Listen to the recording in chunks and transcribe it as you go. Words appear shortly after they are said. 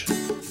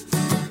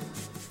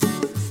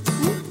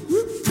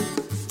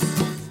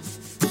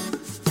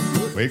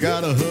We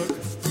got a hook,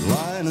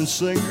 line and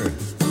sinker,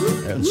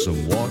 and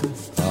some water.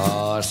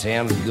 Oh,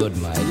 sounds good,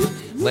 mate.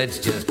 Let's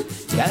just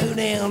go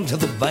down to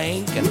the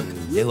bank and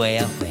do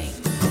our thing.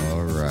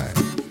 All right.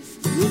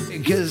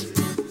 Because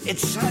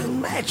it's so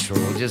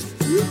natural just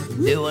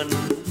doing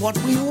what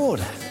we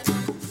order.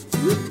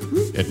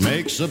 It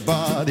makes a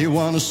body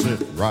want to sit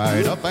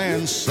right up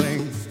and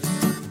sing.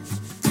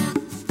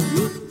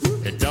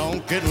 It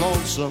don't get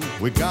lonesome,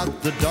 we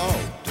got the dog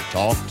to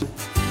talk to.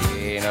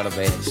 Yeah, not a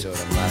bad sort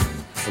of mutt.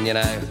 And you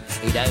know,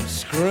 he don't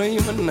scream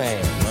and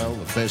nail. Well,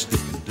 the best he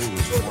can do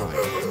is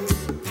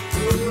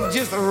whine.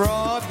 Just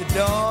rob the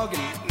dog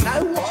and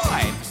no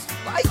wives.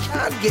 They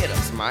can't get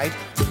us, mate.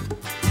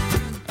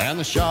 And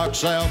the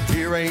sharks out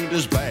here ain't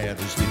as bad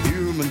as the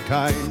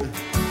humankind.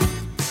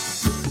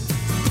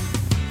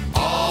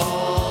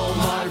 All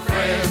my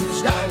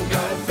friends don't go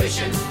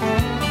fishing.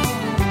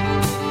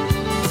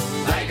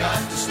 They got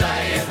to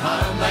stay at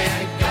home, they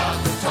ain't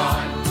got the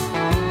time.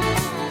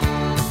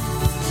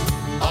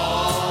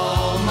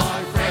 All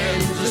my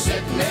friends are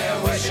sitting there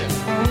wishing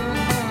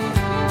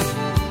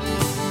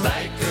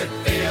they could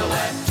feel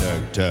that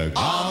Tug.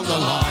 on the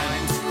line.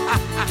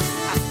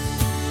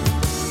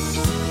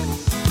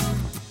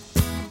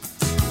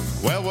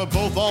 Well, we're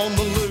both on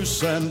the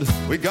loose and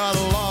we got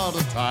a lot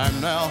of time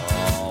now.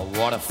 Oh,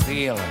 what a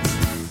feeling.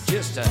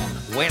 Just a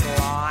wet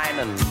line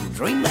and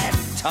dream that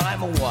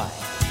time away.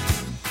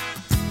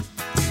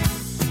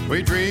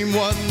 We dream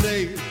one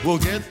day we'll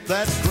get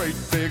that great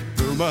big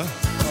boomer.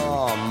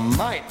 Oh,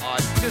 mate, I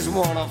just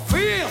want to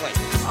feel it.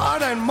 I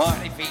don't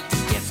mind if he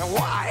gets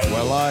away.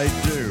 Well, I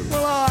do.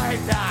 Well, I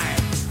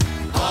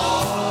don't.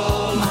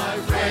 All my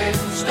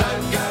friends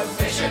don't go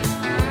fishing.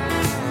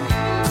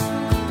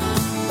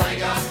 They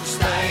got to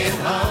stay at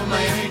home,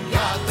 they ain't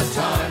got the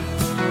time.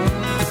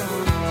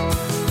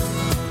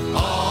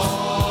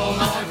 All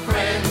my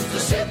friends are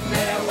sitting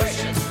there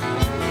wishing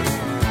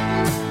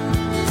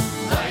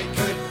they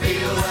could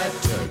feel that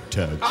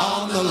Tug.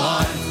 on the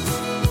line.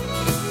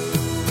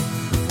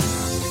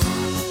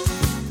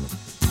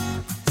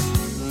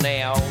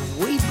 Now,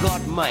 we've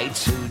got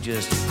mates who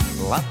just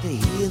love to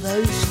hear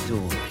those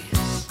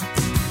stories.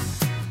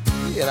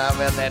 You know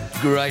about that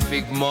great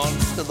big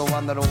monster, the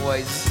one that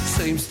always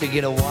seems to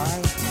get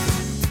away?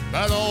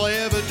 But all they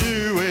ever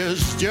do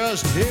is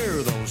just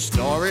hear those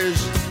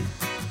stories.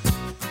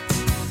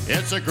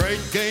 It's a great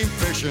game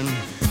fishing.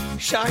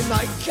 Shame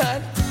they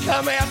can't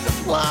come out to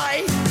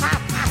play.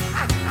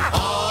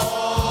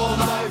 All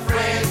my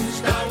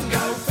friends don't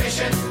go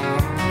fishing.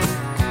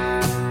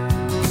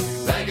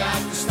 They got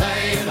to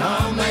stay at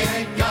home, they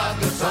ain't got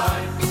the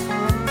time.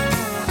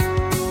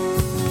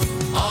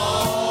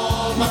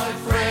 All my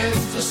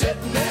friends are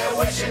sitting there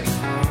wishing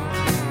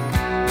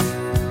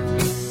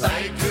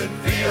they could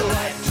feel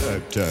that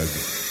Tug.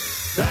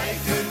 They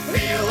could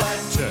feel that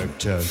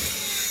Tug.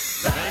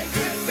 They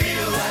could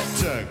feel that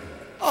Tug.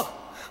 Oh,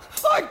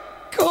 I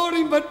caught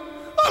him, but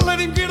I let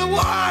him get away.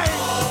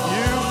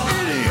 You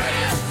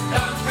idiot.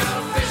 Don't go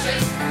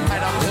fishing.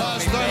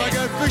 Last time I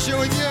go fishing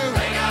with you.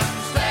 They got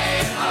to stay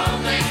at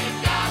home, they ain't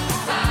got the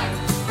time.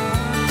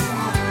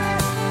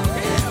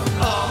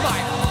 Oh,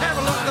 mate, have a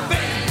look at the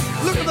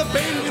bend. Look at the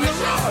bend in the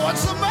rod.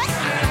 What's the matter?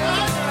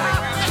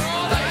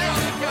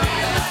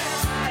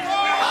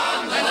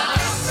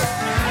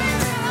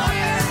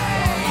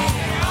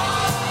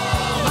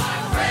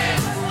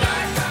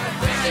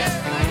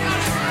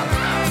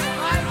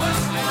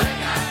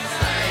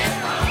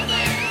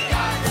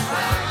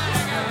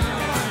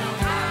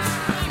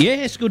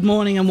 Yes, good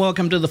morning and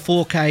welcome to the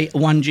 4K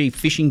 1G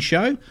Fishing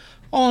Show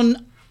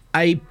on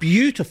a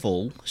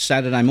beautiful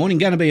Saturday morning.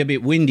 Going to be a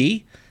bit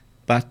windy,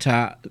 but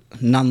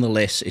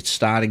nonetheless, it's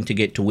starting to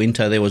get to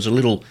winter. There was a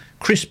little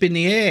crisp in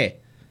the air,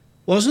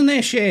 wasn't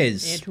there,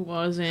 Chez? It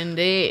was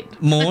indeed.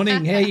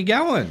 Morning, how you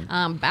going?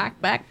 I'm back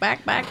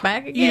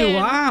again. You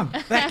are,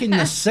 back in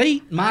the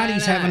seat.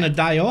 Marty's know. having a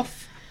day off.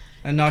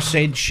 And I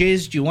said,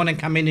 Chez, do you want to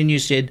come in? And you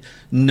said,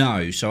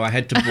 no. So I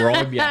had to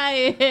bribe you.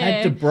 Yeah.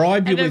 Had to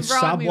bribe you Had to with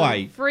bribe me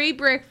Subway. with free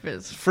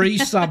breakfast. Free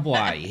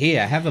Subway.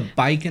 Here, have a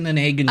bacon and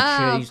egg and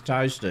cheese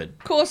toasted. Of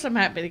course I'm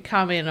happy to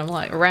come in. I'm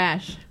like,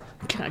 Rash,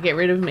 can't get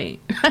rid of me.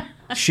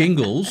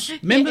 Shingles.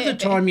 Remember the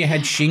time you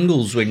had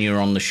shingles when you were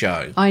on the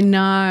show? I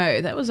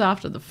know. That was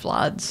after the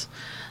floods.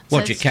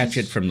 What, you it's catch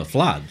just- it from the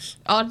floods?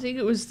 I think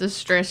it was the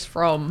stress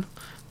from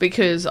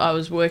because I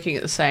was working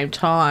at the same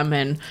time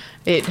and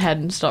it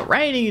hadn't stopped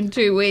raining in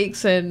 2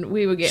 weeks and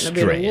we were getting a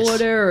bit Stress. of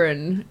water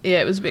and,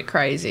 yeah, it was a bit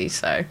crazy,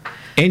 so...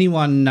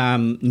 Anyone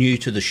new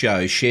to the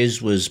show,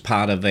 Chez was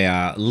part of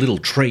our little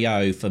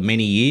trio for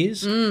many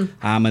years and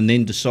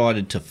then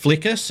decided to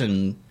flick us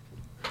and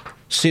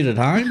sit at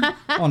home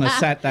on a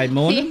Saturday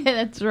morning. Yeah,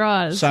 that's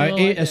right. That's So all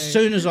I as do.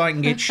 soon as I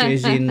can get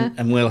Chez in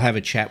and we'll have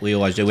a chat, we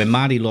always do. When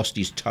Marty lost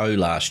his toe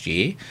last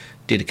year,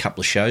 did a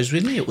couple of shows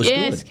with me. It was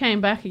Yes, good.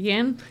 came back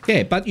again.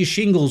 Yeah, but your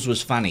shingles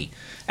was funny.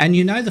 And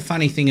you know the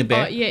funny thing Oh,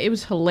 about... yeah, it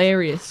was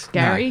hilarious,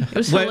 Gary. No. It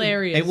was Well,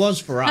 hilarious. It was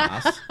for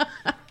us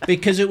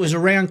because it was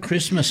around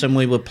Christmas and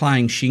we were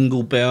playing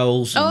Shingle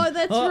Bells. And, Oh,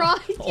 that's right.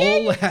 Yeah,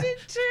 you did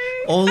too.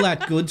 all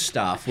that good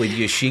stuff with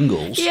your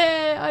shingles.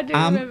 Yeah, I do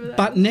remember that.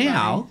 But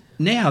now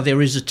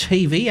there is a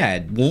TV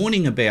ad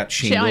warning about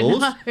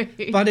shingles, I know.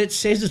 but it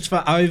says it's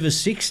for over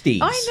 60s.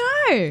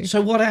 I know. So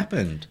what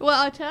happened? Well,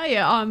 I tell you,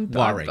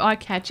 I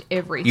catch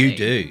everything. You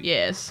do?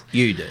 Yes.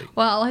 You do.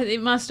 Well,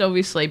 it must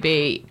obviously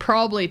be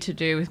probably to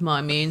do with my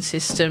immune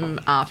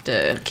system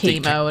after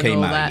chemo and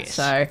all that. Yes.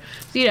 So,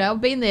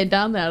 I've been there,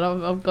 done that.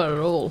 I've got it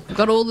all. I've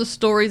got all the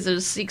stories that a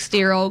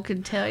 60-year-old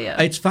can tell you.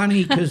 It's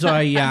funny because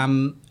I,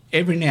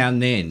 every now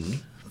and then,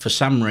 for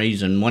some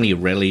reason, one of your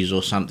rallies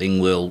or something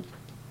will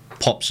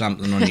pop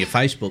something on your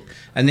Facebook,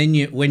 and then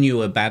when you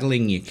were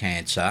battling your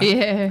cancer,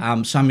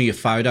 some of your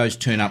photos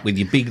turn up with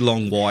your big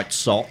long white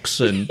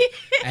socks and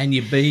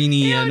your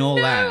beanie and all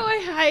that. I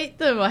hate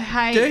them. I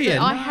hate Do you?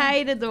 them. I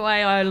hated the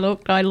way I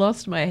looked. I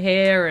lost my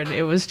hair, and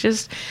it was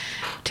just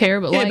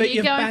terrible. Yeah, like, but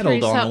you've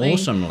battled on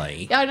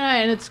awesomely. I know,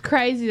 and it's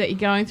crazy that you're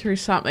going through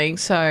something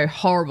so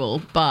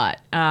horrible,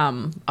 but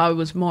I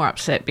was more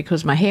upset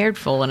because my hair had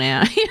fallen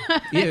out.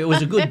 Yeah, it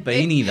was a good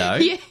beanie though.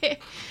 Yeah.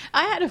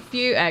 I had a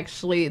few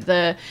actually.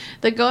 The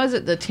guys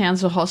at the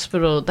Townsville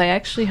Hospital, they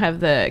actually have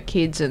the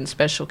kids and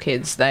special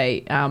kids.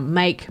 They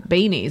make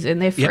beanies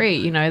and they're free.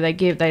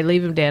 Yep. They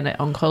leave them down at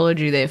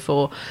oncology there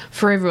for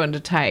everyone to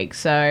take.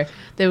 So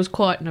there was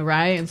quite an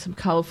array and some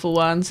colourful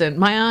ones. And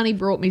my auntie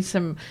brought me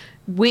some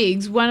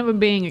wigs, one of them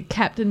being a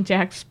Captain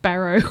Jack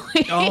Sparrow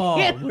wig. Oh,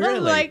 really? I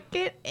was like,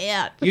 get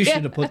out. You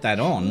should have put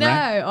that on.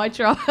 No, I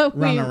tried.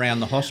 Run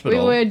around the hospital.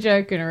 We were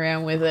joking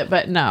around with it,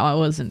 but no, I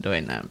wasn't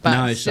doing that.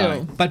 But no,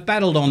 still, but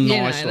battled on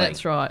nicely.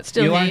 That's right.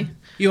 Still here.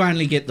 You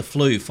only get the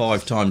flu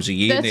 5 times a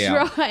year now.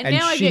 That's right. And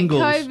now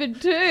shingles, I get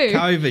COVID too.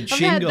 I've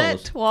shingles. Had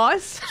that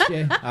twice.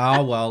 Yeah.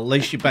 Oh, well, at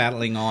least you're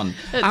battling on.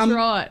 That's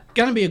right.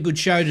 Going to be a good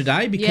show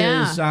today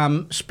because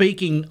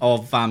speaking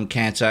of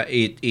cancer,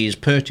 it is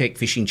Pirtek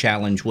Fishing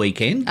Challenge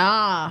weekend.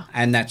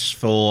 And that's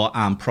for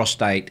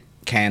Prostate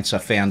Cancer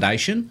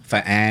Foundation for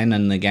Anne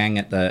and the gang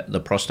at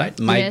the prostate.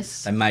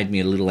 Yes. They made me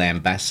a little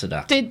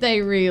ambassador. Did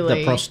they really?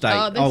 The prostate.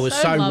 Oh, I was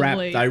so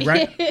lovely.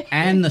 wrapped.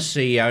 And the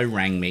CEO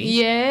rang me.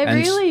 Yeah,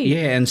 and, really?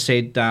 Yeah, and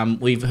said,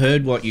 we've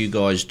heard what you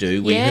guys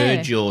do. We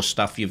heard your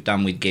stuff you've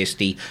done with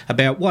Guesty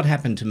about what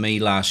happened to me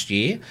last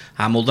year.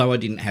 Although I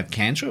didn't have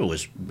cancer, it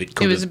was a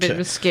bit of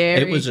a scare.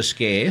 It was a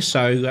scare.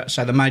 So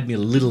they made me a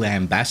little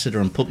ambassador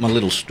and put my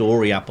little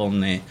story up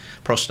on their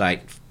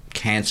Prostate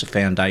Cancer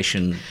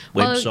Foundation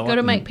website. Well, got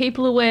to make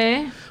people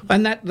aware.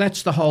 And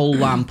that's the whole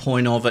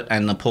point of it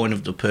and the point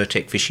of the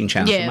Pirtek Fishing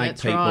Challenge, to make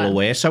people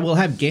aware. So we'll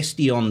have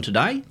Guesty on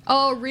today.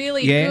 Oh,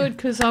 really good,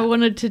 because I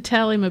wanted to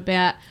tell him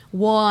about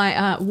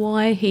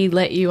why he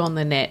let you on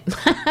the net.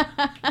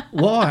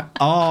 Why?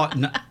 Oh,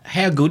 no,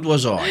 how good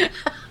was I?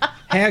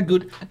 How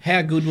good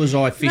was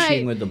I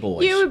fishing with the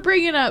boys? You were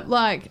bringing up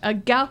like a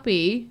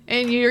guppy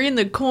and you're in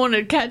the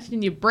corner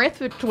catching your breath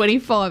for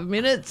 25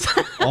 minutes.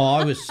 Oh,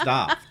 I was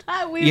stuffed.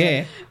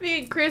 Me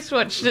and Chris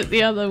watched it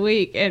the other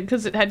week and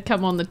because it had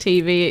come on the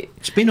TV.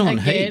 It's been on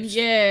again. heaps.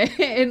 Yeah,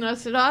 and I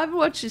said, I haven't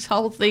watched this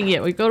whole thing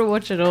yet. We've got to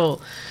watch it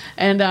all.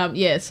 And,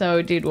 so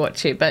I did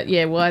watch it. But,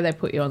 why they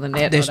put you on the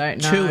net, There's I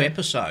don't know. 2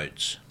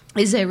 episodes.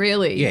 Is there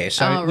really? Yeah,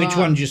 so which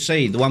one did you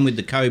see? The one with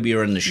the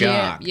cobia and the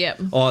shark? Yep.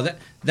 Oh,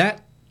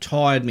 that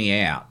tired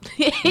me out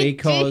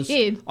because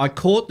I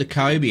caught the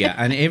cobia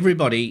and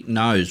everybody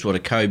knows what a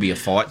cobia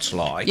fight's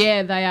like.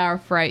 Yeah, they are a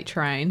freight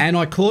train. And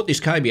I caught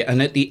this cobia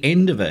and at the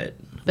end of it...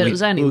 But it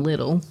was only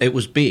little. It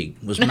was big.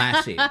 It was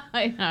massive.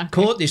 I know.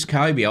 Caught this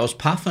cobia. I was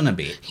puffing a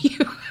bit. You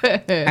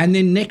were. And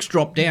then next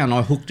drop down,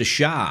 I hooked a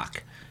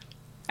shark.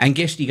 And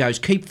Guesty goes,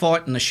 keep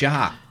fighting the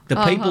shark.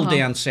 The people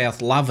down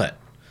south love it.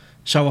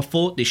 So I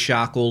fought this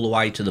shark all the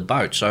way to the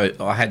boat. So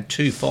I had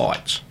 2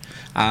 fights.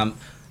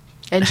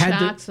 And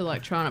sharks are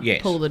like trying to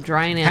pull the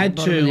drain out of the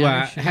bottom of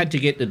the ocean. Had to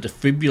get the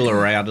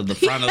defibrillator out of the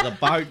front of the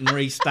boat and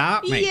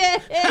restart me.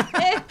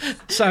 Yeah.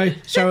 So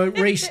it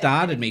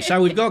restarted me.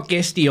 So we've got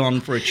Guesty on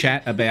for a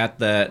chat about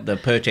the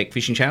Pirtek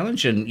Fishing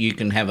Challenge, and you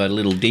can have a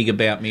little dig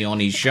about me on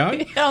his show.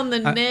 On the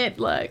net,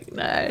 no,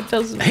 it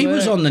doesn't He work.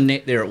 was on the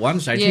net there at one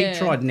stage. He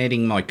tried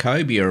netting my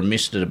cobia and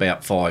missed it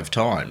about 5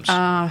 times.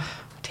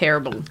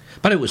 Terrible.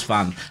 But it was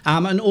fun.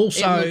 And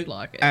also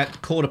like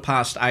at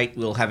 8:15,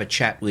 we'll have a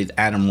chat with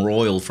Adam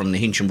Royal from the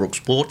Hinchenbrook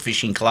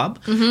Sportfishing Club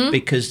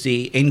because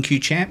the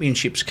NQ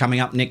Championship's coming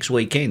up next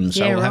weekend.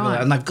 So we'll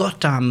have and they've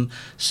got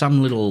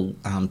some little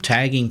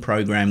tagging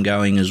program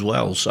going as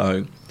well.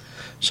 So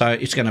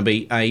it's going to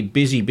be a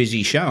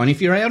busy show. And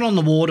if you're out on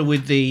the water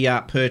with the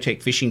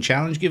Pirtek Fishing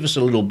Challenge, give us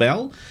a little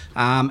bell.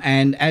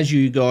 And as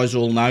you guys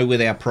all know,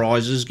 with our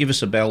prizes, give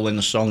us a bell when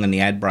the song and the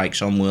ad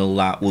breaks on.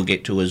 We'll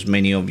get to as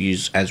many of you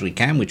as we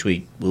can, which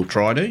we will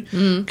try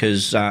to,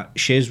 because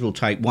Chez will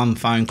take one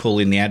phone call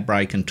in the ad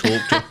break and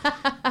talk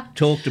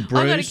to Bruce.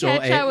 I'm going to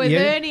catch up with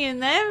Ernie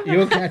and them.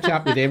 You'll catch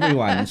up with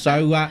everyone.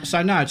 So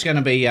no, it's going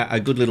to be a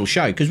good little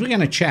show because we're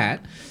going to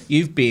chat.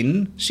 You've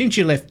been, since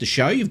you left the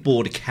show, you've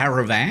bought a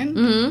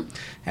caravan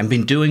and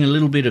been doing a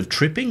little bit of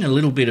tripping, a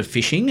little bit of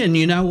fishing, and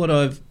you know what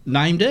I've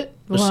named it?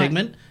 The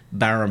segment?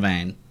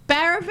 Barravaning.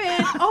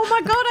 Barravan. Oh,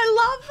 my God, I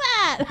love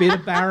that. Bit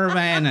of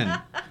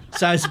barravaning.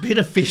 So it's a bit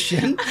of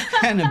fishing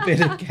and a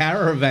bit of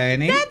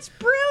caravaning. That's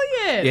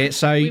brilliant. Yeah,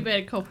 so we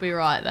better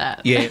copyright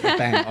that. Yeah,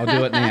 bang, I'll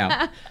do it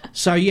now.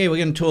 So, yeah, we're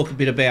going to talk a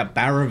bit about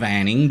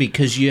Barravaning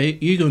because you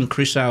and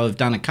Chriso have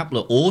done a couple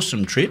of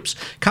awesome trips,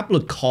 a couple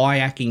of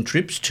kayaking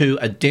trips to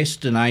a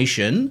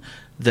destination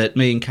that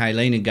me and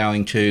Kayleen are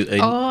going to.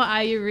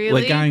 Are you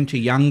really? We're going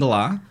to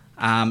Yungala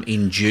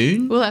in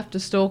June. We'll have to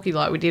stalk you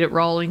like we did at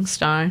Rolling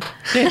Stone.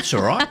 That's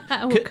all right.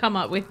 We'll come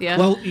up with you.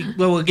 Well,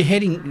 we're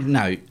heading,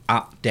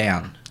 up,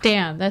 down.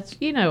 Down. That's,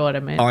 you know what I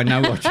meant. I know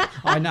what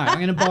I know. I'm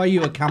going to buy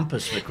you a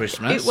compass for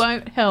Christmas. It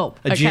won't help,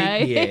 A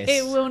okay? GPS.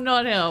 It will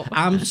not help.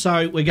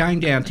 So we're going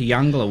down to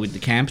Yungala with the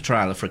camper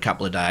trailer for a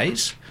couple of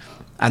days,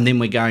 and then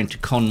we're going to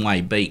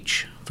Conway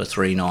Beach for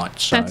 3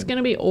 nights. So. That's going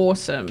to be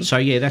awesome. So,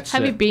 yeah, that's...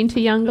 Have you been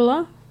to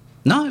Yungala?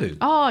 No.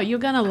 Oh, you're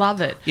going to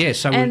love it. Yeah,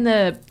 so... And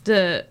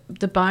the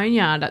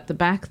boneyard at the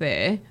back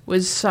there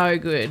was so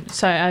good.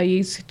 So are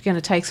you going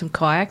to take some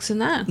kayaks in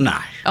that? No.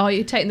 Oh,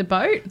 you're taking the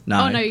boat?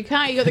 No. Oh, no, you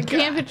can't. You got the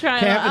camper trailer.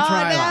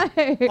 Camper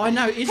trailer. Oh, no. I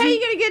know. How are you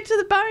going to get to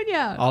the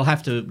boneyard? I'll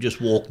have to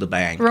just walk the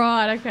bank.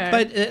 Right, okay.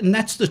 But and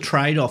that's the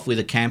trade-off with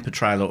a camper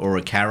trailer or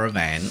a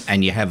caravan,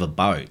 and you have a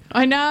boat.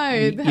 I know.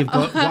 You've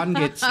got one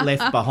gets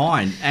left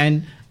behind,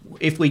 and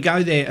if we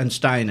go there and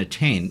stay in a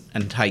tent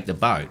and take the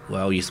boat,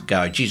 well, you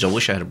go, geez, I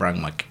wish I had brought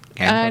my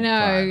camper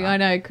trailer. I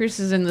know. Chris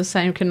is in the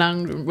same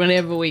conundrum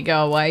whenever we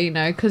go away,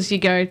 because you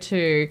go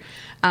to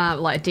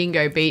like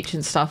Dingo Beach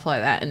and stuff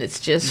like that, and it's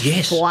just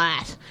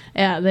flat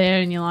out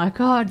there, and you're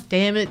like, oh,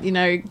 damn it,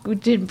 we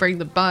didn't bring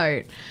the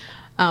boat.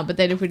 But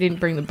then if we didn't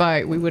bring the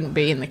boat, we wouldn't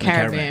be in the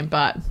caravan.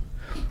 But,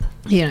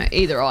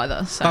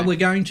 either. So. But we're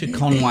going to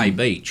Conway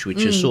Beach,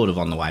 which is sort of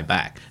on the way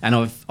back. And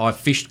I've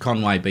fished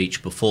Conway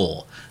Beach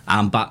before,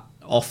 but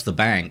off the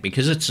bank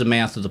because it's the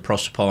mouth of the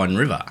Proserpine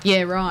River.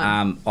 Yeah,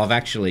 right. I've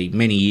actually,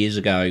 many years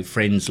ago,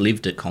 friends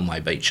lived at Conway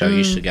Beach, so I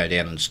used to go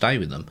down and stay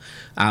with them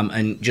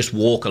and just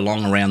walk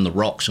along around the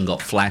rocks and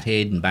got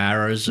flathead and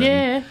barras.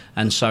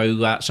 And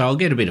so I'll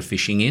get a bit of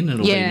fishing in.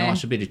 It'll be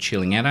nice, a bit of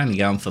chilling out, only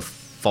going for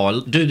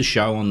 5, do the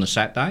show on the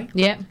Saturday.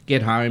 Yeah.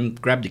 Get home,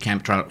 grab the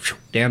camper trailer,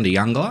 down to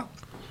Yungala.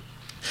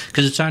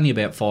 Because it's only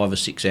about 5 or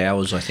 6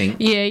 hours, I think.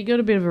 Yeah, you got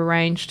a bit of a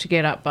range to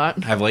get up,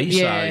 but... Have we?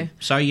 Yeah.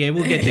 So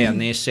we'll get down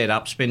there, set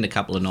up, spend a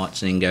couple of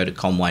nights and then go to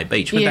Conway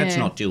Beach. But that's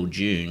not till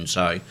June,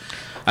 so...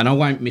 And I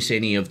won't miss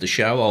any of the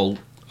show.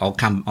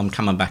 I'm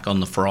coming back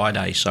on the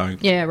Friday, so...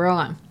 Yeah,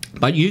 right.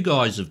 But you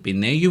guys have been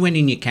there. You went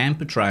in your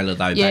camper trailer,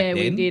 though, back then.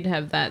 Yeah, we did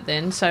have that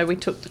then. So we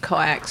took the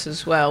kayaks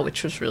as well,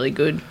 which was really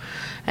good.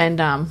 And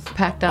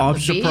packed up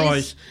the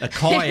beers. A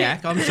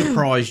kayak, I'm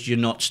surprised you're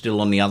not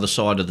still on the other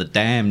side of the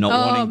dam, not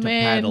wanting to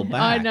paddle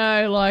back. I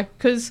know,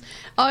 because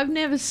I've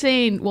never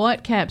seen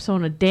whitecaps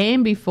on a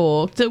dam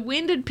before. The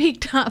wind had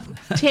picked up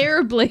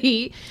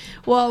terribly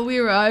while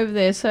we were over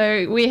there.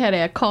 So we had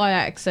our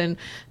kayaks and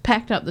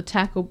packed up the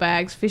tackle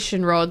bags,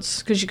 fishing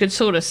rods, because you could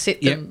sort of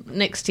sit them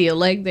next to your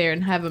leg there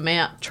and have them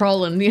out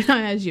trolling,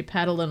 as you're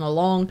paddling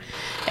along.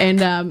 And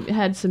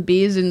had some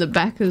beers in the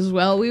back as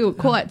well. We were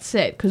quite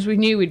set because we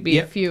knew we'd be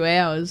a few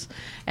hours.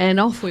 And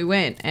off we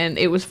went. And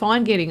it was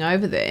fine getting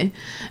over there.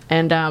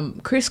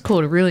 And Chris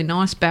caught a really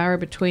nice barra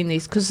between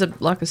these, because,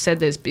 like I said,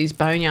 there's these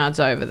boneyards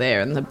over there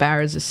and the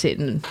barras are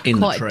sitting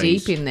quite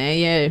deep in there,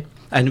 yeah.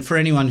 And for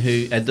anyone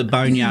who... the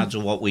boneyards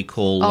are what we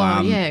call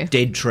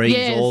dead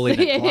trees, all in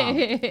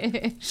a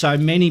clump. So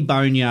many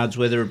boneyards,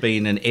 whether it be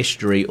in an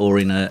estuary or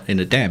in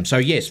a dam. So,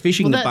 yes,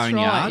 fishing the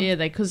boneyard... Right, yeah,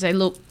 because they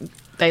look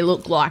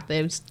like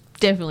there's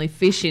definitely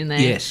fish in there.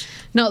 Yes.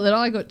 Not that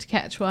I got to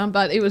catch one,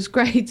 but it was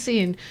great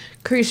seeing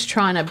Chris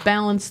trying to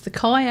balance the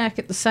kayak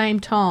at the same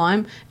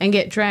time and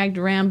get dragged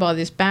around by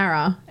this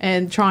barra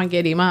and try and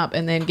get him up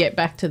and then get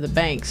back to the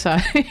bank. So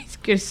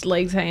his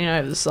legs hanging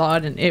over the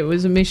side, and it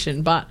was a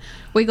mission, but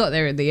we got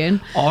there in the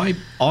end.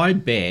 I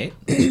bet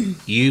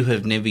you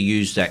have never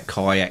used that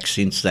kayak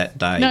since that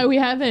day. No, we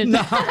haven't. No.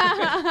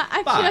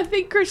 Actually, I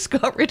think Chris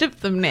got rid of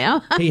them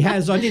now. He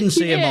has. I didn't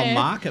see him on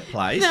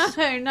Marketplace.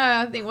 No.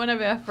 I think one of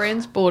our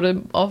friends bought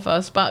them off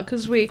us, but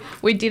because we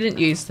didn't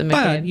use them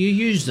again. But you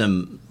used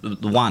them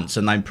once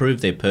and they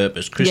proved their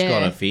purpose. Chris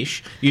got a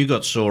fish. You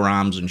got sore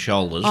arms and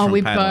shoulders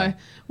from paddling.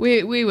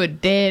 We were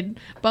dead.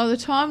 By the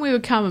time we were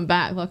coming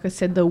back, like I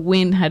said, the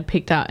wind had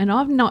picked up, and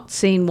I've not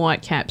seen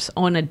whitecaps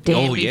on a dam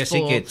before. Oh, yes,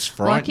 it gets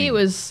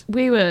frightening.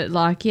 We were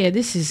like,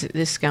 this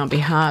is going to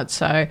be hard.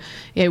 So,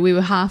 we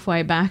were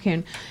halfway back,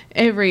 and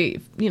every,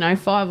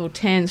 5 or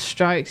 10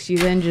 strokes, you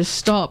then just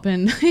stop,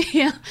 and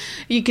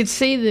you could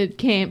see the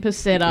camper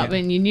set up,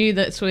 and you knew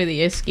that's where the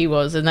esky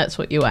was, and that's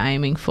what you were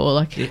aiming for.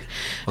 Like,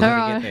 all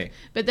right.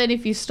 But then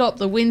if you stopped,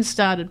 the wind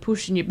started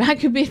pushing you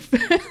back a bit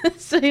further,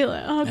 so you're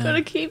like, I've got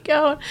to keep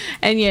going.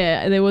 And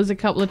there was a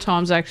couple of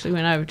times I actually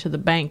went over to the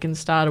bank and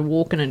started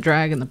walking and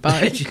dragging the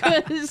boat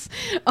because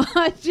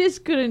I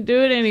just couldn't do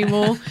it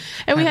anymore.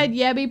 And we had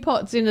yabby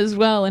pots in as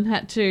well and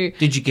had to...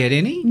 Did you get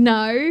any?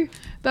 No,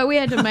 but we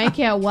had to make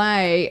our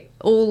way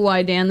all the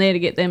way down there to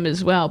get them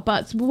as well.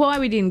 But why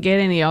we didn't get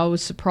any, I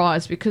was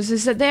surprised, because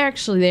they're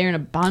actually there in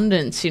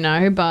abundance, you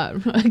know. But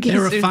I guess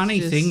they're a funny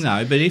thing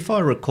though. But if I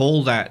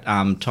recall, that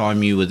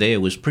time you were there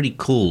was pretty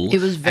cool.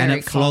 It was very and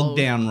it cold. flogged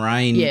down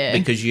rain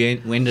because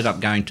you ended up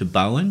going to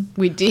Bowen.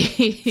 We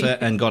did.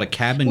 And got a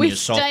cabin. We your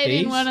softies.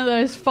 stayed in one of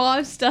those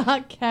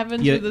 5-star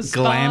cabins Your with a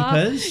spa.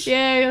 glampers.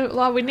 Yeah,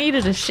 like we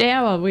needed a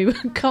shower. We were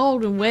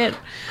cold and wet.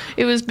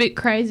 It was a bit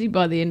crazy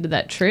by the end of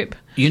that trip.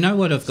 You know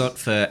what I've got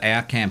for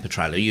our camper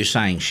trailer? You're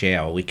saying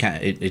shower. We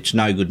can't. It's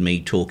no good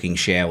me talking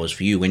showers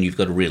for you when you've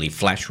got a really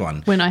flash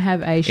one. When I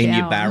have a shower. In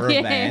your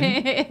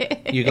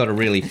Barravan. You've got a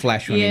really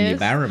flash one in your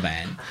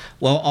Barravan.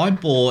 Well, I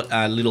bought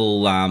a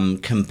little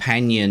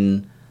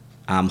companion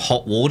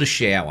hot water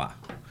shower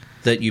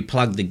that you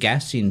plug the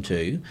gas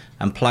into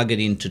and plug it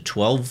into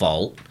 12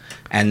 volt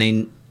and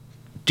then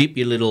dip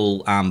your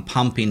little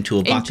pump into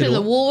a bucket. Into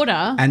the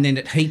water. And then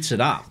it heats it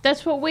up.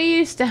 That's what we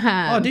used to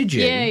have. Oh, did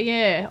you? Yeah,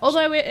 yeah.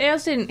 Although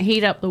ours didn't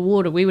heat up the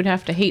water. We would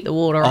have to heat the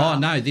water up. Oh,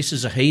 no, this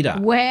is a heater.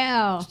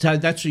 Wow. So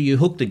that's where you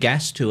hook the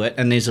gas to it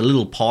and there's a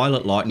little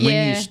pilot light. And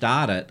when you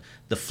start it,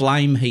 the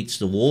flame heats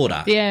the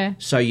water. Yeah.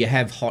 So you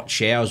have hot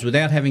showers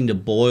without having to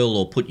boil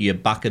or put your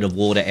bucket of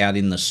water out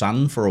in the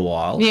sun for a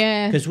while.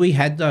 Yeah. Because we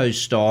had those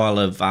style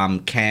of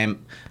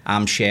camp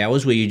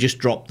showers where you just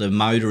drop the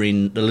motor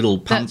in, the little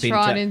pump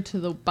into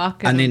the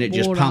bucket and then of it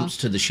just water. pumps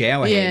to the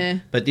shower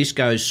head. But this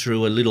goes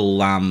through a little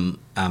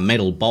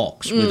metal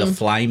box with a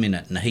flame in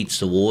it and heats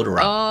the water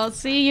up. Oh,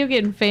 see, you're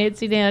getting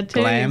fancy now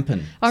too.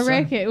 Glamping. I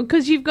reckon,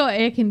 because you've got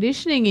air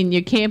conditioning in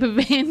your camper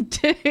van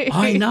too.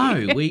 I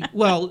know.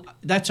 Well,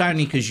 that's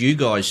only because you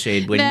guys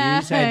said when you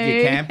had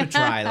your camper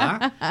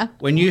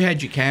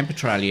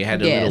trailer, you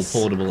had a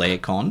little portable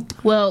aircon.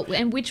 Well,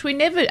 and which we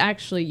never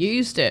actually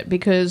used it,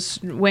 because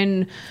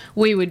when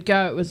we would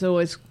go, it was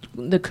always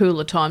the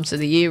cooler times of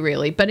the year,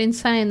 really. But in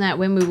saying that,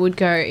 when we would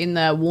go in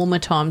the warmer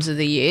times of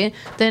the year,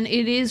 then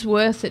it is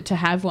worth it to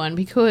have one,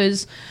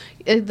 because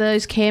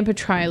those camper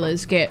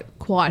trailers get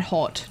quite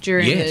hot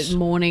during the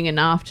morning and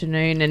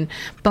afternoon, and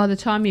by the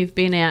time you've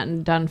been out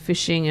and done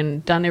fishing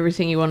and done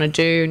everything you want to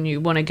do and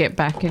you want to get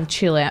back and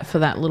chill out for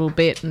that little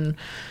bit and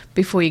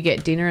before you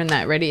get dinner and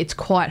that ready, it's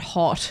quite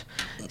hot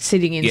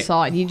sitting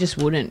inside. You just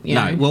wouldn't, you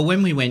know. Well,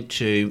 when we went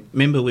to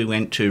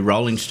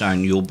Rolling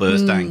Stone, your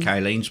birthday and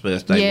Kayleen's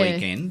birthday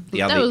weekend.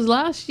 That was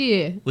last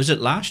year. Was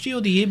it last year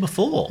or the year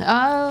before?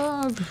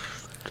 I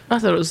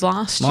thought it was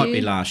last year. Might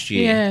be last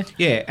year. Yeah.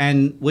 Yeah,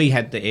 and we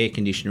had the air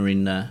conditioner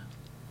in the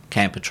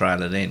camper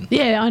trailer then.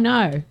 Yeah, I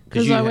know.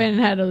 Because I went and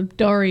had a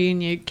Dory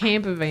in your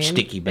camper van.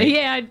 Sticky beak.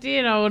 Yeah, I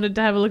did. I wanted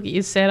to have a look at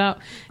your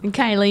setup. And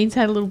Kayleen's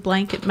had a little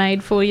blanket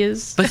made for you.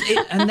 But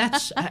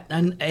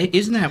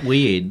isn't that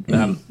weird?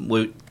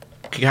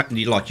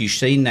 Like you've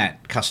seen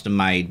that custom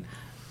made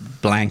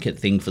blanket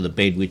thing for the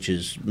bed, which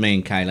is me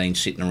and Kayleen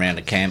sitting around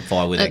a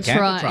campfire with a camper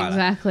trailer. That's right,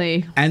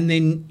 exactly. And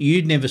then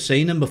you'd never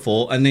seen them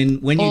before, and then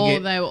when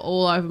they were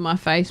all over my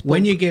Facebook.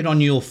 When you get on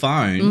your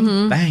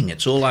phone, bang,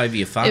 it's all over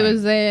your phone. It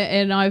was there,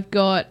 and I've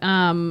got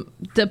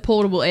the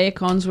portable air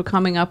cons were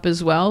coming up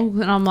as well,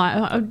 and I'm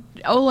like,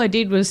 all I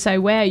did was say,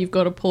 wow, you've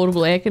got a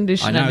portable air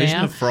conditioner now. I know,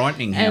 isn't it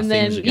frightening how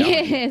things are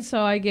going? Yeah,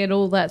 so I get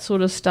all that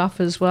sort of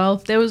stuff as well.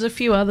 There was a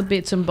few other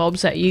bits and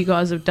bobs that you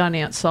guys have done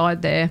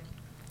outside there.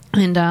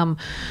 And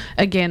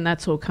again,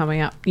 that's all coming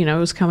up. You know, it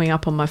was coming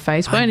up on my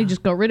Facebook. I only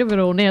just got rid of it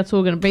all. Now it's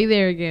all going to be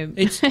there again.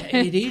 It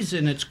is,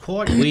 and it's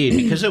quite weird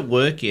because at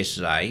work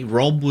yesterday,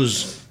 Rob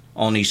was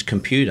on his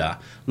computer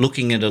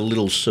looking at a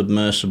little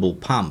submersible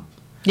pump.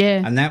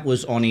 Yeah. And that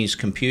was on his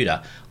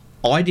computer.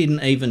 I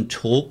didn't even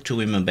talk to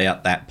him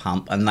about that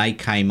pump, and they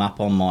came up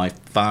on my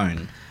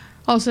phone.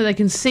 Oh, so they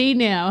can see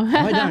now.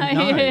 I don't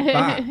know,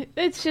 but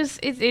it's just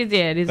it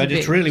is. But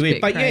it's really weird.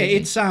 But crazy. Yeah,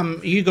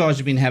 it's you guys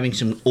have been having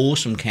some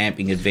awesome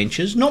camping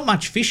adventures. Not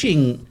much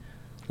fishing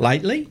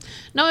lately.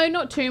 No,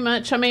 not too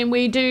much. I mean,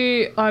 we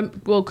do.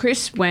 Well,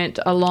 Chris went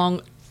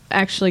along.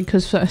 Actually,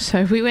 because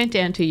so we went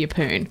down to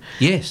Yeppoon.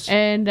 Yes.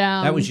 And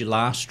that was your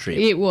last trip.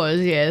 It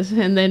was, yes.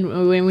 And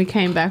then when we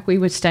came back,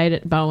 we stayed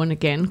at Bowen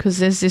again, because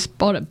there's this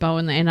spot at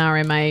Bowen, the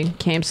NRMA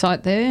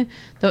campsite there.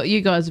 You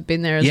guys have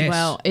been there as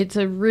well. It's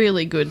a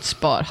really good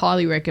spot.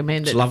 Highly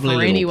recommend it for anyone. It's a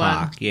lovely little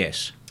park,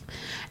 yes.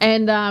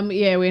 And,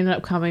 we ended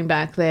up coming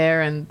back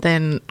there, and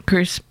then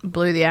Chris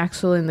blew the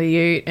axle in the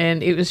ute,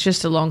 and it was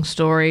just a long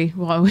story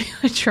while we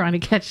were trying to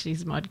catch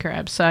these mud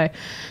crabs. So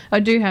I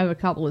do have a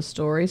couple of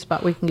stories,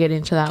 but we can get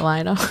into that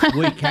later.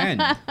 We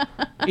can.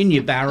 In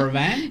your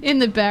Barravan? In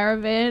the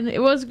Barravan.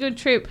 It was a good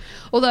trip.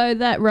 Although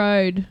that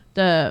road,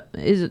 the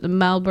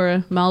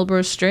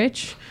Marlborough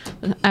stretch,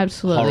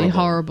 absolutely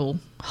horrible.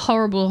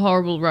 Horrible,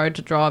 horrible road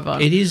to drive on.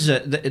 It is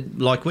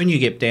like when you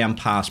get down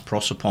past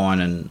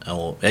Proserpine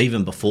or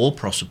even before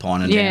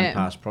Proserpine and down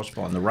past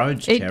Proserpine, the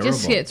road's terrible. It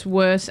just gets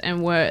worse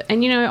and worse.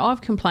 And,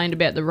 I've complained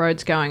about the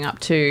roads going up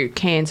to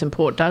Cairns and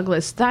Port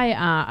Douglas. They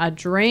are a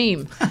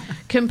dream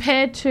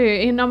compared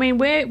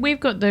to, we've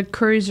got the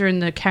cruiser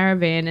and the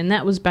caravan, and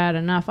that was bad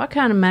enough. I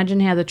can't imagine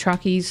how the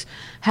truckies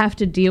have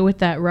to deal with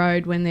that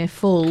road when they're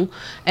full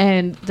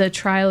and the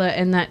trailer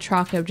and that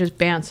truck are just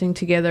bouncing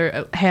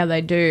together how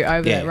they do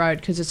over that road,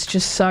 because it's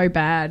just so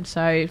bad.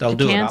 So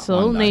the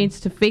council needs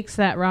to fix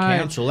that road.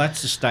 Council,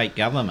 that's the state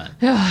government.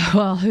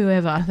 Well,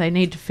 whoever, they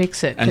need to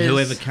fix it. And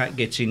whoever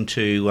gets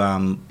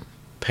into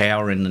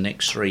power in the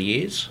next 3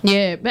 years.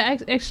 Yeah,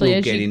 but actually,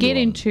 as you get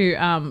into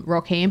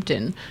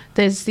Rockhampton,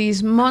 there's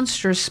these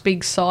monstrous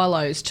big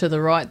silos to the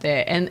right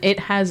there, and it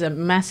has a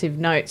massive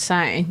note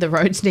saying the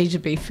roads need to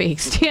be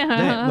fixed.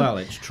 Well,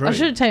 it's true. I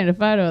should have taken a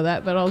photo of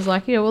that, but I was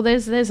like,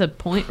 there's a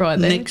point right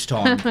there. Next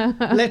time.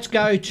 Let's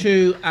go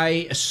to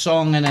a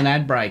song and an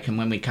ad break, and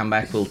when we come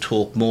back, we'll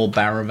talk more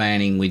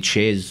Barravaning with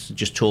Chez,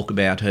 just talk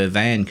about her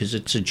van, because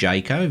it's a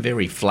Jayco,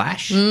 very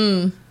flash.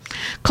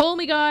 Call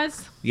me,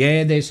 guys.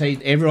 Yeah,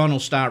 everyone will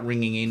start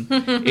ringing in.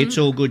 It's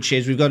all good,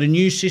 Chez. We've got a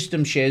new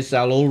system, Chez.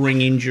 They'll all ring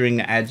in during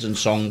the ads and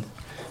song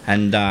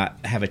and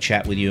have a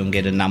chat with you and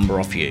get a number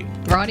off you.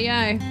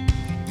 Rightio.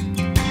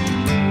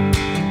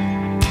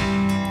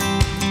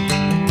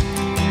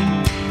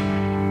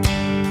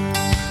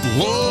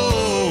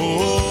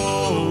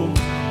 Whoa,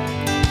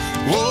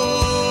 whoa,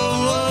 whoa.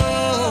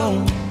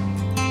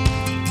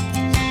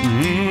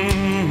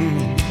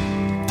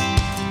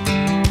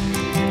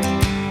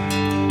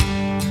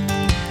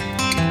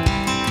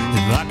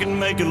 If I can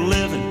make a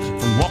living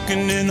from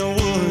walking in the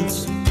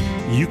woods,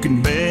 you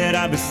can bet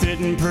I'd be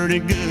sitting pretty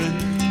good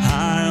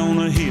high on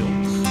a hill,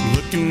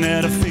 looking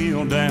at a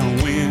field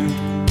downwind.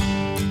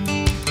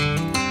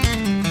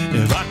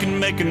 If I can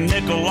make a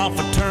nickel off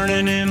of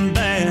turning in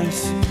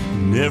bass,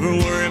 never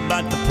worry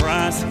about the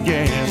price of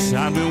gas,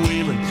 I'll be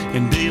wheeling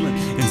and dealing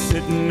and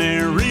sitting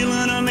there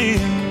reeling them in.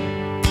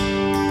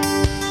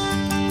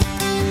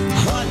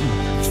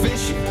 Hunting,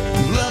 fishing,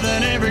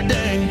 loving every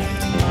day,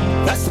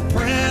 that's the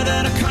prayer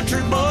that a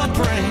country boy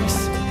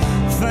prays.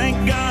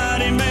 Thank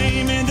God he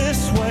made me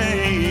this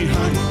way.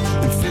 Hunting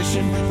and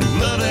fishing and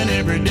loving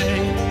every day.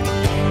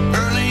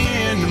 Early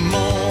in the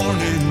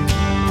morning,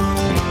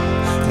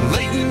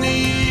 late in the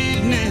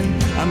evening,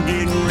 I'm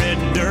getting red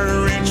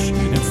dirt rich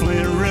and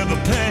Flint River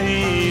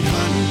paid.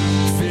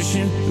 Hunting,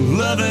 fishing,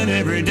 loving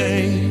every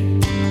day.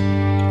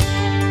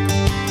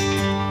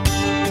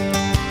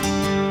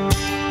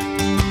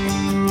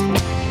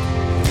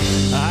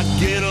 I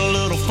get a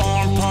little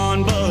farm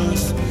pond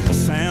buzz,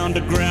 sound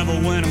of gravel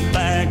when I'm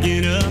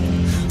backing up,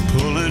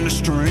 pulling the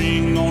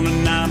string on a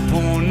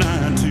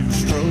 9.92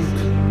 stroke.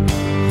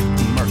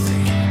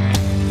 Murphy,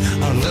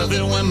 I love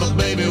it when my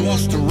baby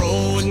wants to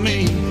roll with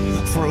me,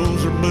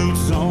 throws her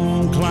boots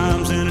on,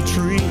 climbs in a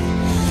tree,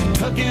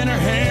 tucking her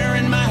hair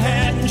in my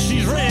hat and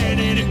she's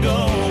ready to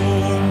go.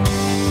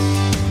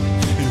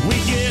 And we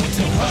get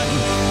to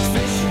hunting,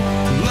 fishing,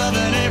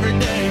 loving every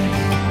day,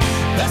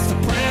 that's the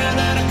prayer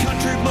that a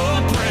country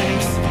boy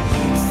prays.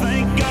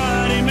 Thank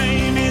God he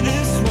made me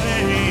this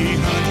way.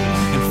 Hunting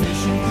and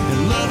fishing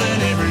and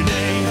loving every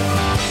day.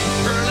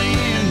 Early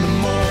in the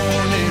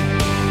morning,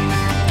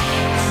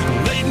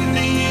 late in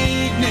the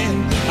evening,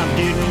 I'm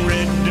getting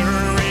red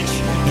dirt rich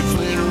and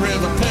Flint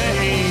River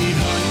paid.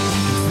 Hunting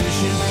and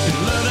fishing and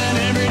loving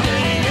every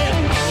day.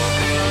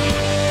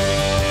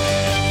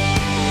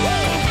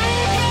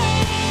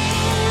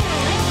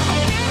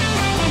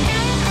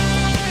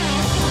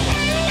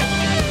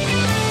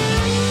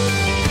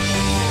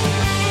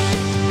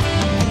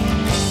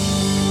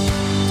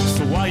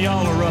 While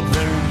y'all are up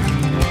there,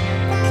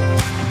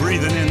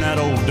 breathing in that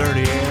old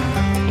dirty air,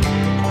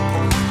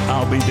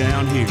 I'll be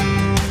down here,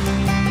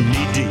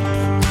 knee deep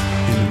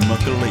in the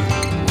muck of leaf.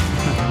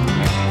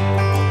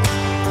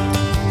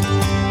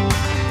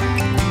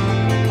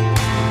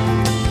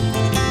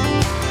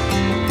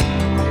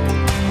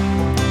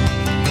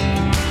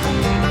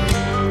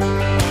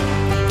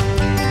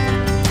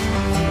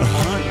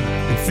 Hunting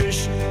and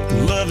fishing,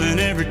 loving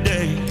every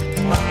day,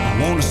 I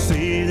wanna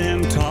see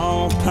them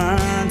tall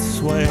pines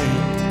sway.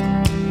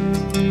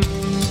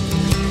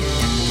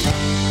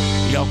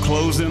 Y'all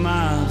close them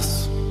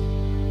eyes,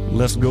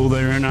 let's go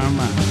there in our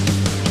minds.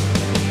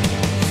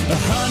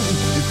 Hunting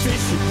and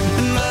fishing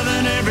and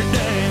loving every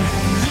day,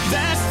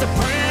 that's the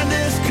prayer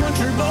this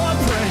country boy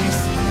prays.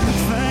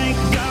 Thank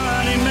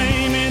God he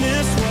made me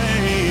this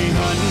way.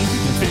 Hunting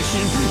and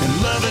fishing and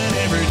loving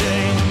every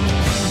day.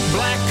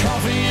 Black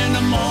coffee in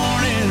the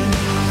morning,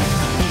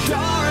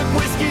 dark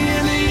whiskey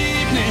in the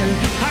evening,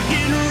 I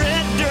get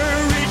red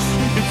dirt rich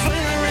and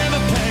Flint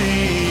River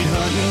paid.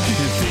 Hunting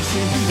and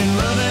fishing and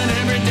loving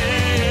every day.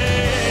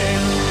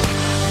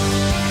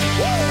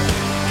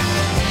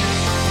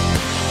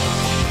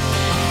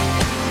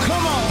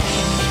 Come on.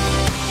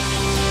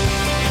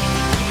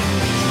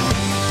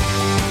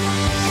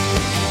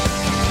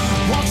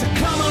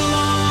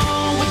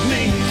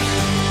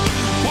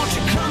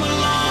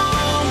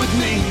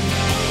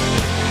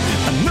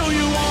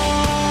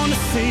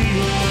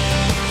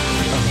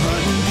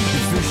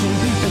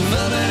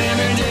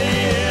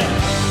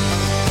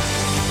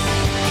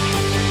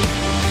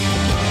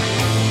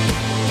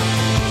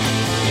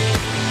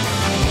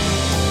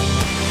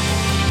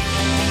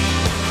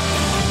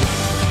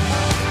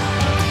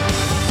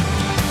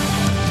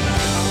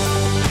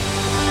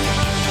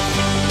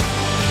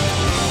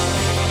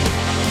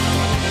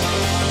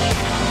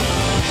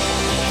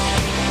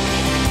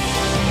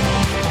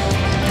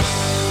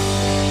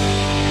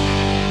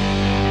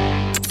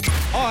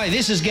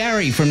 This is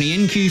Gary from the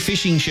NQ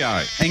Fishing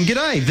Show. And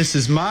g'day, this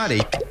is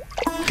Marty.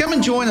 Come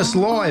and join us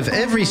live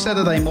every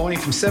Saturday morning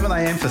from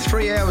 7am for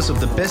 3 hours of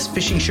the best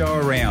fishing show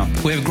around.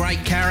 We have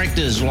great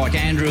characters like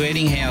Andrew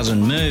Eddinghausen,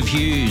 Merv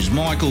Hughes,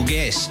 Michael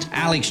Guest,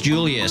 Alex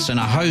Julius, and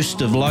a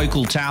host of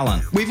local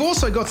talent. We've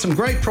also got some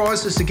great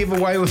prizes to give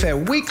away with our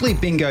weekly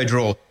bingo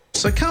draw.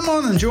 So come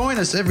on and join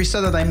us every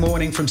Saturday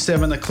morning from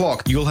 7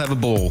 o'clock. You'll have a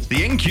ball. The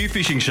NQ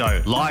Fishing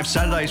Show, live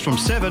Saturdays from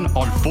 7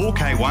 on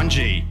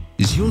 4K1G.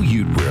 Is your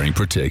ute wearing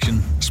protection?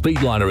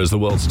 Speedliner is the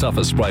world's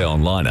toughest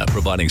spray-on liner,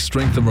 providing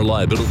strength and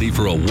reliability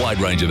for a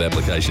wide range of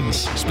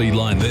applications.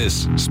 Speedline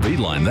this,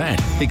 Speedline that.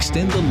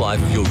 Extend the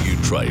life of your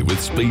ute tray with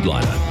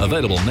Speedliner.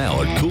 Available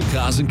now at Cool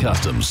Cars and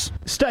Customs.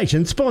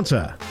 Station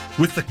sponsor.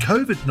 With the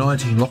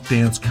COVID-19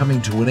 lockdowns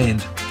coming to an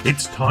end,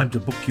 it's time to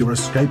book your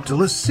escape to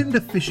Lucinda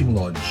Fishing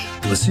Lodge.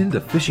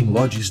 Lucinda Fishing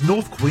Lodge is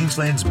North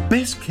Queensland's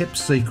best-kept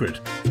secret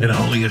and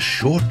only a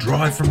short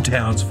drive from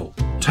Townsville.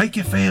 Take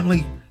your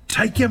family,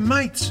 take your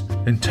mates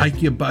and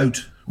take your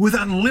boat. With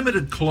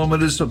unlimited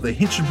kilometres of the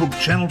Hinchenbrook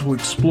Channel to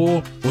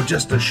explore or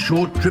just a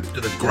short trip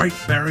to the Great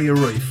Barrier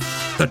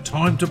Reef. The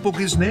time to book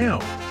is now.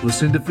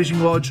 Lucinda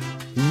Fishing Lodge,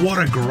 what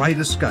a great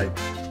escape.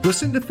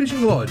 Lucinda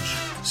Fishing Lodge,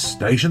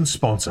 station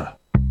sponsor.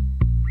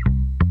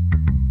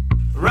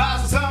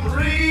 Rise the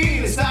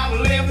submarine, it's time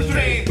to live the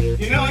dream.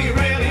 You know you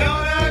really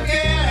ought to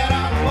get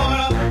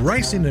on board.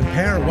 Race in and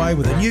power away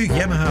with a new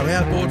Yamaha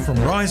outboard from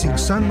Rising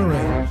Sun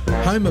Marine,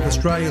 home of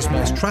Australia's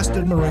most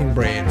trusted marine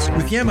brands.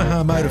 With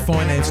Yamaha Motor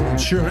Finance and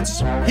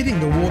Insurance, hitting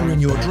the water in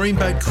your dream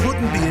boat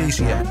couldn't be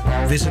easier.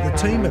 Visit the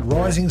team at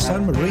Rising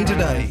Sun Marine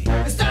today.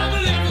 It's time to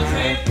live the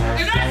dream.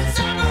 And that's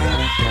the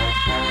submarine.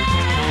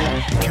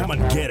 Come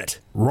and get it.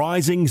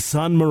 Rising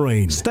Sun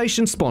Marine.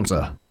 Station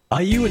sponsor.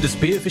 Are you into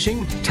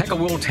spearfishing? Tackle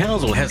World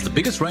Townsville has the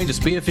biggest range of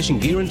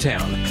spearfishing gear in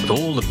town, with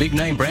all the big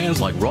name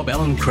brands like Rob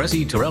Allen,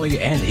 Cressy, Torelli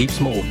and heaps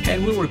more.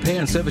 And we'll repair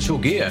and service your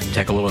gear.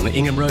 Tackle World on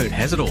Ingham Road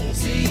has it all.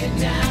 See it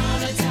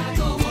down at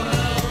Tackle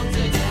World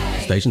today.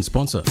 Station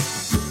sponsor.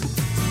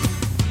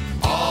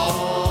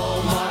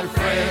 All my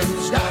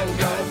friends don't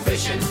go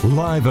fishing.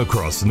 Live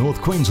across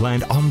North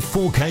Queensland on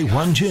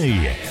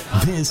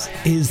 4K1G. This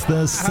is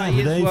the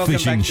Saturday welcome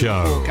Fishing back to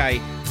Show. The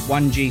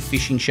 4K1G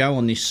Fishing Show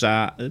on this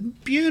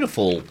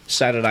beautiful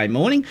Saturday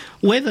morning.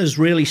 Weather's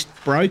really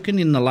broken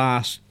in the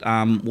last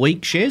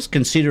week, Chez,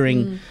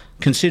 considering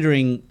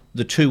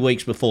the 2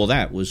 weeks before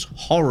that was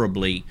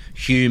horribly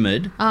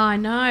humid. I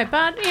know,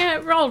 but yeah,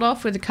 it rolled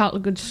off with a couple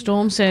of good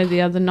storms there the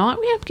other night.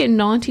 We had to get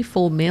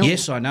 94 mil.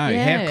 Yes, I know.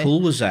 Yeah. How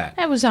cool was that?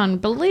 That was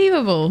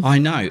unbelievable. I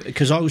know,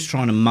 because I was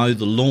trying to mow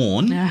the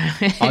lawn.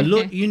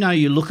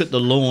 You look at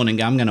the lawn and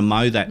go, I'm going to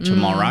mow that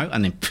tomorrow,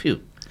 and then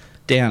phew,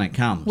 down it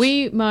comes.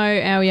 We mow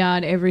our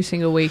yard every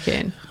single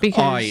weekend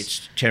because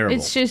it's terrible.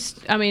 It's just,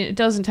 it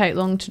doesn't take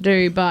long to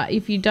do, but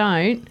if you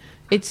don't,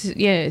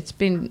 it's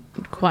been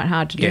quite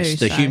hard to do. Yes,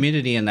 the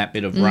humidity and that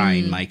bit of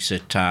rain makes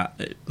it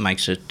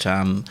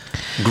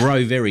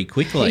grow very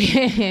quickly.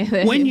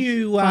 Yeah, when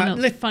you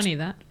funny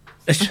that.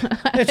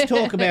 Let's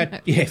talk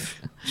about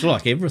it's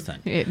like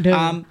everything.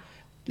 Yeah,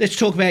 let's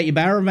talk about your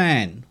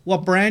Barravan.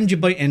 What brand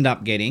you end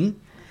up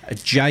getting? A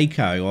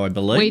Jayco, I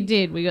believe. We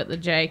did. We got the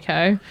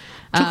Jayco.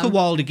 Took a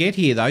while to get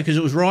here, though, because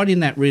it was right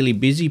in that really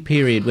busy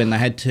period when they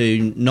had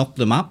to knock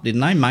them up, didn't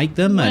they? Make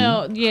them?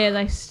 Well, yeah,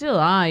 they still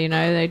are.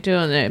 They're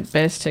doing their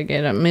best to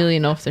get 1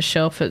 million off the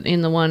shelf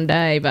in the one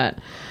day. But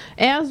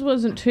ours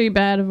wasn't too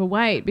bad of a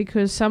wait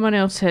because someone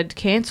else had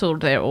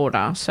cancelled their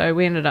order. So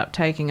we ended up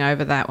taking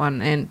over that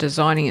one and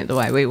designing it the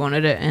way we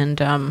wanted it. And,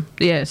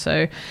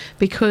 so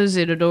because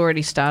it had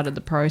already started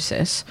the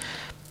process,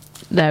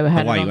 they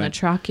had it on the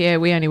truck. Yeah,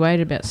 we only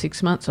waited about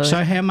 6 months.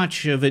 So how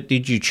much of it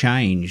did you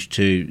change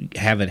to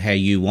have it how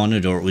you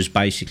wanted, or it was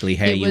basically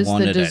how you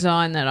wanted it? It was the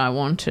design that I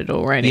wanted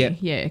already.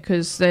 Yeah,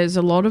 because there's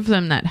a lot of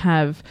them that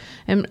have,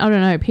 and I don't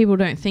know, people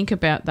don't think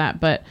about that,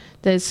 but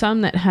there's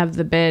some that have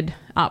the bed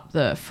up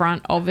the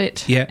front of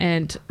it,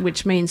 and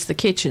which means the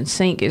kitchen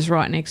sink is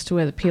right next to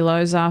where the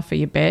pillows are for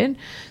your bed.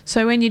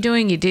 So when you're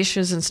doing your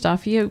dishes and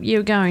stuff,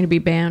 you're going to be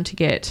bound to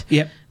get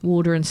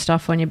water and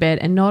stuff on your bed.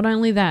 And not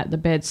only that, the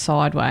bed's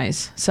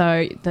sideways.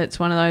 So that's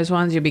one of those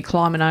ones you'll be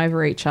climbing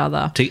over each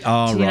other.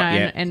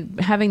 And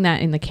having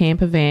that in the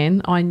camper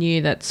van, I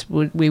knew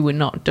we were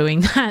not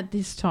doing that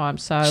this time.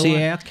 So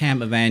our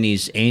camper van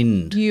is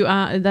end.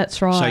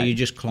 That's right. So you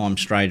just climb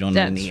straight on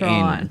in the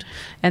end.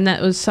 And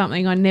that was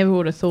something I never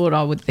would have thought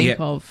I would think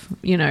of,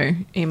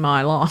 in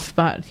my life.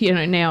 But,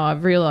 now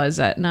I've realised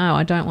that, no,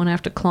 I don't want to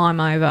have to climb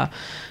over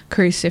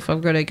Chris if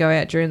I've got to go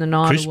out during the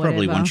night Chris or whatever.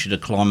 Probably wants you to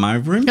climb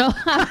over him.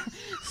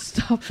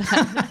 Stop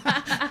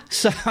that.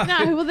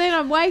 No, well, then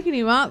I'm waking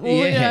him up.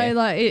 Or,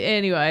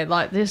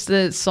 this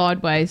the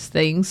sideways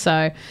thing.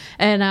 So,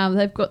 and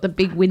they've got the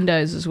big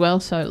windows as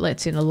well, so it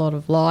lets in a lot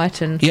of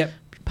light and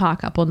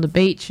park up on the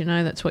beach.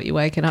 That's what you're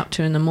waking up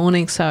to in the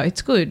morning. So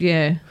it's good,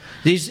 yeah.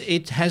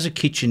 It has a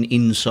kitchen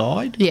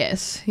inside?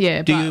 Yes,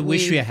 yeah. Do you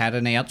wish you had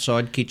an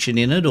outside kitchen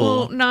in it? Or?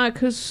 Well, no,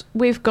 because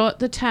we've got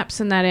the taps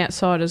and that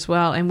outside as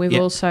well, and we've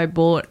also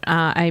bought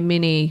a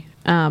mini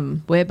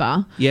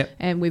Weber. Yep.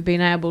 And we've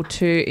been able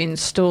to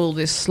install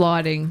this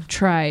sliding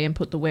tray and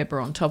put the Weber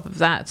on top of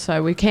that.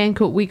 So we can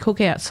cook. We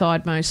cook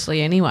outside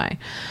mostly anyway.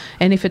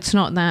 And if it's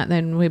not that,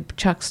 then we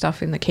chuck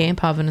stuff in the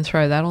camp oven and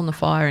throw that on the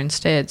fire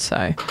instead.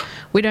 So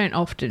we don't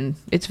often.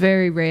 It's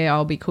very rare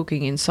I'll be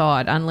cooking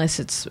inside unless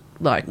it's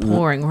like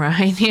pouring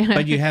rain. You know?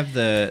 But you have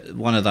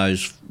one of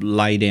those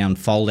lay down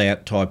fold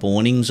out type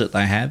awnings that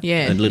they have.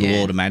 Yeah. The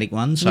little automatic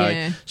ones.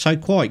 So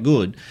quite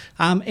good.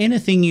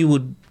 Anything you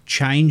would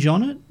change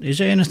on it? Is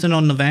there anything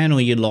on the van, or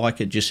you like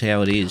it just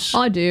how it is?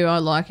 I do. I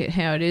like it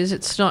how it is.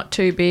 It's not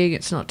too big.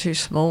 It's not too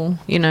small.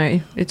 You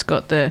know, it's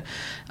got the,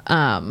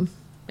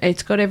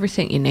 it's got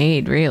everything you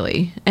need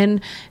really.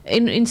 And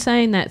in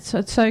saying that,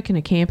 so can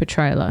a camper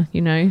trailer.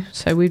 You know,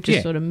 so we've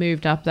just sort of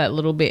moved up that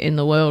little bit in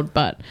the world,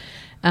 but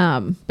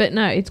no,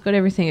 it's got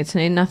everything. It's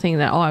nothing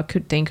that I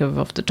could think of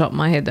off the top of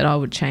my head that I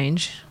would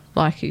change.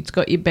 Like, it's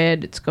got your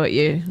bed, it's got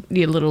your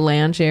little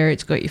lounge area,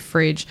 it's got your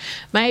fridge.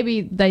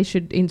 Maybe they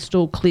should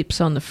install clips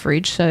on the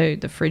fridge so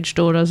the fridge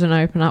door doesn't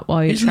open up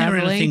while you're travelling.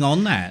 Isn't there anything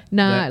on that?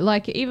 No,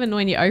 like, even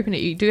when you open it,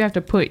 you do have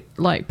to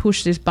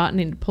push this button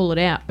in to pull it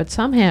out, but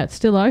somehow it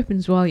still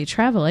opens while you're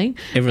travelling.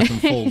 Everything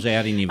falls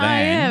out in your van.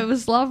 Oh, yeah, it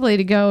was lovely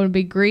to go and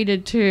be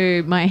greeted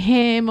to my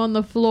ham on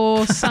the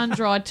floor,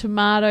 sun-dried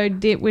tomato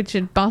dip, which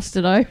had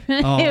busted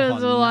open. Oh, it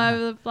was all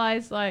over the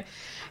place, like...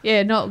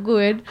 Yeah, not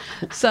good.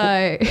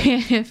 So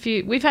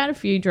we've had a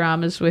few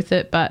dramas with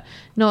it, but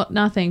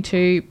nothing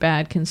too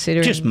bad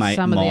considering just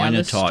some of the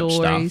other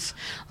stories.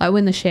 Stuff. Like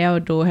when the shower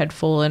door had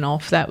fallen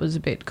off, that was a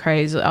bit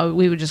crazy.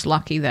 We were just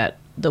lucky that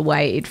the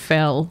way it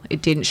fell,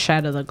 it didn't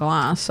shatter the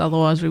glass.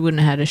 Otherwise, we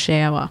wouldn't have had a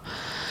shower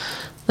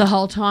the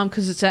whole time,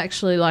 because it's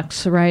actually like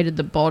serrated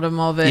the bottom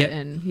of it.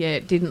 And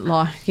it didn't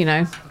like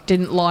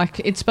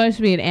it's supposed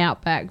to be an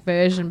Outback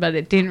version, but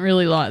it didn't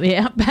really like the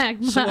Outback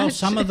much. So, well,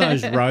 some of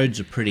those roads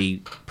are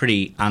pretty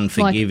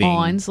unforgiving.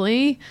 Like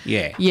Ainsley.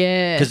 Yeah.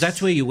 Yes. Because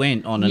that's where you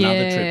went on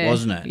another trip,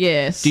 wasn't it?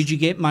 Yes. Did you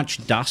get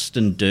much dust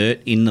and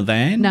dirt in the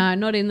van? No,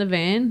 not in the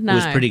van. No. It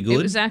was pretty good?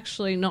 It was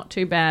actually not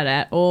too bad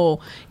at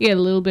all. You get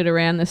a little bit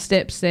around the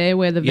steps there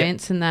where the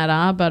vents and that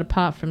are, but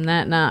apart from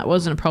that, it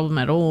wasn't a problem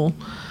at all.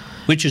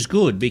 Which is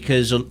good,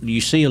 because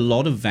you see a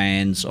lot of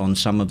vans on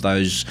some of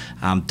those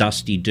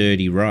dusty,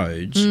 dirty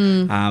roads.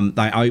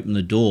 They open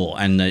the door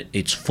and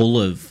it's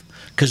full of...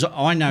 Because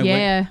I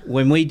know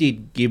when we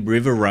did Gibb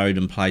River Road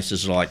and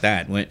places like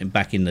that,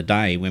 back in the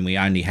day when we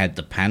only had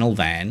the panel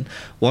van,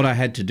 what I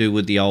had to do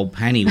with the old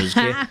panny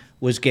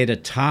was get a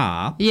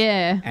tarp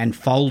and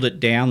fold it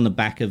down the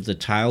back of the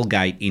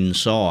tailgate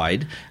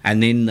inside,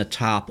 and then the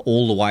tarp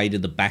all the way to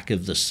the back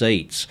of the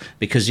seats,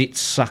 because it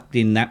sucked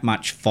in that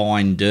much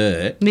fine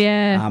dirt.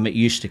 Yeah. It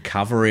used to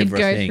cover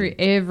everything. It'd go through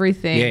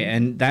everything. Yeah,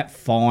 and that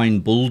fine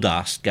bull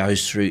dust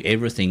goes through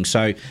everything.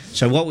 So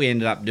what we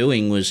ended up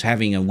doing was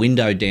having a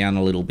window down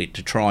a little bit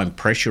to try and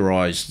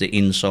pressurise the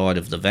inside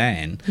of the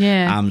van.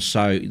 Yeah.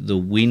 So the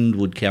wind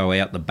would go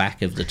out the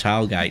back of the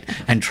tailgate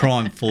and try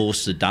and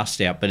force the dust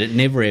out, but it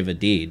never ever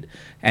did.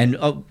 And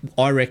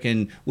I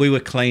reckon we were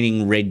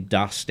cleaning red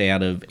dust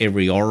out of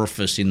every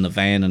orifice in the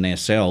van and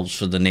ourselves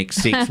for the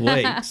next 6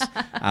 weeks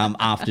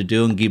after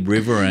doing Gibb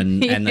River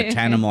and the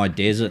Tanami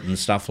Desert and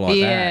stuff like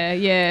that.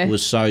 Yeah. It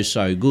was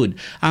so good.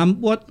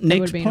 What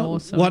next?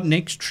 Awesome. What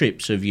next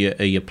trips are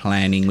you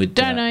planning with?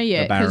 Don't know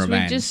yet, because we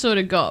Barravan? just sort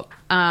of got.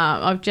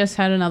 I've just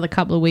had another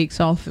couple of weeks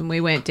off, and we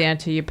went down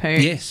to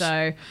Yeppoon. Yes.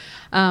 So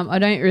I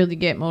don't really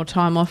get more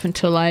time off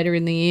until later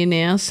in the year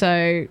now.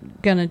 So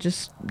gonna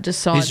just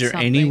decide. Is there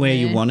something anywhere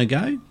there. you want to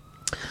go?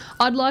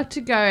 I'd like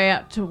to go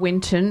out to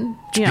Winton.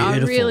 I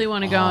really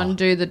want to go and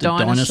do the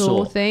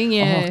dinosaur thing.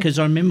 Yeah, because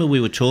I remember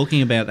we were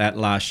talking about that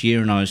last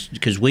year, and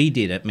because we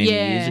did it many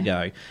years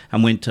ago,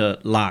 and went to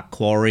Lark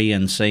Quarry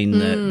and seen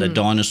the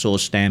dinosaur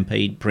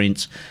stampede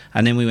prints,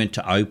 and then we went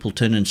to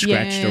Opalton and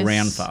scratched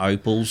around for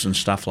opals and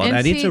stuff like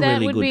that. It's a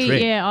really good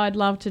trip. Yeah, I'd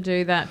love to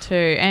do that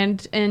too.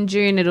 And in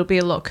June it'll be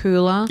a lot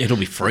cooler. It'll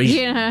be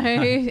freezing.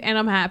 And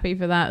I'm happy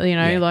for that.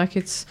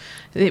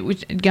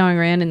 Like going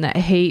around in that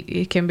heat,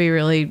 it can be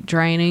really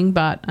draining.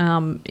 But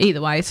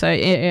either way, so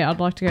I'd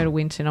like to go to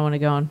Winton. I want to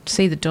go and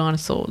see the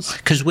dinosaurs.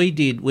 Because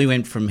we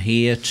went from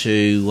here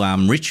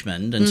to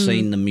Richmond and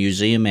seen the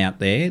museum out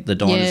there, the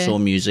dinosaur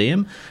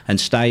museum, and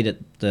stayed at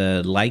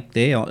the lake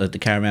there, at the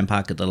caravan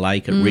park at the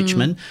lake at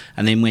Richmond,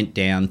 and then went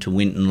down to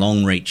Winton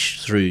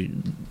Longreach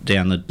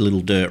down the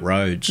little dirt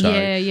road. So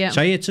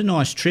it's a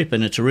nice trip,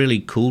 and it's a really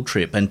cool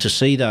trip, and to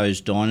see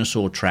those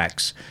dinosaur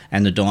tracks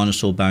and the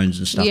dinosaur bones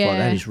and stuff like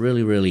that is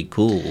really, really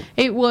cool.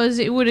 It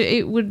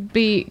would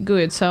be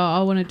good. So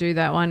I want to do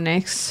that one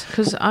next,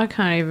 because I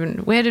can't even.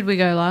 Where did we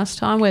go last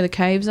time? Where the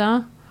caves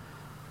are?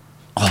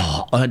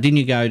 Oh, didn't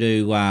you go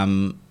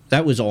to?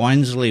 That was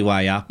Ainsley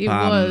way up. It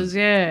was,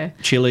 yeah.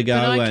 Chillago.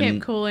 But I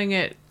kept calling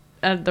it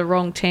the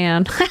wrong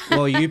town.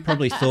 Well, you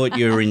probably thought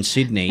you were in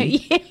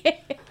Sydney.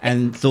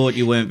 And thought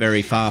you weren't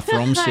very far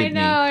from Sydney.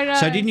 I know.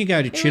 So didn't you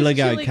go to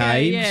Chillago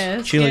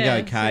Caves?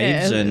 Chillago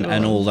Caves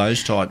and all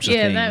those types of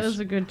things. Yeah, that was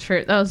a good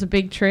trip. That was a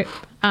big trip.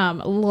 A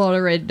lot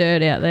of red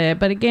dirt out there.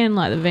 But again,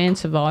 like, the van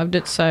survived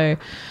it, so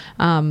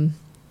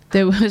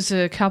there was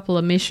a couple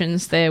of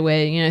missions there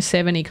where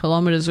 70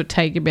 kilometres would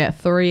take about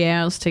 3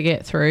 hours to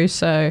get through.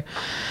 So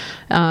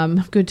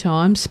good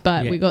times,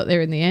 but we got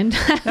there in the end.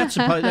 That's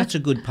a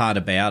good part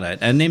about it.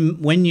 And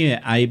then when you're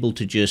able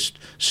to just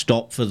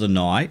stop for the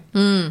night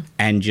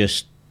and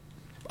just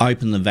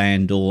open the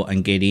van door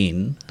and get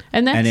in,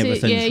 and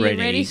everything's ready. You're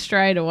ready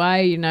straight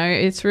away.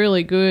 It's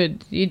really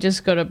good. You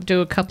just got to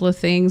do a couple of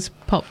things,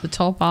 pop the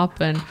top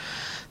up, and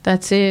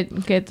that's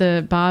it. Get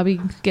the barbie,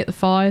 get the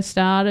fire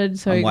started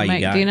so you can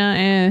make dinner.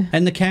 Yeah.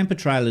 And the camper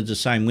trailer's the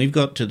same. We've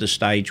got to the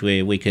stage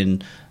where we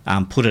can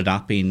put it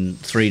up in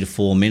 3 to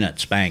 4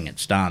 minutes. Bang,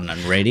 it's done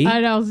and ready.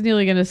 I was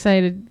nearly going to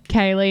say to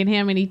Kayleen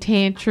how many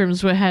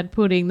tantrums we had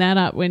putting that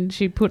up when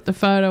she put the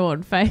photo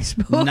on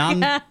Facebook. None.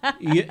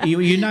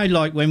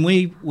 Like when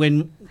we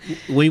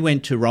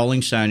went to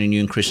Rolling Stone and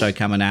you and Chris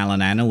O'Cum and Al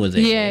and Anna were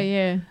there.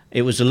 Yeah.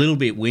 It was a little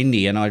bit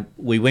windy, and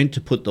we went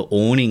to put the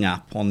awning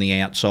up on the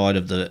outside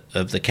of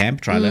the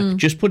camper trailer.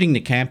 Just putting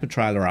the camper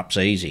trailer up's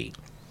easy.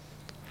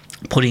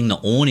 Putting the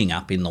awning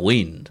up in the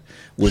wind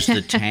was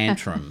the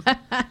tantrum.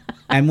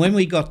 And when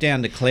we got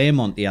down to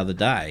Claremont the other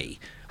day,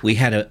 we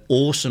had an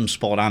awesome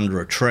spot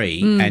under a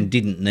tree and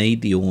didn't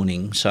need the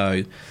awning,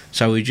 so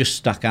we just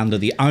stuck under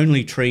the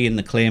only tree in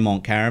the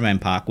Claremont Caravan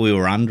Park. We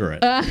were under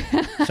it,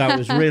 so it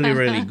was really,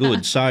 really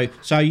good. So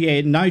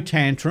yeah, no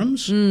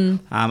tantrums.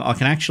 I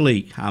can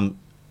actually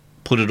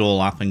put it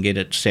all up and get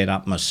it set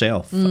up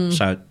myself.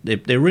 So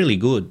they're really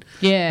good.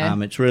 Yeah,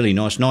 it's really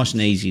nice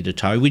and easy to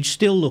tow. We'd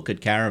still look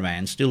at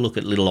caravans, still look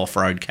at little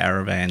off-road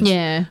caravans,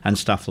 and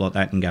stuff like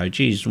that, and go,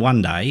 geez,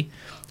 one day.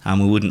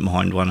 We wouldn't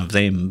mind one of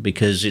them,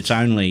 because it's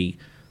only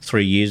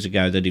 3 years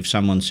ago that if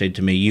someone said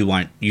to me, you're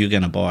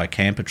going to buy a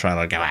camper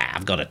trailer, I'd go,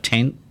 I've got a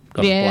tent,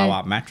 got a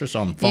blow-up mattress,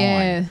 I'm fine.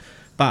 Yeah.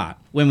 But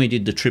when we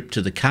did the trip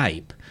to the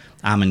Cape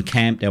and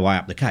camped our way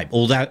up the Cape,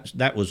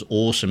 that was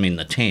awesome in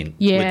the tent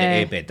with the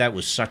airbed. That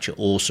was such an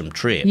awesome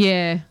trip.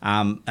 Yeah.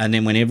 And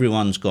then when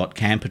everyone's got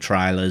camper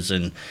trailers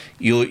and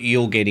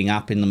you're getting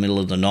up in the middle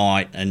of the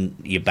night and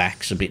your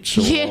back's a bit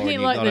sore. Yeah,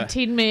 you're like the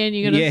Tin Man.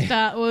 You've got to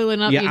start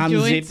oiling up your joints. You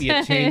unzip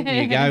your tent,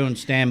 you go and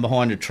stand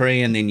behind a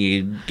tree, and then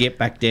you get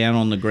back down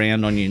on the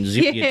ground on you and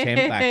zip your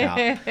tent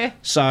back up.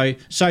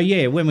 So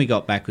yeah, when we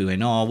got back, we went,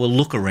 we'll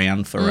look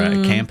around for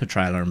a camper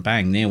trailer, and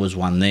bang, there was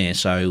one there.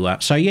 So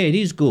yeah, it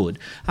is good.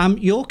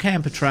 Your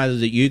camper trailer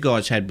that you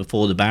guys had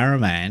before the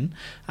Barravan,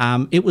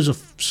 it was a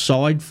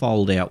side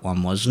fold-out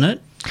one, wasn't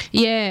it?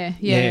 Yeah.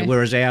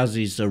 Whereas ours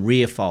is a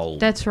rear fold.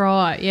 That's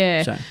right,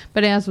 yeah.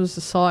 But ours was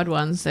the side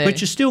ones there.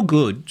 Which is still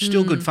good,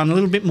 good fun. A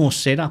little bit more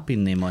setup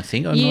in them, I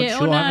think. I'm not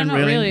sure. Not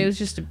really. It was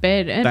just a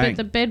bed. But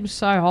the bed was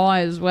so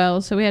high as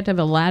well, so we had to have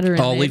a ladder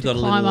in there. We've got a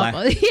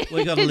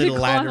little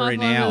ladder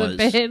in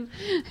ours.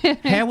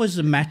 How was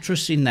the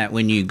mattress in that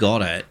when you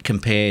got it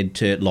compared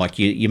to, like,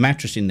 your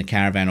mattress in the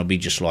caravan will be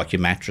just like your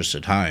mattress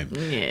at home.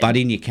 Yeah. But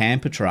in your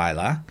camper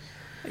trailer,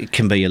 it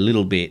can be a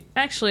little bit...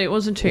 Actually, it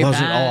wasn't too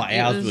bad.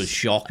 Ours was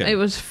shocking. It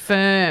was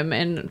firm,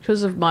 and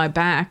because of my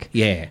back,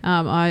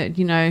 I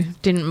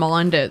didn't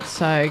mind it.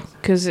 So,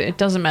 because it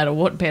doesn't matter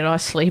what bed I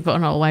sleep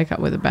on, I'll wake up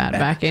with a bad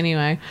back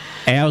anyway.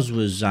 Ours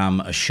was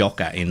a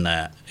shocker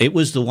it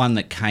was the one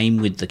that came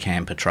with the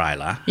camper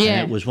trailer. Yeah.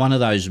 And it was one of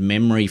those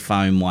memory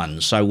foam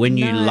ones. So when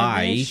you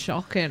lay... They're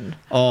shocking.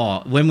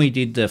 When we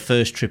did the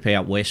first trip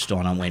out west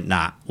I went,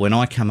 when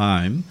I come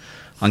home,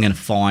 I'm going to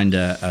find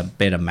a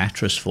better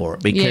mattress for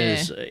it,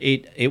 because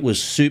it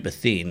was super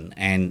thin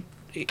and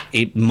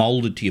it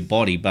moulded to your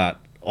body, but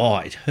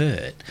it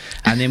hurt.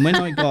 And then when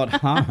I got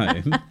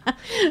home...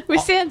 We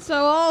sound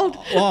so old.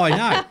 I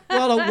know.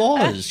 Well, it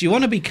was. You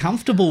want to be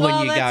comfortable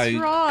when you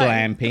go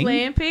glamping.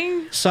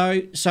 Glamping.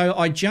 So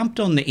I jumped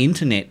on the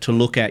internet to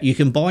look at... You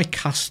can buy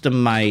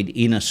custom-made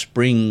inner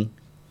spring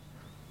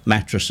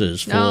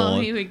mattresses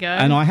for... here we go.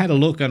 And I had a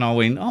look and I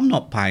went, I'm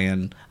not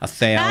paying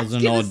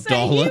 $1,000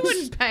 odd. You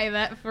wouldn't pay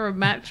that for a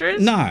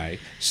mattress. No.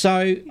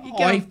 So you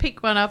go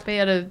pick one up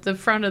out of the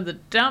front of the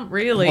dump,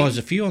 really. There's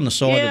a few on the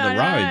side of the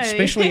road,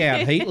 especially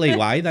out Heatley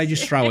way. They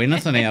just throw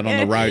anything out on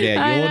the road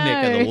out your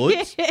neck of the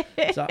woods.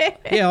 So,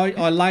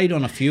 I laid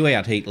on a few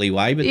out Heatley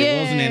way, but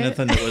there wasn't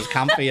anything that was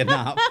comfy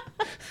enough.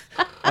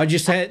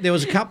 There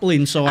was a couple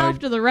inside.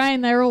 After the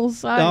rain, they're all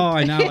soaked. Oh,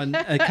 I know, and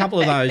a couple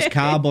of those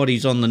car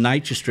bodies on the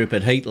nature strip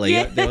at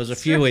Heatley, there was a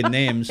few in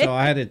them, so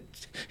I had to...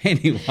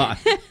 Anyway,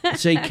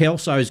 see,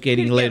 Kelso's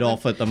getting let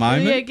off at the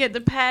moment. Yeah, get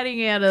the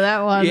padding out of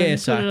that one and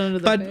put it under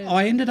the bed.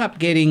 I ended up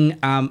getting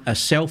a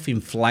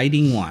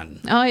self-inflating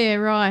one. Oh, yeah,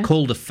 right.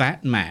 Called a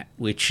Fat Mat,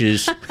 which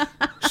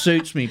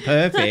suits me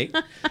perfect.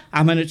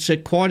 It's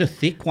quite a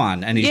thick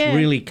one, and it's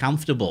really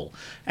comfortable.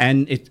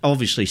 And it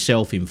obviously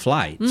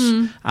self-inflates,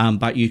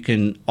 but you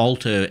can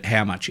alter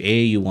how much air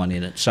you want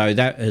in it. So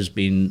that has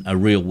been a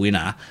real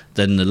winner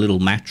than the little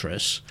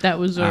mattress. That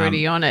was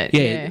already on it,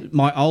 yeah.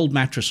 My old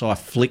mattress I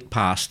flicked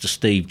past to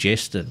Steve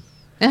Jeston.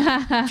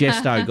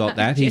 Jesto got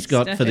that. He's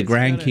got for the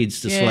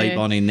grandkids to sleep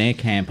on in their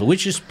camper,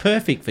 which is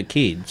perfect for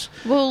kids.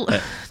 Well,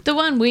 the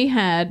one we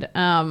had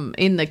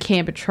in the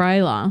camper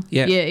trailer,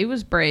 it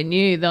was brand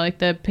new. Like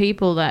the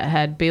people that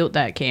had built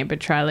that camper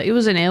trailer, it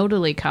was an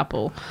elderly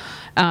couple.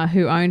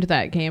 who owned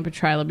that camper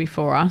trailer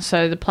before us.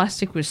 So the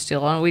plastic was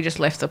still on. We just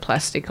left the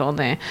plastic on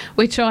there,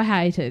 which I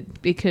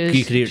hated because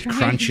you could hear it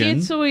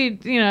crunching. So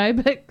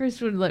but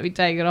Chris wouldn't let me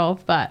take it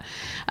off. But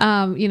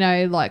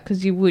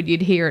because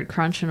you'd hear it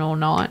crunching all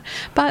night.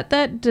 But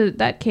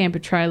that camper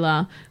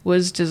trailer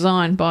was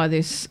designed by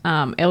this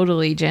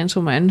elderly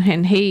gentleman,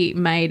 and he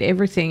made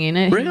everything in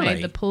it. Really? He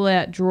made the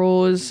pull-out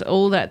drawers,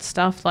 all that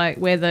stuff, like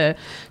where the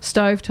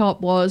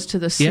stovetop was to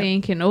the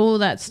sink, and all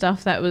that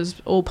stuff. That was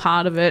all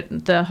part of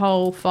it. The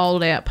whole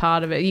fold-out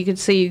part of it. You could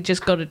see he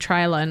just got a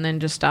trailer and then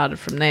just started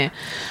from there.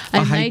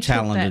 And I hate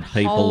talented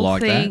people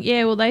like that.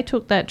 Yeah, well, they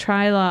took that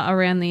trailer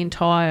around the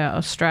entire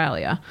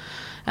Australia.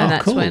 And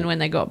that's cool. when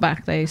they got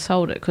back, they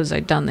sold it because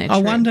they'd done their trip.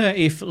 I wonder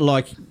if,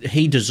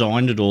 he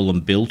designed it all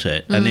and built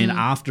it, and then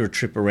after a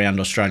trip around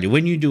Australia,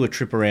 when you do a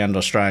trip around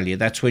Australia,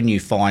 that's when you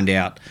find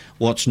out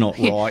what's not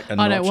right. And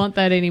I don't want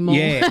that anymore.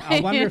 Yeah, I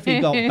wonder if he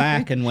got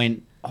back and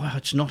went,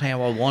 it's not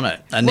how I want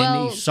it. And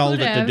then he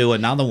sold it to do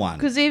another one.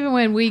 Because even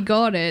when we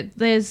got it,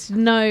 there's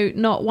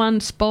not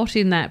one spot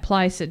in that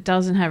place that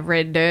doesn't have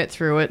red dirt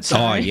through it. So,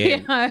 when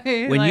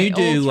you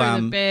do all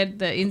through the bed,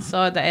 the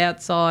inside, the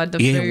outside, the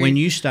food. When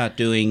you start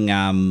doing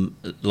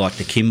like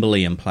the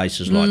Kimberley and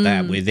places like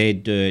that, where their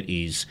dirt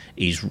is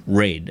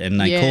red, and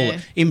they call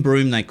it, in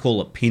Broome they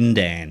call it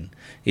pindan,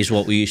 is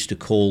what we used to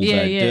call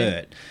the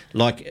dirt.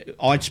 Like,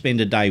 I'd spend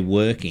a day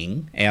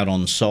working out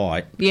on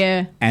site,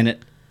 and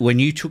when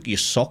you took your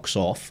socks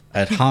off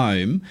at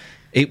home,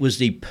 it was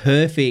the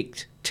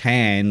perfect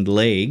tanned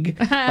leg,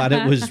 but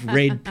it was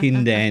red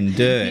pindan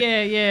dirt.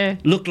 Yeah.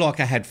 Looked like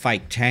I had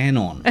fake tan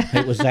on.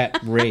 It was that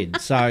red.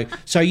 So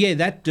yeah,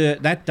 that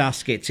dirt, that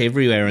dust gets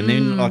everywhere. And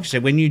then, like I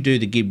said, when you do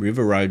the Gibb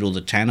River Road or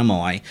the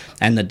Tanami,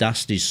 and the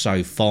dust is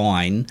so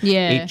fine,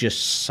 it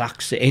just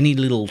sucks any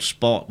little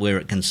spot where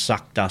it can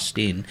suck dust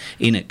in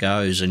it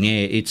goes. And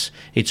it's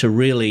a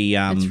really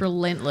it's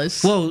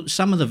relentless. Well,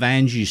 some of the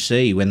vans you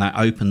see when they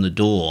open the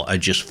door are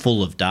just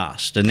full of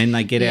dust, and then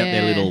they get out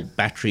their little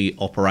battery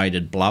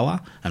operated blower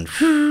and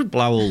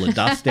blow all the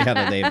dust out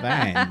of their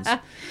vans.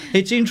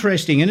 It's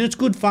interesting and it's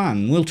good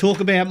fun. We'll talk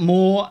about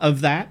more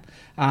of that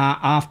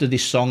after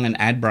this song and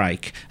ad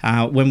break.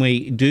 When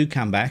we do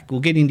come back, we'll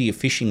get into your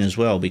fishing as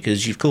well,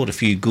 because you've caught a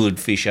few good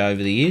fish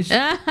over the years.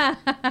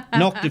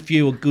 Knocked a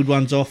few good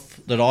ones off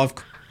that I've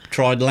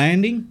tried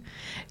landing.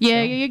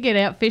 Yeah, you get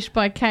outfished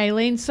by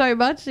Kayleen so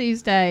much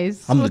these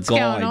days. What's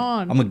going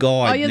on? I'm a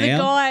guide now. Oh, you're the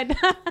guide.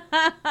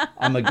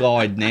 I'm a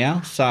guide now.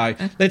 So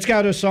let's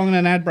go to a song and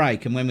an ad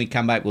break, and when we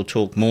come back, we'll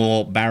talk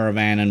more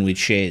Barravaning with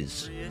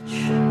Chez.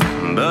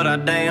 But I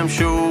damn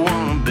sure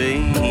wanna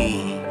be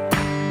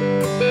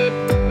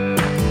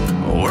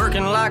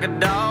working like a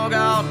dog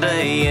all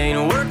day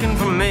ain't working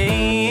for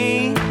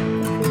me.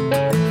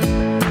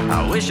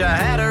 I wish I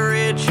had a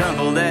rich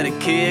uncle that'd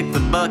kick the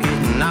bucket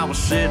and I was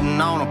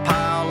sitting on a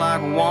pile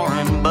like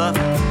Warren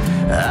Buffett.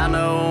 I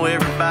know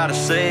everybody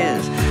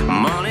says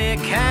money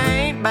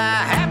can't buy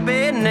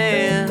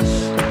happiness,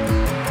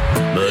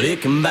 but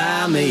it can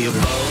buy me a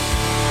boat.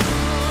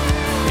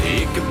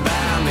 It can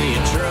buy me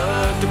a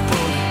truck to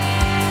pull.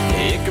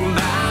 It can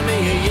buy me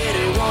a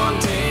Yeti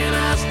 110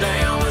 ice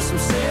down with some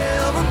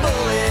silver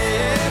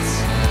bullets.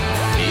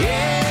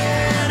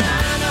 Yeah, and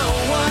I know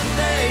what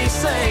they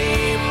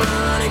say,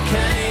 money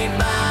can't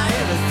buy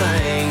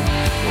everything.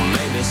 Well,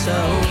 maybe so,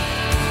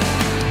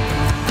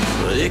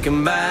 but it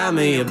can buy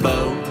me a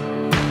boat.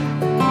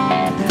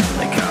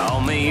 They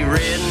call me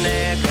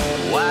redneck,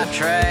 white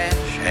trash,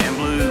 and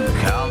blue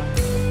collar,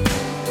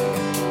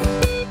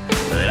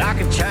 but I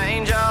could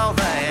change all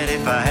that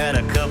if I had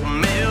a couple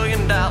 $1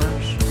 million.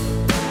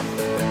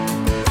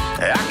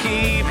 I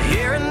keep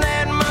hearing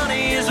that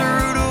money is the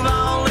root of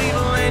all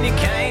evil, and you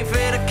can't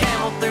fit a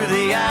camel through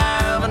the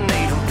eye of a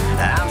needle.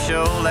 I'm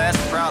sure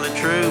that's probably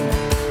true,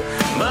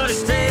 but it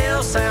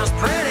still sounds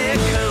pretty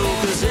cool,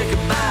 'cause it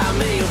could buy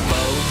me a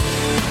boat.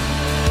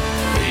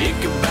 It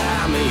could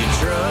buy me a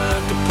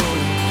truck to pull.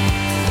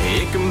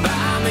 It can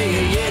buy me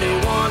a Yeti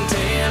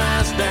 110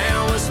 ice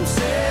down with some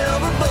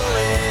silver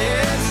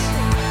bullets.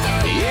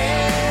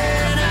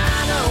 Yeah, and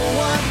I know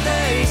what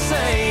they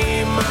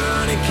say,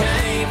 money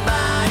can't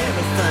buy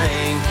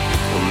everything.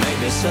 Well,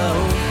 maybe so,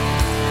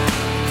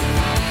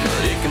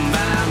 but it can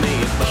buy me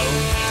a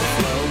boat to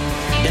float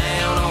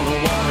down on the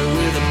water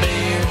with a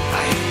beer.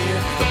 I hear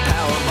the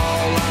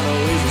Powerball lotto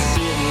is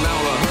sitting on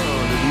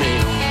 100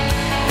 mil.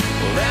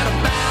 Well, that'll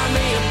buy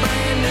me a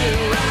brand new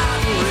rod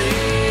and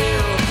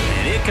reel.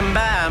 And it can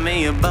buy me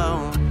a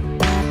boat.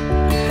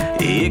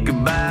 It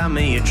could buy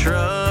me a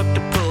truck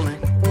to pull it.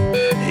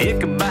 It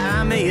could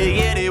buy me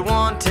a Yeti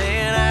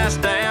 110 ice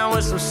down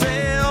with some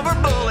silver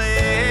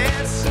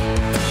bullets.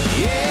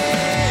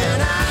 Yeah,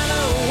 and I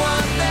know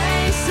what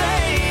they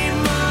say,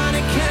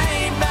 money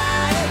can't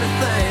buy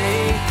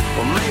everything.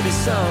 Well, maybe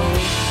so,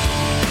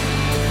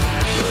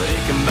 but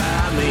it can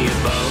buy me a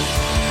boat.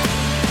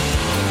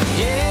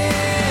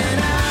 Yeah, and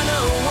I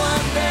know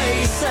what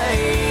they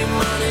say,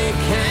 money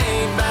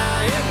can't buy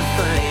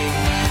everything.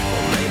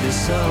 Well, maybe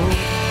so,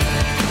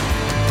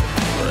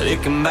 but it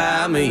can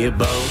buy me a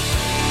boat.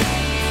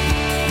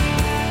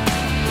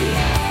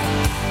 Yeah.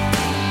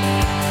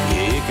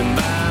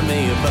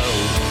 your vote.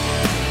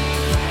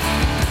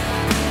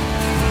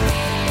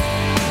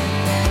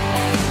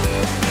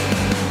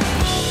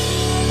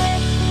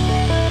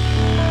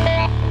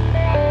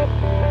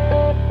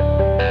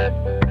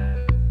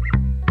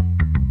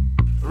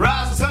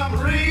 Rise the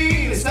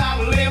submarine, it's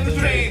time to live the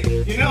dream.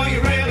 You know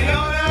you really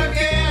ought to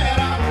get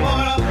on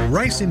one.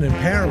 Race in and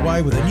power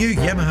away with a new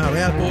Yamaha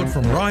outboard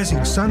from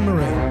Rising Sun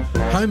Marine,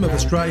 home of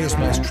Australia's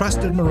most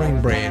trusted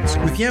marine brands.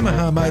 With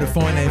Yamaha Motor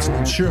Finance and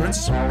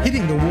Insurance,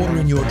 hitting the water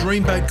in your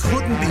dream boat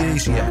couldn't be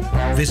easier.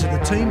 Visit the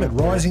team at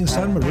Rising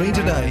Sun Marine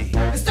today.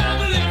 It's time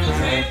to live the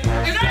dream.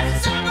 You know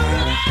it's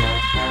submarine.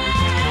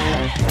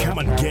 Come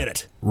and get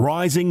it.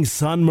 Rising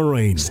Sun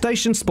Marine.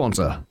 Station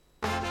sponsor.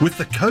 With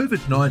the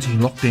COVID-19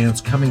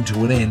 lockdowns coming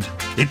to an end,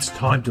 it's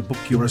time to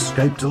book your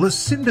escape to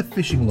Lucinda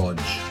Fishing Lodge.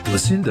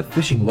 Lucinda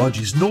Fishing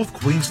Lodge is North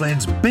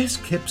Queensland's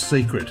best kept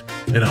secret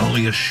and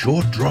only a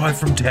short drive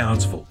from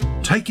Townsville.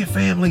 Take your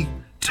family,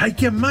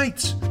 take your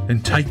mates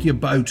and take your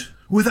boat.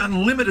 With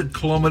unlimited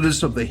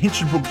kilometres of the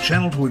Hinchenbrook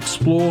Channel to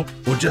explore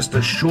or just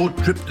a short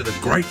trip to the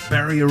Great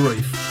Barrier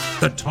Reef.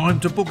 The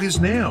time to book is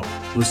now.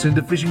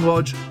 Lucinda Fishing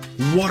Lodge,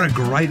 what a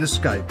great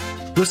escape.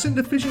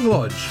 Lucinda Fishing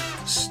Lodge,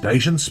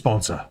 station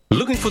sponsor.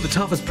 Looking for the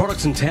toughest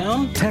products in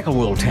town? Tackle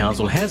World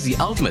Townsville has the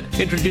ultimate.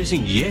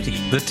 Introducing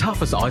Yeti, the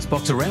toughest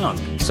icebox around.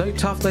 So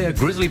tough they are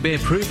grizzly bear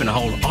proof and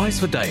hold ice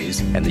for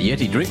days. And the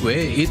Yeti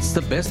drinkware, it's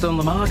the best on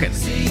the market.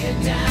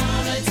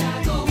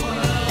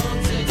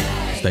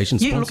 Station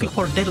sponsor. You're looking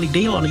for a deadly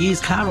deal on a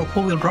used car or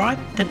four-wheel drive?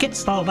 Then get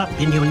styled up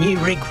in your new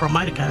rig from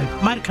Motorco.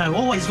 Motorco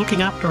always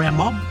looking after our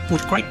mob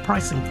with great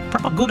pricing,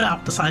 proper good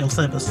after-sales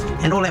service,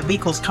 and all our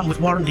vehicles come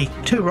with warranty.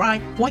 Too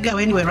right? Why go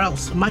anywhere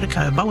else?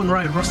 Motorco, Bowen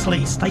Road,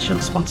 Rosslea,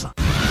 station sponsor.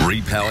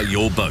 Repower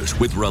your boat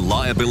with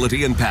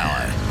reliability and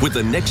power with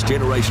the next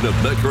generation of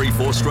Mercury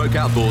 4-stroke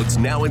outboards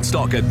now in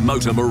stock at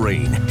Motor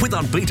Marine with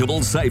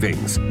unbeatable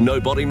savings.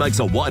 Nobody makes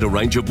a wider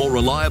range of more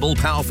reliable,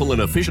 powerful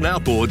and efficient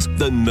outboards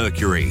than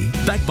Mercury.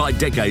 Backed by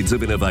decades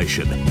of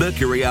innovation,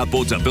 Mercury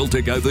outboards are built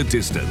to go the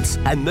distance,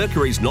 and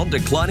Mercury's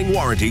non-declining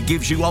warranty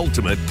gives you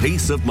ultimate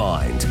peace of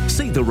mind.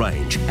 See the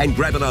range and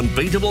grab an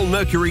unbeatable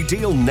Mercury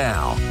deal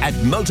now at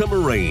Motor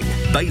Marine,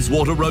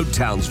 Bayswater Road,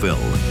 Townsville.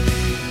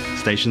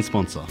 Station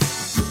sponsor.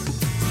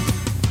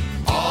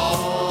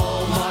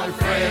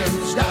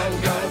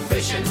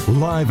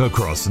 Live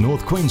across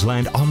North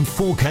Queensland on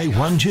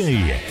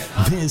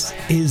 4K1G. This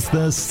is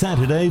the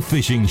Saturday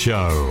Fishing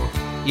Show.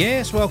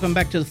 Yes, welcome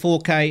back to the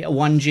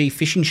 4K1G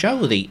Fishing Show,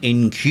 or the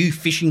NQ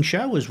Fishing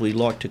Show, as we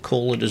like to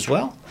call it as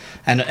well.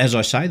 And as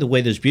I say, the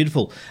weather's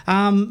beautiful.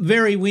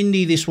 Very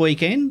windy this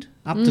weekend,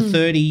 up to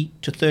 30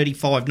 to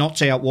 35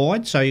 knots out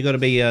wide, so you've got to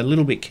be a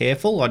little bit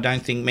careful. I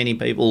don't think many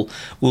people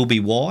will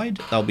be wide.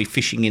 They'll be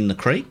fishing in the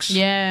creeks.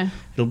 Yeah.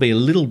 It'll be a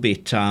little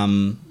bit...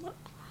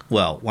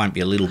 well, it won't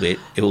be a little bit.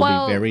 It will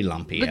be very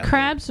lumpy. The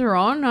crabs are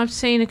on. I've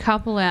seen a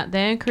couple out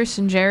there. Chris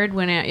and Jared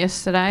went out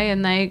yesterday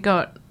and they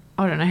got,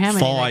 I don't know how many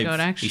 5. they got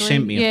actually. He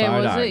sent me a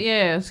photo. Was it?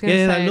 Yeah, I was going to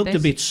say. Yeah, they looked a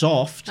bit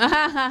soft.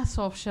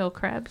 Soft shell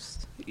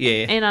crabs.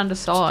 Yeah. And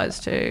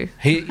undersized too.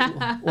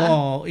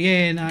 Well,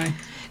 yeah, no.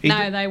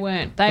 No, they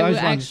weren't. They were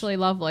actually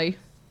lovely.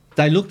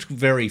 They looked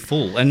very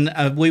full.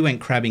 And we went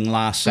crabbing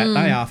last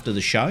Saturday after the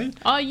show.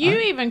 Oh, you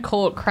even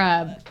caught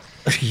crab.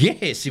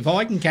 Yes, if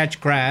I can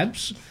catch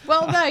crabs.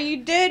 Well, no,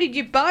 you dirtied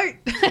your boat.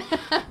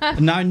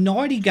 No,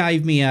 Nighty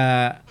gave me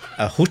a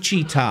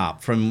hoochie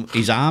tarp from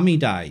his army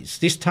days.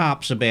 This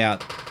tarp's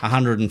about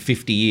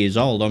 150 years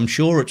old. I'm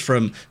sure it's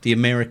from the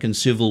American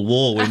Civil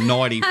War when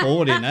Nighty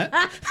fought in it.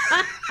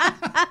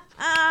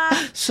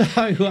 So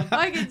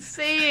I can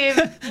see him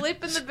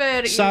flipping the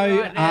bird at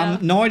you right now.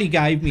 Nighty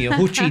gave me a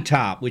hoochie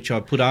tarp, which I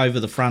put over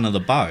the front of the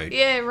boat.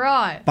 Yeah,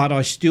 right. But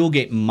I still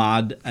get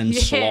mud and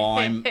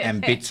slime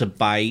and bits of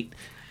bait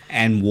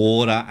and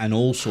water and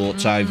all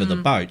sorts over the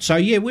boat. So,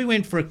 yeah, we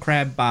went for a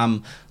crab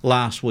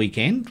last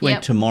weekend.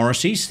 Went to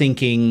Morrissey's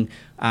thinking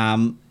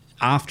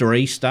after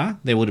Easter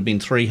there would have been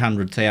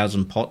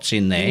 300,000 pots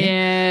in there.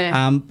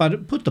 Yeah.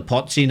 But put the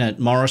pots in at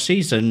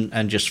Morrissey's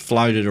and just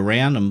floated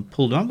around and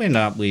pulled up. We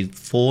ended up with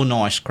 4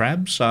 nice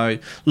crabs. So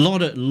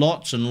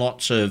lots and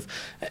lots of...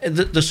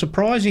 The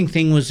surprising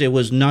thing was there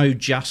was no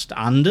just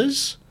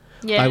unders.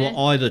 Yeah. They were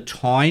either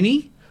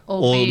tiny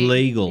or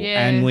legal,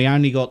 and we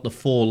only got the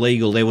 4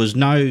 legal. There was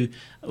no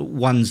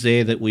ones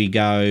there that we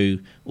go,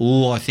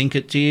 I think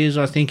it is,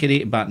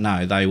 but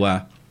no, they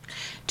were...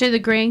 Do the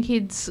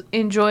grandkids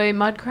enjoy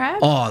mud crab?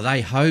 Oh,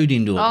 they hoed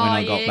into it when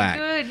I got back.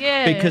 Good,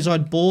 yeah. Because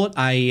I'd bought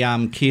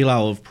a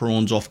kilo of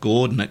prawns off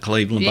Gordon at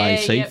Cleveland Bay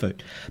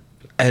Seafood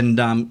and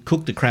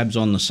cooked the crabs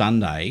on the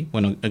Sunday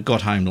when I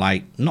got home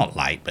late, not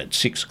late, but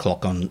 6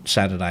 o'clock on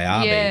Saturday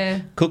RB.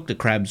 Yeah. Cooked the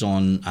crabs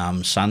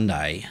on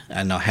Sunday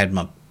and I had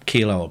my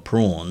kilo of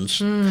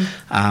prawns.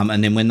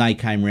 And then when they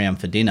came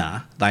round for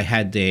dinner, they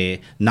had their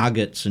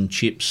nuggets and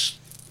chips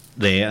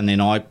there, and then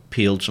I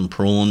peeled some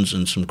prawns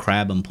and some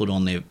crab and put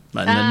on there.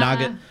 And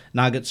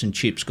nuggets and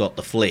chips got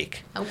the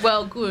flick.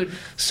 Well, good.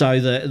 So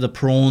the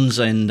prawns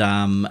and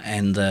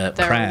the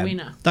crab, a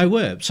winner. they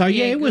were. So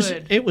Yeah,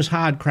 it was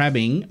hard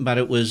crabbing, but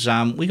it was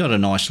we got a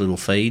nice little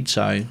feed.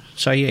 So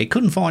yeah,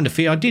 couldn't find a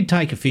fish. I did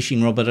take a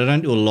fishing rod, but I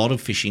don't do a lot of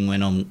fishing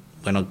when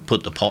I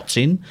put the pots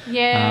in.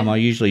 Yeah. I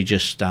usually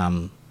just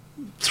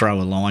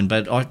throw a line,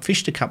 but I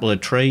fished a couple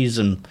of trees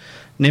and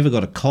never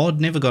got a cod,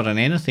 never got an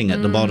anything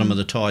at the bottom of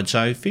the tide.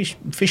 So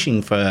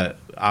fishing for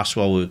us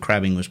while we were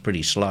crabbing was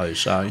pretty slow.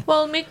 So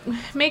Well,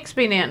 Mick's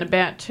been out and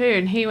about too,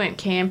 and he went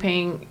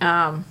camping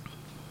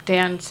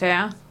down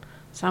south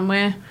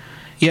somewhere.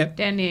 Yep.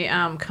 Down near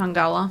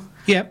Kungalla.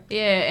 Yep. Yeah,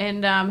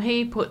 and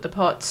he put the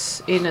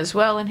pots in as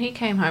well, and he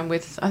came home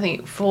with, I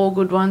think, 4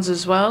 good ones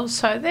as well.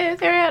 So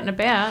they're out and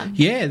about.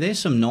 Yeah, there's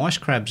some nice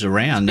crabs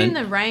around. It's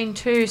been the rain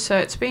too, so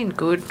it's been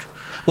good.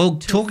 Well,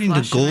 talking to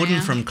flush them Gordon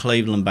out. from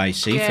Cleveland Bay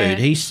Seafood, Yeah.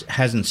 he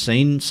hasn't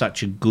seen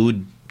such a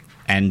good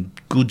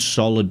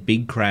solid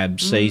big crab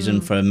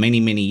season for many,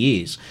 many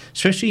years,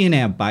 especially in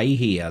our bay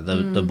here.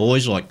 The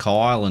boys like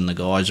Kyle and the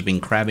guys have been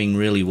crabbing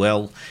really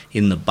well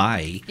in the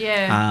bay,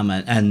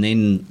 and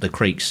then the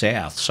creek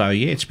south. So,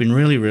 yeah, it's been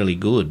really, really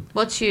good.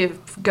 What's your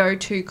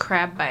go-to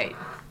crab bait?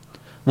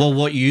 Well,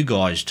 what you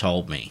guys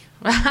told me.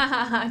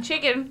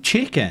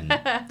 Chicken.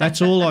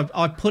 That's all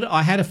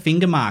I had a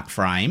fingermark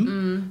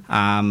frame,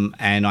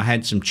 and I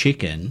had some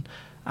chicken.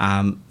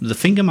 The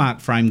fingermark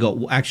frame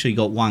actually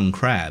got 1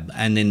 crab,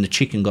 and then the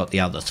chicken got the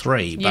other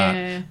 3.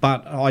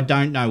 But I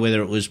don't know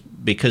whether it was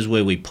because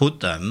where we put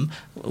them,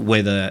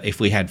 whether if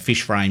we had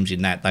fish frames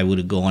in that, they would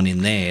have gone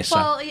in there. So.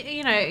 Well,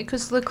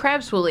 because the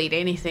crabs will eat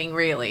anything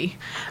really,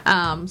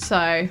 so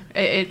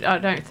I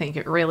don't think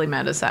it really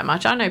matters that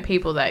much. I know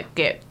people that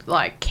get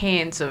like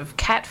cans of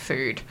cat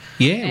food.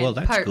 Yeah, well,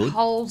 that's poke good.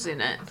 holes in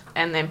it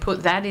and then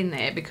put that in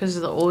there because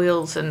of the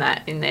oils and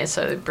that in there,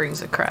 so it brings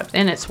the crabs.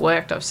 And it's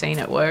worked. I've seen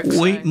it work.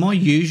 My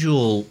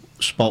usual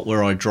spot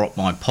where I drop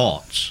my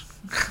pots,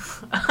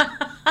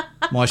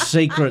 my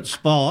secret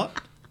spot,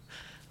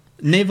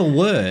 never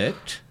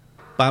worked,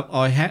 but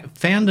I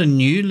found a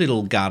new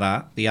little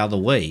gutter the other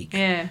week.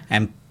 Yeah.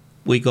 And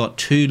we got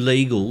 2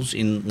 legals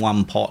in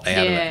 1 pot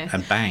out of it,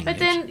 and bang. But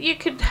then you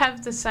could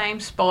have the same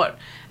spot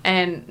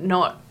and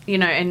not,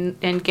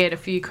 and get a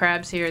few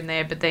crabs here and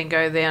there, but then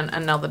go down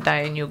another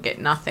day and you'll get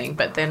nothing.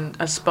 But then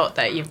a spot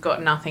that you've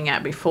got nothing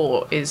at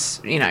before is,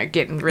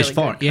 getting really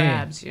good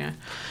crabs,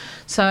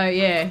 So,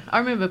 yeah, I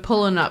remember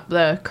pulling up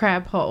the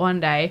crab pot one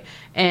day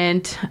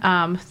and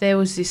there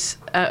was this,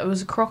 it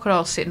was a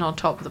crocodile sitting on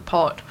top of the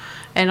pot,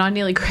 and I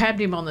nearly grabbed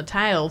him on the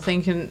tail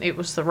thinking it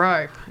was the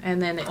rope,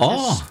 and then it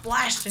just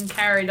splashed and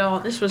carried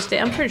on. This was,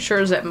 I'm pretty sure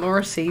it was at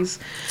Morrissey's,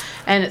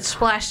 and it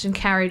splashed and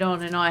carried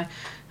on, and I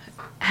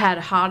had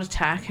a heart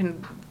attack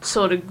and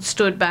sort of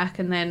stood back,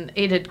 and then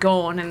it had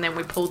gone, and then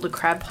we pulled the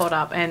crab pot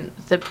up, and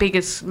the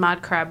biggest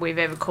mud crab we've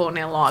ever caught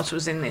in our lives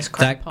was in this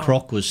crab pot. That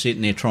croc was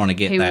sitting there trying to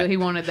get that. He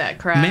wanted that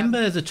crab.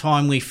 Remember the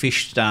time we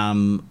fished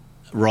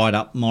right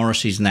up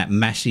Morrissey's and that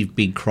massive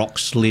big croc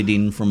slid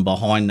in from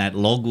behind that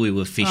log we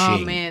were fishing? Oh,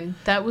 man,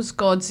 that was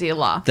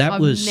Godzilla. That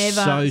was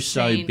never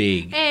so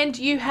big. And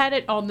you had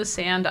it on the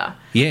sounder.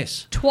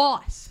 Yes.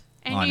 Twice.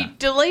 And you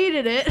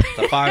deleted it.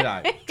 The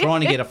photo. Trying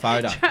to get a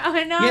photo.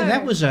 I know. Yeah,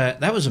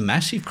 that was a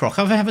massive croc.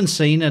 I haven't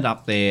seen it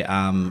up there.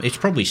 It's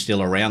probably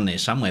still around there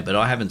somewhere, but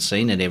I haven't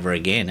seen it ever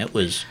again. It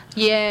was...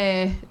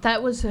 Yeah,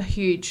 that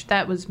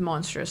was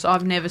monstrous.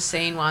 I've never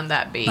seen one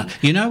that big.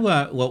 You know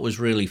what was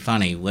really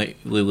funny?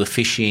 We were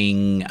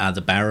fishing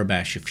the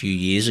Barrabash a few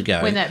years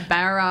ago. When that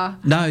barra...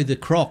 No, the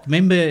croc.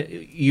 Remember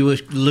you were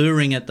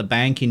luring at the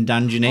bank in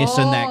Dungeness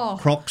and that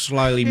croc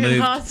slowly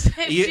moved? I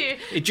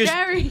said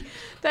Jerry...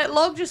 That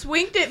log just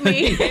winked at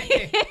me.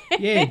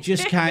 Yeah, it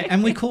just came.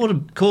 And we caught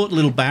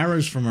little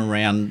barras from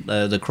around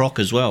the croc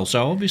as well.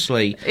 So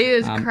obviously...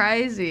 It was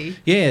crazy.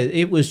 Yeah,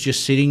 it was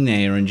just sitting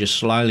there and just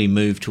slowly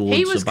moved towards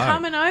the boat. He was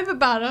coming over,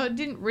 but I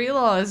didn't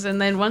realise.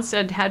 And then once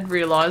I had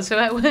realised,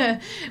 so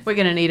we're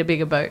going to need a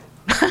bigger boat.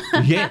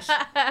 Yes.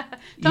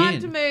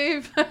 Time to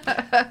move.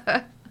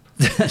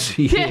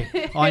 Yeah,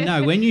 I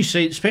know. When you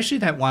see, especially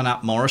that one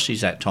up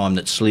Morrissey's that time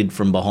that slid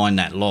from behind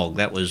that log,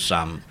 that was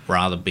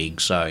rather big.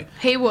 So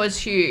he was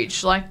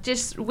huge. Like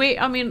I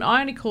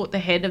only caught the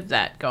head of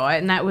that guy,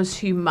 and that was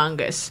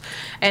humongous.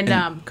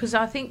 And because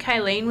I think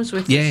Kayleen was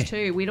with us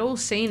too, we'd all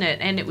seen it,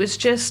 and it was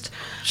just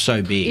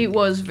so big. It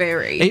was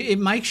very. It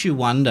makes you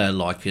wonder,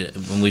 like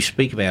when we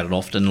speak about it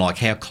often, like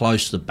how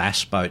close the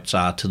bass boats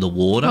are to the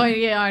water. Oh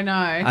yeah, I know.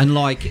 And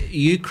like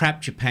you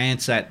crapped your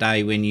pants that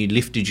day when you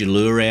lifted your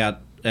lure out.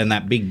 And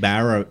that big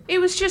barra... It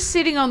was just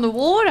sitting on the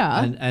water.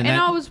 And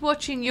I was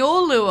watching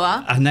your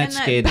lure. And that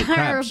scared the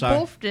barra crap. So,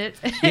 boffed it.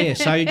 Yeah,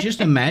 so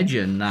just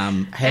imagine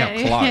how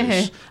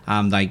close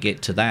they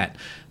get to that.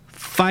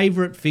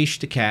 Favourite fish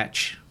to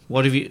catch?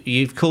 What have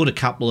you've caught a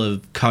couple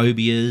of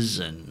cobias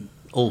and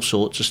all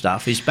sorts of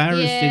stuff. Is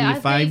barras your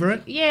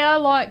favourite? Yeah, I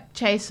like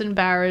chasing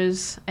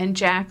barras and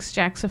jacks.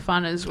 Jacks are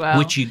fun as well.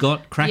 Which you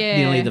got cracked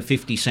nearly the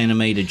 50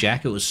 centimetre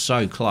jack. It was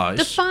so close.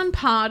 The fun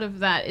part of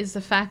that is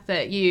the fact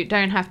that you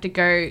don't have to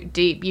go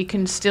deep. You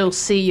can still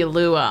see your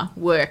lure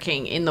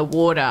working in the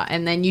water,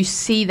 and then you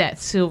see that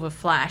silver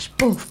flash,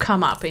 poof,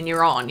 come up, and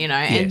you're on,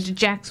 And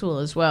jacks will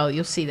as well.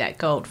 You'll see that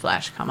gold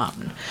flash come up,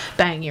 and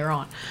bang, you're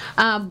on.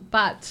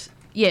 But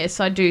yes,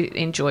 I do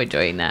enjoy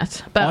doing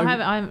that. But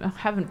I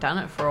haven't done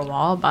it for a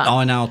while. But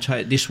I know.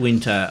 This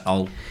winter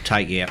I'll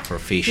take you out for a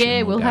fish. Yeah,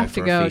 and we'll have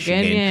to go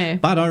again. Yeah.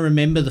 But I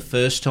remember the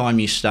first time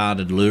you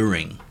started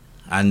luring,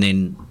 and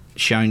then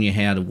showing you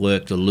how to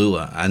work the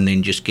lure, and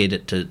then just get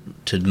it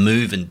to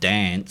move and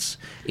dance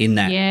in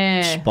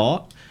that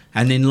spot.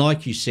 And then,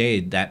 like you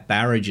said, that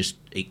barra just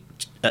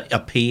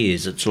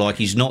appears. It's like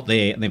he's not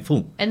there, and then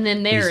boom. And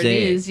then there it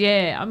is.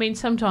 Yeah. I mean,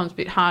 sometimes a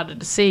bit harder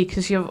to see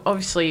because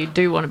you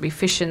do want to be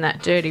fishing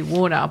that dirty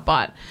water,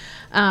 but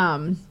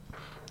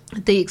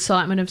the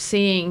excitement of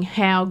seeing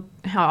how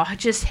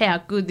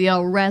good the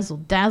old razzle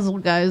dazzle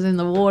goes in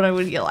the water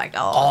when you're like,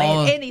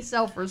 man, any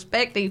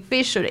self-respecting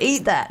fish should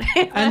eat that.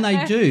 And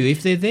they do.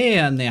 If they're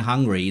there and they're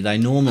hungry, they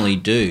normally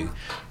do.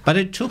 But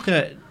it took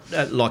a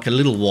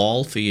little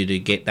while for you to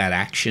get that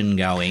action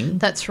going.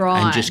 That's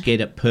right. And just get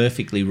it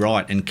perfectly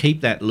right and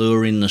keep that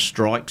lure in the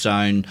strike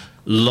zone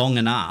long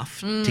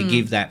enough to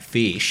give that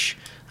fish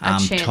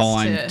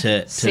time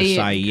to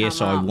say,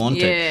 yes, I want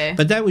it.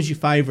 But that was your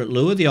favourite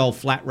lure, the old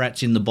flat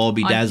rats in the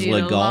Bobby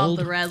Dazzler Gold. I love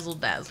the razzle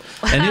dazzle.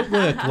 And it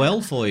worked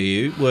well for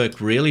you. It worked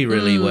really,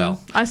 really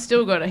well. I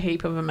still got a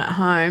heap of them at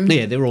home.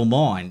 Yeah, they're all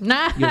mine.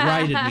 You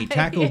raided me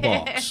tackle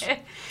box.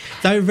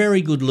 They're a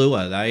very good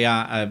lure. They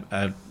are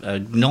a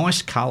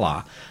nice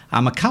colour.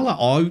 A colour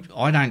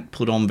I don't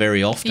put on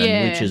very often,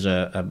 which is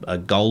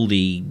a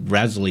goldie,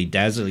 razzly,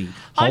 dazzly,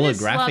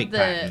 holographic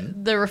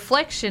pattern. The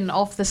reflection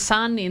off the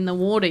sun in the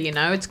water,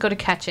 it's got to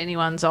catch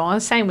anyone's eye.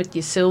 Same with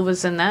your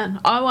silvers and that.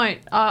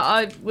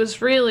 I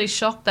was really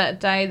shocked that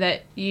day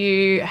that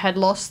you had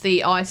lost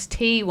the iced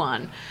tea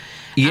one.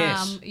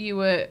 Yes. You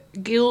were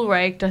gill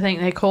raked, I think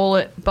they call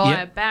it,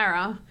 by a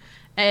barra.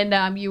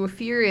 And you were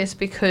furious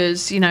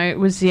because, it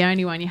was the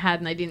only one you had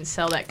and they didn't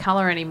sell that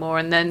colour anymore.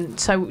 And then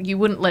so you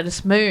wouldn't let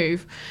us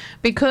move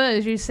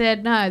because you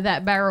said, no,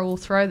 that barra will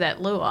throw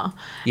that lure.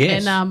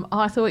 Yes. And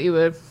I thought you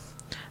were,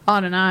 I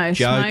don't know,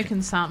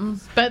 smoking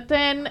something. But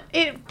then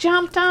it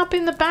jumped up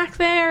in the back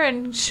there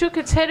and shook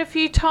its head a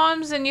few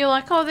times and you're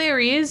like, oh, there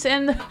he is.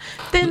 And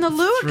then the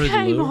lure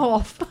came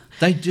off.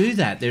 They do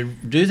that. They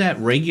do that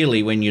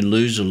regularly when you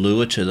lose a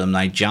lure to them.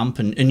 They jump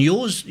and you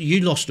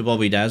lost a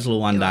Bobby Dazzler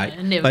one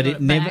day, but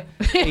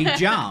he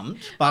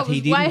jumped, but he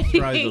didn't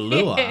throw the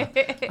lure.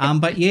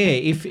 But yeah,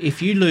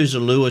 if you lose a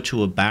lure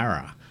to a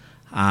barra,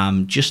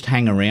 just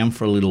hang around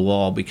for a little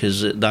while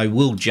because they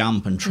will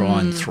jump and try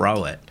and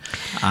throw it.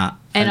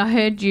 And I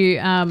heard you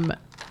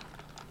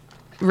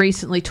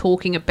recently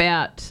talking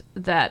about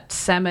that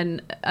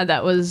salmon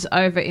that was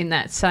over in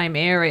that same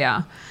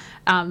area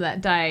that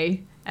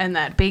day. And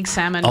that big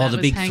salmon. Oh, the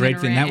big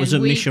threadfin. That was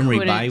at Missionary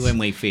Bay when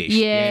we fished.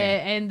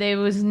 Yeah, and there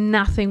was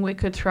nothing we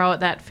could throw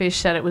at that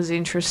fish that it was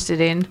interested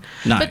in.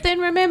 No. But then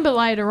remember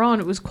later on,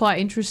 it was quite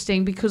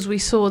interesting because we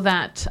saw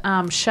that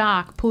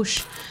shark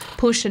push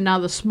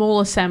another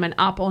smaller salmon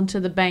up onto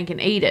the bank and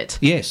eat it.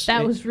 Yes.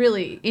 That was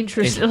really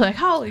interesting. Like,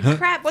 holy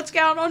crap, what's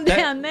going on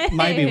down there?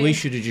 Maybe we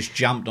should have just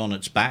jumped on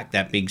its back,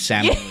 that big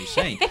salmon we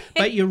seen.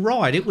 But you're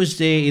right, it was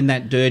there in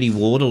that dirty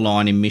water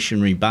line in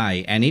Missionary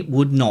Bay and it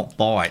would not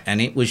bite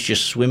and it was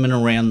just swimming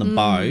around the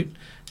boat.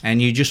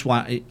 And you just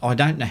want, I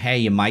don't know how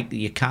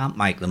you can't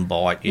make them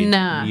bite.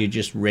 You're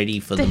just ready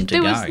for them to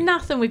go. There was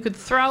nothing we could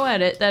throw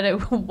at it that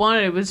it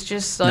wanted. It was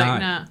just like,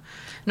 no.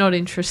 Not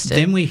interested.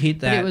 Then we hit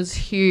that. But it was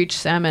huge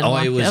salmon. Oh,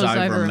 it was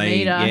over a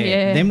metre.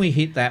 Yeah. Then we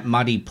hit that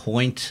muddy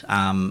point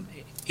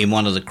in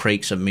one of the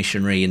creeks at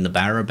Missionary in the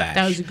Barrabash.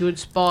 That was a good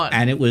spot.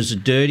 And it was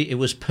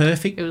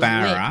perfect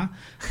barra,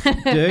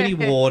 dirty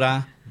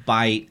water,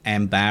 bait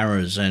and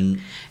barras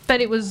but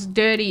it was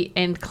dirty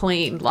and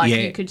clean. Like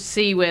you could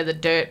see where the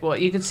dirt was.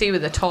 You could see where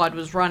the tide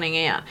was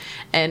running out.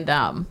 And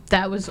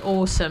that was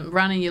awesome.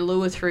 Running your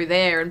lure through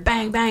there and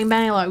bang, bang,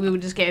 bang. Like we were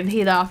just getting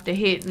hit after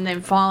hit. And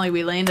then finally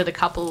we landed a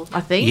couple,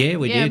 I think. Yeah,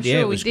 we did. Sure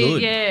it was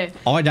good. Yeah.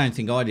 I don't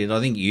think I did. I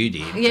think you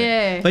did.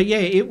 Yeah. But yeah,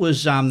 it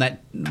was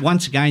that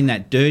once again,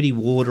 that dirty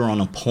water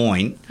on a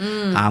point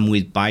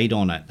with bait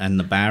on it and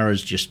the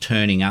barras just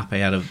turning up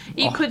out of...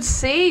 You could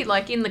see,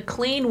 like in the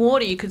clean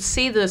water, you could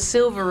see the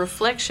silver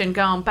reflection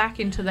going back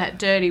into that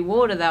dirty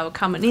water. They were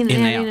coming in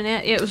and out, in and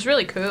out. Yeah, it was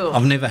really cool.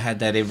 I've never had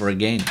that ever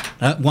again.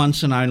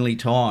 Once and only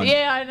time.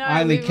 Yeah,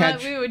 I know.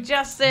 We were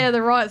just there,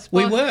 the right spot.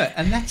 We were,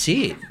 and that's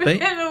it.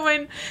 Remember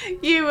when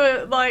you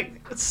were like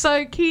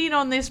so keen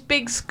on this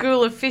big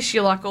school of fish,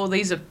 you're like, oh,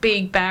 these are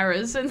big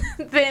barras, and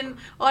then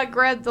I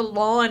grabbed the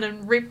line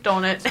and ripped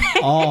on it.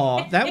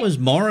 Oh, that was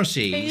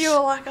Morrissey's. And you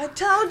were like, I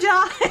told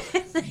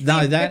you. No,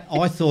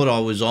 I thought I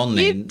was on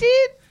then. You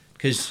did?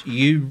 Because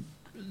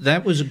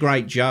that was a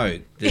great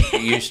joke that you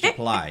used to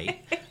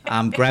play.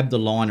 Grab the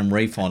line and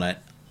reef on it.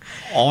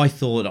 I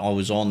thought I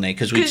was on there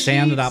because we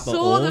sounded up you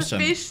saw awesome.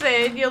 the fish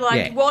there and you're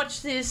like, Yeah.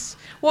 watch this,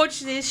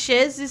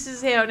 Chez, this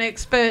is how an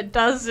expert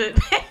does it.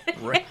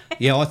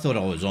 Yeah, I thought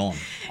I was on.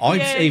 I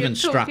Yeah, even you're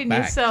struck talking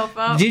back. yourself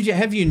up.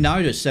 Have you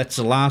noticed that's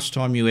the last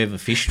time you ever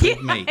fished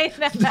with me?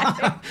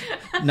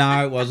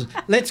 No, it wasn't.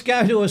 Let's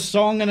go to a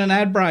song and an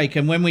ad break,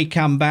 and when we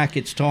come back,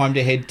 it's time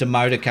to head to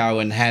Motorco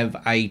and have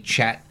a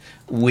chat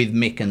with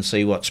Mick and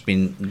see what's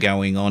been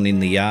going on in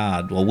the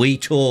yard while we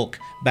talk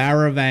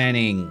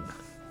Barravaning.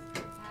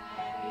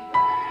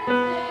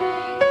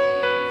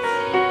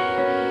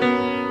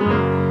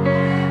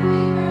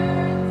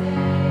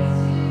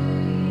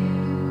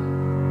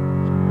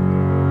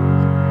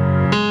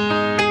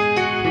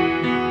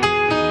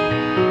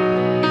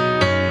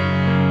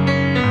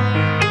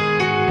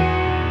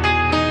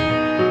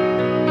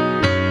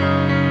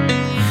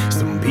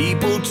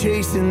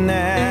 Chasing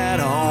that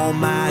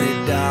almighty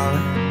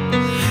dollar.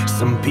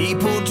 Some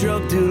people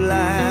drug through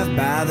life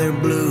by their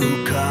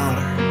blue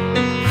collar.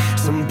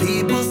 Some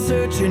people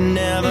searching,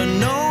 never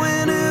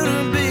knowing who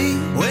to be.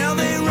 Well,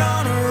 they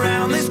run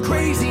around this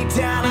crazy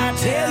town. I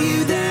tell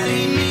you that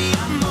ain't me.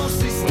 I'm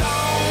mostly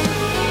stoned,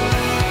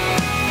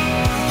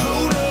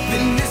 hold up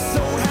in this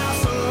old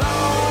house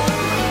alone.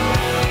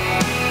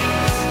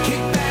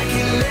 Kick back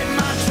and let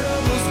my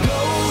troubles go.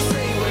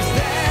 Say, where's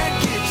that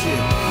get you?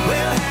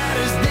 Well, how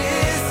does this?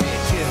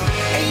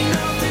 Ain't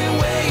nothing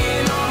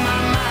weighing on my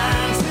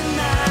mind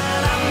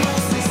tonight. I'm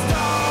mostly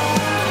stoned.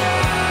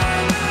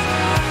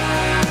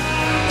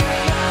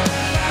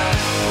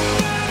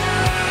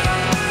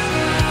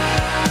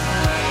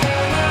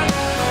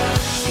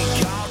 She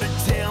called to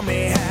tell me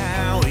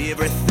how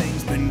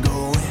everything's been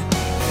going.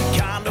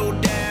 Condo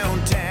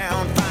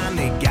downtown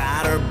finally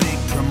got her big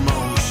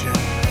promotion.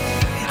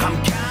 I'm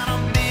kind of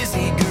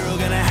busy, girl,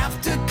 gonna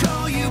have to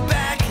call you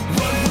back.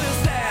 What was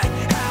that?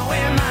 How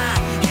am I?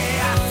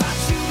 Yeah, I thought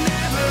you'd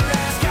never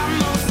ask. I'm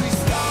mostly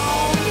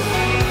stoned,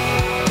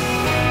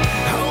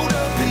 hold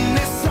up in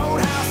this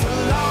old house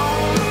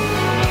alone.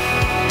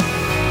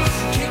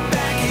 Kick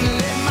back and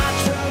let my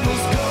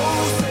troubles go.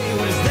 Say,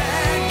 where's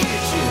that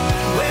get you?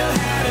 Well,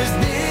 how does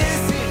this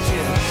hit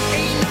you?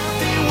 Ain't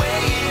nothing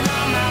weighing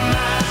on my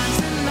mind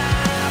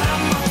tonight.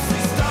 I'm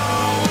mostly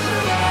stoned.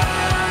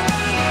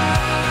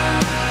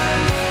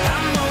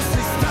 I'm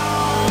mostly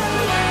stoned.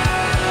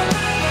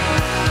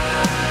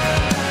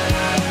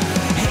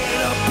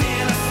 Head up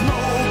in a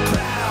smoke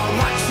cloud,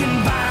 watching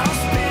vinyl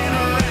spin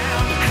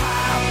around.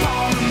 High up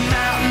on the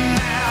mountain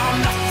now,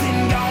 nothing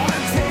gonna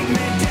take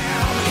me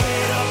down.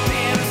 Head up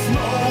in a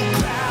smoke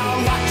cloud,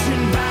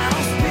 watching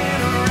vinyl spin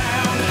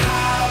around.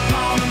 High up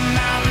on the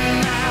mountain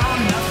now,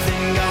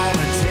 nothing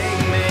gonna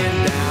take me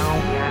down.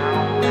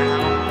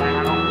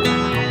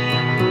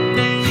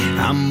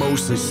 I'm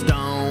mostly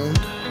stoned,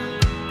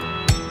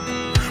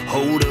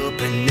 hold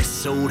up in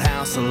this old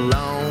house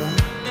alone.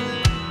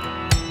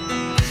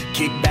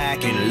 Kick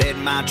back and let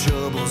my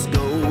troubles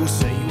go.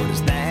 Say, what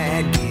does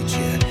that get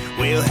you?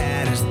 Well,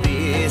 how does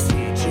this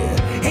hit you?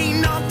 Ain't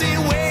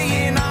nothing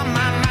weighing on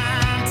my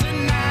mind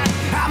tonight.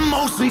 I'm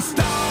mostly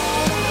stoned,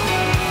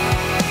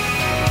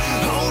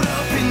 hold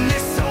up in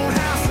this old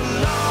house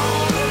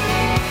alone.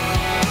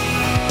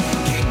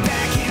 Kick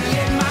back and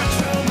let my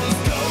troubles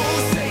go.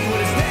 Say, what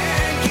does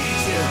that get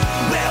you?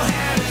 Well,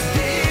 how does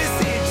this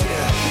hit you?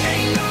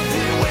 Ain't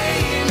nothing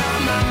weighing on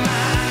my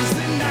mind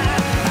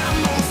tonight. I'm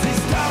mostly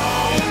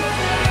stoned.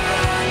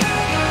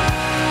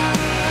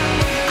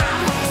 I'm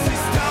mostly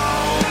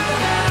stoned.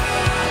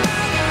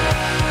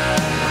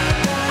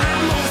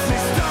 I'm mostly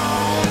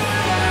stoned.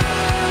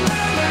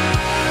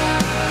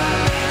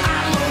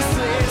 I'm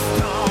mostly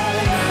stoned.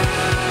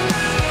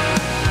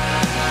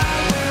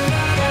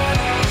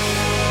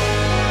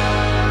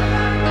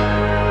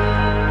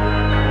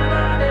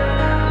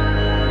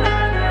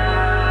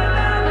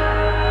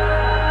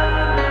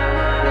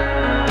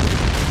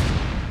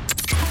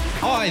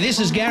 Hi, this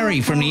is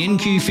Gary from the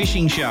NQ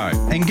Fishing Show.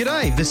 And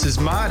g'day, this is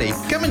Marty.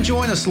 Come and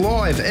join us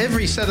live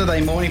every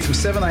Saturday morning from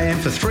 7 a.m.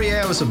 for 3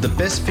 hours of the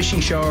best fishing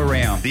show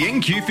around. The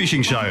NQ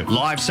Fishing Show,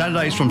 live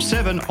Saturdays from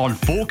 7 on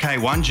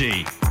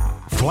 4K1G.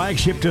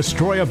 Flagship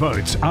destroyer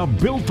boats are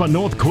built for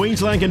North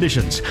Queensland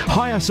conditions.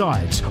 Higher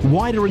sides,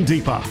 wider and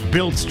deeper.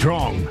 Built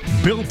strong,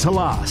 built to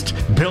last,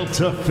 built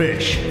to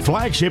fish.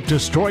 Flagship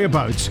destroyer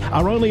boats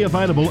are only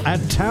available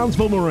at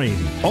Townsville Marine.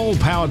 All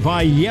powered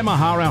by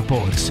Yamaha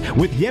outboards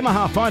with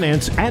Yamaha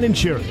finance and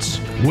insurance.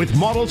 With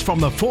models from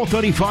the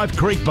 435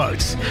 Creek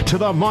boats to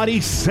the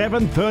mighty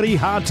 730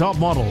 hardtop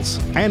models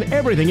and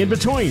everything in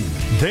between.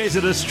 There's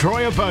a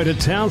destroyer boat at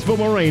Townsville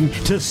Marine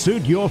to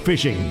suit your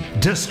fishing.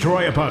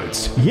 Destroyer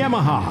boats,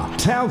 Yamaha,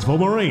 Townsville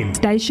Marine.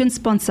 Station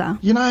sponsor.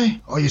 You know,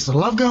 I used to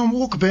love going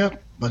walkabout,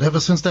 but ever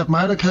since that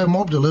Motorco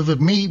mob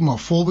delivered me my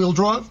four-wheel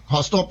drive,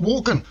 I stopped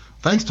walking.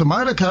 Thanks to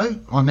Motorco,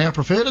 I now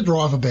prefer to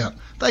drive about.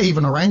 They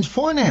even arrange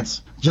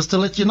finance. Just to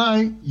let you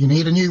know, you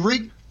need a new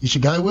rig, you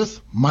should go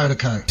with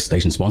Motorco.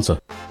 Station sponsor.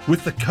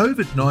 With the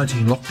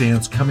COVID-19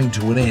 lockdowns coming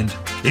to an end,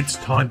 It's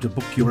time to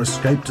book your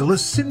escape to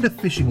Lucinda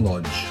Fishing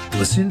Lodge.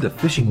 Lucinda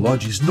Fishing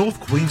Lodge is North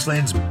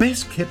Queensland's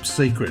best kept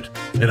secret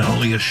and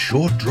only a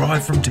short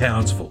drive from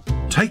Townsville.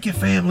 Take your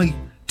family,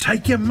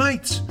 take your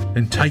mates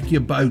and take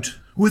your boat.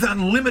 With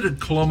unlimited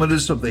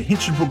kilometres of the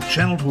Hinchenbrook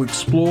Channel to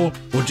explore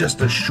or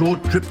just a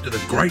short trip to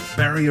the Great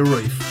Barrier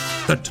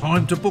Reef. The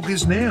time to book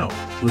is now.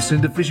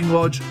 Lucinda Fishing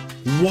Lodge,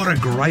 what a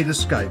great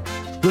escape.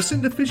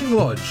 Lucinda Fishing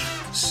Lodge,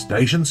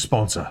 station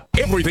sponsor.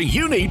 Everything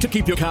you need to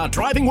keep your car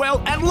driving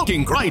well and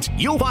looking great.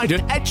 You'll find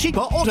it at Cheaper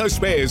Auto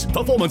Spares.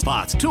 Performance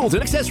parts, tools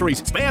and accessories,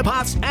 spare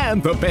parts,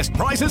 and the best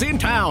prices in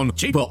town.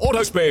 Cheaper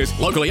Auto Spares,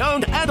 locally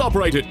owned and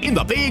operated in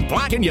the big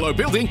black and yellow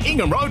building,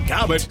 Ingham Road,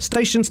 Carbet.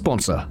 Station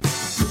sponsor.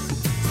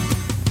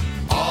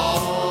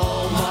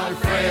 All my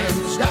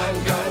friends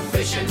don't go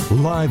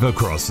fishing. Live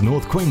across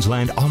North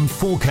Queensland on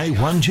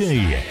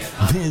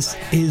 4K1G. This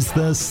is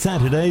the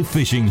Saturday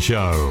Fishing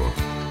Show.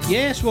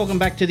 Yes, welcome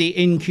back to the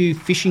NQ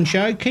Fishing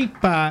Show. Keep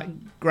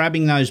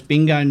grabbing those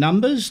bingo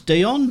numbers.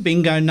 Dion,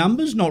 bingo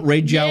numbers, not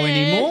Rego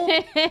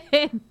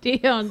anymore.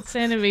 Dion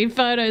sending me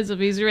photos of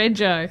his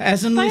Rego.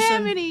 Hasn't For listened. how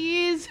many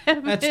years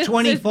have That's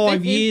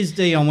 25 years,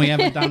 Dion, we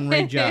haven't done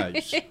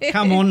Regos.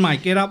 Come on,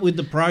 mate, get up with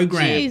the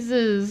program.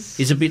 Jesus.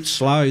 He's a bit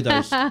slow,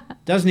 though.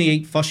 Doesn't he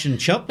eat fish and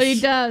chops? He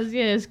does,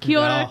 yes. Kia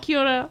ora, Oh. kia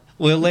ora.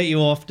 We'll let you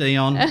off,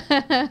 Dion.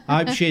 I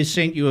hope Chez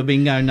sent you a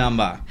bingo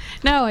number.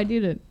 No, I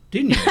didn't.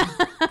 Didn't you?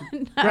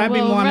 Grab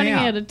him Well, one running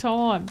out. out of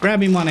time.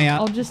 Grab him one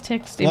out. I'll just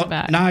text him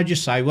back. No,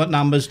 just say, what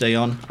number's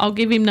Dion? I'll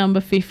give him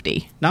number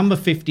 50. Number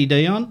 50,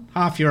 Dion.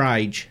 Half your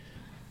age.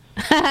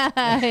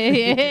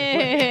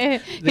 Yeah,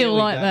 he'll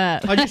like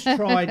that. I just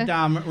tried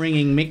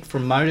ringing Mick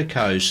from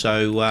Motorco,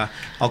 so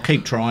I'll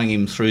keep trying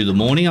him through the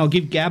morning. I'll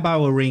give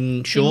Gabbo a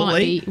ring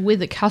shortly. He might be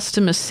with a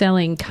customer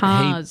selling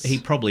cars. He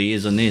probably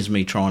is, and there's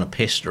me trying to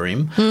pester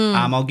him.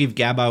 I'll give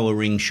Gabbo a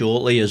ring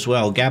shortly as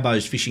well.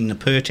 Gabbo's fishing the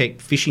Pirtek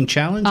Fishing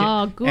Challenge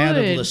out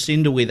of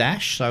Lucinda with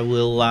Ash, so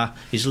we'll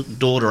his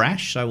daughter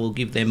Ash, so we'll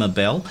give them a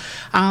bell.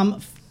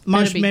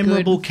 Most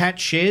memorable catch,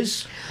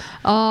 Chez?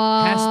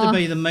 Has to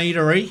be the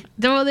metery.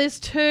 Well, there's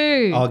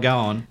two. Oh, go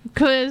on.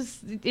 Because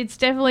it's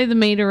definitely the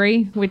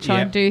metery, which I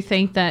Yep. do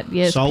think that,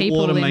 yes,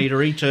 Saltwater people in...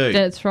 metery too.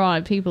 That's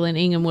right. People in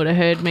Ingham would have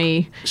heard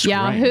me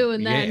yahoo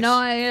and that yes.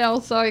 night. I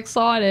was so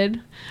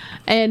excited.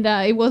 And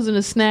it wasn't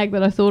a snag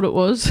that I thought it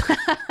was.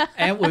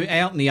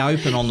 out in the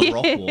open on the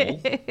rock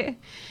wall.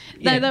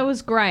 No, that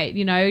was great.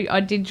 You know, I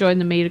did join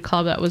the meter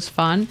club. That was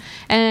fun.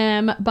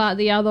 But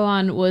the other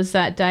one was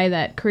that day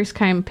that Chris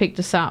came and picked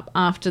us up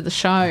after the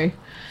show.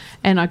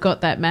 And I got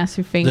that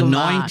massive finger The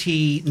mark.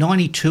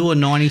 92 or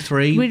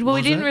 93. We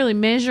didn't really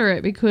measure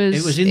it because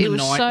it was in the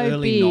so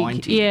early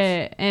big. 90s.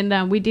 Yeah,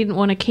 and we didn't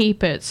want to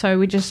keep it, so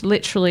we just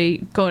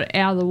literally got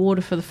out of the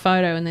water for the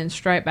photo and then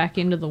straight back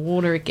into the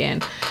water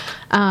again.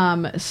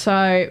 And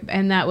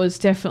that was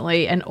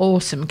definitely an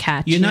awesome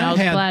catch. You know and I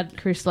was how- glad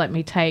Chris let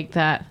me take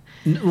that.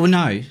 Well,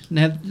 no.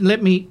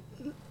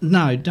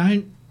 Now,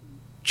 don't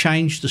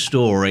change the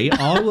story.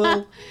 I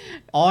will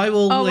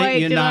let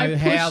you know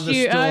how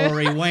the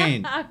story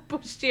went. I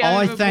pushed you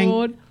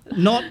overboard.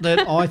 Not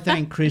that I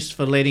thank Chris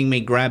for letting me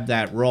grab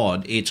that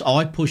rod. It's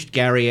I pushed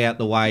Gary out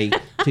the way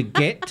to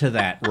get to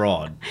that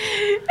rod.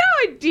 No,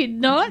 I did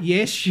not.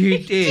 Yes, you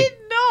did. Did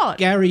not.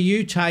 Gary,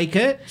 you take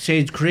it,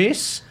 said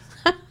Chris.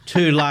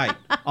 Too late.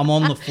 I'm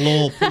on the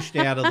floor, pushed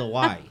out of the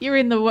way. You're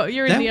in the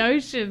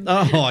ocean.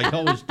 Oh, I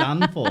was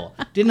done for.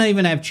 Didn't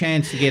even have a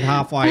chance to get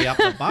halfway up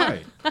the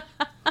boat.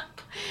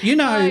 You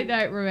know, I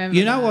don't remember.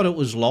 You know what it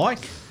was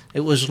like?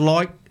 It was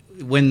like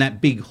when that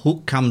big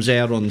hook comes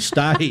out on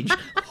stage,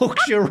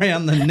 hooks you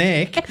around the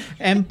neck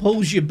and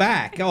pulls you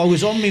back. I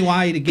was on my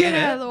way to get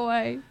out it. of the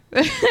way.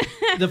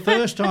 The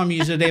first time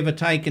you had ever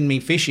taken me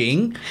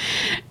fishing.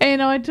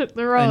 And I took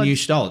the rod. And you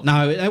stole it.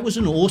 No, that was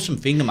an awesome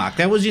finger mark.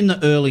 That was in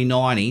the early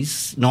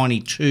 90s.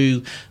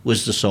 92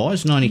 was the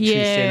size, 92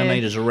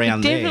 centimetres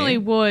around there. It definitely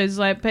was.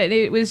 But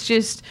it was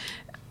just...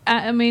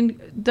 I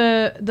mean,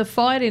 the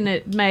fight in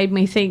it made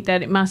me think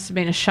that it must have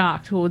been a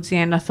shark towards the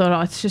end. I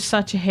thought, it's just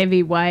such a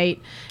heavy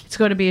weight. It's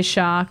got to be a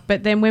shark.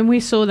 But then when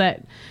we saw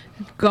that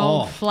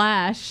gold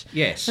flash,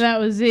 yes, that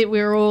was it. We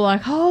were all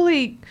like,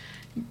 holy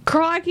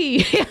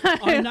crikey.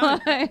 I know.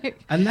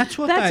 And that's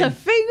what a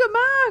finger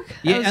mark.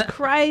 Yeah, that was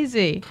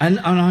crazy. And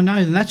I know,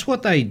 and that's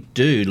what they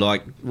do.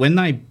 Like, when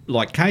they...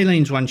 Like,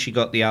 Kayleen's one she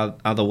got the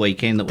other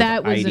weekend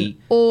that was 80... an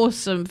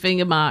awesome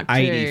finger mark too.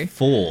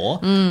 84.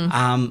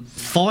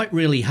 Fight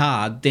really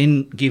hard,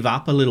 then give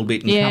up a little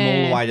bit and come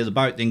all the way to the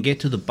boat, then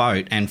get to the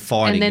boat and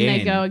fight again. And then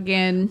they go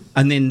again.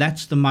 And then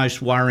that's the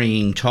most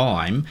worrying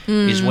time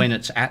is when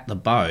it's at the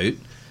boat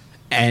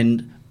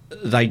and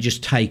they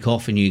just take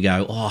off and you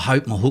go, oh, I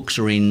hope my hooks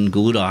are in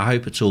good. I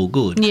hope it's all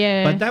good.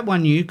 Yeah. But that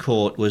one you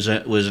caught was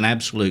an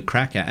absolute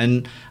cracker.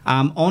 And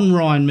on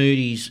Ryan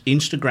Moody's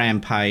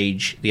Instagram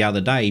page the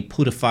other day, he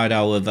put a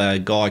photo of a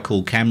guy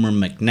called Cameron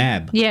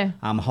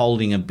McNabb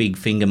holding a big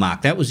finger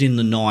mark. That was in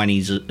the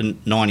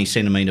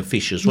 90-centimetre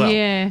fish as well.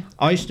 Yeah.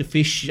 I used to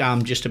fish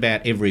just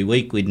about every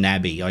week with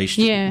Nabby.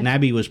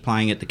 Nabby was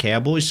playing at the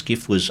Cowboys.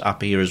 Skiff was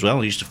up here as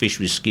well. I used to fish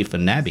with Skiff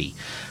and Nabby.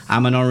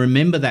 And I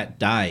remember that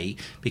day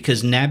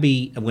because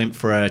Nabby went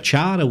for a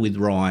charter with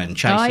Ryan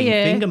chasing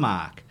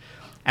fingermark.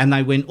 And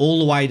they went all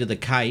the way to the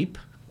Cape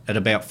at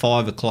about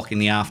 5 o'clock in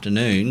the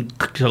afternoon,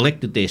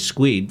 collected their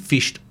squid,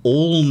 fished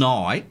all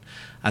night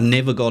and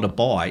never got a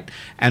bite.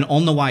 And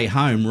on the way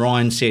home,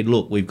 Ryan said,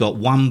 look, we've got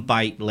one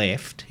bait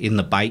left in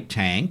the bait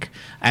tank.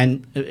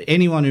 And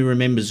anyone who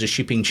remembers the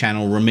shipping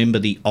channel, remember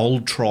the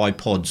old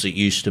tripods that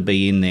used to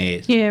be in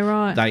there. Yeah,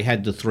 right. They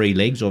had the 3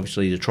 legs,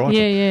 obviously, the tripod.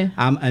 Yeah.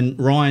 And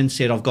Ryan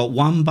said, I've got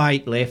one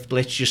bait left.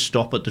 Let's just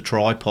stop at the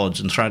tripods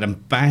and throw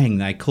them. Bang,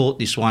 they caught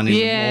this one in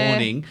the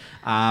morning.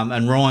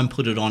 And Ryan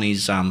put it on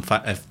his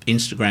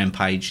Instagram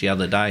page the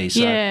other day.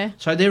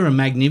 So they're a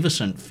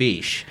magnificent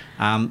fish.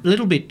 A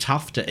little bit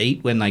tough to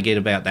eat when they get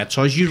about that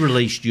size. You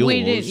released yours.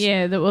 We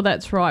did, well,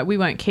 that's right. We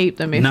won't keep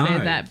them if they're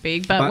that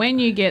big. But when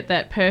you get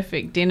that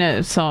perfect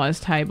dinner size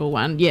table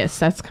one, yes,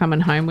 that's coming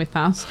home with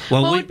us.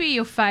 Well, what would be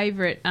your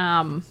favourite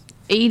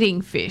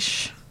eating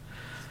fish?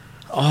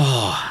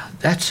 Oh,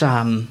 that's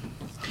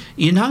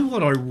you know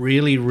what I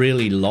really,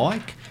 really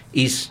like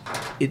is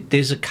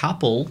there's a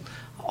couple.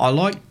 I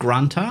like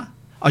grunter.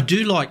 I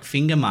do like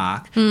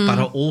fingermark, but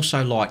I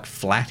also like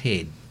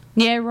flathead.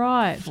 Yeah,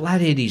 right.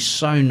 Flathead is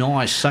so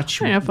nice. I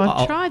don't know if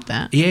I've tried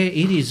that. Yeah,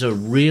 it is a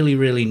really,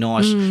 really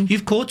nice.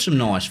 You've caught some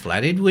nice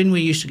flathead. When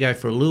we used to go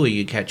for a lure,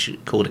 you caught a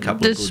couple of good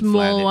flathead. The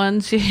small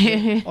ones,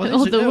 yeah.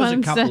 Oh, there was a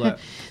couple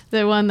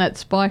the one that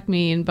spiked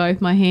me in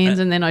both my hands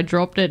and then I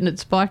dropped it and it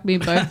spiked me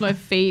in both my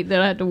feet. Then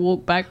I had to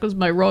walk back because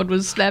my rod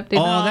was snapped in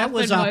half. That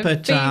was and up my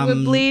at... feet were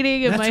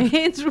bleeding and my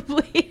hands were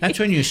bleeding. That's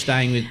when you were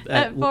staying with...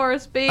 at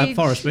Forest Beach. At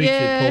Forest Beach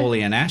with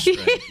Paulie and Astrid.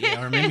 Yeah,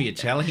 I remember you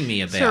telling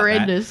me about it's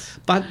horrendous.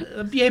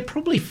 That. But,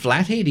 probably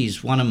flathead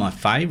is one of my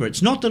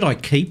favourites. Not that I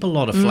keep a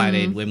lot of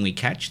flathead when we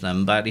catch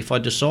them, but if I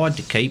decide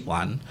to keep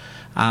one...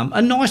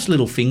 a nice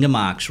little finger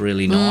mark's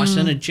really nice,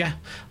 and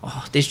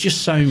there's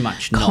just so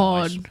much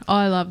cod. Nice.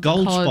 I love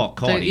gold cod. spot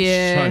cod.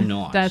 Is so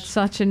nice. That's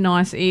such a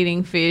nice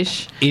eating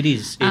fish. It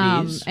is.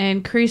 It is.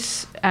 And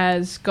Chris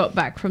has got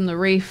back from the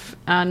reef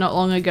not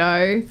long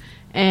ago.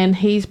 And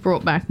he's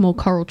brought back more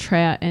coral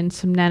trout and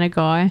some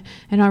nanagai,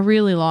 and I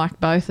really like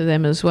both of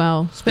them as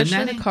well,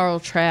 especially the coral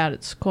trout.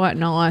 It's quite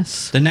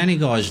nice. The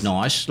nanagai's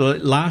nice.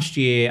 Last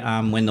year,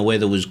 when the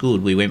weather was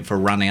good, we went for a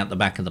run out the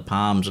back of the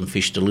palms and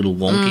fished a little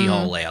wonky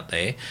hole out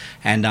there,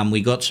 and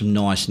we got some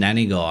nice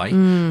nanagai.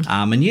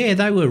 And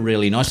they were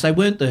really nice. They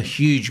weren't the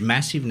huge,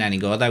 massive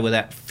nanagai. They were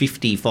that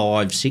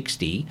 55,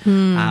 60,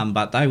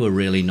 but they were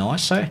really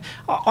nice. So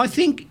I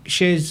think,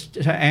 Chez,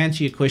 to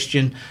answer your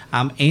question,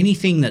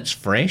 anything that's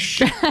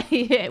fresh.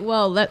 Yeah,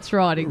 well, that's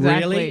right,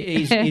 exactly.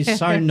 Really is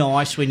so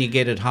nice when you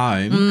get it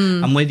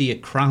home, and whether you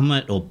crumb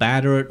it or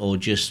batter it or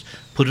just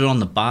put it on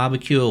the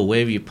barbecue or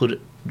wherever you put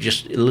it,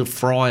 just a little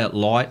fry it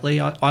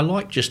lightly. I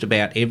like just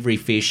about every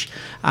fish.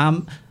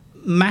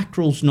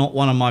 Mackerel's not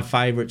one of my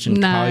favourites, and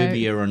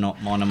cobia are not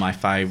one of my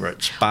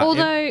favourites. But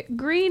although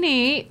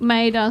Greenie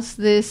made us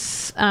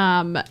this,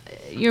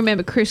 you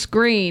remember Chris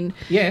Green?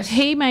 Yes.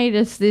 He made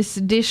us this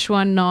dish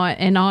one night,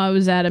 and I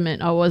was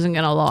adamant I wasn't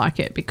going to like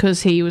it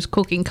because he was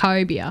cooking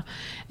cobia,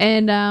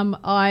 and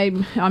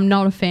I'm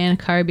not a fan of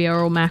cobia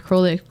or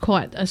mackerel. They're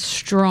quite a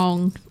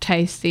strong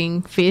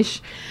tasting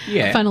fish.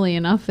 Yeah. Funnily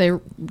enough,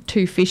 they're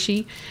too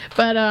fishy,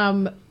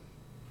 but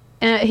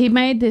he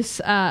made this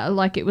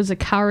like it was a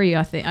curry,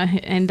 I think,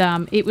 and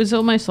it was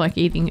almost like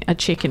eating a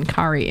chicken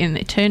curry, and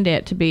it turned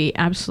out to be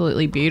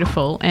absolutely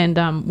beautiful, and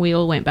we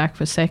all went back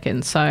for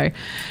seconds. So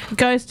it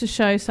goes to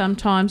show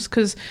sometimes,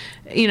 because,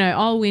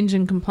 I'll whinge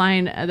and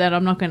complain that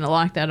I'm not going to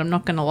like that,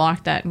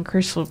 and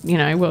Chris will,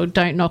 well,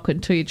 don't knock it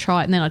until you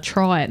try it, and then I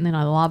try it, and then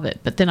I love it,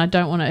 but then I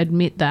don't want to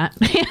admit that.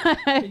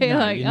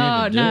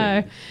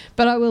 No.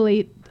 But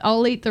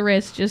I'll eat the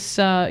rest just,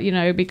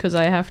 because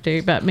I have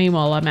to. But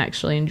meanwhile, I'm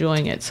actually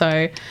enjoying it.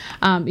 So,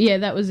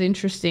 that was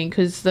interesting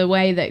because the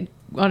way that,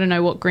 I don't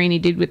know what Greenie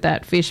did with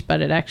that fish,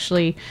 but it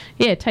actually,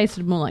 it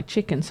tasted more like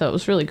chicken. So it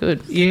was really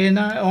good. Yeah,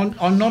 no,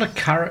 I'm not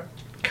a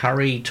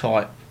curry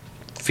type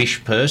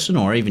fish person,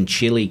 or even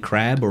chili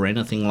crab or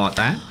anything like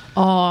that.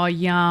 Oh,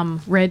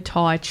 yum. Red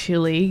Thai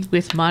chili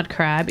with mud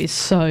crab is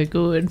so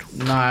good.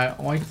 No,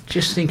 I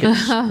just think it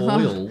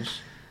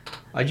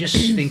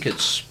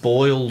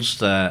spoils.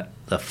 The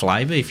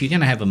flavour. If you're going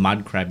to have a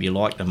mud crab, you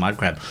like the mud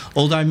crab.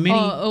 Although many...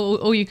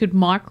 or you could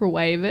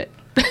microwave it.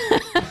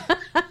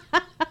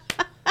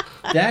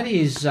 That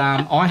is...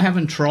 I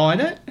haven't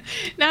tried it.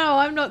 No,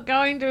 I'm not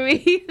going to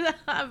either.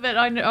 But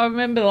I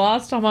remember the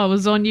last time I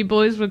was on, you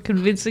boys were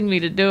convincing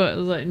me to do it. I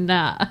was like,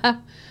 nah.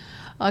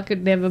 I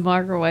could never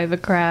microwave a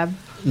crab.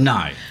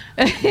 No.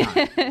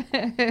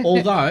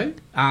 Although,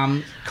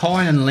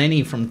 Kai and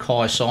Lenny from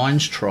Kai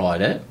Signs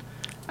tried it,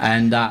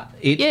 and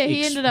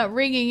he ended up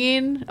ringing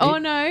in. Oh,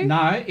 no.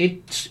 No,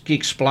 it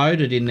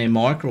exploded in their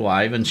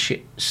microwave and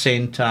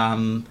sent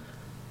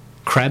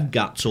crab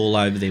guts all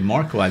over their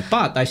microwave.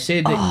 But they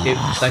said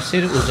that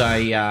it was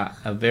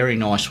a very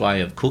nice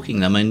way of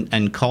cooking them.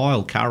 And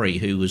Kyle Curry,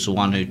 who was the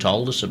one who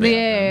told us about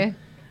them,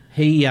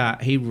 he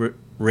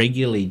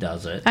regularly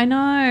does it. I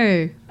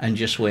know. And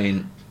just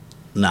went,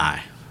 no,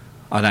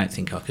 I don't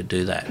think I could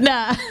do that.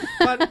 Nah,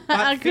 but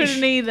I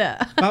couldn't either.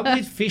 But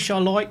with fish, I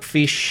like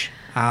fish.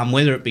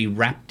 Whether it be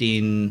wrapped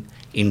in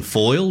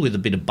foil with a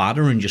bit of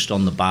butter and just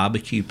on the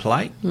barbecue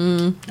plate.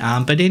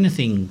 But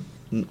anything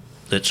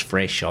that's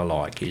fresh I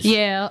like. The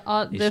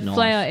nice.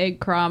 Flour egg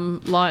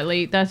crumb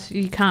lightly,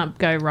 you can't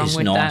go wrong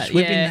with nice. that.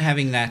 We've been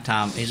having that,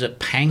 is it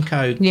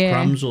panko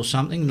crumbs or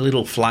something?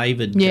 Little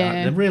flavoured.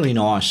 They're really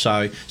nice.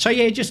 So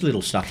just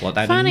little stuff like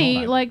that.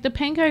 Funny, like the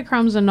panko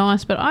crumbs are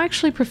nice, but I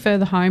actually prefer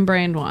the home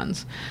brand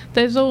ones.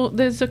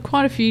 There's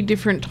quite a few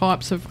different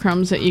types of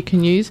crumbs that you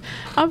can use.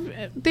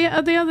 The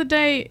other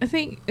day, I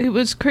think it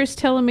was Chris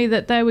telling me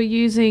that they were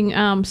using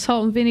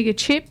salt and vinegar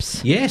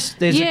chips. Yes,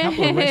 there's a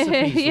couple of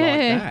recipes like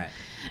that.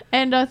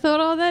 And I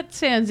thought, that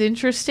sounds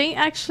interesting.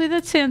 Actually,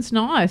 that sounds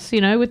nice,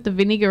 with the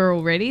vinegar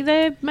already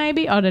there,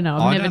 maybe. I don't know.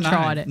 I've never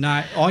tried it.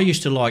 No, I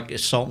used to like a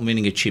salt and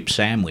vinegar chip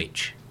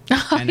sandwich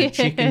a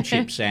chicken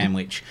chip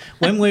sandwich.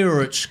 When we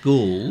were at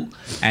school,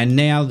 and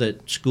now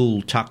that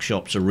school tuck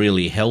shops are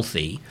really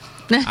healthy...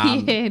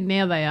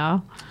 now they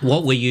are.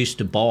 What we used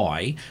to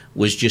buy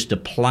was just a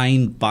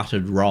plain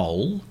buttered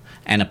roll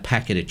and a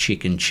packet of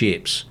chicken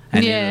chips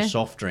and then a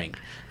soft drink.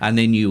 And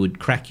then you would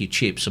crack your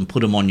chips and put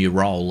them on your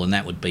roll, and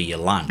that would be your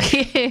lunch.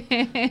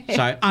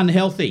 So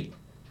unhealthy,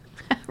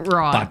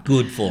 right? But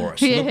good for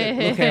us.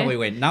 Look how we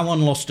went. No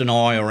one lost an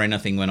eye or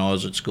anything when I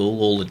was at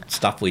school. All the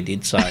stuff we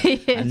did. So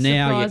and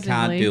now you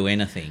can't do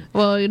anything.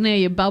 Well, now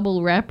you're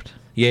bubble wrapped.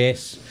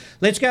 Yes.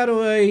 Let's go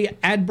to a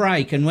ad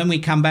break, and when we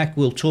come back,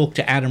 we'll talk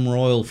to Adam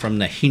Royal from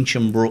the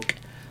Hinchenbrook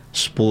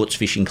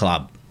Sportfishing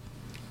Club.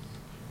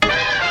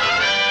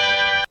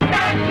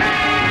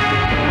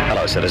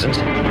 Hello, citizens.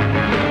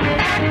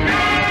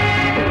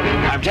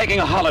 I'm taking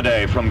a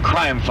holiday from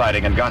crime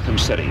fighting in Gotham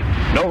City.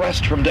 No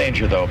rest from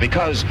danger, though,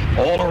 because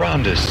all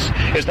around us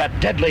is that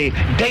deadly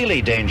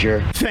daily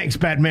danger. Thanks,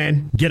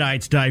 Batman. G'day,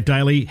 it's Dave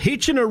Daly.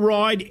 Hitching a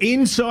ride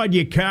inside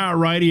your car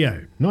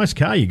radio. Nice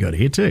car you got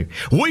here, too.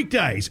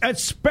 Weekdays at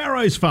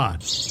Sparrow's Farm.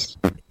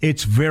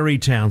 It's very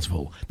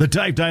Townsville. The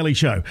Dave Daly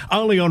Show,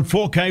 only on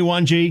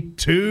 4K1G,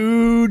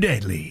 too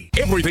deadly.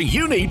 Everything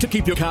you need to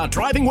keep your car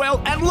driving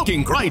well and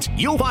looking great.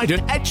 You'll find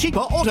it at Cheaper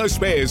Auto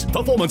Spares.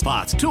 Performance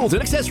parts, tools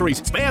and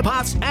accessories, spare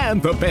parts,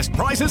 and the best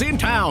prices in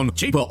town.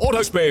 Cheaper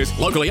Auto Spares,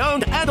 locally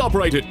owned and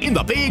operated in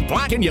the big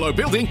black and yellow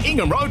building,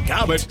 Ingham Road,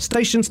 Carbet.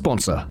 Station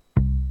sponsor.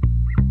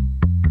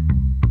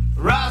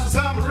 Rise of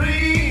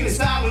submarine, it's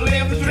time to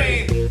live the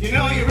dream. You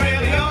know you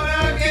really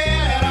ought to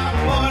get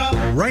on board.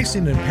 Race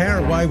in and power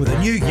away with a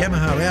new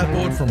Yamaha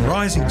outboard from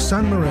Rising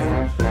Sun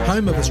Marine,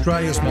 home of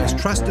Australia's most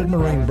trusted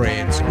marine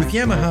brands. With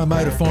Yamaha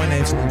Motor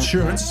Finance and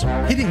Insurance,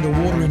 hitting the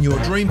water in your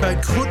dream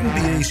boat couldn't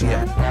be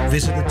easier.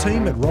 Visit the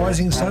team at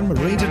Rising Sun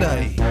Marine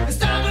today. It's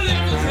time to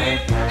live the dream.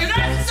 It's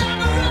Rising Sun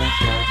Marine.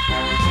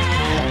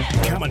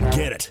 Come and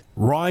get it.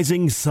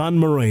 Rising Sun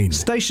Marine.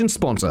 Station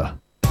sponsor.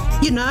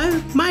 You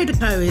know,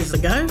 Motorco is the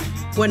go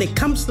when it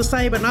comes to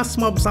saving us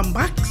mob some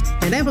bucks.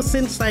 And ever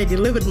since they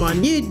delivered my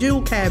new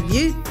dual cab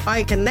ute,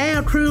 I can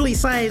now truly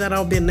say that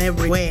I've been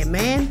everywhere,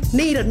 man.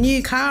 Need a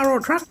new car or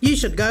truck? You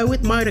should go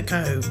with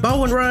Motorco.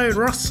 Bowen Road,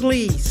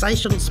 Rossley,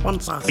 station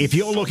sponsor. If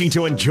you're looking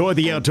to enjoy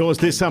the outdoors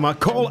this summer,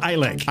 call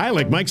ALEC.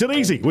 ALEC makes it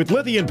easy with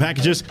lithium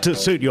packages to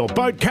suit your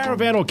boat,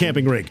 caravan or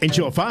camping rig.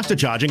 Ensure faster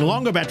charging,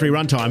 longer battery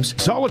run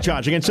times, solar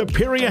charging and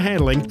superior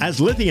handling as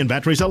lithium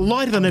batteries are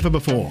lighter than ever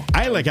before.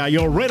 ALEC are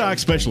your red arc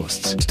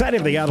specialists.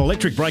 State-of-the-art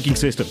electric braking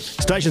systems.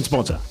 Station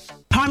sponsor.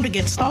 Time to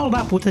get styled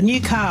up with a new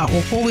car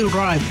or four-wheel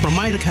drive from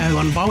Motorco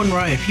on Bowen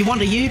Road. If you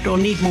want a ute or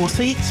need more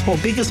seats for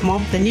biggest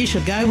mob, then you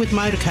should go with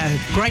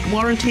Motorco. Great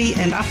warranty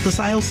and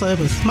after-sales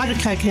service.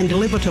 Motorco can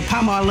deliver to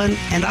Palm Island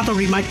and other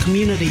remote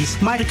communities.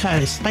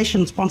 Motorco,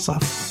 station sponsor.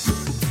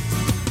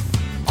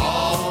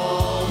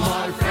 All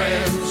my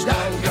friends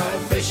don't go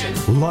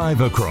fishing.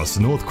 Live across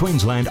North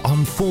Queensland on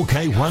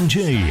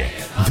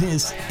 4K1G.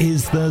 This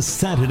is the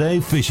Saturday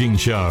Fishing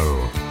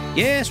Show.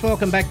 Yes,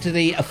 welcome back to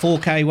the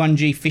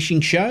 4K1G Fishing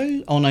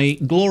Show on a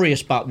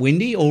glorious but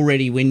windy,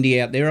 already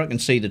windy out there. I can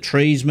see the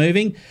trees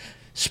moving.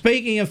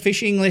 Speaking of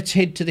fishing, let's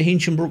head to the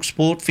Hinchenbrook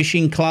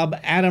Sportfishing Club.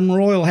 Adam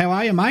Royal, how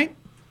are you, mate?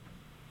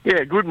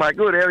 Yeah, good, mate.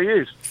 Good. How are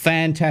you?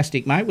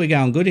 Fantastic, mate. We're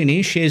going good in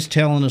here. Chez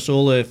telling us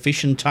all her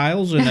fishing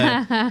tales and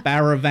her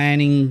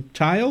Barravaning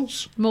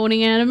tales.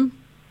 Morning, Adam.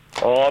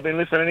 Oh, I've been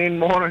listening in.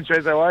 Morning,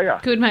 Chez. How are you?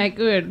 Good, mate.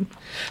 Good.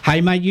 Hey,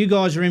 mate, you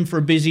guys are in for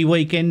a busy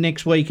weekend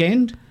next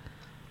weekend?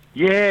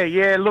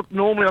 Yeah. Look,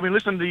 normally I've been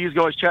listening to you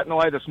guys chatting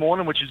away this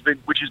morning, which has been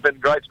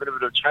great. It's been a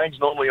bit of a change.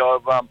 Normally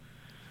I've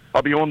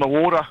I'll be on the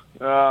water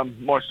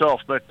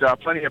myself. But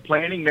plenty of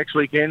planning. Next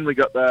weekend we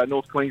got the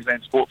North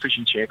Queensland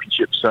Sportfishing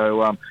Championship.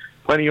 So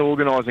plenty of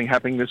organising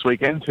happening this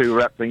weekend to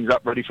wrap things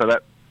up ready for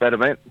that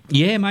event.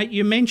 Yeah, mate,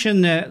 you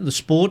mentioned the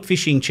Sport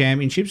Fishing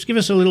Championships. Give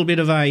us a little bit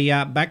of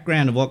a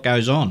background of what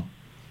goes on.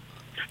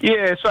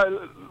 Yeah,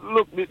 so,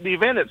 look, the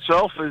event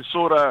itself is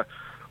sort of,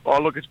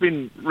 it's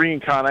been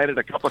reincarnated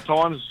a couple of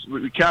times.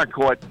 We can't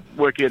quite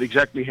work out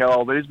exactly how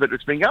old it is, but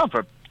it's been going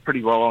for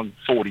pretty well on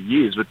 40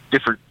 years with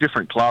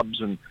different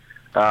clubs and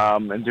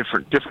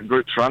different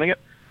groups running it.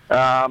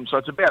 So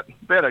it's about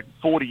a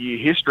 40-year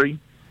history.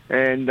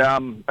 And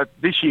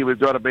this year we've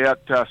got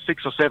about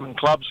 6 or 7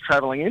 clubs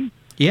travelling in.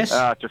 Yes.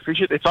 To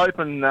fish it. It's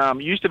open.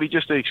 It used to be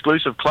just an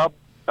exclusive club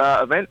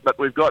event, but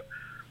we've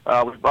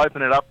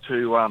opened it up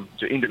to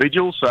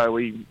individuals. So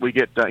we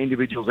get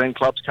individuals and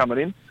clubs coming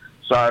in.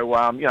 So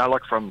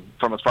like from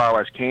as far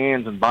away as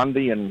Cairns and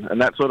Bundy and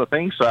that sort of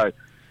thing. So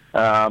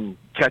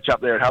catch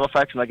up there at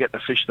Halifax, and they get to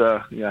fish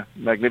the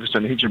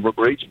magnificent Hinchenbrook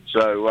region.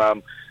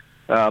 So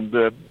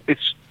the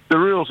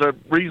rules are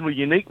reasonably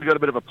unique. We've got a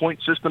bit of a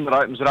point system that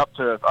opens it up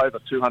to over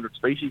 200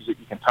 species that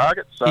you can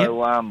target.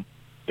 So. Yep.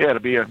 It'll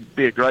be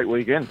a great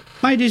weekend.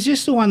 Mate, is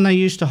this the one they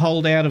used to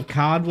hold out of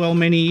Cardwell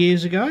many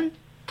years ago?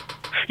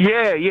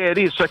 Yeah, it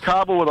is. So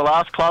Cardwell were the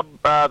last club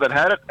that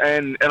had it,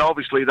 and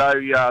obviously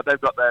they've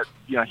got that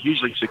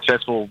hugely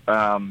successful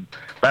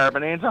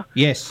Barravaning.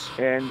 Yes.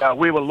 And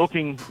we were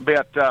looking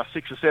about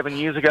 6 or 7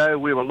 years ago.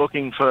 We were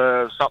looking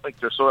for something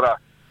to sort of,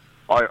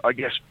 I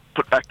guess,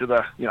 put back to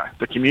the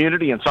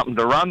community and something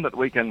to run that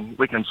we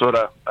can sort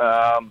of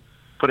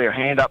put our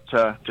hand up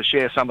to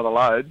share some of the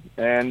load.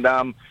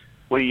 And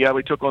we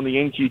took on the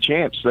NQ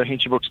champs, the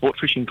Hinchenbrook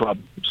Sportfishing Club.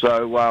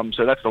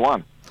 So that's the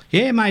one.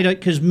 Yeah, mate,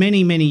 because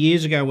many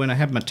years ago when I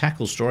had my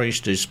tackle store, I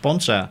used to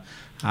sponsor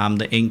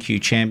the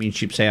NQ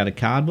championships out of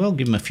Cardwell,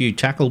 give them a few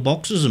tackle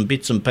boxes and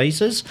bits and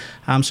pieces.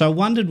 So I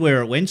wondered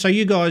where it went. So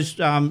you guys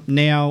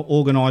now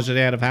organise it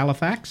out of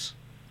Halifax?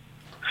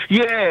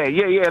 Yeah.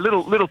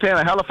 Little town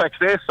of Halifax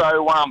there.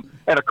 So,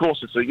 and of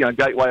course it's a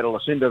gateway to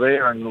Lucinda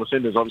there, and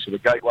Lucinda's obviously the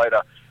gateway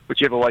to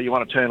whichever way you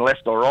want to turn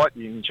left or right.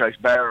 You can chase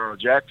Barra or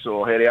Jacks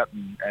or head out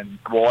and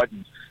wide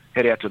and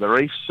head out to the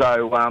reef.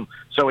 So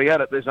we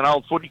had it. There's an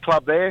old footy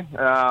club there,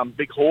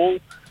 big hall,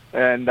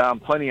 and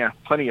plenty of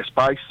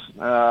space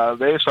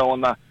there. So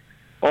on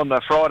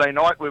the Friday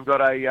night we've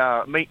got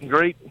a meet and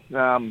greet,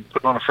 putting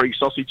on a free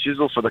sausage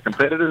sizzle for the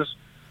competitors,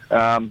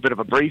 bit of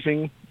a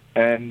briefing,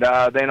 and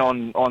then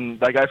on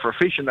they go for a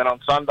fish, and then on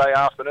Sunday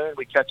afternoon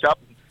we catch up.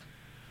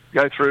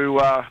 Go through,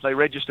 they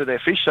register their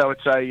fish, so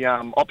it's a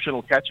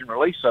optional catch and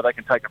release, so they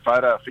can take a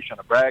photo of fish on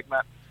a brag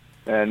mat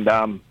and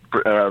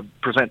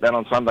present that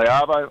on Sunday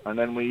arvo, and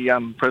then we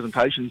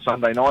presentation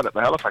Sunday night at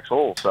the Halifax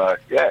Hall. So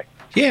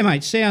yeah,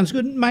 mate, sounds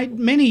good, mate.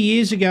 Many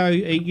years ago,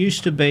 it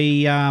used to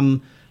be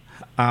 1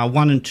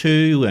 and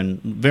 2 and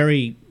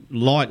very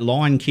light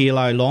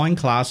kilo line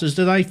classes.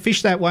 Do they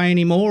fish that way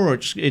anymore, or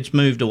it's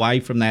moved away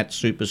from that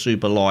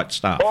super light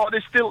stuff? Oh,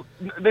 there's still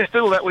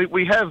that.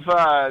 We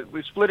have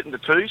we've split it into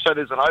 2. So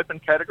there's an open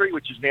category,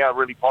 which is now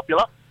really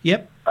popular.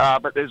 Yep.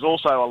 But there's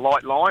also a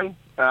light line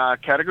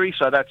category,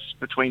 so that's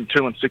between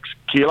 2 and 6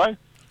 kilo.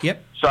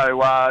 Yep.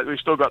 So we've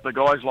still got the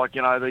guys like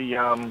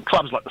the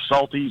clubs like the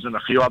Salties and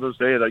a few others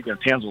there. The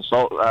Townsville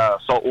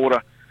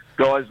saltwater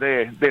guys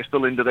there. They're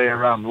still into their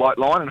light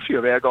line, and a few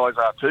of our guys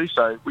are too.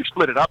 So we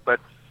split it up, but.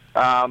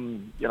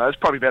 It's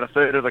probably about a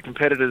third of the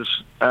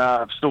competitors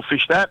still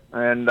fish that,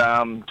 and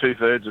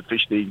 2/3 have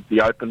fished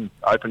the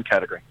open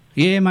category.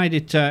 Yeah, mate,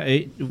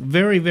 it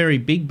very, very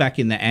big back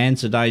in the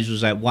Anza days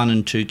was that 1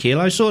 and 2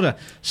 kilo. Sort of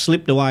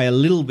slipped away a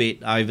little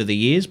bit over the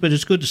years, but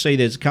it's good to see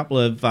there's a couple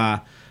of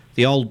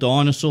the old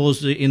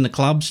dinosaurs in the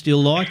club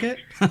still like it.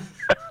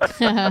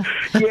 Yeah,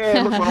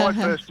 look, when I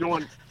first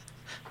joined...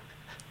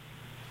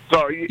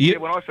 Sorry,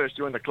 when I first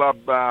joined the club,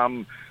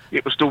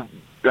 it was still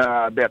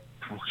about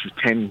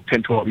 10,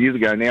 12 years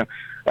ago now.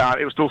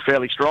 It was still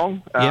fairly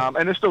strong. And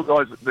there's still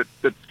guys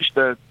that fish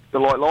the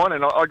light line.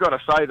 And I got to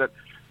say that,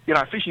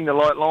 fishing the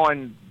light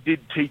line did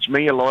teach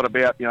me a lot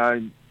about,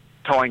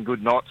 tying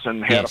good knots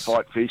and how to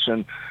fight fish.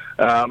 And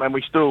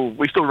we still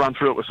run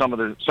through it with some of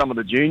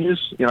the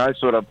juniors,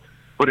 sort of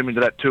put them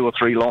into that 2 or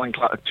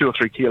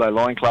 3 kilo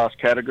line class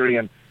category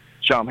and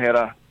show them how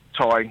to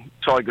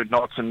tie good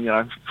knots and,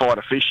 fight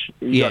a fish.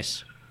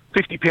 Yes.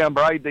 50-pound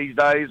braid these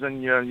days,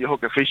 and you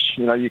hook a fish.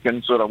 You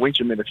can sort of winch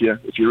them in if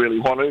you really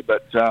want to.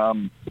 But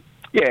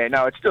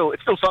it's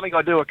still something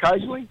I do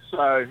occasionally.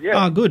 So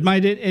yeah. Oh, good,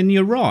 mate. And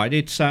you're right.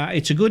 It's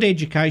a good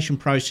education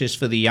process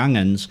for the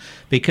young'uns,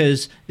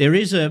 because there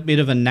is a bit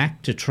of a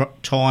knack to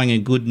tying a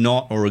good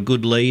knot or a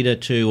good leader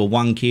to a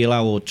 1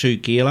 kilo or 2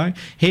 kilo.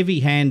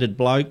 Heavy-handed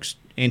blokes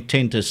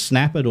tend to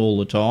snap it all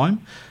the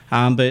time,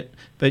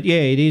 But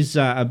yeah, it is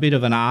a bit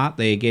of an art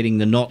there, getting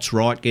the knots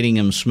right, getting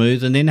them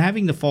smooth, and then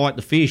having to fight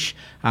the fish.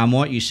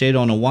 What you said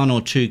on a 1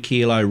 or 2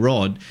 kilo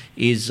rod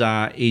is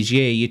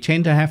you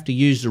tend to have to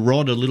use the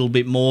rod a little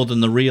bit more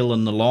than the reel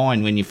and the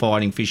line when you're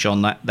fighting fish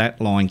on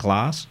that line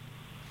class.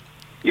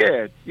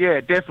 Yeah,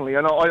 definitely,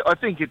 and I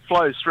think it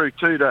flows through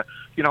too to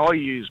I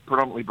use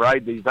predominantly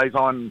braid these days.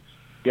 I'm,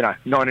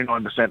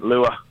 99%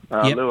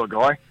 lure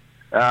guy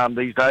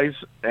these days.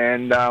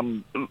 And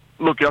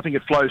look, I think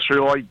it flows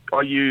through.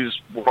 I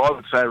use what I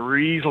would say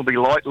reasonably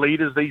light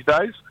leaders these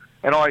days,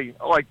 and I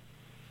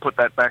put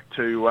that back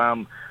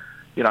to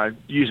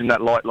using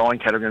that light line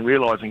category and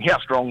realising how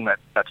strong that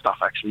stuff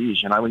actually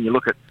is. When you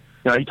look at,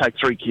 you take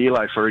 3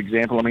 kilo, for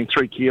example. I mean,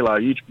 3 kilo,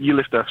 you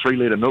lift a 3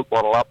 litre milk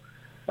bottle up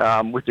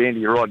with the end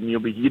of your rod, and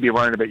you'll be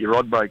worrying about your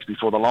rod breaks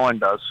before the line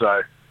does.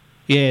 So,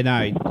 yeah,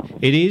 no,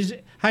 it is.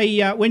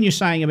 Hey, when you're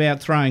saying about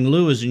throwing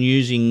lures and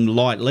using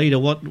light leader,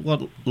 what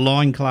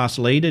line class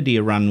leader do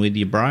you run with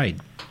your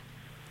braid?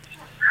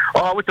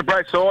 Oh, with the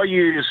braid, so I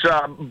use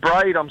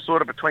braid. I'm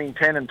sort of between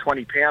 10 and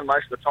 20 pound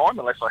most of the time,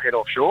 unless I head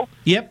offshore.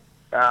 Yep.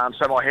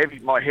 So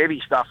my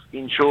heavy stuff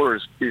inshore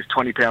is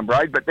 20 pound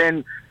braid. But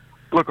then,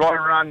 look, I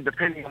run,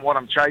 depending on what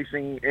I'm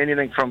chasing,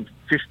 anything from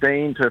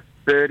 15 to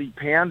 30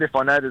 pound. If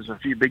I know there's a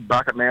few big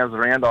bucket mouths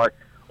around, I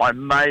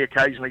may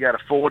occasionally go to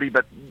 40,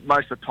 but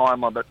most of the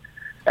time I'm at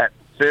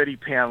 30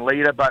 pound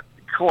leader. But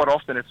quite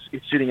often it's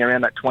sitting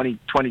around that 20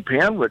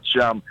 pound, which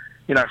for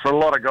a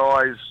lot of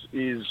guys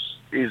is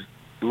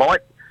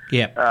light.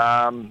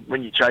 Yeah.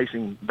 When you're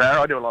chasing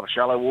barra, I do a lot of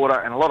shallow water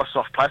and a lot of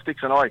soft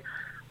plastics, and I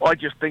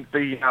just think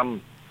the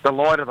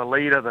lighter the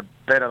leader, the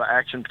better the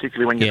action,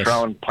 particularly when you're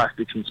throwing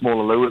plastics and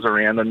smaller lures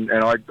around. And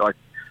I'm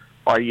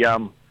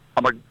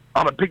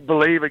a big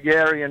believer,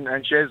 Gary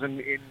and Chez,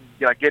 in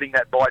getting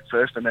that bite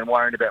first and then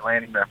worrying about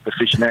landing the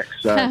fish next.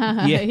 So.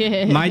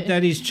 Yeah, mate,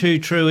 that is too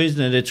true,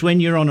 isn't it? It's when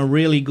you're on a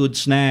really good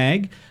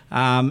snag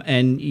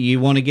and you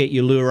want to get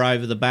your lure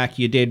over the back,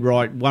 you're dead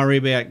right. Worry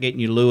about getting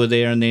your lure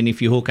there, and then if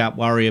you hook up,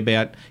 worry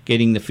about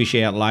getting the fish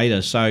out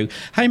later. So,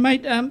 hey,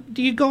 mate,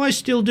 do you guys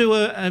still do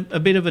a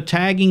bit of a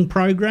tagging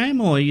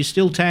program, or are you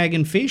still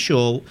tagging fish,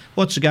 or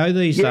what's the go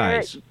these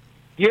days?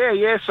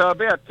 Yeah. So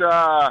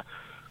about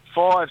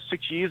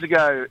 5-6 years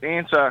ago,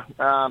 ANSA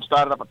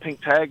started up a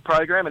pink tag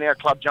program, and our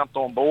club jumped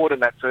on board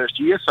in that first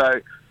year.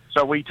 So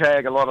we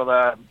tag a lot of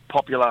the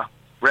popular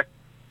rec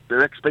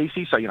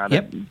species, so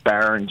the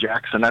barra and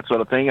jacks and that sort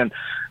of thing. And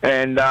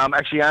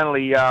actually,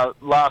 only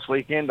last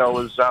weekend I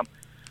was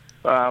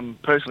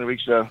personally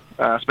reached a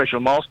special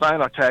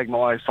milestone. I tagged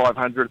my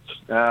 500th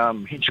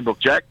Hinchenbrook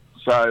jack.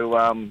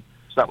 So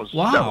that was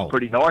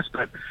pretty nice.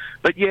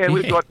 But yeah,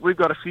 we've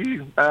got a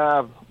few.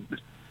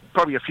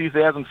 Probably a few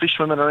thousand fish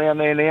swimming around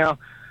there now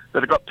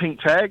that have got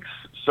pink tags.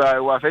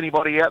 So if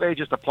anybody out there,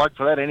 just a plug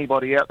for that,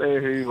 anybody out there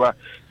who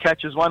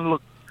catches one,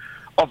 look,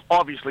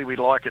 obviously we'd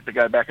like it to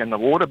go back in the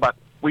water, but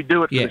we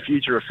do it for the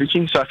future of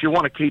fishing. So if you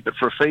want to keep it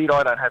for a feed,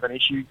 I don't have an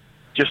issue.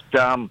 Just,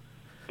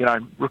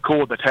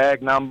 record the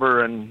tag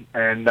number and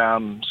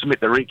submit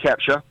the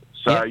recapture.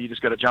 So you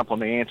just got to jump on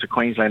the ANSA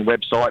Queensland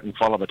website and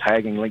follow the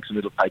tagging links, and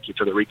it'll take you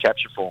to the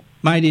recapture form.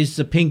 Mate, is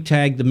the pink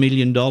tag the $1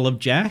 million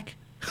jack?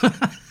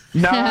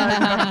 No.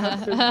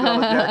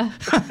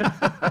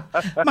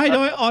 Mate,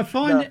 I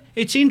find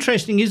it's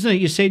interesting, isn't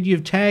it? You said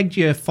you've tagged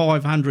your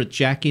 500th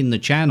jack in the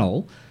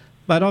channel,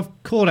 but I've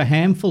caught a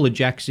handful of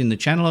jacks in the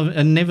channel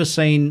and never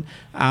seen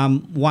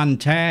one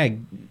tag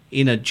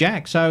in a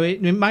jack. So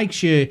it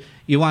makes you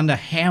wonder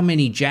how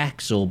many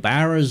jacks or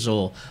barras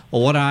or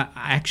what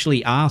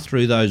actually are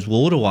through those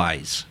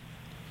waterways.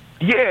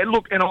 Yeah,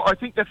 look, and I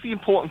think that's the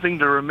important thing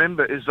to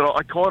remember is that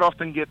I quite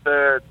often get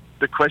the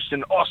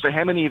question, so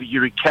how many have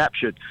you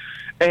recaptured?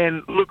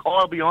 And look,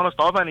 I'll be honest,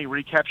 I've only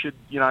recaptured,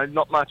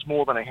 not much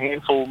more than a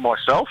handful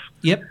myself.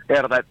 Yep.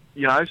 Out of that,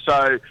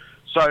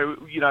 so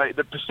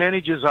the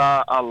percentages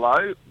are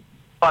low,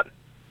 but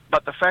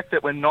the fact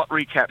that we're not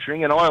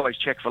recapturing, and I always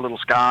check for little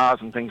scars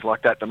and things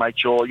like that to make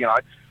sure,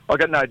 I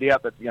got no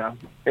doubt that,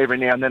 every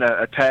now and then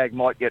a tag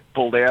might get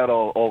pulled out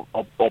or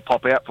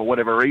pop out for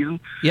whatever reason.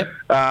 Yep.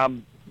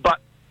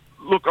 But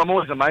look, I'm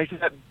always amazed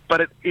at that.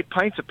 But it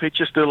paints a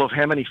picture still of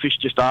how many fish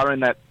just are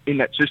in that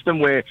system,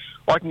 where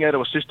I can go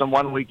to a system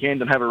one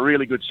weekend and have a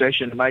really good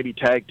session and maybe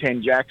tag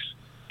 10 jacks,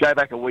 go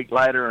back a week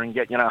later and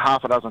get,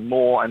 half a dozen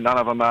more, and none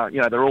of them are,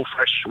 they're all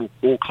fresh,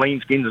 all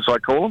clean skins, as I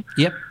call them.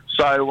 Yep.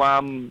 So,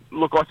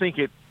 look, I think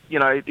it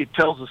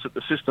tells us that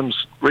the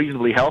system's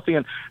reasonably healthy,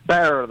 and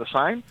barra are the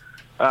same.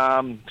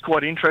 It's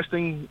quite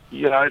interesting,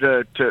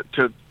 to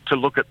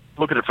look at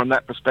it from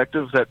that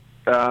perspective, that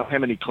how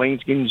many clean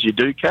skins you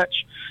do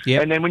catch.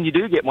 Yep. And then when you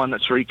do get one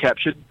that's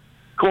recaptured,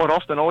 quite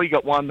often, you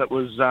got one that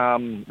was,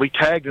 we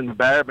tagged in the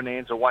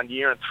Barramundi 1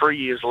 year, and 3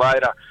 years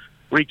later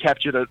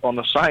recaptured it on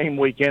the same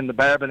weekend, the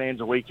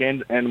Barramundi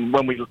weekend, and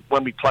when we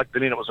plugged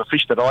it in, it was a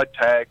fish that I'd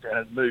tagged, and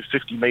it moved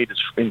 50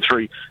 metres in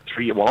 3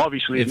 years. Well,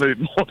 obviously it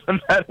moved more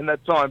than that in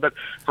that time, but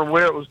from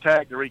where it was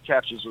tagged, the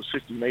recaptures was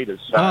 50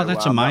 metres. So,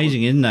 that's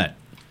amazing, isn't it?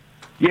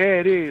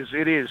 Yeah, it is.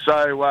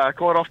 So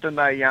quite often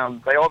they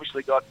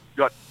obviously got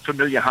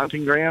familiar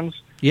hunting grounds.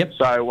 Yep.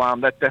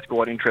 So that's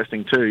quite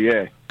interesting too,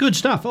 yeah. Good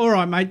stuff. All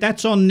right, mate,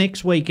 that's on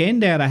next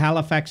weekend out of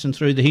Halifax and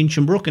through the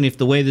Hinchenbrook, and if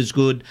the weather's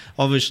good,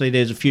 obviously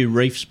there's a few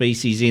reef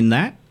species in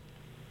that.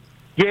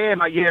 Yeah,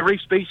 mate,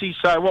 reef species.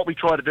 So what we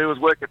try to do is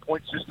work a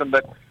point system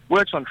that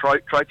works on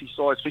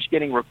trophy-sized fish,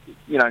 getting your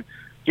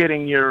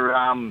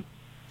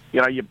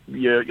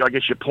I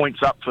guess your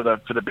points up for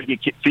the bigger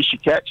fish you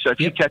catch. So if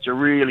you catch a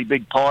really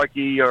big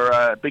pikey or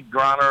a big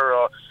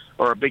grunter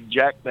or a big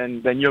jack,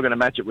 then you're going to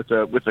match it with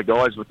the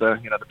guys with the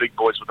big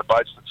boys with the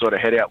boats that sort of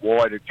head out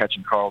wide and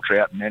catching coral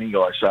trout and any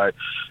guys. So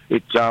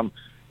it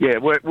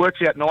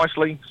works out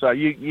nicely. So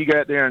you go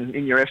out there and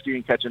in your estuary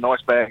and catch a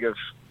nice bag of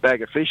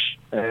fish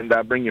and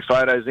bring your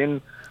photos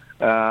in,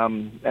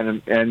 and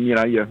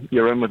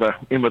you're in with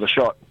a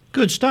shot.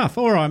 Good stuff.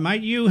 All right,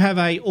 mate. You have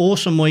a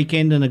awesome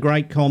weekend and a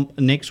great comp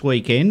next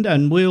weekend,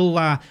 and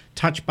we'll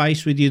touch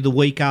base with you the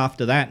week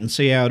after that and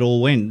see how it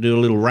all went. Do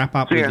a little wrap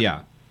up with you.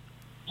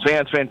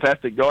 Sounds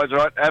fantastic, guys. All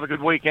right, have a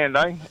good weekend,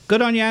 eh?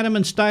 Good on you, Adam,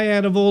 and stay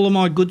out of all of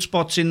my good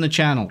spots in the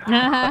channel.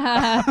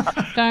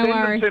 Don't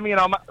worry.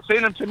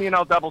 Send them to me and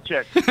I'll double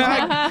check. Good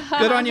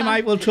on you,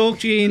 mate. We'll talk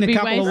to you in a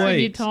couple of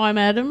weeks. Your time,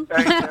 Adam.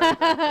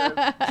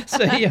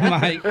 See you,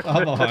 mate.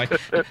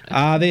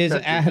 Bye-bye. There's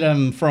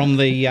Adam from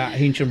the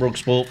Hinchenbrook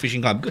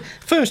Sportfishing Club.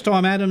 First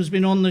time Adam's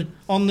been on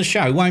the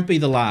show. Won't be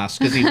the last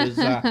because he was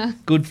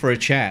good for a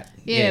chat.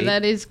 Yeah,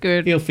 that is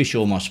good. He'll fish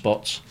all my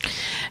spots.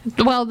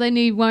 Well, then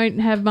he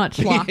won't have much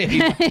luck.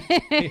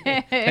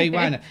 He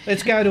won't.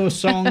 Let's go to a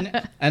song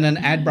and an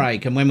ad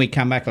break, and when we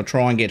come back, I'll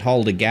try and get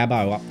hold of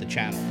Gabbo up the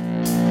channel.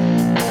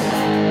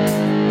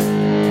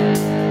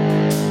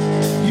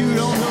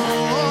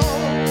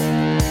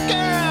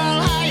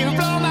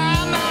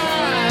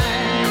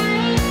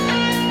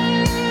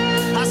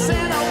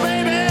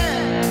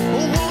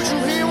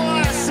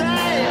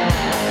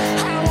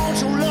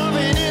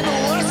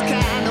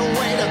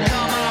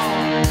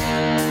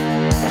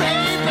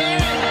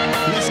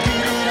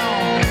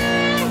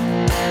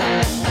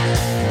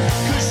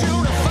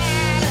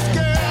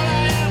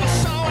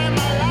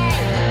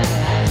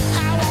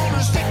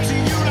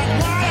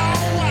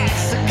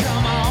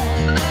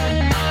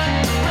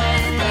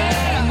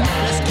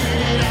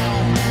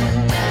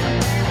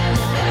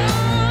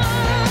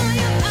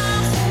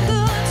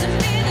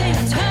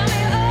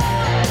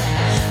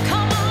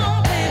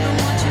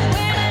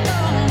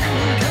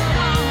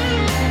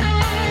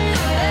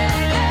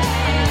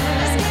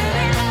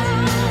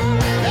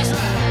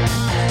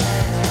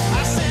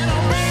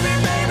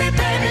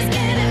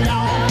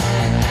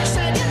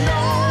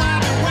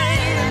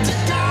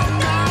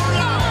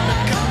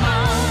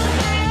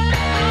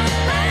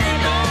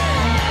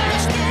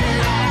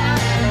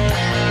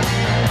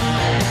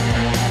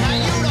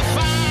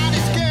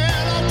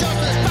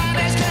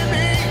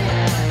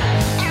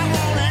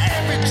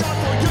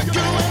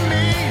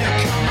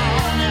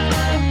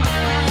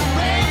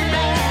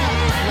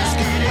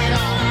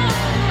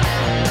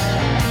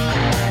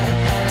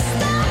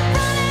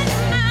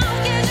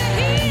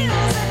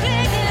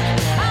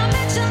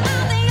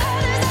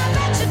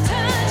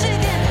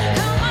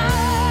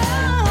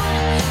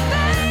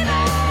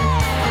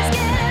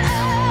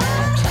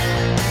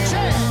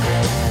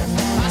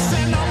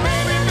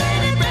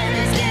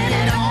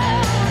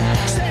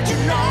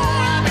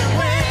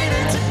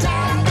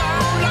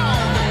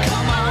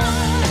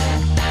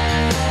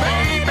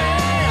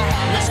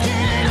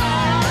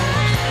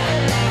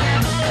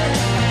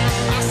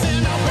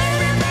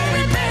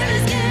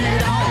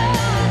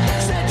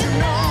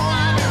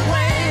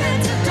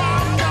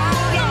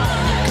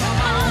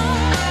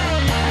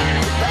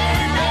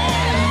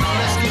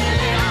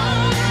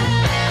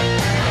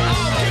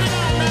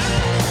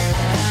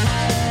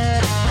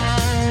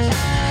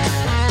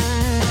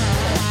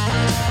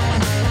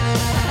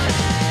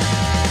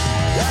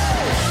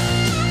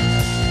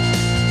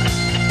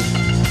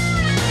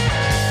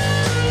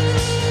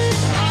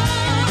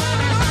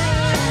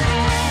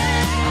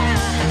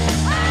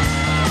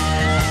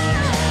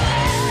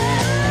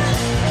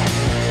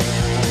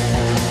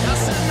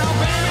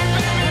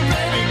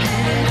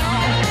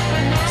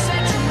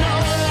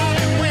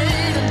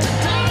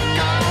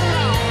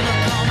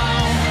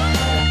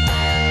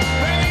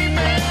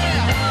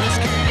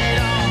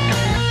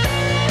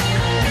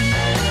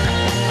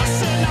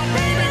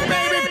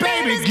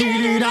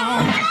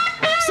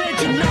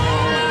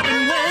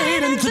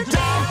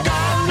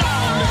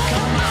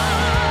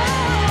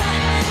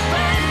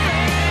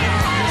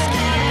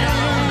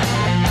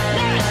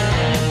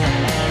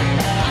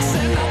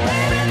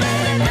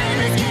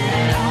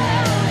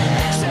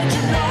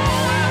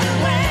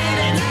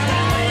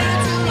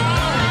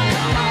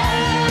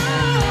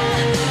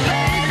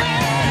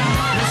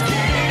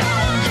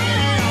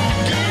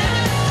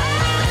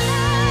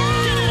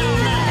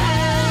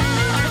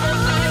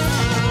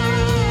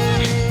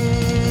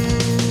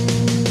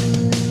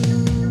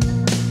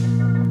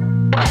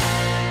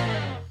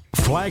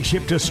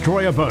 Flagship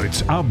destroyer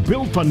boats are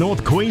built for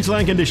North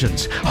Queensland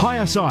conditions.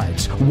 Higher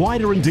sides,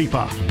 wider and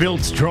deeper.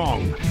 Built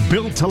strong,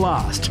 built to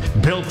last,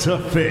 built to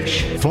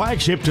fish.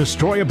 Flagship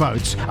destroyer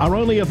boats are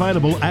only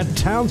available at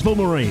Townsville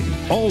Marine.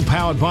 All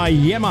powered by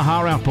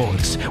Yamaha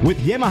outboards with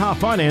Yamaha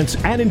finance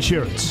and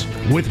insurance.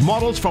 With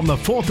models from the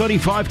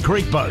 435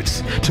 Creek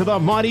boats to the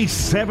mighty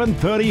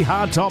 730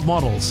 hardtop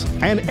models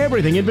and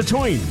everything in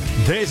between.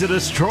 There's a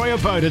destroyer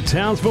boat at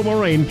Townsville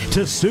Marine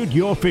to suit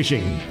your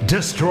fishing.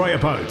 Destroyer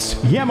boats,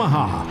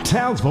 Yamaha. Barra,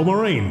 Townsville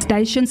Marine.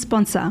 Station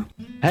sponsor.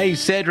 Hey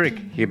Cedric,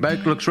 your boat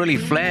looks really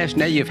flash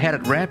now you've had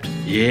it wrapped.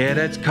 Yeah,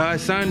 that's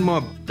Carson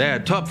Mob. They are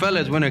top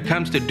fellas when it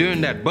comes to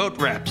doing that boat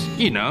wraps.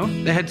 You know,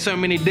 they had so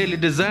many daily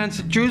designs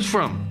to choose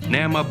from.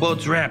 Now my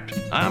boat's wrapped.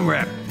 I'm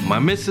wrapped. My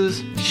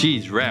missus,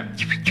 she's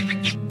wrapped.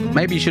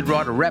 Maybe you should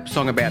write a rap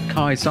song about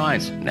Kai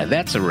Science. Now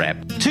that's a rap.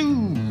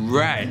 Too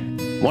right.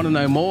 Want to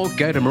know more?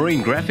 Go to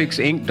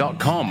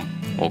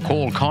marinegraphicsinc.com or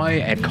call Kai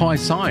at Kai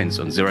Science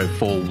on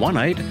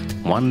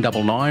 0418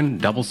 199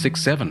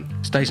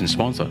 667. Station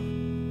sponsor.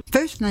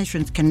 First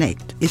Nations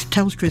Connect is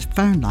Telstra's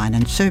phone line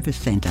and service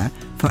centre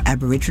for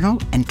Aboriginal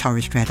and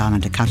Torres Strait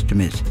Islander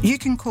customers. You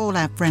can call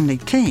our friendly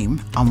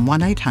team on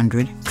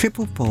 1800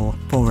 444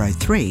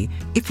 403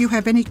 if you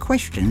have any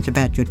questions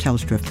about your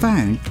Telstra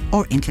phone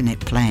or internet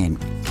plan,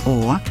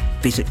 or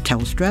visit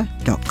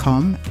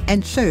telstra.com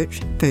and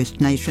search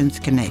First Nations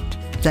Connect.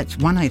 That's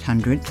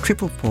 1800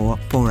 444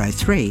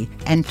 403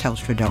 and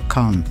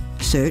telstra.com.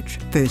 Search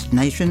First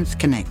Nations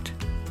Connect.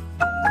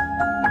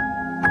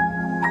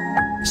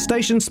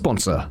 Station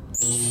sponsor.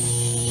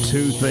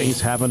 Two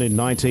things happened in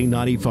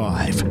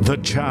 1995. The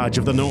charge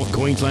of the North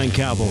Queensland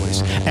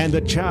Cowboys and the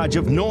charge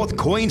of North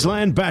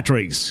Queensland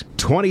Batteries.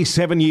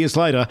 27 years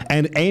later,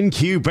 and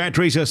NQ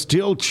Batteries are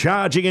still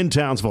charging in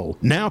Townsville,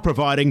 now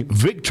providing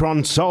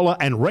Victron solar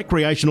and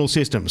recreational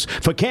systems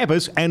for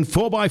campers and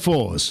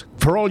 4x4s.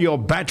 For all your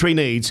battery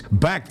needs,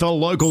 back the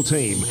local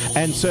team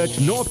and search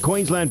North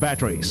Queensland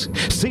Batteries.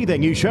 See their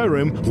new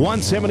showroom,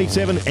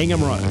 177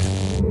 Ingham Road.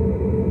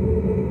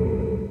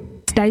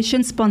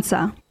 Station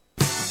sponsor.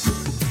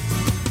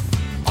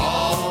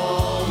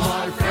 All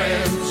my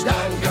friends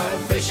don't go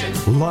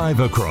fishing. Live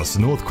across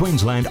North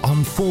Queensland on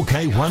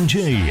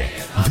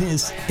 4K1G.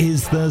 This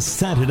is the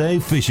Saturday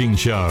Fishing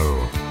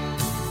Show.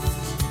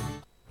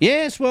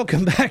 Yes,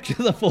 welcome back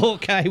to the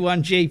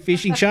 4K1G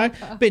Fishing Show.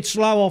 Bit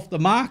slow off the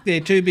mark there,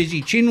 too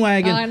busy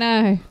chinwagging. I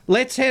know.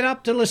 Let's head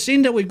up to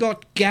Lucinda. We've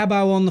got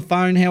Gabbo on the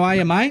phone. How are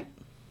you, mate?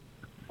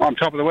 I'm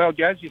top of the world,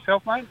 Jazz.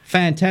 Yourself, mate?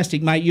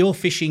 Fantastic, mate. You're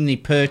fishing the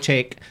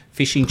Pirtek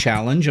Fishing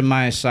Challenge, and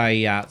may I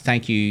say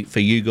thank you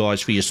for you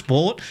guys for your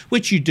sport,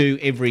 which you do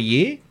every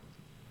year.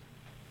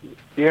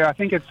 Yeah, I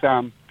think it's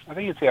our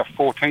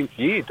 14th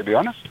year, to be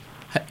honest.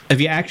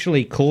 Have you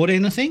actually caught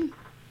anything?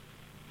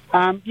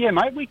 Yeah,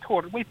 mate. We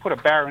put a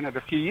barra in it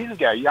a few years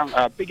ago.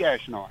 Big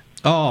Ash and I.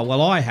 Oh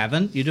well, I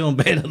haven't. You're doing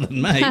better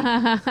than me.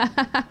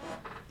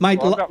 Mate,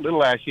 well, I've got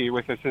little Ash here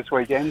with us this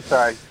weekend,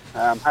 so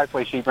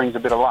hopefully she brings a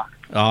bit of luck.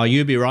 Oh,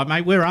 you'll be right,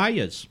 mate. Where are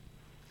yous?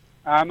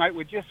 Mate,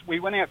 we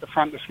went out the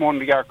front this morning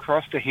to go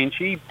across to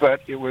Hinchy,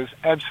 but it was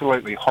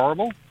absolutely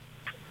horrible.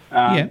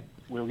 Yeah.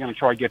 We were going to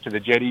try to get to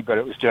the jetty,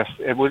 but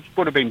would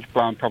have been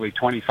blowing probably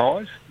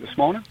 25 this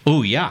morning.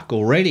 Oh, yuck,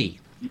 already.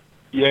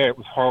 Yeah, it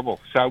was horrible.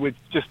 So we've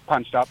just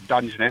punched up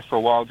Dungeness for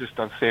a while just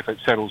to see if it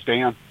settles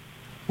down.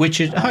 Which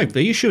is,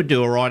 hopefully, you should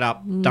do a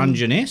right-up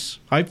Dungeness,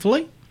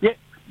 hopefully.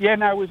 Yeah,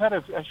 no, we've had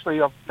I've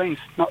been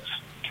not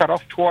cut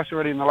off twice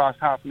already in the last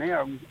half an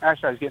hour.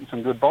 Asho's getting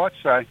some good bites,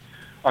 so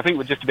I think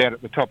we're just about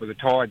at the top of the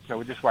tide, so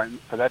we're just waiting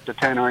for that to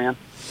turn around.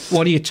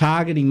 What are you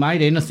targeting,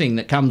 mate? Anything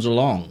that comes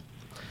along?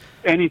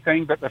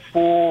 Anything, but the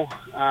four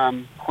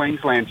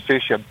Queensland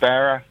fish are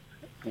barra,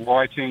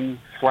 whiting,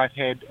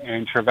 flathead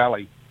and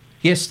trevally.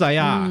 Yes, they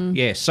are.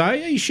 Yes, so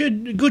you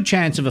should good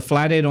chance of a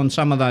flathead on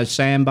some of those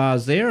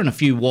sandbars there, and a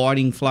few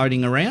whiting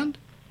floating around.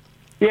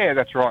 Yeah,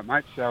 that's right,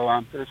 mate. So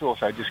it's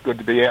also just good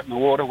to be out in the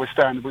water. We've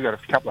got a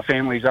couple of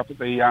families up at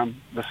the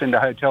Cinder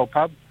Hotel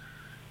pub.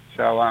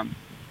 So,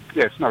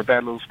 yeah, it's not a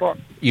bad little spot.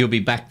 You'll be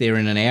back there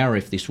in an hour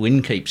if this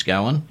wind keeps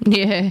going.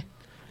 Yeah.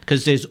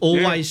 Because there's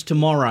always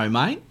tomorrow,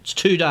 mate. It's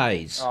 2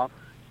 days.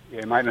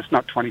 Yeah, mate, and it's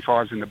not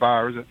 25s in the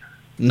bar, is it?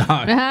 No.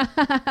 I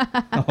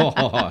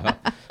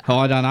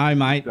don't know,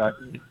 mate.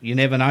 You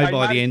never know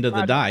by the end of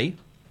the day.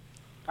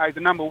 Hey,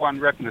 the number one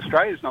rep in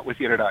Australia is not with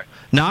you today.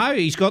 No,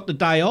 he's got the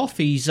day off.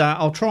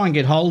 I'll try and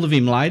get hold of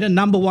him later.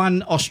 Number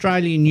one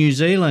Australia, New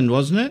Zealand,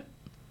 wasn't it?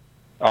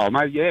 Oh,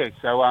 mate, yeah.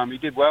 So he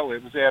did well.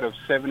 It was out of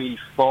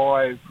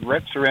 75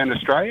 reps around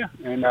Australia,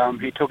 and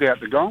he took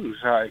out the gongs.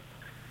 So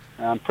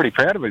I'm pretty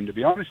proud of him, to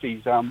be honest.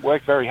 He's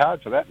worked very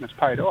hard for that, and it's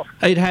paid off.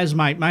 It has,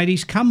 mate.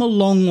 He's come a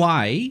long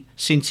way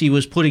since he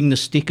was putting the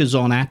stickers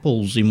on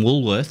apples in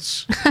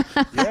Woolworths.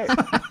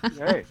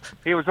 Yeah.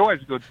 He was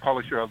always a good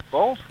polisher of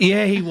balls.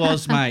 Yeah, he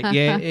was, mate.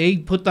 Yeah, he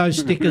put those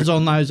stickers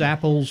on those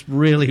apples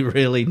really,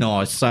 really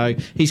nice. So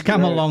he's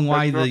come a long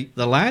way,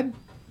 the lad.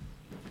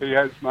 He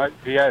has, mate.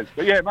 He has.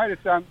 But yeah, mate,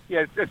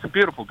 it's a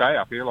beautiful day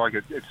up here. Like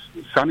it's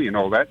sunny and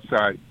all that.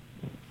 So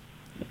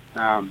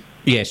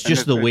yes,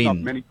 just the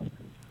wind.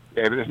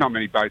 Yeah, but there's not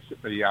many boats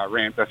at the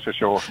ramp, that's for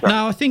sure. So.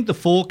 No, I think the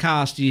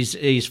forecast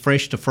is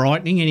fresh to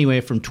frightening,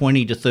 anywhere from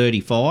 20 to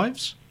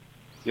 35s.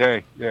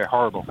 Yeah,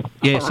 horrible.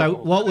 Yeah, horrible. So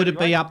what would it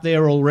be up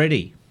there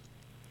already?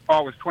 Oh,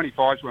 it was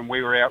 25s when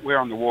we were out. We were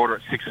on the water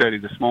at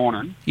 6:30 this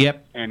morning.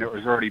 Yep. And it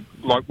was already,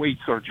 like, we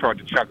sort of tried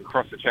to chug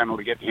across the channel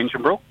to get to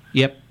Hinchenbrook.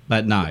 Yep,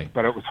 but no.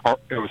 But it was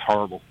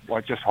horrible,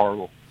 like just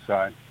horrible.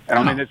 So, and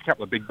I mean, there's a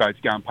couple of big boats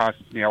going past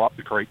us now up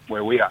the creek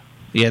where we are.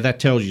 Yeah, that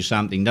tells you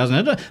something,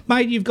 doesn't it?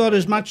 Mate, you've got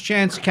as much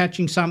chance of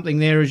catching something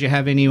there as you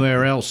have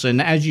anywhere else. And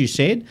as you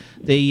said,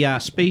 the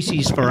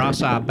species for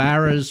us are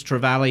barras,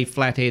 trevally,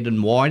 flathead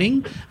and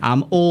whiting.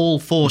 All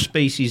 4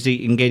 species that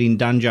you can get in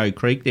Dunjo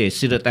Creek there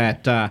sit at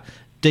that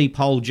deep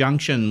hole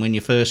junction when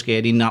you first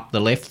get in up the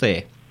left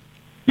there.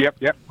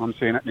 Yep, I'm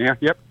seeing it now,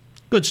 yep.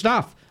 Good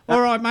stuff.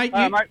 All right, mate.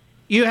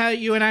 You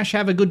and Ash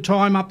have a good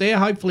time up there.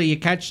 Hopefully you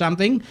catch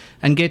something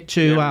and get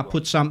to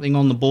put something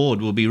on the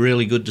board. Will be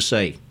really good to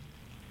see.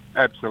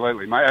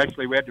 Absolutely, mate.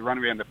 Actually, we had to run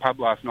around the pub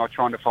last night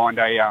trying to find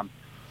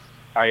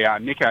a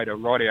Nico to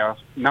write our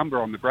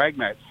number on the brag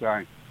mat.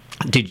 So,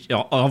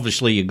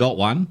 Obviously you got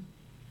one.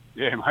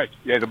 Yeah, mate.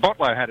 Yeah, the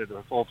Botlow had it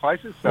of all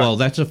places. So. Well,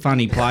 that's a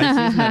funny place,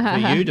 isn't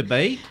it, for you to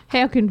be?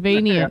 How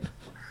convenient.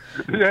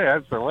 Yeah,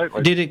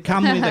 absolutely. Did it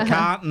come with a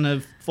carton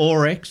of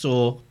 4X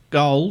or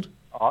gold?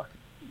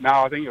 No,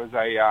 I think it was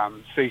a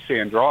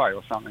CC and dry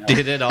or something.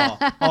 Did it?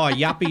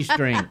 Yuppies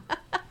drink.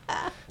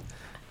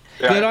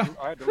 Yeah,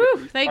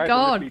 thank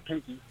God.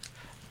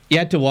 You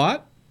had to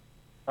what?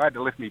 I had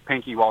to lift me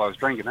pinky while I was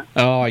drinking it.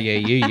 Oh, yeah,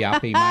 you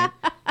yuppie,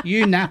 mate.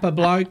 You Napa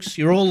blokes,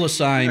 you're all the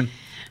same.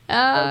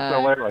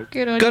 Absolutely.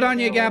 Good on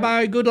you,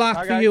 Gabbo. Good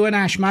luck for you and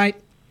Ash, mate.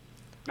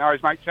 No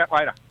worries, mate. Chat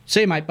later.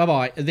 See you, mate.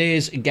 Bye-bye.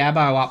 There's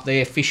Gabbo up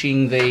there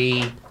fishing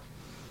the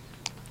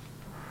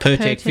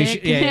Pirtek fish.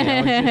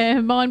 Yeah.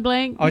 Mind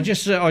blank. I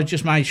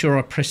just made sure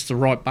I pressed the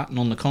right button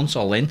on the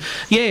console then.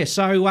 Yeah,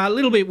 so a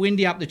little bit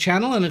windy up the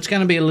channel, and it's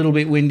going to be a little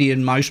bit windy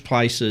in most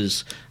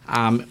places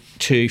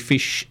to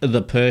fish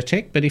the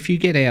Pirtek. But if you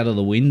get out of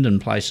the wind and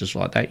places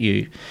like that,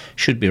 you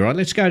should be right.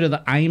 Let's go to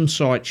the AIM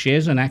site,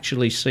 Chez, and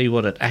actually see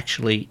what it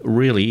actually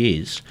really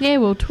is. Yeah,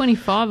 well,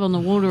 25 on the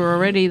water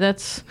already.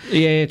 That's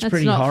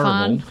pretty not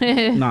horrible.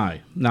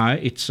 Fun. No,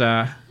 it's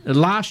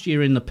last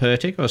year in the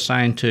Pirtek. I was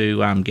saying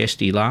to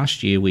Guesty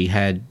last year we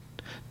had,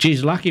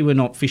 lucky we're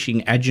not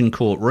fishing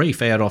Agincourt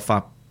Reef out off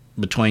up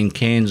between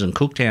Cairns and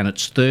Cooktown.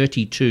 It's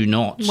 32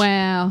 knots.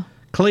 Wow.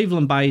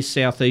 Cleveland Bay is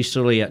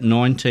southeasterly at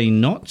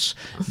 19 knots.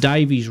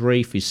 Davies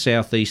Reef is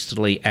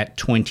southeasterly at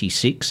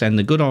 26, and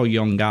the good old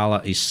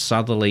Yongala is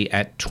southerly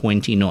at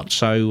 20 knots.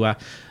 So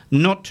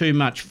not too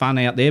much fun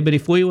out there. But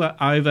if we were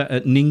over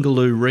at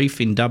Ningaloo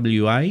Reef in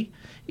WA,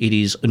 it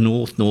is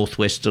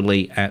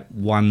northwesterly at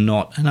 1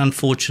 knot, and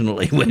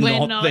unfortunately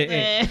we're not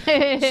there.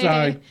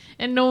 So,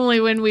 and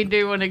normally when we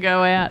do want to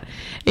go out,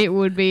 it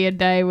would be a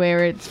day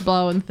where it's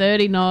blowing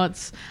 30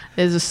 knots,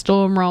 there's a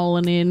storm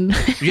rolling in.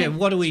 Yeah,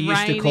 what do we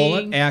used to call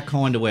it? Our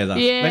kind of weather.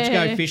 Yeah. Let's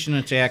go fishing,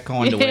 it's our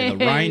kind of weather,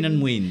 rain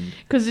and wind.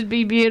 Because it'd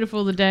be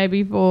beautiful the day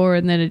before,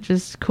 and then it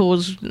just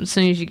as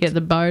soon as you get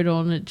the boat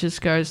on, it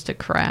just goes to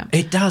crap.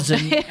 It does,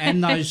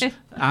 and those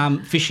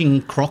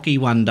fishing crocky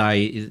one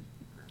day,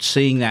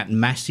 seeing that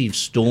massive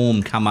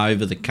storm come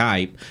over the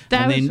Cape.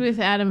 That was with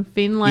Adam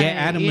Finlay. Yeah,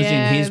 Adam was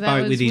in his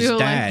boat with his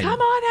dad. Like,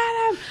 come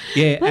on, Adam.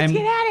 Yeah, let's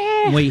get out of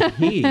here. We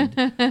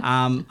hid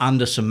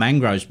under some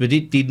mangroves, but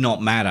it did not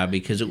matter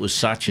because it was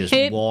such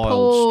a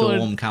wild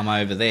storm come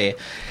over there.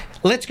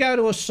 Let's go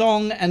to a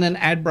song and an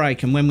ad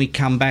break, and when we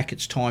come back,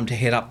 it's time to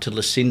head up to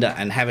Lucinda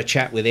and have a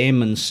chat with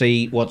Em and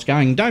see what's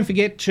going. Don't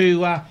forget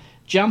to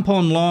jump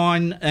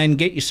online and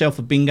get yourself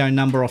a bingo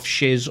number off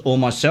Chez or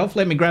myself.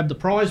 Let me grab the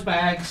prize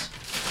bags.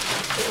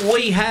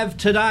 We have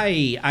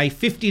today a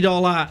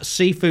 $50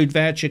 seafood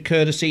voucher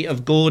courtesy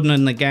of Gordon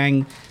and the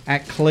gang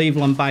at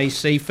Cleveland Bay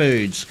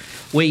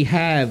Seafoods. We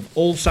have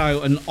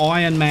also an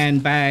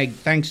Ironman bag,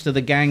 thanks to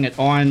the gang at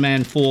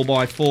Ironman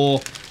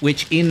 4x4,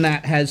 which in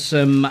that has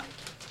some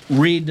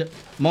Rid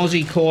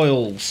Mozzie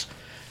coils,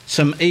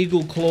 some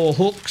Eagle Claw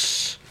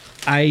hooks,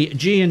 a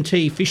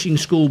G&T Fishing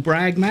School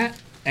brag mat,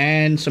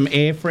 and some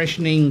air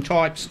freshening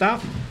type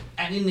stuff.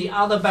 And in the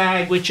other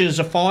bag, which is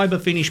a fibre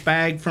finish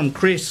bag from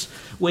Chris,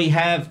 we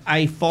have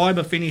a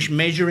fibre finish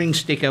measuring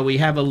sticker. We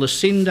have a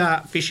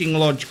Lucinda Fishing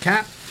Lodge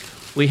cap.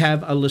 We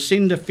have a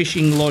Lucinda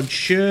Fishing Lodge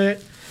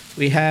shirt.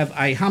 We have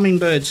a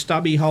Hummingbird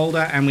stubby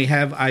holder, and we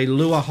have a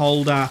lure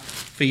holder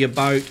for your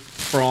boat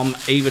from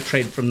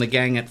Evatred from the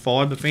gang at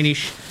Fibre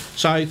Finish.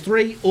 So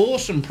 3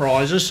 awesome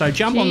prizes. So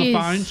jump on the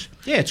phones.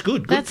 Yeah, it's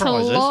good. Good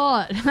prizes.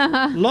 That's a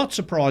lot. Lots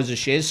of prizes,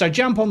 Chez. So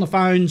jump on the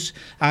phones,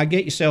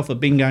 get yourself a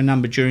bingo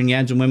number during the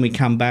ads, and when we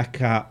come back,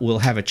 we'll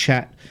have a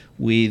chat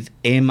with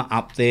Em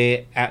up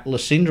there at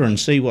Lucinda and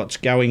see what's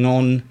going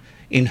on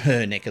in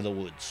her neck of the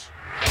woods.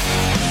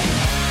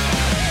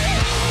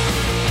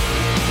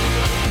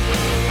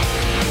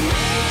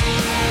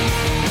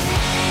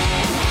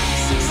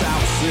 Since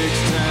I was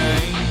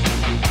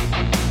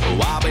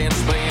 16, I've been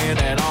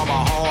spending all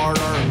my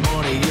hard-earned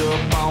money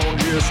up on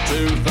just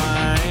 2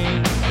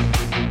 things.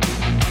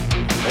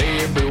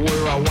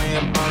 Everywhere I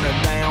went,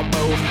 burning down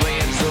both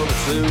ends of the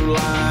Sioux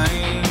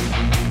line.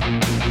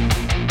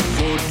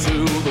 Foot to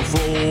the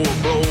floor,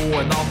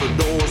 blowing off the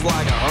doors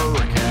like a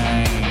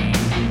hurricane.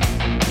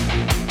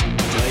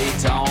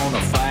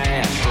 Daytona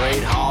fast,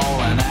 straight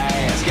hauling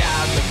ass,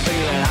 got me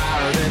feeling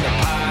higher than the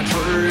pine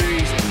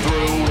trees.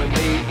 Throwing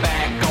me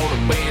back on the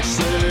bench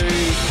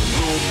seat,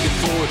 looking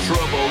for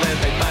trouble, and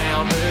they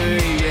found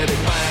me. Yeah, they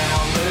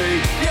found me.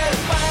 Yeah,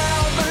 they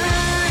found me.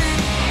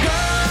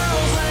 Girl,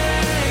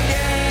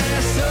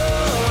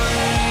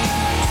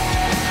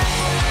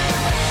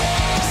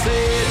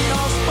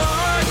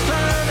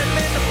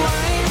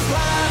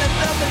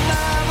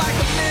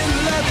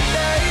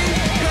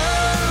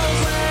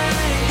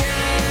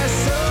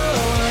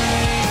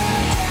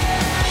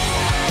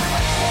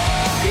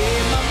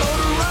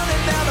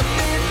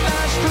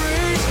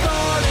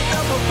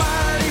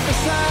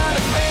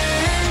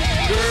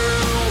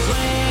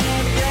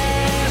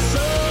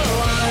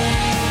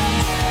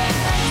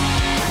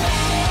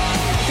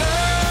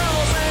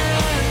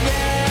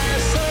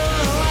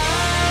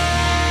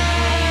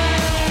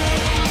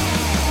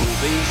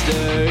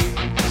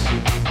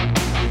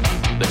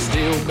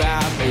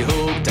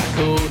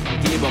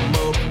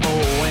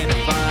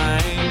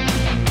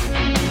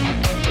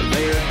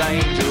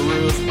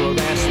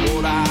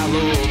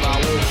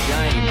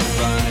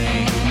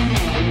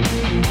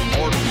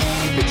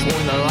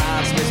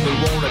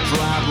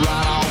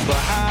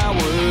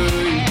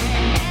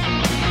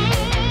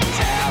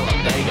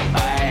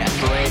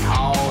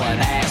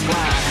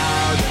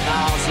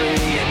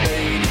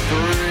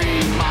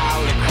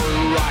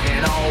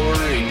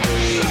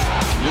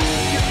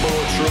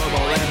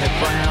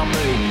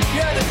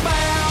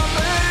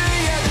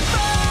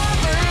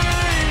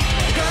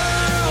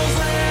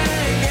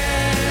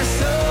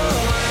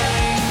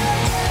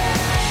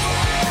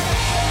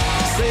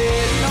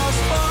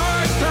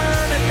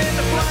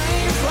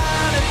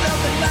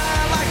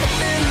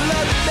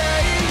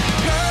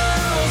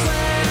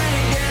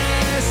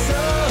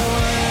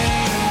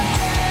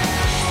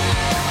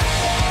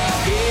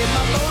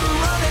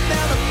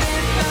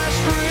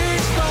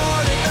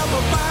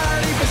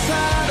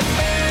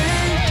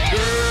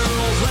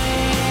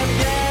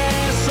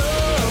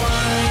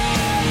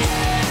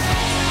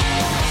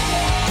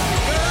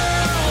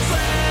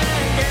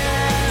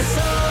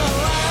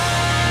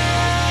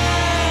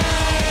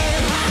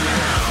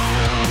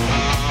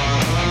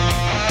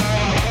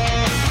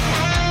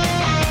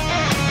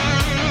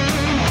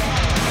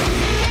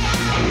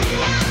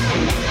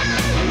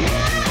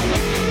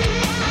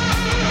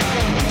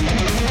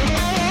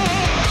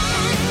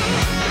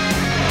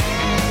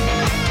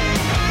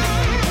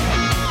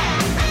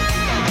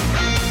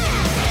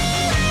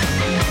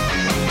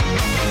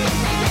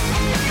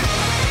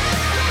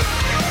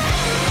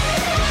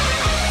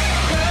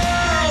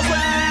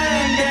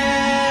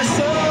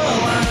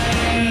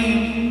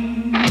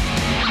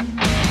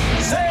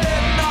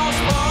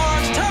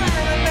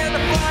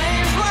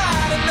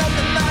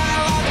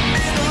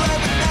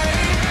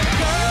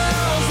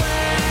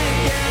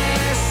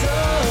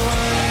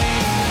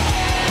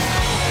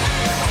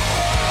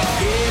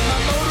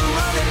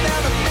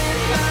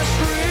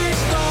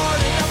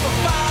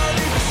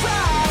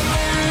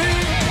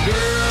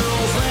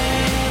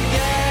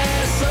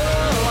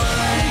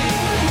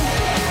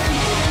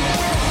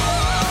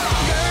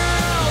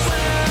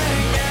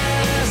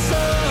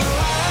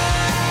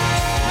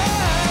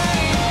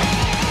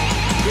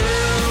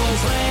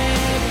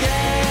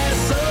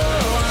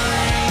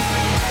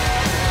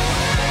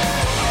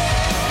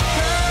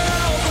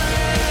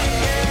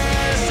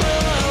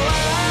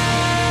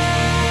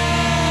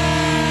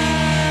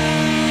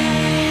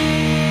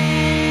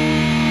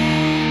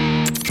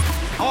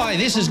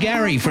 This is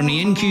Gary from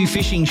the NQ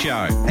Fishing Show.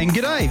 And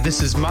g'day,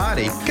 this is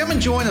Marty. Come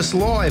and join us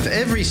live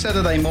every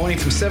Saturday morning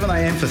from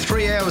 7am for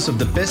 3 hours of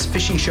the best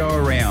fishing show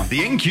around. The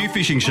NQ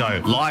Fishing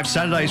Show, live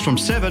Saturdays from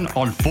 7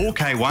 on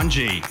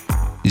 4K1G.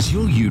 Is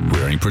your ute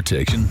wearing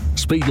protection?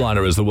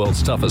 Speedliner is the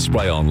world's toughest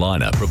spray-on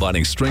liner,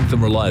 providing strength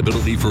and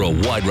reliability for a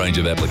wide range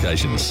of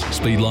applications.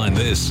 Speedline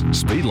this,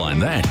 Speedline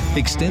that.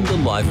 Extend the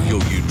life of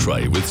your ute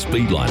tray with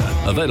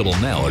Speedliner. Available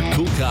now at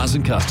Cool Cars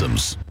and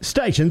Customs.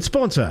 Station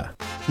sponsor.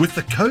 With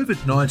the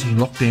COVID-19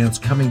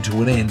 lockdowns coming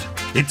to an end,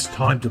 it's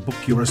time to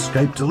book your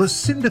escape to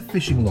Lucinda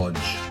Fishing Lodge.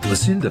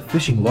 Lucinda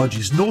Fishing Lodge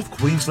is North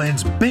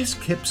Queensland's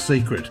best-kept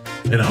secret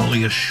and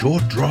only a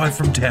short drive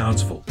from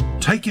Townsville.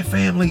 Take your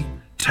family,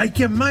 take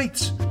your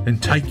mates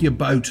and take your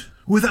boat.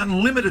 With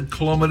unlimited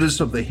kilometres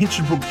of the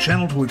Hinchenbrook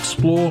Channel to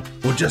explore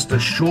or just a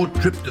short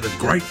trip to the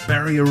Great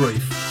Barrier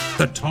Reef.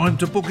 The time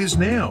to book is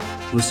now.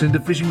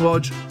 Lucinda Fishing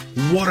Lodge,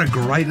 what a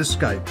great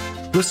escape.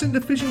 Lucinda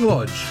Fishing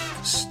Lodge,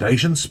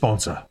 station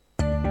sponsor.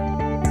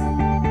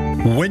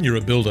 When you're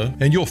a builder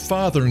and your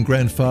father and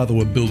grandfather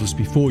were builders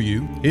before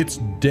you, it's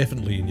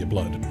definitely in your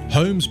blood.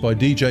 Homes by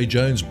DJ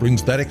Jones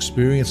brings that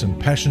experience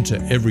and passion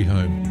to every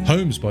home.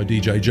 Homes by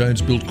DJ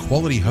Jones build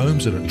quality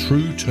homes at a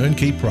true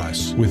turnkey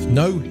price with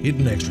no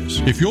hidden extras.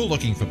 If you're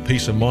looking for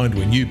peace of mind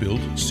when you build,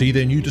 see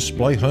their new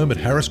display home at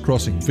Harris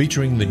Crossing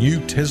featuring the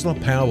new Tesla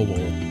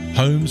Powerwall.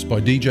 Homes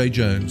by DJ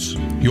Jones.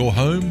 Your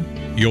home,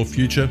 your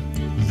future,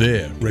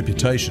 their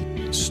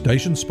reputation.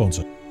 Station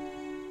sponsor.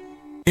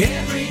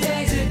 Every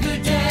day's a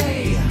good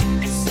day.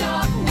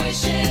 Stop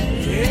wishing.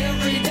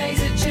 Every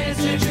day's a chance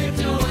to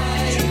drift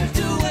away. Drift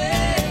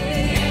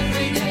away.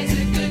 Every day's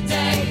a good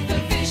day for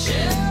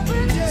fishing.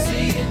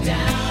 See it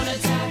down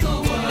and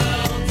tackle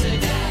world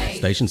today.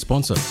 Station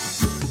sponsor.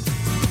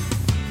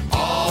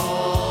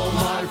 All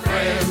my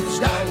friends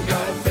don't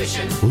go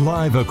fishing.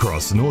 Live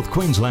across North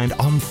Queensland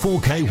on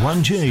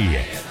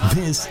 4K1G.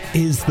 This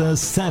is the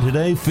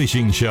Saturday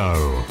Fishing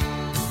Show.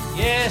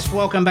 Yes,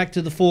 welcome back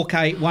to the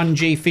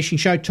 4K1G Fishing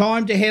Show.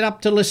 Time to head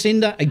up to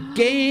Lucinda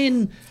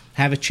again,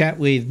 have a chat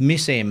with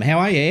Miss M. How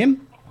are you,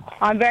 Em?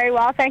 I'm very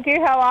well, thank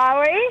you. How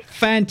are we?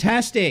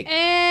 Fantastic.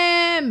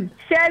 Chezzy.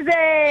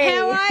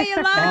 How are you,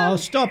 love? Oh,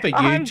 stop it, you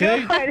I'm two.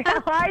 good.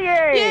 How are you?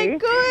 Yeah,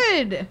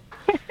 good.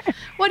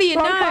 What do you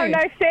Long know? time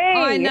no see.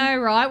 I know,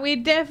 right? We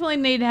definitely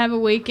need to have a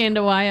weekend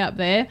away up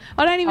there.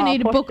 I don't even need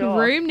to for book sure. a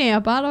room now,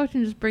 but I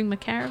can just bring my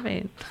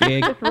caravan.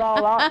 Yeah. Just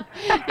roll up.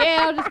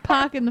 Yeah, I'll just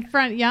park in the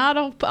front yard.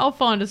 I'll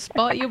find a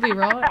spot. You'll be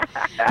right.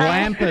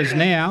 Glampers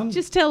now.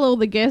 Just tell all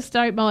the guests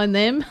don't mind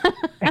them.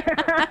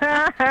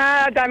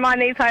 Don't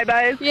mind these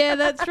hobos. Yeah,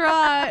 that's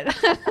right.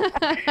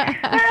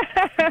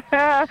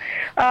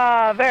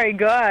 Oh, very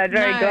good.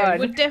 Very good.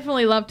 We'd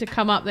definitely love to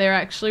come up there,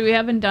 actually. We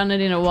haven't done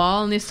it in a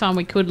while, and this time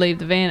we could leave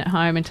the van at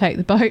home and take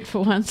the boat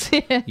for once.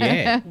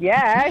 Yeah.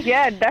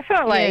 Yeah,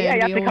 definitely. Yeah, Yeah, you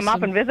it'd have be to come up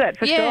awesome. and visit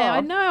for sure. Yeah,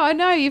 I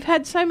know. You've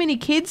had so many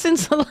kids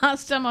since the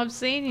last time I've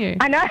seen you.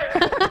 I know.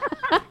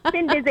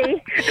 Been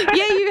busy.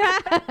 Yeah, you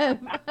have.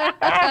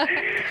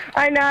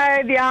 I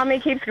know. The army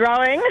keeps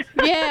growing.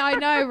 Yeah, I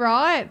know,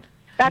 right?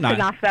 That's No.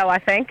 enough, though, I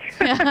think.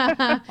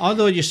 I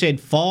thought you said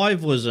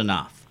 5 was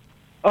enough.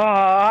 Oh,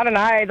 I don't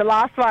know. The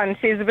last one,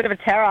 she's a bit of a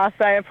terror,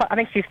 so I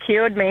think she's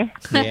cured me.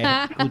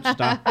 Yeah, good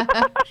stuff.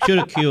 Should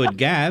have cured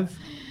Gav.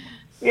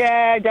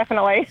 Yeah,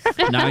 definitely.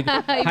 No.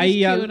 Hey,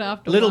 cured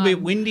after little one.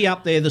 bit windy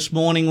up there this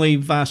morning.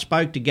 We've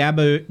spoke to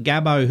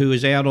Gabbo, who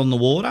is out on the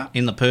water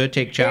in the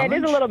Pirtek Yeah, Challenge. it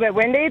is a little bit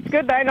windy. It's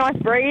good though. Nice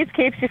breeze.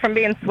 Keeps you from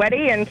being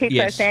sweaty and keeps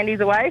Yes. those sandies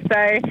away. So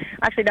I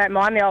actually don't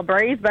mind the old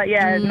breeze, but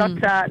yeah, not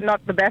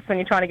the best when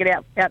you're trying to get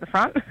out the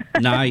front.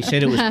 No, he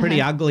said it was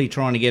pretty ugly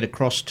trying to get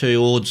across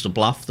towards the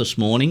bluff this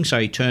morning, so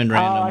he turned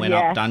around and went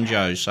up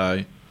Dunjo.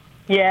 So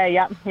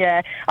Yeah.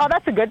 Oh,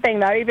 that's a good thing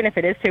though. Even if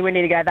it is too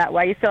windy to go that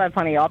way, you still have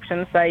plenty of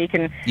options. So you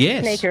can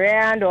Yes. sneak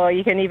around, or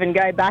you can even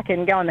go back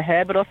and go on the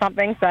Herbert or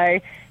something. So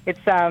it's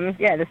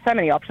there's so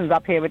many options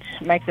up here, which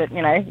makes it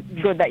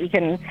good that you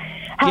can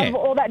have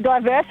all that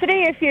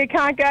diversity. If you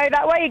can't go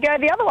that way, you go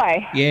the other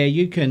way. yeah,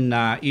 you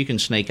can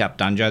sneak up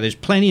Dunjo. There's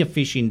plenty of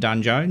fish in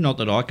Dunjo. Not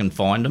that I can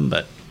find them,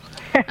 but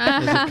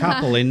there's a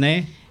couple in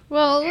there.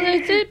 Well,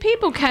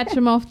 people catch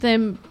them off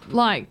them,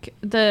 like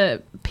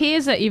the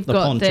piers that you've The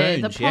got there.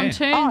 The pontoons, yeah.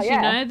 pontoons, Oh,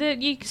 yeah.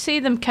 you see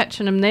them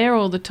catching them there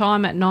all the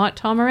time at night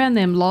time around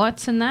them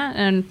lights and that.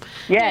 And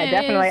Yeah,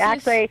 definitely. it's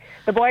just- Actually,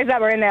 the boys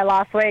that were in there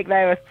last week,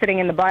 they were sitting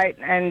in the boat,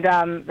 and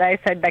they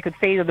said they could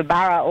see the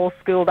barra all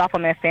schooled up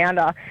on their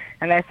sounder,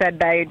 and they said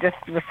they just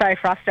were so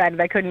frustrated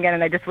they couldn't get them.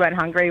 They just weren't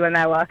hungry when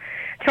they were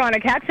trying to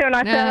catch them. And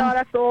I said, Yeah. oh,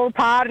 that's all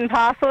part and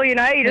parcel, you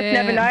just Yeah.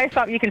 never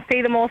know. You can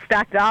see them all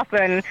stacked up,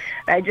 and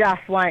they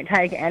just won't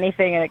take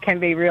anything, and it can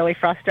be really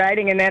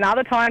frustrating. And then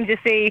other times you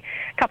see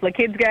a couple of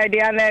kids go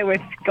down there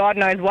with God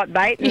knows what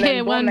bait. And Yeah, then,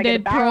 boom, one they get a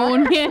dead barra.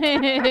 prawn.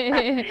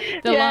 Yeah,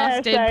 the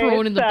last dead so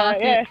prawn in the it's,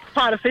 bucket. Yeah, it's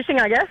part of fishing,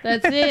 I guess.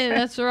 That's it.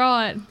 That's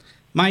right.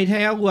 Mate,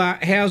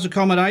 how's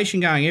accommodation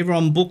going?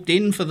 Everyone booked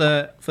in for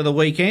the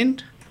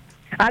weekend?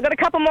 I've got a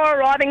couple more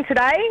arriving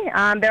today.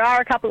 There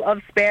are a couple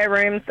of spare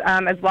rooms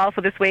as well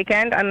for this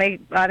weekend. I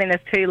think there's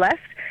 2 left.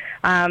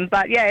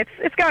 But yeah,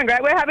 it's going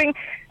great. We're having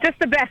just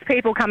the best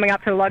people coming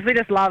up to the lodge. We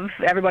just love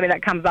everybody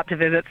that comes up to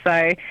visit.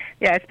 So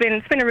yeah, it's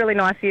been a really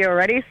nice year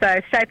already. So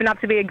it's shaping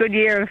up to be a good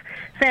year of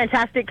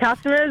fantastic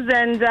customers.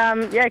 And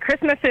yeah,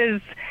 Christmas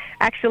is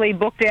actually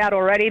booked out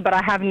already, but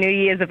I have New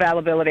Year's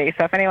availability.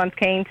 So if anyone's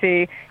keen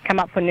to come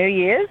up for New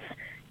Year's,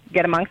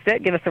 get amongst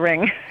it, give us a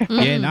ring.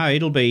 Yeah, no,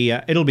 it'll be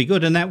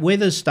good. And that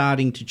weather's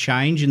starting to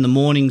change. In the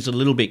morning's a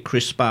little bit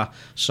crisper,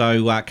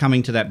 so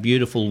coming to that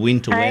beautiful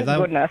winter Thank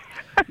weather. goodness.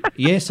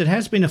 Yes, it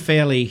has been a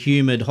fairly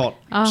humid, hot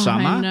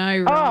summer. I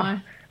know,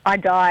 right? Oh, I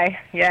die.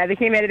 Yeah, the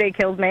humidity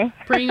kills me.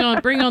 Bring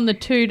on the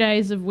 2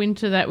 days of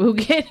winter that we'll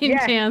get in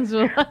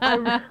Townsville.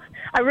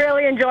 I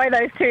really enjoy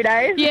those 2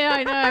 days. Yeah,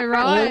 I know,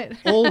 right?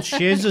 All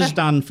Chez has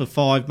done for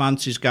 5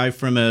 months is go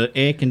from an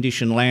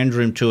air-conditioned lounge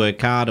room to a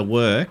car to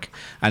work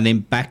and then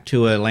back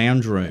to a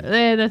lounge room.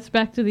 Yeah, that's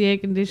back to the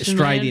air-conditioned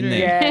Straight in lounge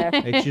there.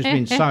 Yeah. It's just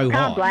been so Can't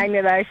hot. blame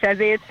you though,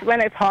 Chezzy. It's when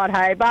it's hot,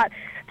 hey. But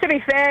to be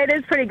fair, it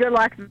is pretty good.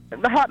 Like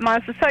the hot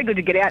months, it's so good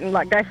to get out and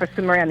like go for a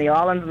swim around the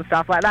islands and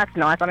stuff. Like that's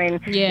nice. I mean,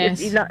 Yes.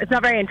 it's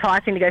not very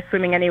enticing to go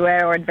swimming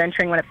anywhere or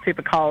adventuring when it's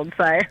super cold.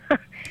 So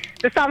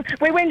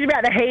we whinge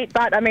about the heat,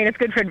 but I mean it's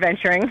good for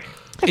adventuring.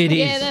 It is.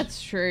 Yeah,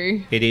 that's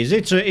true. It is.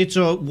 It's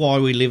why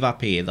we live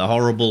up here. The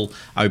horrible,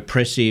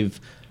 oppressive,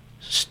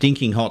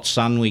 stinking hot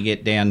sun we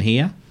get down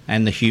here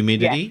and the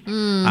humidity.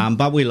 Yeah.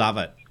 But we love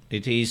it.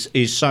 It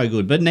is so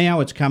good. But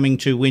now it's coming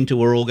to winter.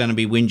 We're all going to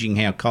be whinging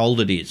how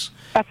cold it is.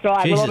 That's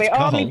right. Jeez, We'll be, it's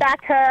my cold.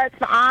 back hurts,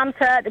 my arms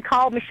hurt, the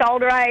cold, my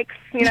shoulder aches.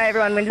 You know,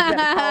 everyone whinges about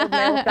the cold and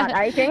they all start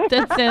aching.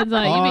 That sounds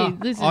like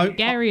this is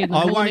Gary in the I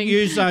morning. won't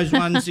use those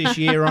ones this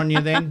year on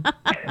you then.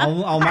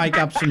 I'll make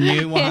up some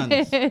new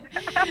ones.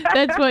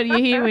 That's what you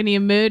hear when he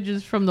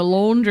emerges from the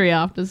laundry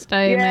after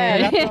staying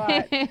Yeah, there.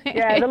 that's right.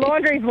 Yeah, the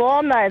laundry's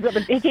warm though.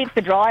 He keeps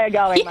the dryer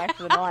going most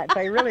of the night,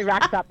 so he really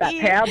racks up that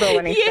powder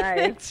when he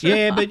stays.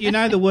 Yeah, but you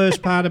know the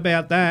worst part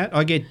about that?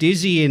 I get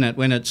dizzy in it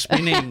when it's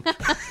spinning.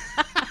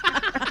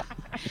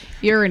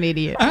 You're an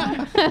idiot.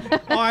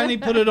 I only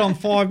put it on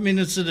 5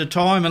 minutes at a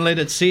time and let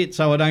it sit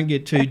so I don't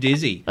get too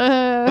dizzy.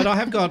 But I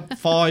have got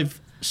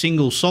 5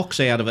 single socks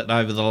out of it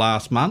over the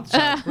last month, so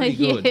it's pretty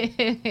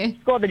good.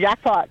 Scored the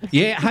jackpot.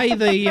 Yeah, hey,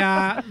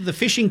 the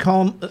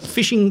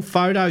fishing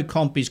photo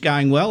comp is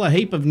going well. A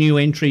heap of new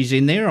entries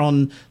in there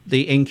on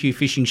the NQ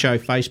Fishing Show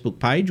Facebook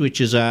page, which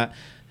is a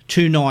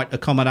 2-night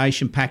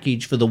accommodation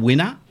package for the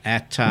winner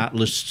at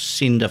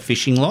Lucinda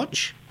Fishing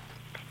Lodge.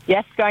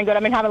 Yes, going good.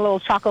 I've been having a little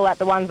chuckle at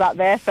the ones up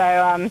there,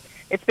 so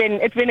it's been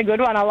a good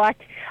one. I like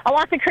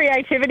the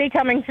creativity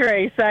coming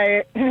through.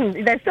 So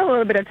there's still a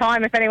little bit of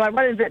time. If anyone,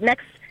 what is it?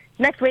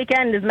 Next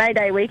weekend is May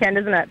Day weekend,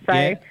 isn't it? So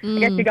Yeah. I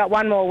guess you got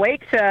one more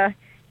week to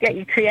get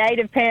your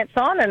creative pants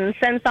on and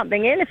send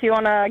something in if you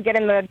want to get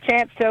in the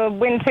chance to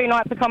win 2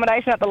 nights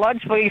accommodation at the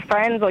lodge for your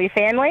friends or your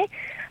family.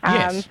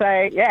 Yes.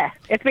 So yeah,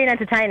 it's been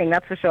entertaining,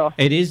 that's for sure.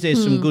 It is.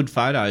 There's some good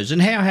photos. And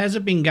how has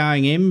it been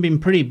going, Em? Been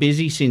pretty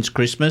busy since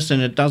Christmas,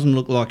 and it doesn't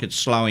look like it's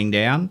slowing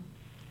down.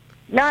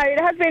 No, it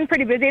has been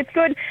pretty busy. It's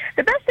good.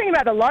 The best thing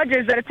about the lodge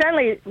is that it's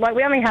only, like,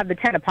 we only have the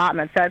 10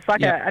 apartments, so it's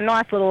like Yeah. a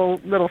nice little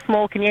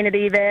small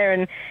community there,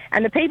 and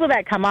the people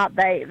that come up,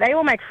 they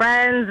all make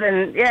friends,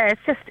 and yeah,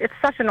 it's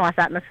such a nice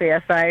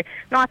atmosphere, so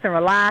nice and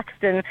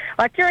relaxed, and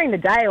like during the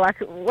day, like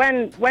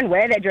when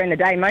we're there during the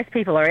day, most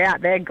people are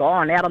out, they're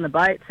gone, out on the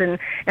boats, and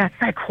it's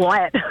so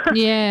quiet.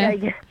 Yeah.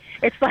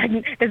 It's like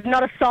there's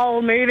not a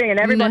soul moving and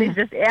everybody's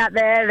just out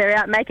there. They're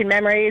out making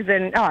memories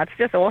and, it's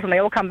just awesome. They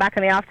all come back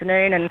in the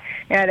afternoon and,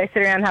 they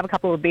sit around and have a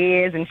couple of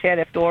beers and share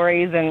their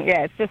stories and,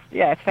 it's fantastic.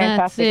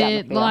 That's it.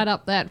 atmosphere. Light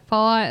up that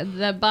fire,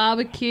 the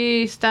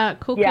barbecue, start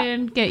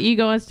cooking, get you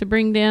guys to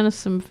bring down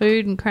some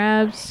food and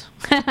crabs.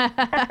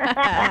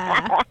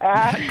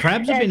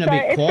 Crabs have been a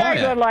bit quiet.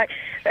 It's so good. Like,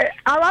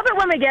 I love it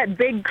when we get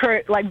big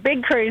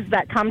crews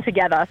that come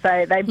together.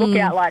 So they book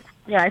out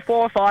 4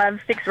 or 5,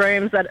 6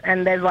 rooms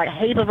and there's like a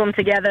heap of them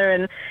together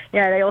and,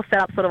 they all set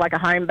up sort of like a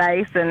home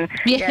base and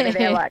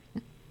they're like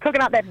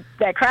cooking up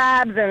their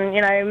crabs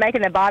and,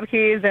 making their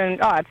barbecues and,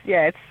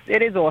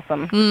 it is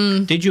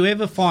awesome. Did you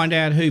ever find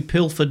out who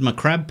pilfered my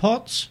crab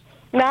pots?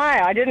 No,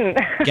 I didn't.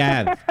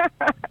 Gav.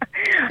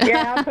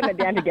 Yeah, I'll put it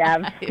down to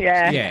Gav.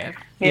 Yeah.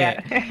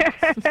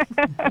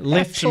 I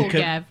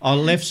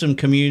left some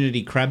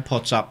community crab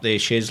pots up there,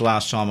 Chez,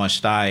 last time I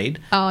stayed.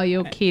 Oh,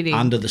 you're kidding.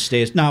 Under the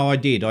stairs. No, I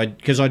did.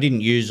 Because I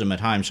didn't use them at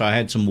home, so I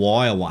had some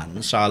wire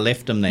ones, so I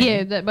left them there.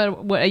 Yeah,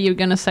 but what, are you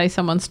going to say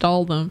someone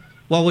stole them?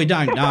 Well, we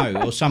don't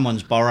know, or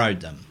someone's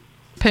borrowed them.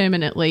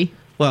 Permanently.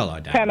 Well,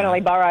 I don't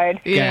Permanently borrowed.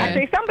 Yeah.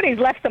 Actually, somebody's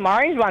left some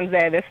orange ones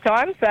there this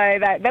time, so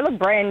they look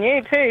brand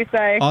new too.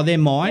 So. Oh, they're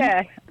mine?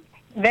 Yeah.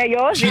 They're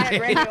yours, yeah,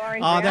 red,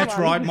 orange. Oh, that's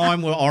right.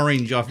 Mine were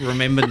orange. I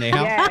remember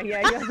now. Yeah,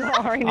 yours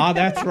are orange. Oh,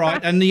 that's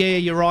right. And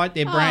you're right.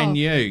 They're brand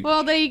new.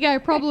 Well, there you go.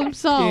 Problem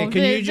solved.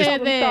 Yeah, can you just- they're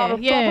there.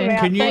 Yeah,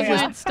 Can you they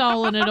just- weren't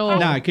stolen at all.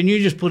 No, can you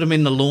just put them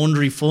in the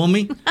laundry for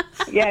me?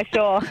 Yeah,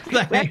 sure.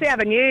 We actually have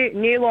a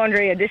new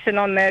laundry addition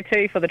on there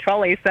too for the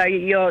trolley. So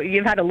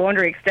you've had a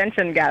laundry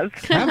extension, Gaz.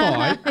 Have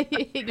I?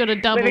 You got a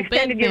double We've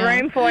extended bed your now.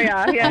 room for you.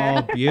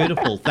 Yeah. Oh,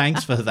 beautiful.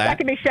 Thanks for That that.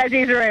 could be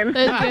Chez's room.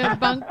 There's your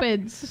bunk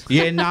beds.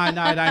 Yeah, no,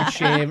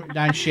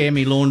 don't share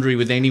me laundry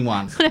with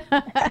anyone.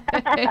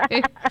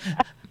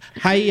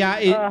 Hey,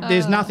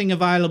 there's nothing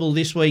available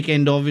this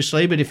weekend,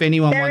 obviously, but if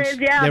anyone There wants... is,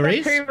 yeah. There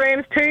There's is? 2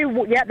 rooms,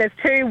 there's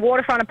 2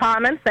 waterfront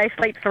apartments. They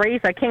sleep 3,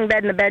 so king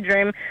bed in the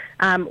bedroom,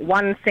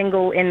 1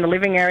 single in the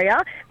living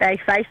area. They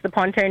face the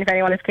pontoon if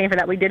anyone is keen for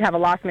that. We did have a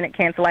last-minute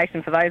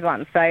cancellation for those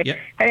ones. So if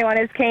anyone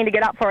is keen to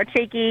get up for a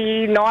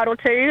cheeky night or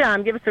two,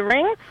 give us a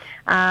ring.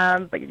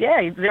 But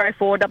yeah,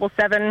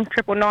 0477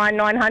 999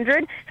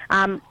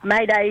 900.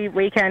 May Day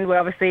weekend, we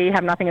obviously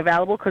have nothing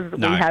available because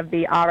we have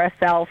the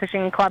RSL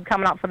Fishing Club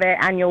coming up for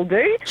their annual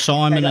do.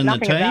 Simon and the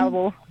nothing team?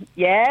 available.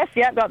 Yes,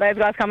 got those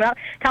guys coming up.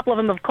 A couple of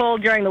them have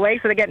called during the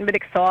week, so they're getting a bit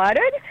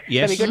excited.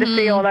 Yes. It'll be good to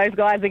see all those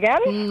guys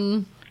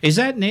again. Is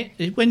that...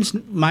 when's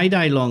May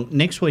Day long?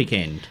 Next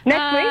weekend?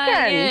 Next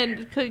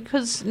weekend. Yeah,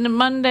 because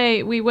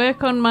Monday, we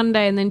work on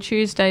Monday and then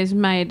Tuesday's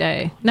May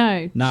Day.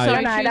 No,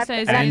 sorry,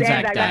 Tuesday's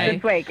Anzac Day.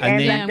 This week.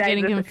 And Anzac then- I'm Day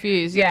getting this-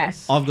 confused.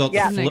 Yes. I've got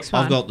Yeah.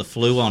 I've got the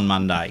flu on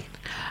Monday.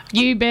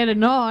 You better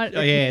not.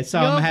 Yeah,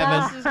 so Your I'm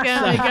bus having... is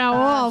going to go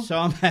off. So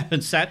I'm having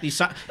Saturday,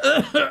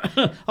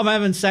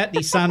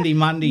 Sunday,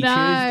 Monday,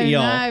 Tuesday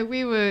off. No,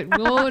 we were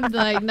warned,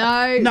 like,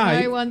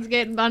 no one's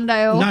getting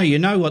Monday off. No, you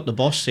know what the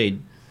boss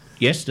said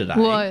yesterday?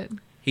 What?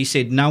 He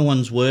said, no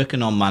one's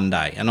working on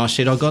Monday. And I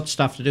said, I got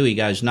stuff to do. He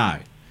goes, no,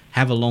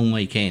 have a long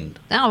weekend.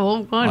 Oh,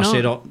 well, why not? I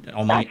said,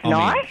 I'm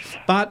in.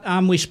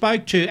 But we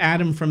spoke to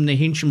Adam from the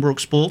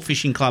Hinchenbrook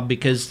Sportfishing Club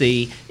because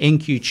the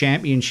NQ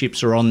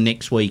Championships are on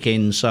next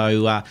weekend.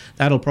 So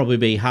that'll probably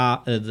be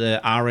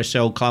the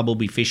RSL club will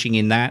be fishing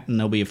in that, and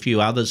there'll be a few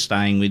others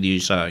staying with you.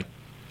 So,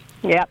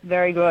 Yep,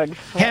 very good.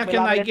 How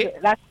can they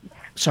get...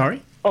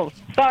 Sorry? Oh,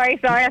 sorry.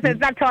 I said it's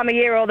that time of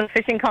year all the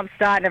fishing comps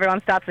start and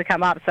everyone starts to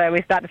come up, so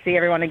we start to see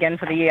everyone again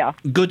for the year.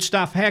 Good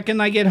stuff. How can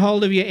they get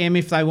hold of you, Em,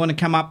 if they want to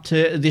come up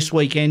to this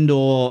weekend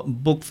or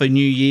book for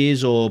New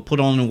Year's or put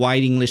on a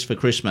waiting list for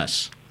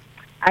Christmas?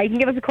 You can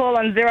give us a call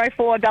on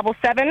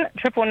 0477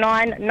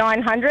 999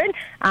 900,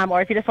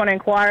 or if you just want to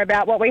inquire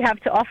about what we have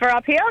to offer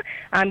up here,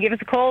 give us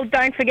a call.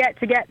 Don't forget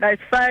to get those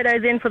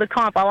photos in for the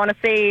comp. I want to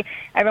see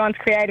everyone's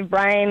creative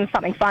brain,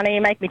 something funny,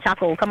 make me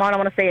chuckle. Come on, I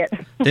want to see it.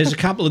 There's a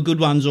couple of good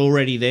ones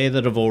already there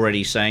that I've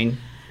already seen.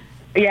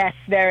 Yes,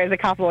 there is a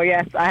couple,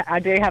 yes. I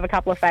do have a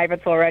couple of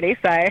favourites already,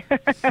 so...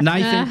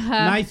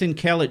 Nathan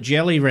Kellett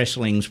jelly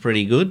wrestling's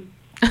pretty good.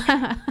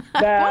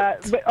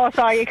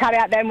 Sorry, you cut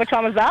out then. Which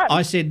one was that?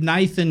 I said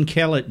Nathan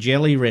Kellett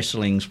jelly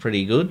wrestling's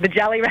pretty good. The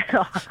jelly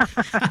wrestle.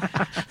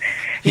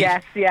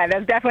 Yes,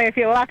 there's definitely a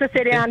few. We'll have to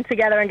sit down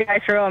together and go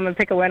through them and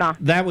pick a winner.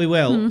 That we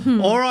will. Mm-hmm.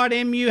 All right,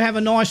 Em, you have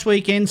a nice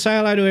weekend. Say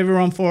hello to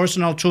everyone for us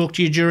and I'll talk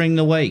to you during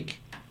the week.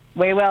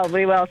 We will.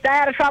 Stay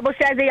out of trouble,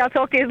 Chezzy. I'll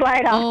talk to you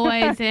later.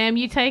 Always, Em.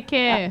 You take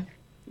care.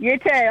 You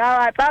too. All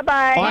right,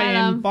 bye-bye. Bye,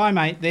 Em. Bye,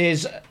 mate.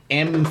 There's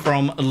Em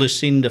from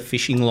Lucinda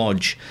Fishing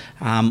Lodge.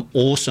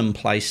 Awesome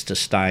place to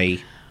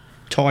stay.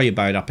 Tie your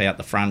boat up out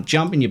the front,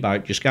 jump in your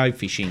boat, just go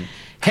fishing.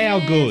 How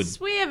good.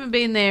 We haven't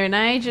been there in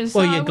ages.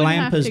 Well, so you're I wouldn't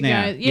have glampers to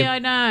now. Go. Yeah, I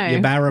know.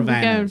 You're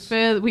Barravanners. We're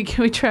going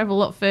further. We travel a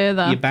lot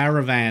further. Your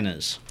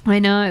Barravanners. I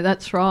know,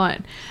 that's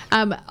right.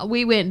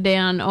 We went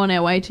down on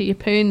our way to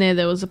Yapoon there.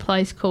 There was a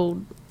place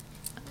called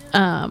Is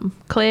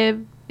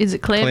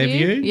it Clairview?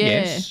 Clairview, Yeah.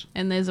 yes.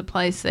 And there's a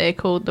place there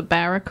called the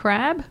Barra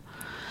Crab.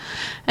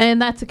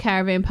 And that's a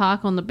caravan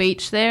park on the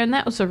beach there, and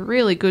that was a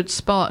really good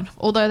spot,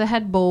 although they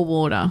had bore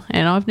water,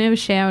 and I've never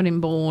showered in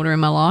bore water in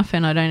my life,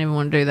 and I don't even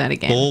want to do that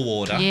again. Bore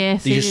water?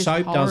 Yes, Your it is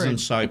soap horrid. doesn't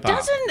soap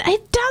up.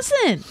 It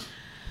doesn't.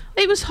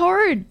 It was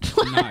horrid.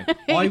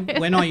 No.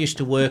 When I used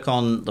to work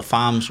on the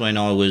farms when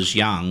I was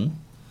young,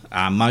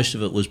 most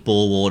of it was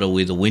bore water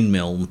with a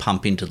windmill and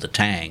pump into the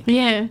tank.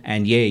 Yeah.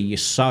 And you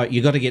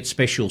got to get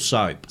special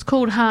soap. It's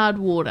called hard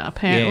water,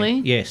 apparently.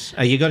 Yeah, yes.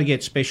 You got to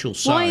get special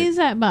soap. Why is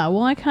that, Bar?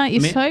 Why can't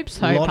you soap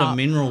A lot up? of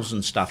minerals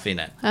and stuff in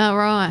it. Oh,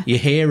 right. Your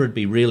hair would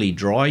be really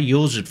dry.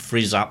 Yours would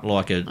frizz up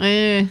like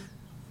a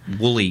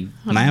woolly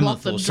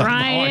mammoth or something.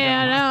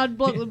 Yeah, I know. I'd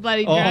block the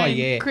bloody Oh, drain.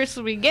 yeah. Chris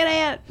will be, get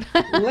out.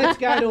 Let's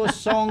go to a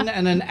song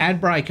and an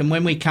ad break, and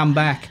when we come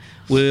back,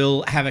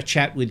 we'll have a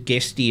chat with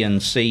Guesty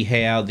and see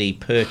how the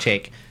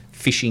Pirtek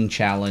Fishing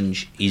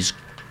Challenge is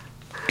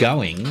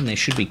going. There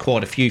should be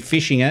quite a few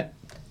fishing it.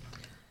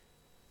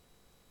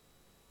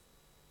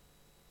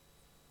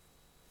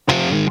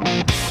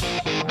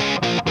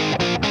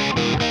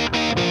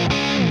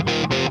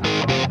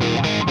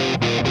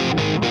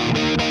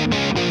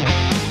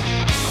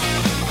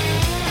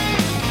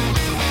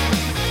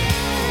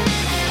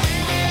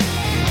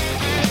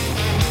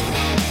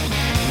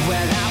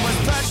 When I was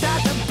perched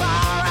at the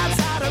bar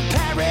outside of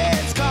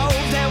Paris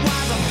Cove, there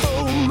was a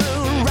full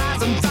moon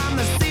rising from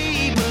the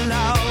sea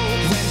below.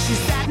 When she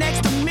sat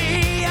next to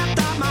me, I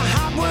thought my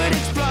heart would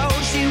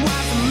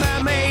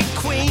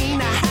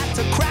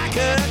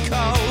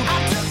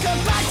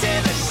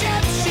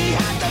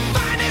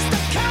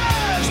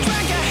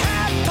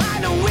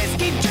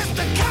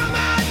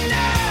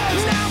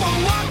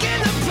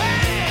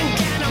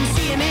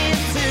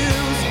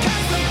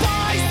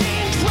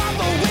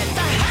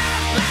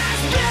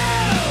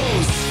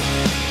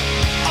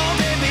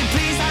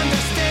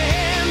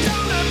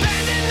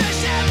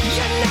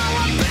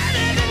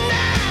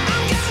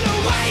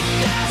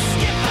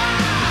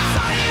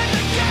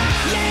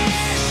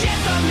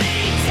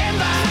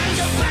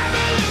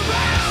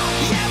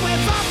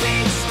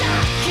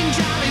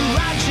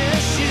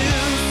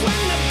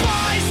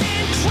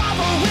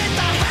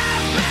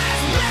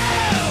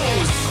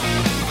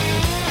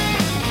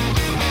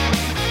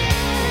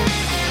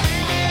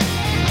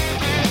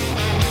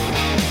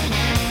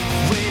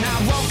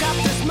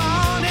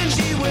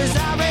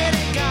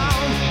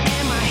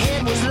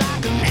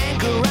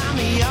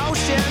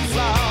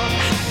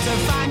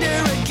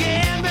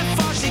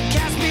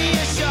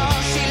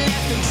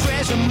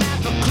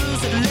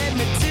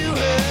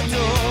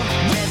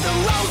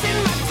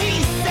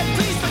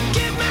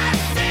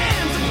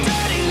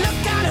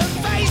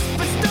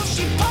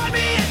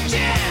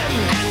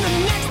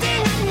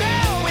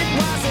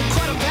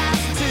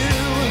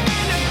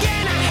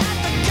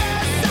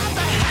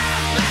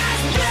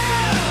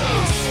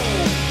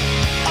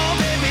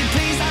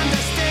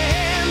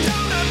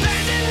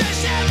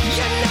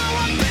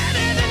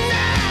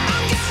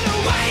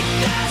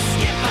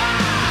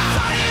skipper.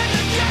 Fire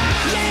the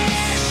gun.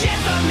 Yeah,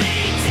 shiver me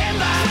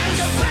timbers.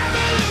 Go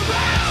barrel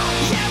around.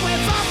 Yeah,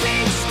 we've all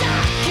been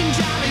stuck in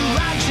Jolly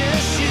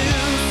Roger's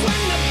shoes.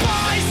 When the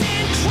boys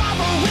in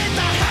trouble with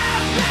the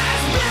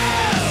half-mast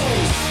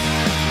blues.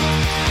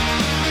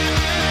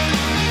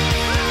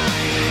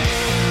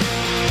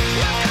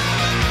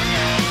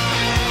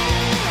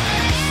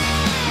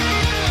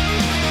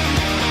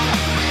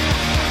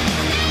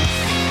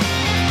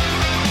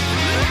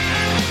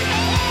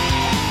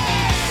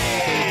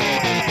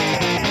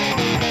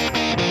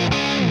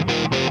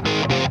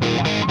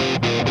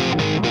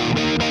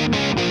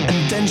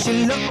 Then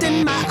she looked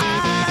in my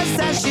eyes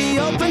as she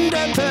opened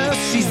her purse.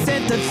 She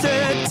said the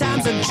third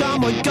time's a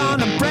charm, we're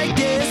gonna break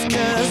this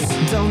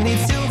curse. Don't need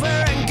silver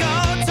and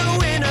gold to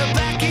win her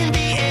back in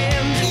the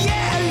end.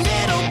 Yeah,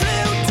 little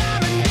blue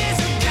diamond is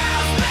a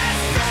girl's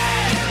best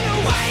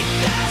friend. Wait,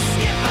 the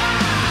skipper.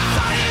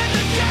 Fire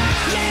the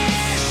gun.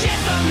 Yeah,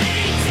 shiver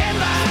me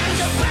timbers.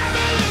 Go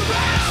barrel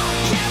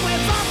around. Yeah,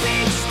 we've all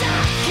been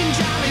stuck in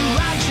Jolly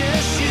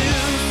Roger's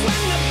shoes.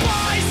 When the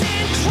boys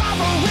in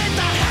trouble with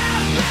the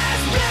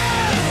half-mast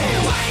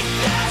blues. Wait,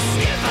 the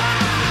skipper.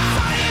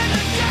 Fire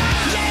the gun.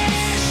 Yeah,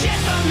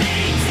 shiver me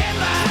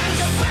timbers.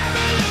 Go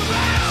barrel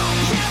around.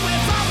 Yeah,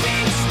 we've all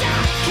been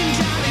stuck in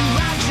Jolly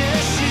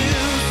Roger's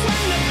shoes.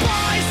 When the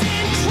boys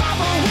in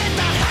trouble with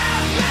the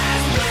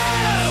half-mast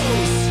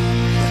blues.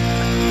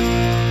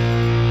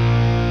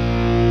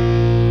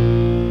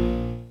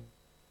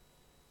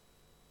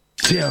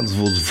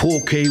 Townsville's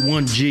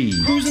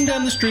 4K1G. Cruising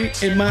down the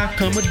street in my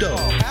Commodore.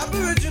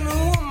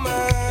 Aboriginal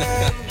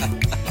woman,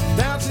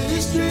 down to the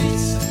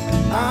streets,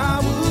 I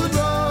would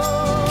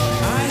roll.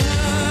 I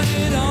heard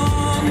it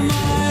on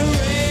my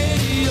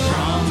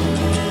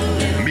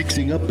radio.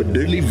 Mixing up a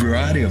deadly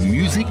variety of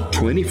music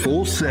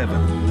 24/7.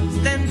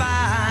 Stand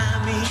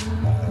by me.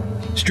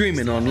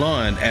 Streaming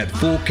online at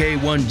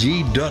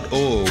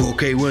 4k1g.org.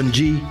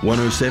 4K1G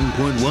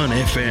 107.1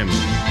 FM.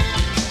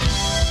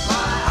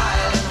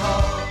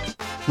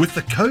 With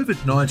the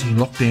COVID-19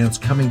 lockdowns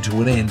coming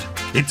to an end,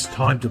 it's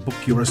time to book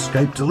your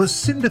escape to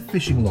Lucinda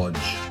Fishing Lodge.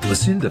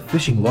 Lucinda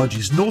Fishing Lodge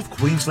is North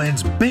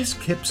Queensland's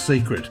best kept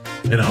secret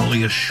and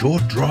only a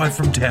short drive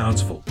from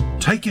Townsville.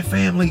 Take your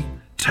family,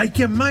 take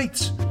your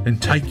mates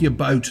and take your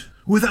boat.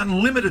 With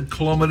unlimited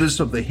kilometres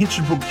of the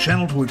Hinchenbrook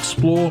Channel to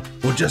explore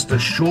or just a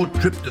short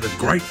trip to the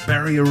Great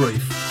Barrier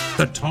Reef.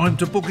 The time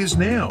to book is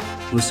now.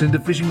 Lucinda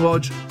Fishing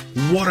Lodge,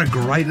 what a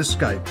great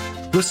escape.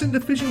 Lucinda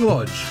Fishing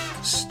Lodge,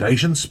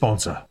 station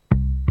sponsor.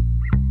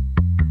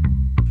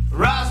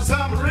 Rise the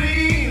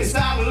submarine, it's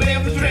time to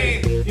live the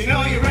dream. You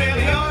know you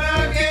really ought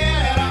to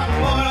get on the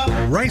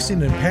water. Race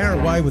in and power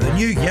away with a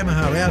new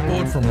Yamaha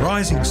outboard from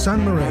Rising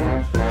Sun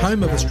Marine,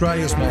 home of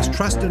Australia's most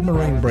trusted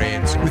marine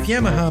brands. With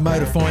Yamaha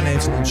Motor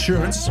Finance and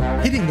Insurance,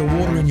 hitting the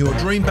water in your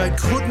dream boat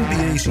couldn't be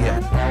easier.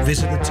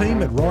 Visit the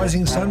team at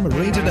Rising Sun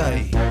Marine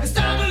today. It's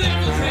time to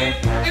live the dream.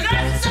 And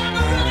that's the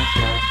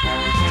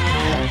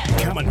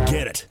Come and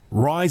get it.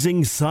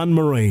 Rising Sun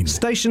Marine.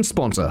 Station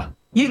sponsor.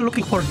 You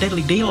looking for a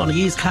deadly deal on a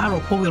used car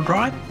or four-wheel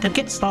drive? Then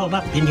get styled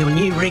up in your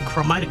new rig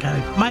from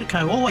Motorco.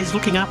 Motorco always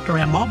looking after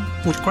our mob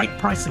with great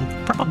pricing,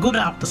 proper good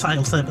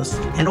after-sale service,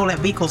 and all our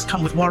vehicles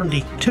come with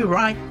warranty. Too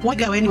right? Why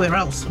go anywhere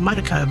else?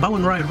 Motorco,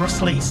 Bowen Road,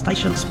 Rosslea,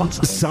 station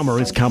sponsor. Summer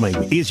is coming.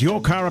 Is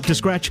your car up to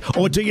scratch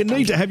or do you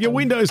need to have your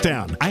windows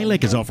down?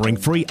 ALEC is offering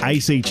free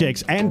AC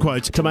checks and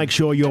quotes to make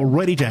sure you're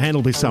ready to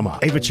handle this summer.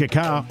 If it's your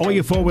car or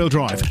your four-wheel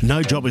drive,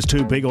 no job is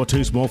too big or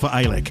too small for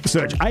ALEC.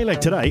 Search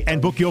ALEC today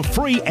and book your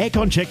free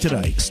aircon check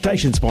today.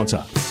 Station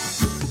sponsor.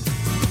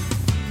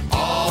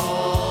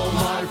 All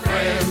my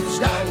friends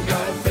don't go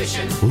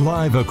fishing.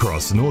 Live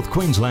across North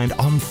Queensland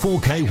on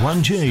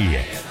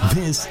 4K1G.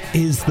 This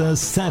is the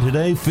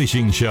Saturday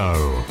Fishing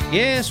Show.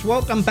 Yes,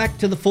 welcome back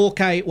to the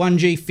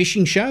 4K1G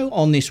Fishing Show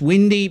on this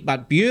windy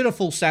but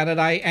beautiful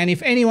Saturday. And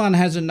if anyone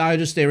hasn't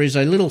noticed, there is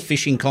a little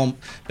fishing comp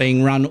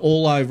being run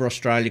all over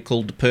Australia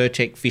called the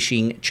Pirtek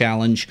Fishing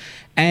Challenge.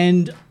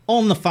 And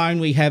on the phone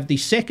we have the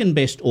second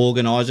best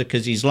organiser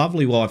because his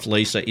lovely wife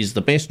Lisa is the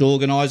best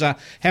organiser.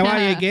 How are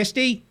you,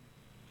 Guesty?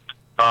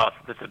 Oh,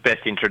 that's the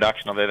best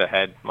introduction I've ever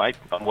had, mate.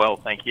 I'm well,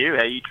 thank you.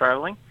 How are you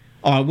travelling?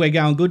 Oh, we're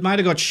going good, mate.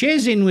 I got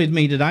Chez in with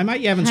me today, mate.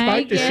 You haven't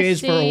spoke to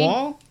Chez for a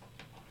while?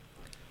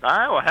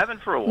 No, I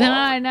haven't for a while.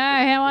 No.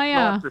 How are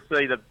you?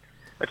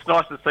 It's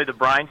nice to see the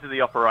brains of the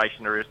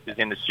operation is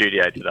in the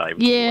studio today.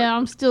 Yeah,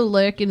 I'm still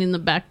lurking in the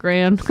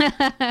background.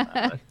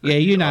 Yeah,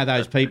 you know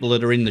those people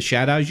that are in the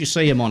shadows. You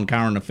see them on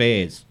Current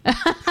Affairs.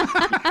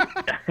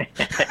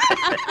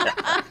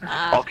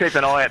 I'll keep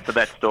an eye out for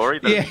that story.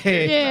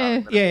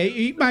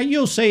 Mate,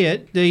 you'll see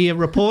it. The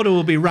reporter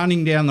will be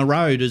running down the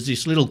road as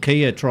this little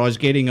Kia tries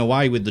getting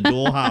away with the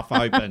door half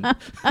open.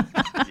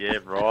 Yeah,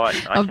 right.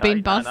 Okay. I've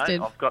been busted.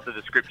 No, I've got the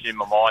description in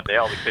my mind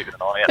now. I'll be keeping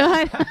an eye out.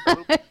 A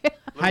little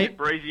bit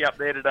breezy up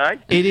there today.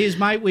 It is,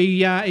 mate.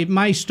 It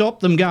may stop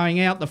them going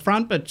out the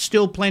front, but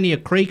still plenty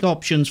of creek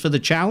options for the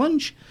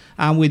challenge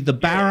with the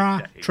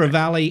barra,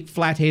 trevally,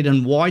 flathead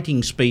and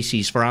whiting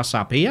species for us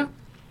up here.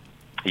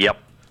 Yep.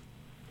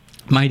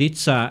 Mate,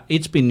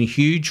 it's been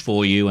huge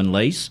for you and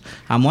Lise.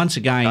 Once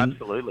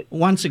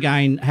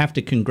again, have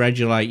to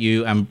congratulate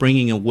you on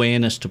bringing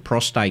awareness to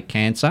prostate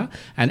cancer.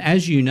 And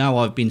as you know,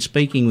 I've been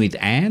speaking with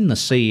Anne, the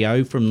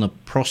CEO from the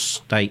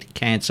Prostate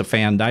Cancer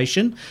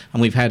Foundation,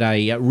 and we've had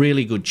a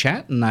really good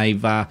chat, and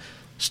they've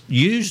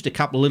used a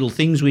couple of little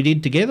things we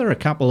did together, a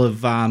couple of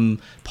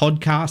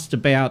podcasts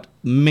about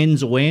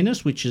men's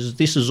awareness, which is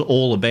this is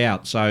all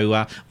about.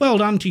 So well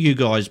done to you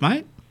guys,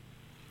 mate.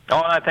 Oh,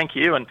 no, thank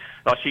you. And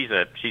she's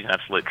an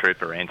absolute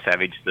trooper, Anne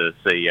Savage, the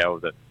CEO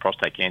of the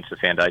Prostate Cancer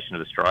Foundation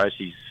of Australia.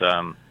 She's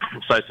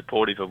so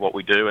supportive of what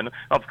we do. And,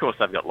 of course,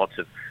 they've got lots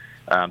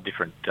of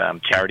different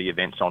charity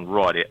events on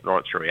right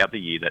throughout the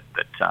year that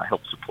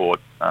help support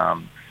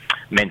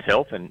men's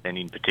health and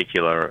in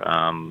particular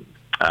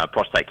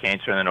prostate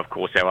cancer. And then, of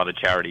course, our other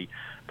charity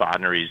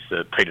partner is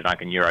the Peter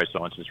Duncan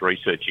Neurosciences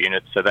Research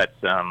Unit. So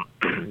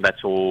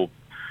that's all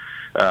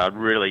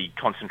really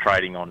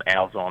concentrating on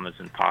Alzheimer's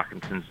and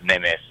Parkinson's and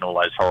MS and all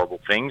those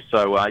horrible things.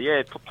 So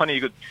plenty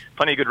of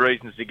good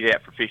reasons to get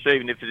out for fish,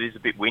 even if it is a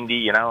bit windy.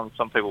 You know, and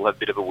some people have a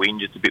bit of a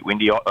wind. It's a bit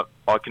windy.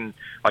 I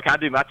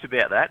can't do much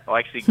about that. I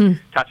actually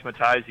touched my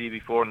toes here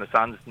before, and the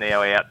sun's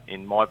now out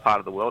in my part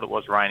of the world. It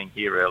was raining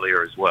here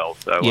earlier as well,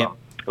 so a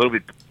little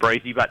bit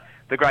breezy. But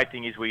the great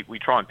thing is we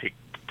try and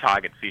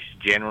target fish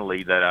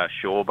generally that are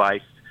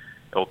shore-based,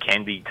 or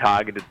can be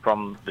targeted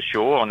from the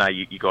shore. I know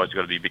you guys have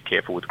got to be a bit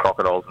careful with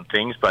crocodiles and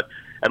things, but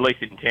at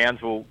least in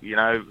Townsville, you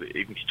know,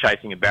 if you're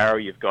chasing a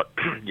barra, you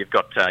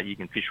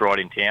can fish right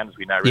in town, as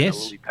we know, the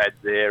lily pads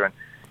there, and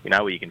you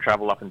know where you can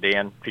travel up and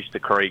down, fish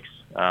the creeks.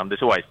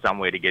 There's always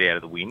somewhere to get out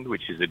of the wind,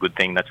 which is a good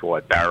thing. That's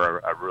why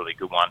barra are a really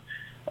good one.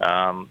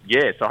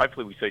 So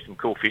hopefully we see some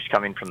cool fish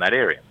come in from that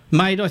area.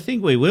 Mate, I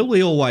think we will.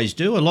 We always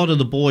do. A lot of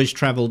the boys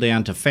travel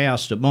down to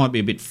Faust. It might be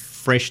a bit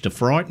fresh to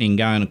frightening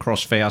going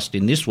across Faust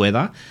in this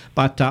weather,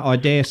 but I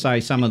dare say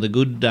some of the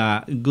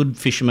good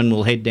fishermen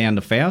will head down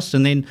to Faust,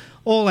 and then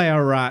all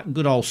our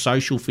good old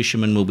social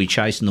fishermen will be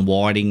chasing the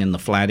whiting and the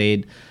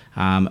flathead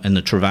and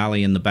the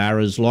trevally and the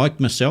barras, like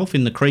myself,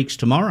 in the creeks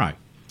tomorrow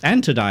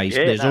and today.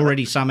 There's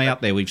already some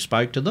out there. We've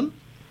spoke to them.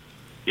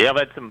 Yeah,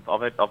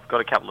 I've got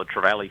a couple of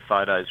trevally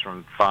photos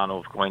from far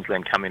north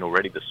Queensland come in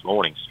already this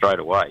morning, straight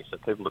away. So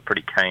people are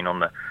pretty keen on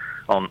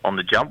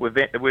the jump.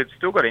 We've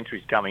still got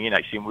entries coming in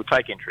actually, and we'll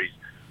take entries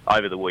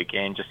over the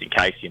weekend just in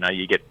case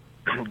you get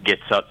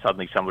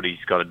suddenly somebody's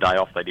got a day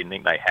off they didn't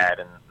think they had,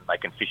 and they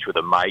can fish with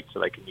a mate so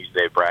they can use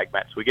their brag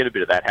mats. We get a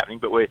bit of that happening,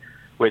 but we're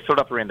sort of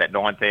up around that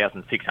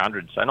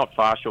 9,600, so not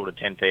far short of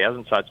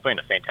 10,000. So it's been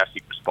a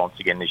fantastic response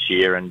again this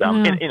year, and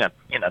in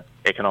an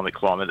economic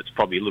climate that's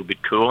probably a little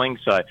bit cooling.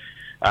 So.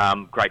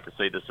 Great to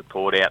see the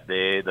support out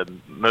there. The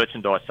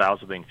merchandise sales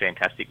have been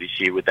fantastic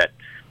this year with that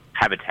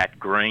habitat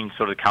green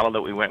sort of colour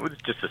that we went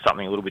with, just for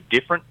something a little bit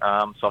different.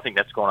 So I think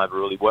that's gone over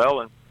really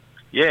well. And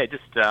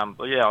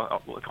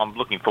I'm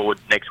looking forward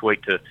next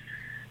week to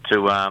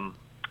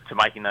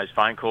making those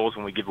phone calls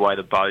when we give away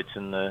the boats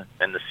and the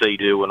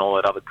Sea-Doo and all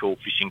that other cool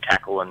fishing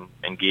tackle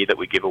and gear that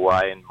we give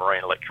away, and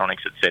marine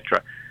electronics,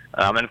 etc.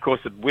 And, of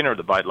course, the winner of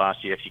the boat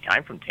last year actually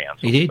came from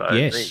Townsville. He did, so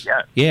yes.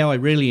 Yeah, I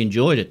really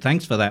enjoyed it.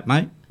 Thanks for that,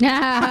 mate.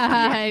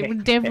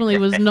 It definitely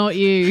was not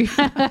you. You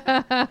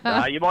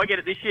might get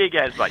it this year,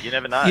 Gaz, but you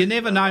never know. You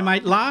never know,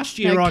 mate. Last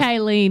year...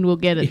 Kayleen will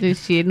get it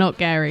this year, not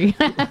Gary.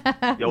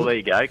 Well, there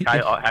you go.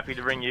 Happy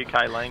to ring you,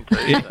 Kayleen,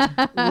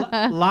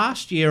 too.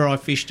 Last year I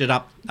fished it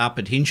up at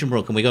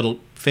Hinchenbrook, and we got a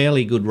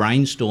fairly good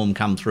rainstorm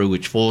come through,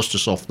 which forced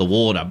us off the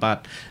water.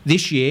 But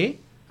this year...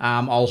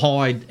 I'll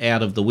hide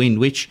out of the wind,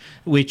 which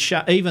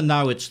even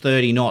though it's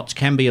 30 knots,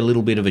 can be a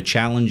little bit of a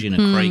challenge in a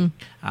creek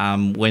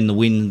when the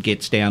wind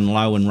gets down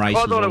low and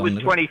races. I thought it was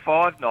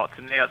 25 knots,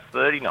 and now it's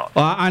 30 knots.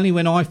 Only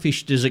when I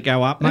fish does it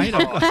go up, mate.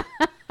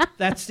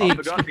 That's I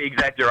forgot the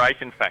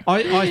exaggeration factor.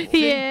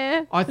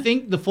 I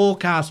think the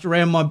forecast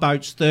around my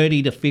boat's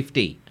 30 to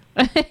 50.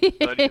 30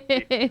 to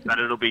 50, but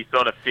it'll be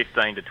sort of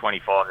 15 to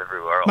 25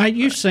 everywhere else. Mate,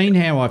 you've seen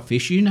how I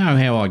fish. You know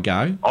how I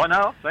go. I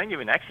know. I've seen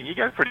you in action. You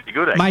go pretty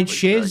good, actually. Mate,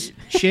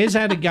 Chez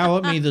had a go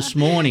at me this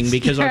morning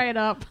because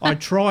I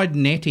tried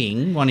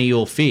netting one of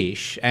your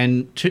fish,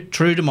 and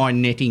true to my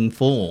netting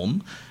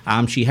form,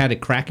 she had a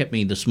crack at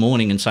me this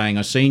morning and saying,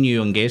 I seen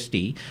you on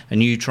Guesty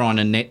and you trying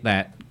to net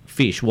that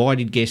fish. Why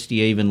did Guesty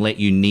even let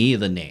you near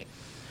the net?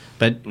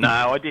 But no,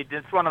 I did.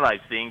 It's one of those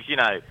things,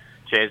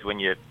 Chez, when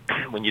you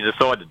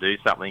decide to do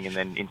something and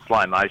then in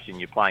slow motion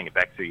you're playing it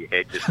back through your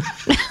head, just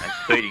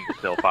speeding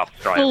yourself up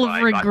straight full away.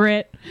 Full of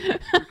regret.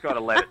 You've got to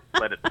let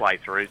it play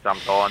through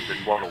sometimes, and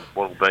what'll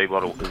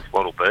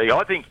be.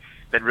 I think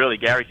that really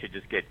Gary should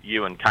just get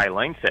you and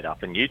Kayleen set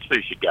up, and you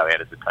two should go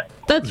out as a team.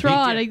 That's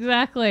right,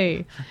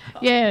 exactly.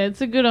 Yeah,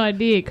 it's a good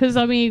idea because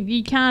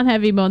you can't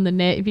have him on the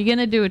net if you're going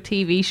to do a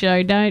TV show.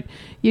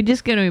 You're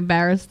just going to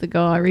embarrass the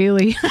guy,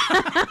 really.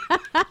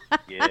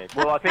 Yeah.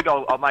 Well, I think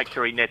I'll make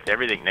sure he nets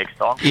everything next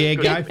time. Yeah,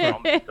 go for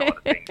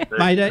it.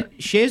 Mate,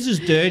 Chez is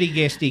dirty,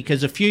 Guesty,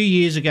 because a few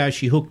years ago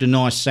she hooked a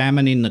nice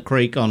salmon in the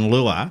creek on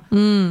lure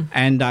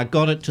and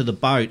got it to the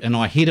boat, and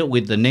I hit it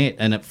with the net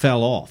and it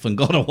fell off and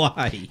got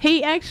away.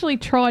 He actually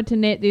tried to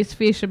net this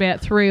fish about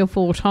 3 or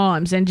 4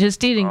 times and just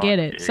didn't get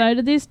it. Yeah. So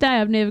to this day,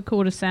 I've never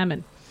caught a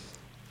salmon.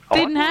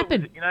 Didn't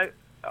happen.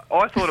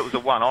 I thought it was a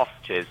one-off,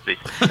 Chez, this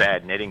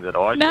bad netting that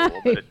I saw,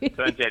 but it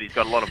turns out he's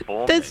got a lot of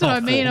form. That's what I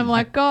mean. I'm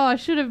like, I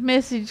should have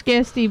messaged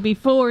Guesty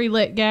before he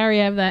let Gary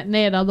have that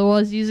net.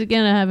 Otherwise, he's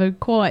going to have a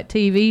quiet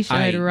TV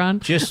show to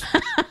run. Just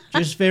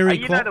very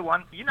you know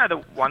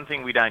the one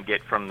thing we don't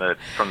get from the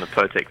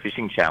Pirtek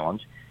Fishing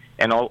Challenge,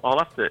 and I'll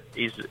have to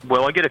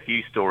I get a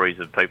few stories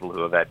of people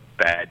who have had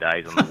bad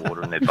days on the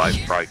water and their boats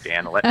broke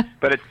down, all that.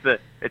 But it's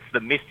the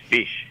missed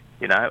fish.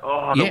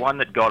 The one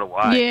that got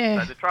away.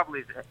 Yeah. So the trouble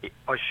is, it's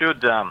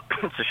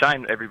a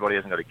shame everybody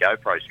hasn't got a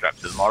GoPro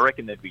strapped to them. I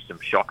reckon there'd be some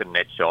shocking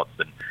net shots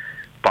and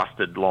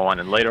busted line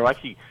and leader.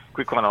 Actually,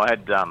 quick one, I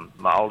had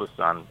my oldest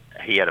son,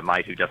 he had a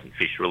mate who doesn't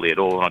fish really at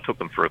all, and I took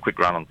them for a quick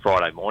run on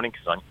Friday morning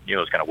because I knew I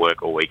was going to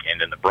work all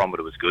weekend and the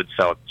barometer was good,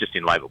 so I was just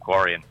in Label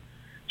Quarry and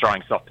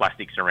throwing soft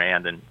plastics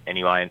around, and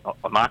anyway,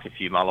 I marked a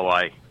few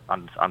mulloway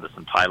under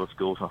some tailor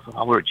schools, and I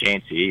thought, we're a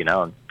chance here, and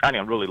only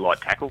on really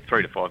light tackle,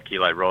 3 to 5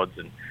 kilo rods,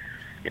 and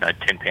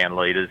 10-pound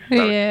leaders.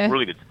 So it's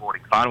really good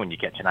sporting fun when you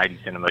catch an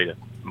 80-centimetre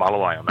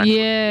mulloway on that.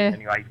 Yeah.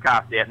 Anyway, he's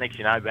cast out. Next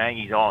bang,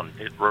 he's on.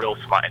 It's real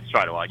smart. And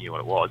straight away I knew what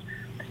it was.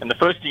 And the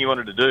first thing he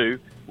wanted to do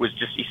was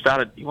he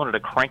wanted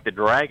to crank the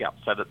drag up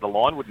so that the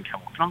line wouldn't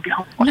come off. And I'm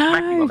going, I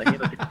smacked him on the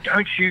head. I said,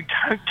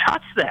 don't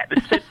touch that.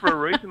 It's set for a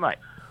reason, mate.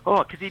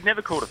 Oh, because he'd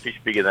never caught a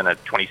fish bigger than a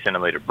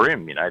 20-centimetre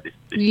brim, this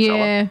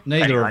fella.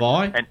 Neither have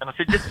I. And I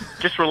said,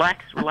 just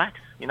relax.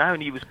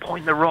 And he was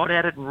pointing the rod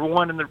at it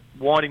and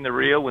winding the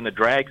reel when the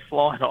drag's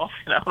flying off.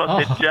 And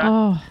I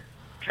said,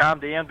 calm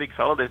down, big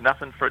fella. There's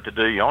nothing for it to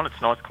do you on.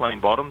 It's nice, clean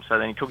bottom. So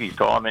then he took his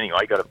time. Anyway,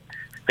 he got a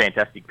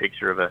fantastic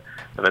picture of a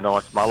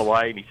nice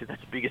mulloway. And he said,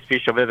 that's the biggest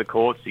fish I've ever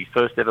caught. It's his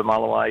first ever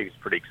mulloway. He was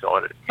pretty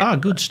excited. Oh,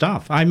 good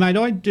stuff. Hey, mate,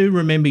 I do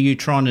remember you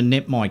trying to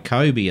net my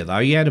cobia, though.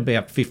 You had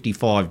about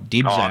 55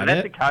 dibs at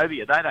that's it. the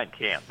cobia. They don't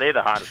count. They're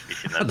the hardest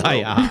fish in the world.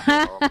 They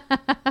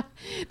are.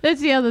 That's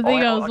the other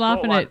thing I was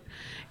laughing at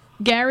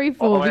Gary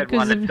for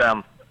because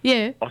of...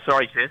 Yeah. Oh,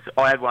 sorry, Chez.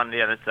 I had one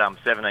there that's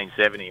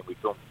 1770, and we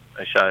filmed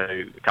a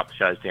couple of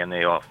shows down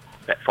there about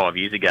 5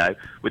 years ago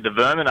with the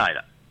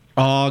Verminator.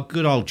 Oh,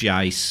 good old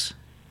Jace.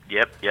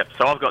 Yep.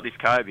 So I've got this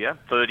cobia,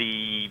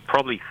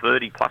 probably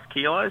 30 plus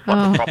kilos,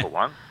 like a proper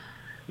one,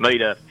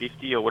 metre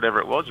 50 or whatever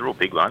it was, a real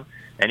big one.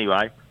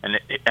 Anyway,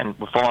 and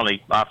we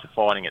finally, after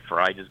fighting it for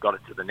ages, got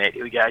it to the net.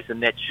 Here we go, it's the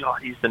net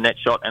shot. Here's the net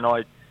shot, and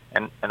I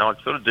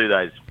sort of do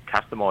those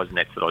customised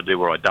nets that I do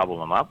where I double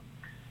them up.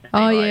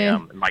 Anyway,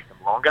 make them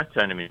longer,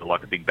 turn them into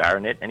like a big barra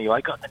net.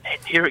 Anyway, got the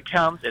net, here it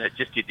comes, and it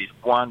just did this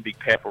one big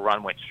powerful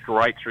run, went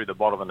straight through the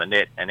bottom of the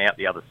net and out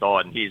the other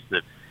side, and here's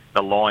the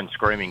line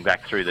screaming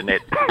back through the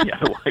net the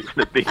other way with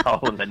the big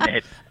hole in the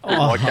net.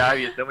 My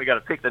cobia, then we got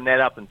to pick the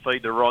net up and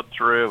feed the rod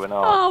through. And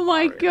oh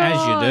my God.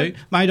 As you do.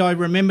 Mate, I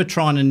remember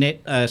trying to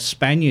net a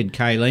Spaniard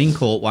Kayleen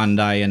caught one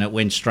day and it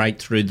went straight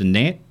through the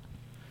net.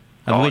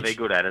 They're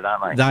good at it,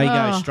 aren't they? They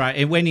go straight.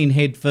 It went in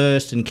head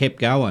first and kept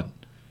going.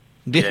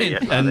 And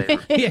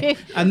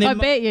then I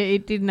bet you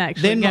it didn't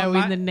actually go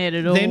in the net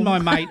at all. Then my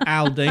mate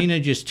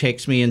Aldina just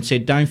texted me and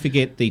said, don't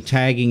forget the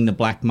tagging the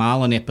black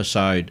marlin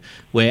episode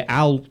where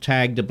Al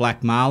tagged a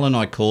black marlin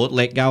I caught,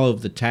 let go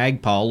of the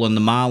tag pole, and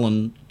the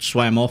marlin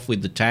swam off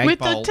with the tag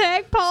pole. With the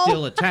tag pole?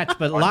 Still attached,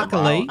 but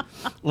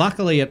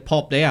luckily it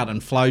popped out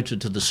and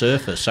floated to the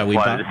surface. So we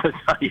you got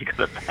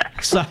it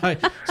back.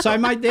 So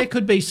mate, there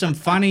could be some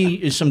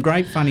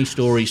great funny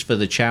stories for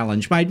the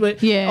challenge, mate.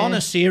 On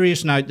a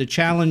serious note, the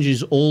challenge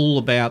is all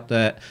about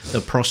the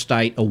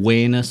prostate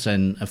awareness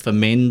and for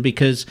men,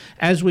 because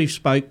as we've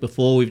spoke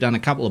before, we've done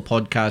a couple of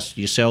podcasts,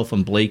 yourself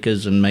and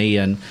Bleakers and me,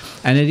 and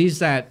it is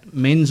that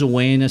men's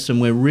awareness, and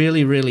we're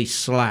really, really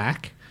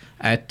slack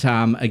at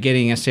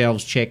getting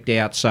ourselves checked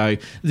out. So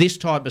this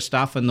type of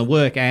stuff and the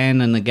work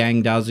Anne and the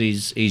gang does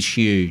is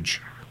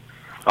huge.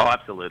 Oh,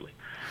 absolutely.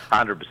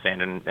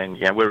 100%, and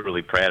yeah, we're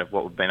really proud of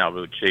what we've been able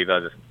to achieve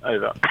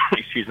over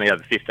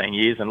 15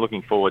 years, and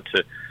looking forward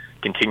to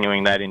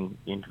continuing that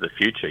into the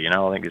future.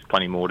 I think there's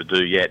plenty more to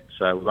do yet,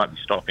 so we won't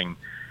be stopping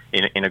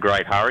in a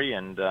great hurry,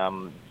 and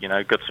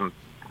got some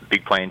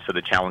big plans for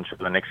the challenge for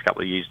the next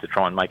couple of years to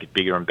try and make it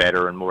bigger and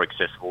better and more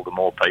accessible to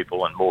more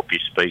people and more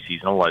fish species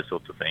and all those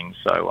sorts of things.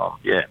 So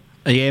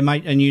Yeah,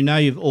 mate, and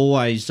you've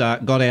always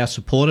got our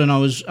support, and I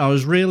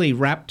was really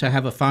rapt to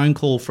have a phone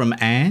call from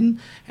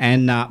Anne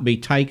and be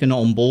taken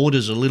on board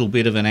as a little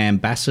bit of an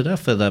ambassador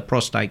for the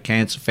Prostate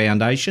Cancer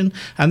Foundation,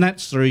 and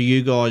that's through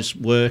you guys'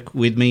 work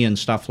with me and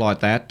stuff like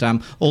that.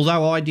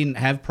 Although I didn't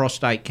have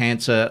prostate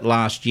cancer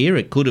last year,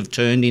 it could have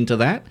turned into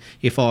that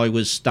if I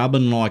was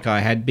stubborn like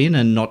I had been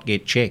and not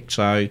get checked.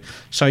 So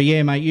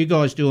yeah, mate, you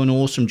guys do an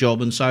awesome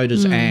job, and so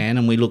does Anne,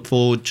 and we look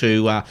forward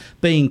to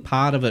being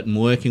part of it and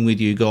working with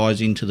you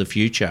guys into the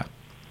future.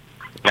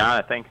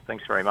 No,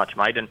 thanks very much,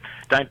 mate. And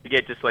don't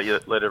forget, just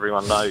let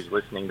everyone know who's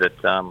listening that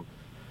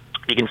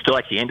you can still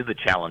actually enter the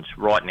challenge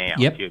right now.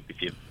 Yep.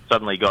 If you've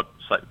suddenly got,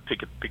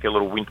 pick a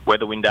little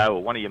weather window,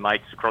 or one of your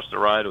mates across the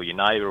road, or your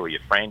neighbour, or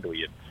your friend, or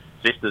your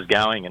sister's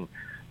going, and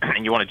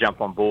you want to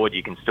jump on board,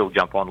 you can still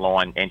jump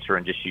online, enter,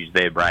 and just use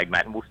their brag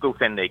mat, and we'll still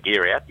send their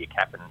gear out, your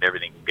cap and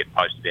everything will get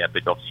posted out,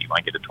 but obviously you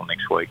won't get it till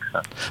next week.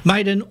 So.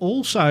 Mate, and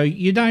also,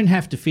 you don't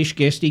have to fish,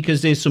 Guesty,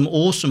 because there's some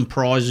awesome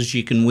prizes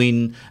you can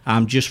win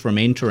just from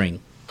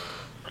entering.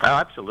 Oh,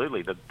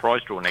 absolutely. The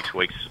prize draw next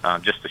week's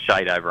just a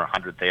shade over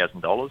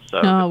 $100,000.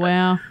 So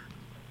wow.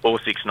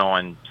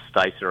 469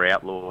 Stacer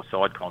Outlaw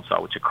side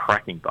console, which is a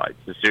cracking boat.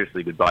 It's a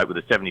seriously good boat with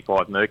a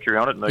 75 Mercury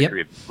on it.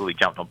 Mercury have really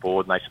jumped on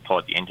board, and they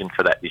supplied the engine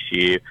for that this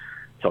year.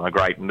 It's on a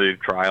great move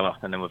trailer.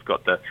 And then we've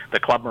got the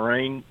Club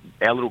Marine,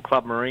 our little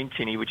Club Marine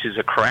tinny, which is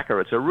a cracker.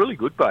 It's a really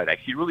good boat,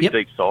 actually, really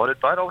deep-sided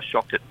boat. I was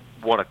shocked at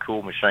what a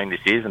cool machine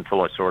this is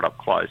until I saw it up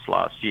close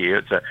last year.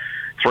 It's a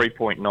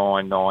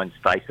 3.99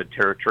 Stacer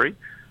Territory.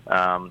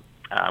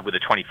 With a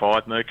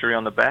 25 Mercury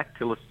on the back,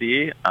 till a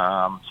steer.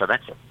 So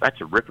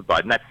that's a ripper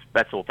boat, and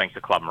that's all thanks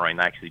to Club Marine.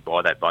 They actually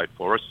buy that boat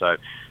for us. So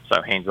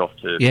hands off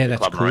to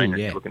Club Marine. If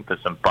you're looking for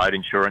some boat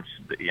insurance,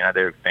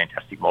 they're a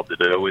fantastic mob to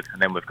deal with.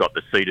 And then we've got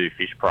the Sea-Doo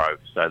Fish Pro,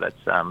 so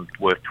that's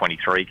worth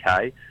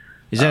 $23,000.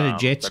 Is that a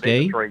jet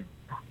ski?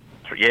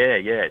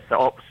 Yeah.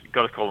 So you've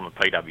got to call them a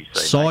PWC.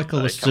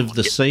 Cyclists of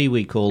the sea,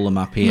 we call them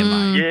up here,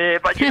 mate. Yeah,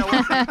 but you know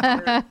what?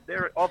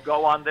 I've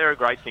got one. They're a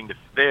great thing.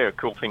 They're a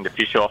cool thing to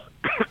fish off,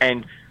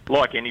 and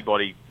like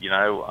anybody,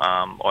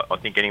 I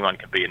think anyone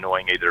can be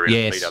annoying either in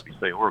a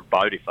PWC or a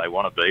boat if they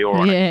want to be,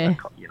 or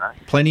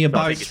plenty of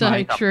boats.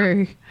 So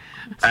true.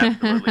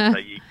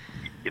 Absolutely.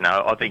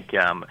 So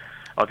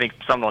I think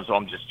sometimes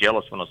I'm just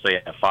jealous when I see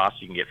how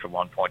fast you can get from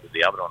one point to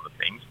the other on the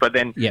things. But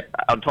then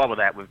on top of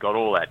that, we've got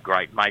all that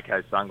great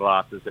Mako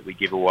sunglasses that we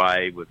give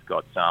away. We've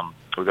got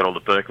all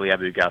the Berkeley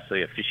Abu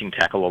Garcia fishing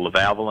tackle, all the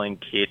Barravaning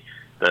kit,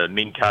 the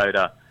Minn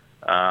Kota.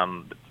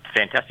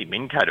 Fantastic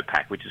Minn Kota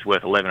pack, which is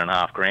worth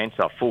 $11,500.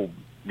 So a full,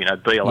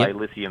 BLA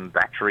lithium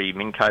battery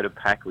Minn Kota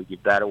pack, we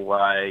give that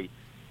away.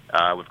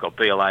 We've got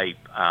BLA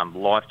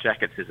life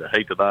jackets. There's a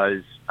heap of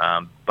those.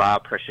 Bar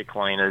pressure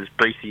cleaners,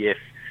 BCF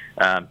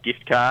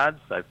gift cards.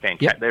 So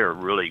fantastic. They're a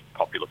really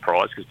popular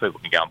prize because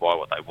people can go and buy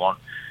what they want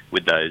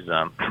with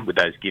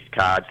those gift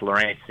cards.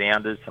 Lowrance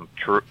sounders, some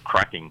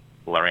cracking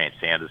Lowrance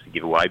sounders to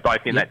give away,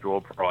 both in that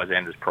draw prize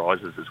and as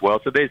prizes as well.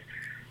 So there's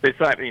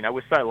so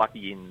we're so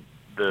lucky in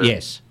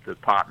the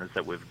partners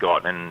that we've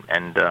got, and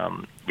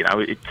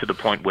it's to the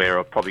point where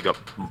I've probably got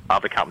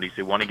other companies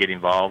who want to get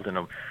involved, and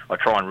I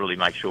try and really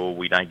make sure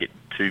we don't get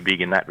too big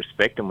in that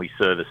respect, and we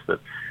service the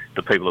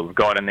people that we've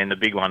got. And then the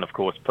big one, of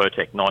course,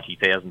 Pirtek,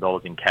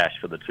 $90,000 in cash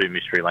for the 2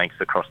 mystery lengths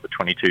across the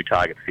 22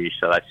 target fish.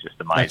 So that's just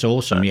amazing. That's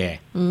awesome, Yeah,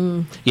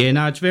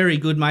 no, it's very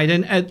good, mate.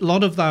 And a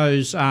lot of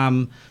those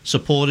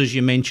supporters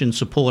you mentioned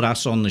support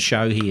us on the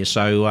show here.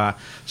 So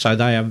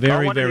they are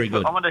very, very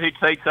good. I wonder who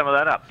teed some of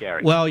that up,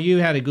 Gary. Well, you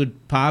had a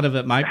good part of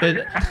it, mate.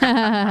 But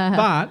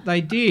but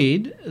they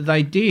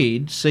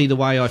did see the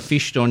way I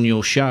fished on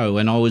your show,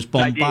 and I was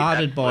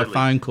bombarded by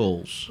phone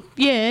calls.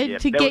 Yeah,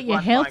 to get your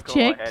health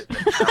checked.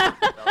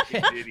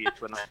 Dubious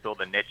when they saw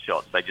the net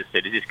shots. They just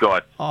said, "Is this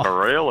guy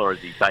for real, or is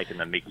he taking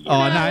the mickey?"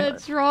 Oh, no,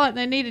 that's right.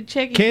 They need to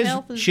check his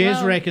health as Chez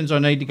well. reckons I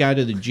need to go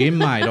to the gym,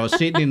 mate. I was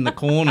sitting in the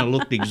corner,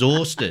 looked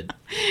exhausted.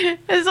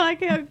 It's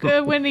like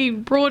when he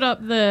brought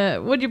up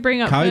what'd you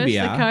bring up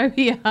cobia. First?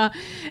 The cobia.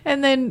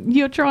 And then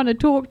you're trying to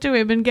talk to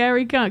him, and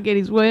Gary can't get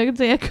his words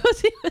out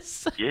because he was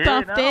so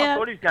puffed out. I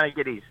thought he was going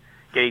to get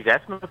his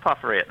asthma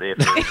puffer out there.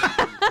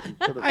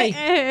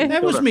 Hey,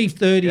 that was me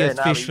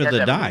 30th fish for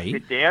the day.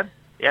 Sit down.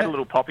 He had a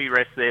little poppy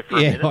rest there for a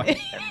minute.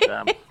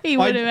 And, he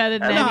would have had a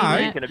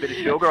nanny and a bit of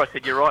sugar. I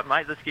said, "You're right,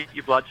 mate. Let's get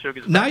your blood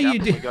sugars No, back you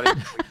up." didn't.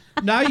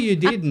 No, you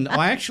didn't.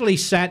 I actually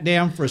sat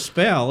down for a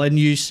spell, and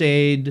you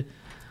said,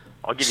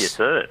 "I'll give you a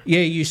third." Yeah,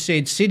 you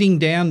said sitting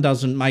down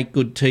doesn't make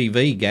good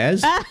TV,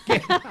 Gaz.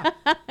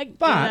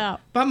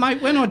 But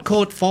mate, when I'd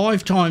caught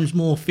 5 times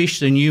more fish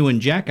than you and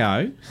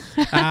Jacko,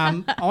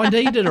 I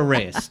needed a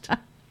rest.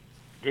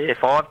 Yeah,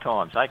 5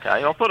 times. Okay,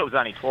 I thought it was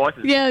only twice.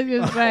 Yeah, I was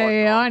going to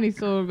say, I only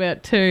saw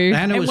about 2.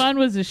 And one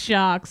was a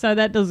shark, so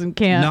that doesn't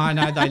count.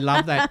 No, they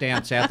love that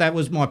down south. That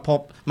was my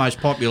most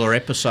popular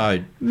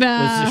episode.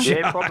 Nah.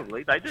 Yeah,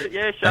 probably. They do.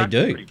 Yeah, sharks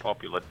are pretty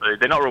popular too.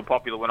 They're not real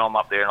popular when I'm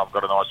up there and I've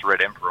got a nice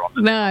red emperor on.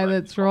 No,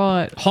 that's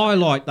right.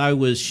 Highlight, though,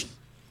 was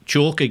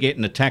Chalker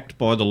getting attacked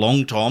by the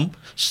long tom,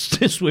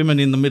 swimming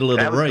in the middle of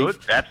the reef.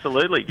 Good.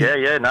 Absolutely,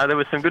 yeah. No, there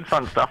was some good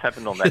fun stuff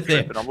happened on that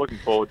trip, and I'm looking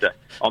forward to.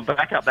 I'm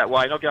back up that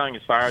way, not going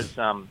as far as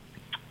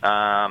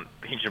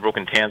Hinchenbrook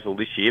and Townsville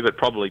this year, but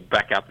probably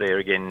back up there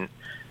again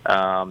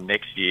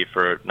next year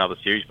for another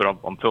series. But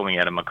I'm filming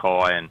out of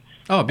Mackay and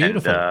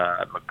beautiful.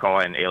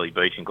 Mackay and Airlie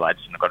Beach and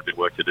Gladstone. I've got a bit of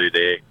work to do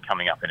there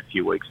coming up in a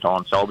few weeks'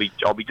 time. So I'll be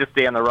just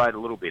down the road a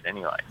little bit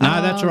anyway.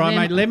 No, that's all right,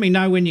 mate. Let me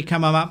know when you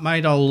come up,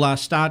 mate. I'll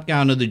start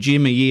going to the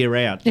gym a year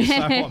out. Just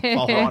so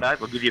I'm Right,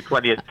 we'll give you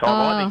plenty of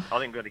time. I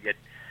think we're going to get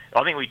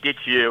I think we ditch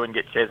you and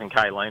get Chez and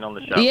Kayleen on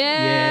the show.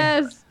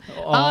 Yes. Yeah.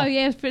 Oh,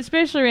 yes, but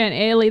especially around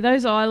Airlie.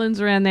 Those islands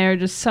around there are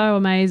just so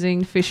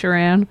amazing to fish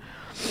around.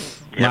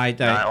 Yep. Mate,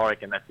 No, I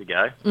reckon that's the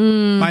go.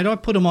 Mate, I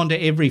put them onto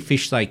every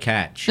fish they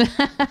catch.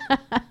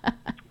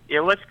 Yeah,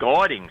 well, that's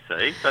guiding,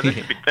 see? So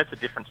that's a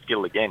different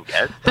skill again,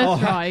 Gaz.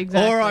 That's right,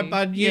 exactly. All right,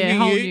 bud.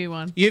 Whole new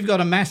one. You've got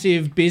a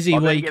massive, busy I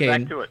better get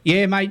weekend. back to it.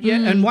 Yeah, mate.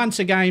 Yeah, and once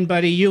again,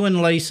 buddy, you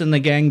and Lise and the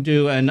gang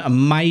do an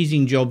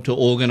amazing job to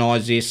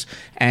organise this.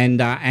 And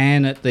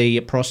Anne at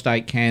the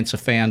Prostate Cancer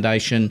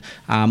Foundation,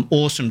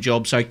 awesome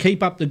job. So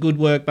keep up the good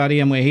work, buddy,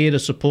 and we're here to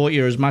support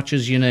you as much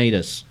as you need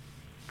us.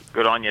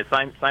 Good on you.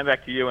 Same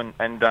back to you, and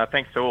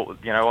thanks to all.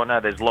 I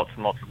know there's lots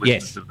and lots of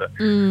listeners Yes. of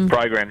the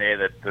program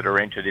there that are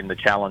entered in the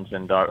challenge,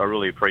 and I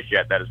really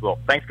appreciate that as well.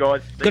 Thanks,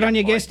 guys. Good on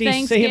you, Guesty.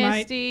 Thanks, See you,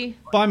 Guesty.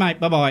 mate. Bye, mate.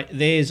 Bye-bye.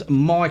 There's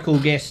Michael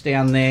Guest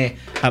down there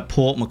at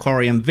Port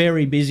Macquarie, and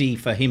very busy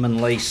for him and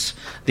Lise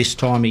this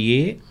time of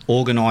year,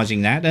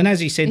 organising that. And as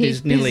he said,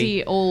 He's there's nearly...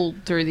 busy all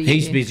through the year.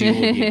 He's busy all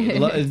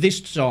year.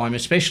 This time,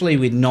 especially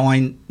with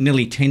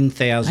nearly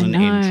 10,000 I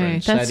know,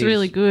 entrants. that's That is-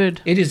 really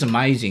good. It is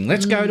amazing.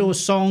 Let's go to a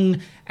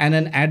song and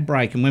an ad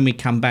break, and when we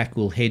come back,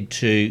 we'll head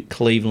to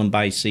Cleveland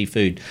Bay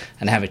Seafood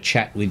and have a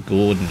chat with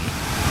Gordon.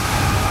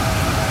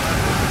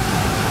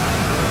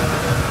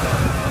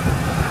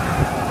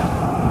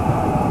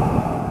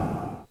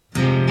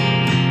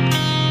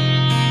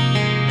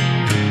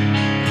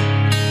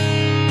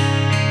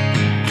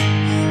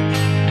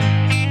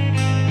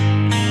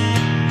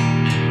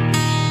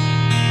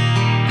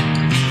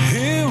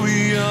 Here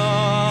we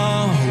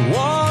are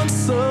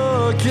once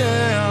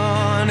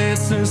again.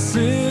 It's as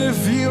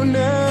if you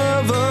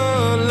never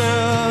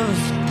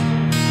left.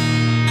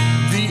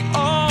 The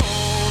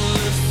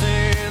only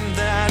thing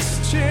that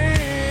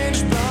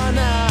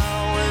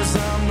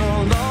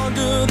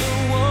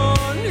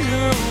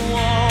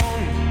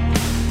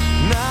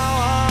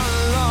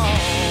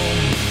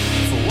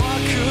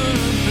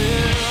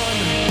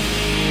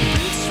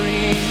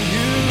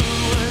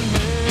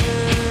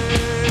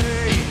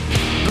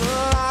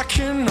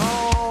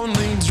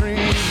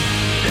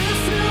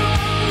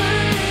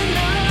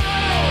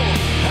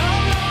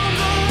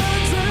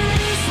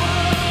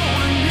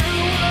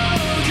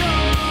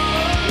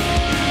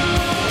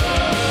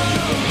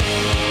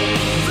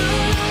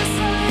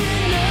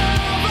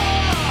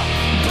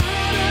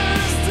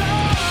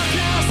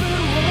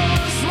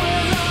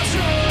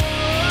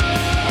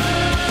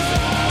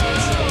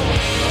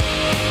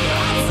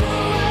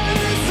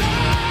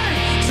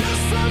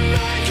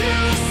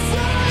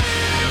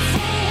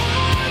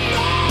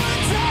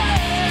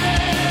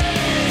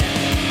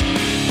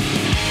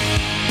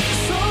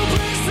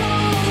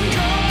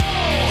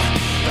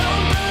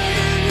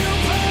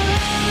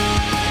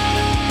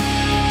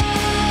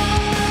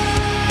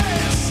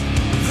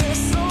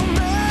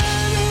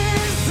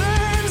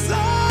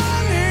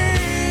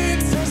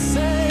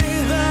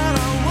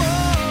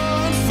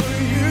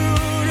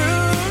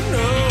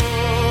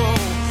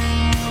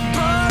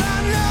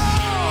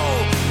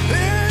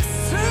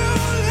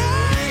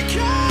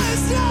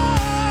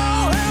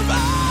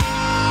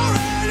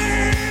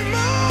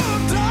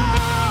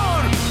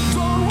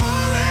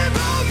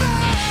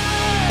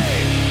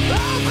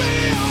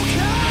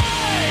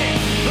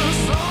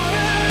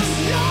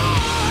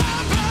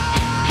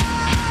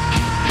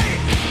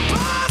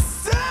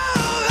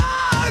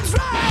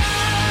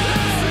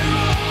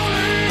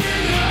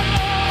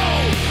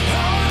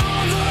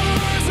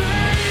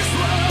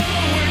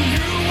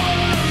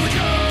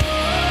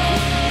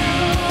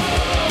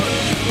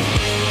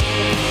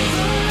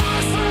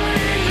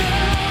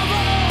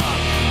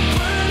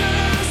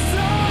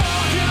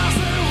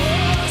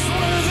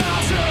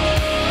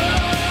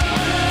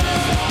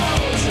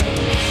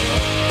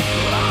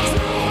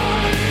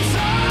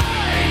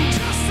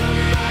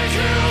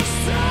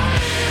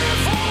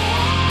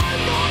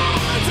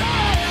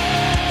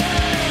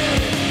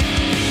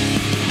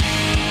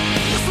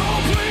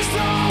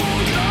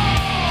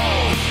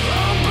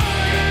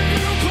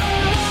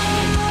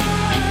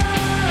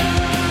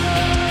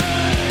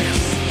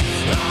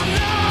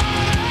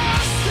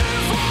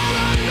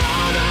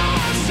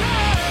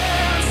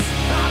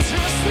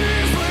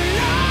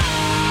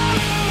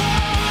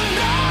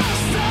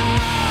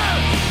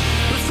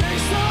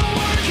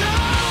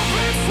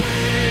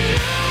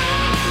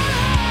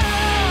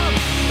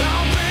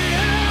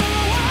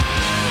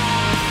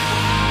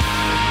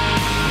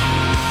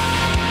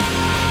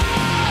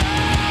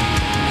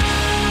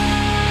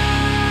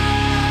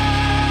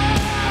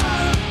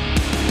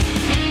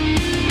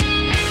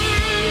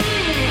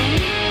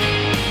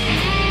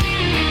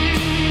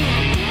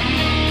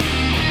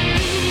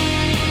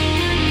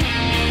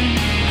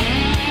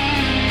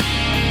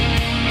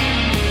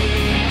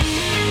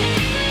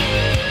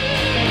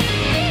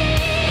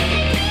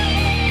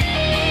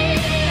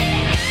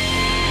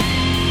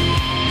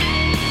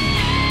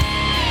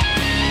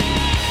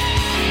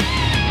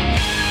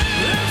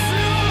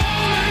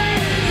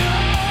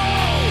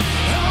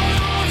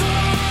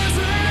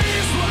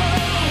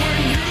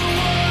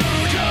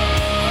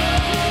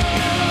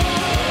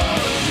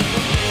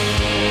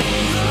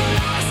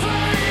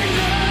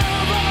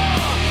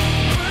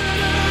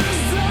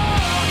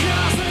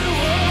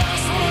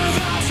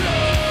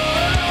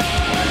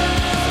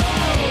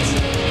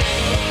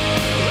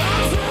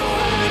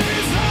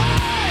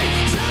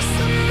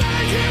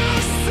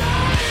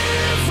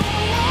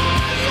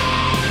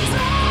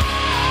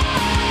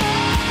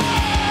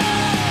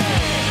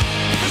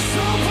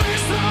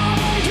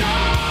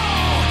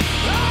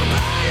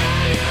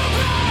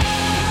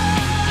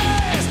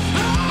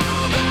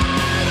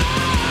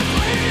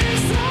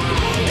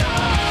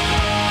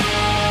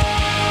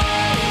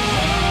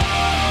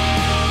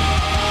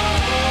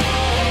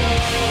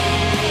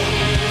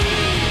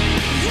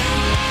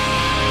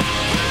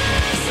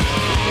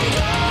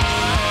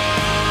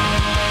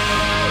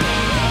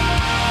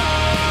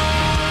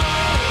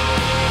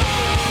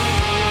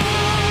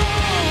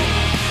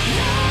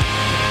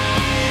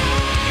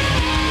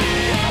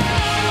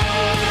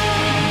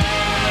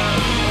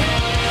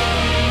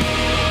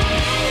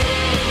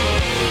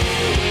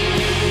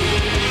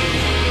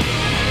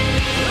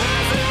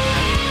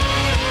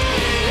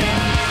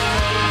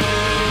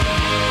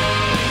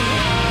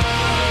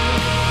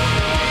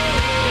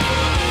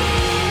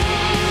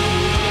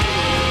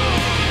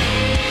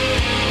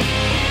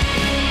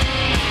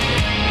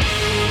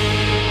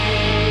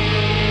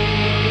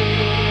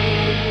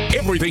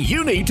everything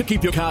you need to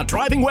keep your car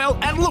driving well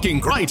and looking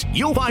great.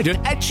 You'll find it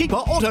at Cheaper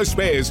Auto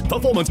Spares.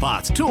 Performance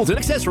parts, tools and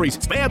accessories,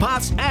 spare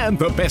parts, and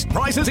the best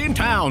prices in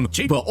town.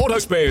 Cheaper Auto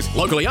Spares,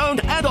 locally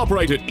owned and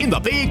operated in the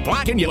big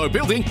black and yellow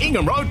building,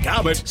 Ingham Road,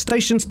 Garbutt.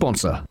 Station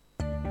sponsor.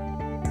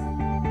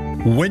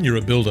 When you're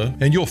a builder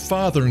and your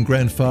father and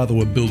grandfather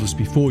were builders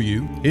before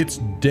you, it's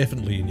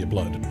definitely in your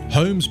blood.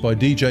 Homes by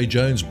DJ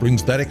Jones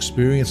brings that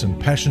experience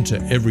and passion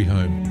to every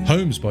home.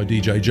 Homes by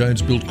DJ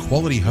Jones build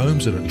quality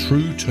homes at a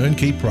true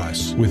turnkey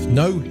price with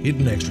no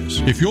hidden extras.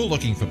 If you're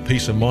looking for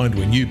peace of mind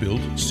when you build,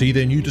 see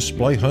their new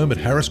display home at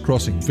Harris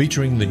Crossing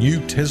featuring the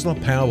new Tesla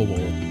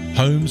Powerwall.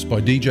 Homes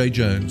by DJ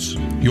Jones.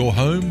 Your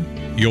home,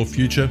 your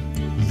future,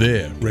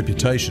 their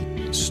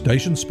reputation.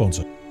 Station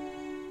sponsor.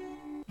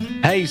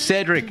 Hey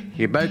Cedric,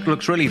 your boat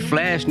looks really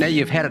flash now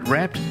you've had it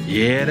wrapped.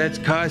 Yeah, that's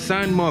Kai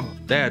Sign Mob.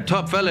 They are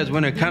top fellas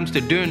when it comes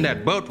to doing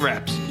that boat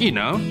wraps. You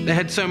know, they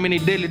had so many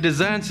daily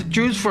designs to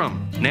choose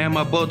from. Now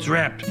my boat's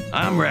wrapped.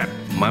 I'm wrapped.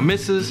 My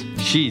missus,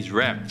 she's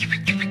wrapped.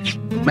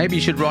 Maybe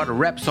you should write a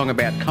rap song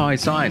about Kai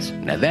Signs.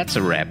 Now that's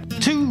a rap.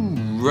 Too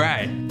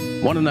right.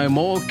 Want to know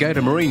more? Go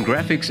to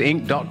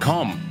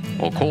marinegraphicsinc.com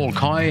or call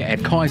Kai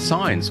at Kai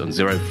Signs on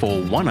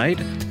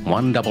 0418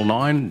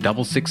 199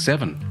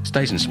 667.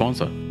 Station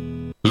sponsor.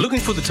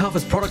 Looking for the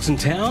toughest products in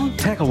town?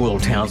 Tackle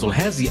World Townsville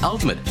has the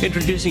ultimate.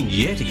 Introducing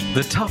Yeti,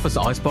 the toughest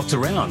icebox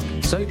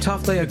around. So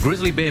tough they are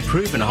grizzly bear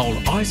proof and hold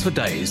ice for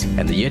days.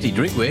 And the Yeti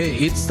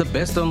drinkware, it's the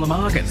best on the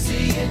market.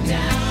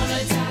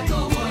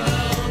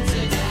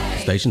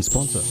 Station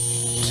sponsor.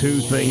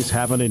 Two things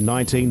happened in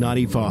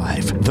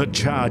 1995. The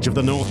charge of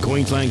the North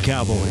Queensland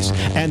Cowboys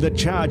and the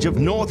charge of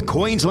North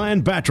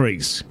Queensland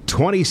Batteries.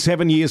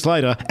 27 years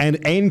later, and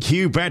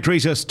NQ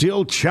batteries are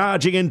still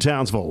charging in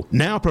Townsville.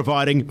 Now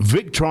providing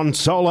Victron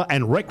solar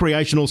and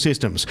recreational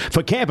systems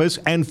for campers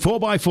and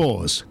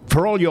 4x4s.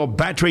 For all your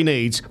battery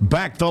needs,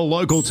 back the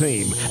local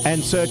team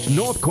and search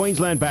North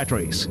Queensland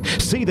Batteries.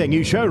 See their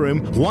new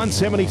showroom,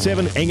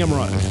 177 Ingham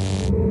Road.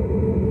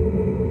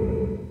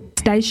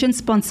 Station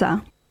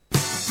sponsor.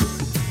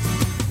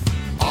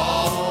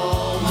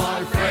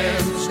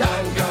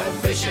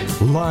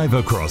 Live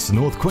across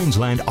North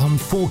Queensland on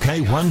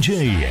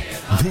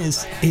 4K1G.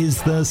 This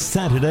is the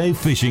Saturday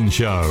Fishing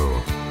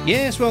Show.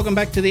 Yes, welcome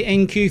back to the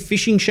NQ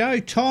Fishing Show.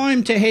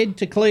 Time to head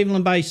to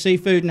Cleveland Bay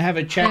Seafood and have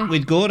a chat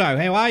with Gordo.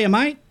 How are you,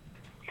 mate?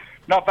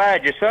 Not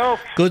bad, yourself?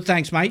 Good,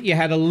 thanks, mate. You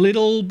had a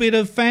little bit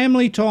of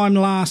family time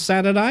last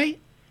Saturday.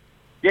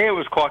 Yeah, it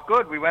was quite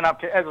good. We went up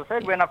to, as I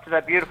said,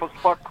 that beautiful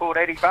spot called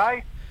Eddie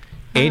Bay.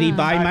 Eddie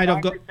Bay, mate,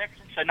 I've got...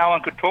 So no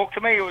one could talk to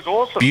me. It was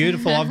awesome.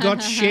 Beautiful. I've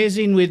got Chez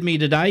in with me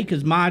today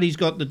because Marty's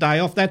got the day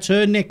off. That's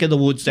her neck of the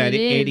woods, that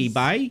Eddie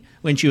Bay,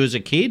 when she was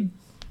a kid.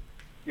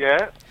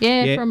 Yeah.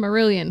 Yeah, from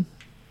Marillion.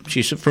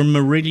 She's from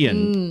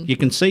Meridian. You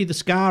can see the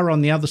scar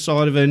on the other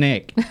side of her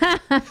neck.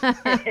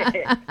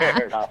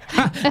 Fair enough.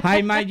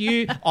 Hey,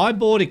 mate, I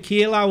bought a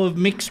kilo of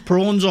mixed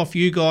prawns off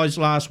you guys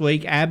last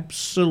week.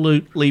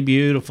 Absolutely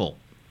beautiful.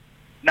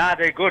 No,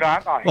 they're good,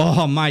 aren't they?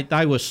 Oh, mate,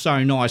 they were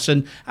so nice.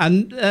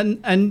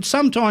 And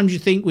sometimes you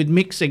think with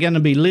mix they're going to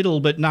be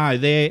little, but no,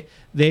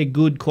 they're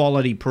good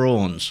quality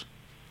prawns.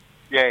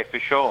 Yeah, for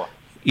sure.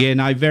 Yeah,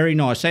 no, very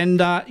nice.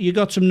 And you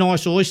got some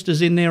nice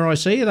oysters in there, I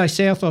see. Are they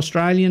South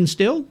Australian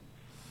still?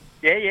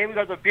 Yeah, we've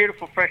got the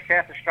beautiful fresh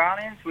South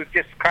Australians. We've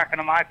just cracking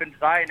them open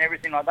today and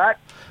everything like that.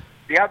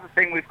 The other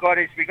thing we've got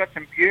is we've got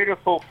some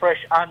beautiful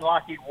fresh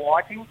unlucky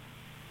whiting.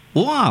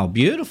 Wow,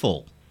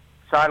 beautiful.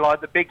 So,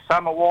 like the big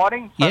summer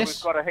whiting. So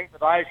yes. we've got a heap of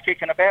those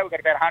kicking about. We've got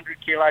about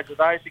 100 kilos of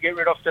those to get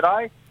rid of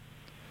today.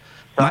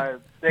 So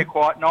they're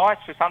quite nice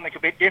for something a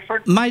bit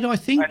different. Mate, I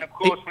think... And, of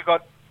course, we've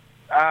got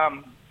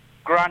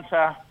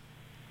grunter,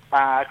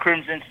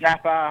 crimson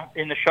snapper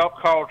in the shop,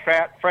 coral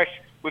trout, fresh.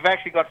 We've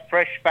actually got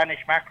fresh Spanish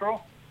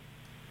mackerel.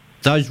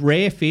 Those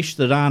rare fish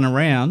that aren't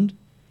around.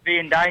 The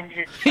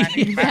endangered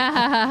Spanish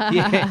mackerel.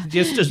 Yeah,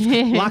 just as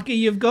lucky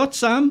you've got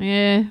some.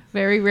 Yeah,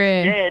 very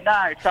rare. Yeah,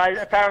 no.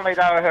 So apparently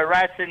they were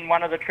harassing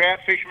one of the trout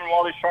fishermen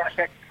while he's trying to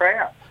catch the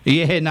trout.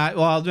 Yeah, no.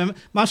 Well, there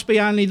must be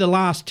only the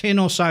last 10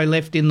 or so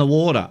left in the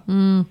water.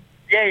 Yeah.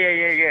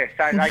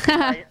 So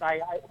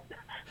they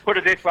put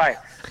it this way: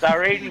 they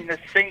were eating the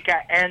sinker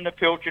and the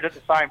pilchard at the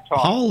same time.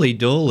 Holy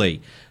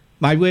dooly.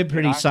 Mate, we're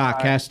pretty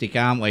sarcastic,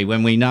 aren't we,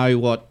 when we know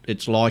what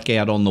it's like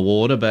out on the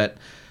water, but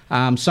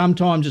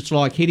sometimes it's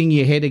like hitting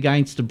your head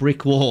against a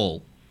brick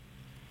wall.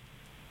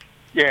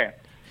 Yeah.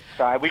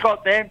 So we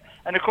got them,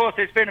 and of course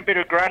there's been a bit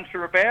of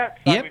grunter about,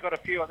 so we've got a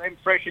few of them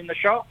fresh in the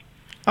shop.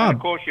 And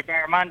of course your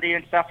Barramundi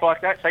and stuff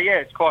like that, so yeah,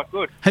 it's quite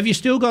good. Have you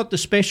still got the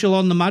special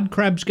on the mud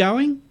crabs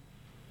going?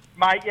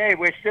 Mate, yeah,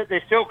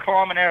 they're still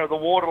climbing out of the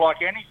water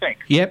like anything.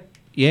 Yep.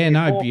 Yeah,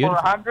 no, For beautiful.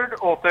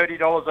 $100 or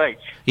 $30 each.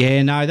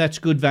 Yeah, no, that's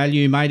good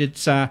value, mate.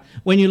 It's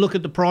when you look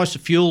at the price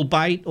of fuel,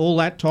 bait, all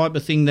that type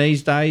of thing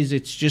these days,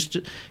 it's just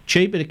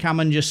cheaper to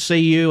come and just see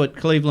you at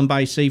Cleveland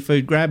Bay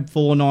Seafood, grab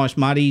 4 nice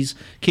muddies,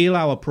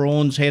 kilo of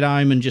prawns, head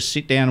home and just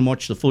sit down and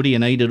watch the footy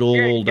and eat it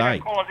all day.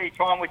 Quality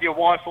time with your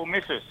wife or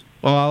missus.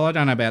 Well, I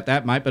don't know about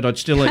that, mate, but I'd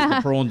still eat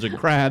the prawns and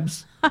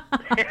crabs.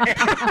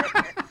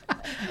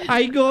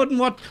 Hey, Gordon,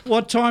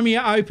 what time are you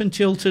open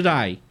till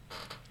today?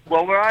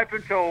 Well, we're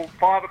open till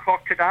 5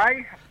 o'clock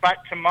today, but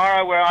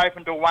tomorrow we're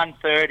open till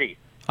 1:30.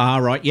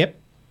 Right, yep.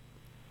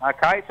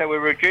 Okay, so we're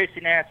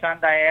reducing our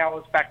Sunday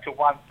hours back to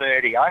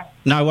 1:30, eh?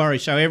 No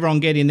worries. So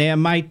everyone get in there,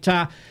 mate.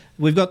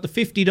 We've got the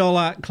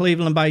 $50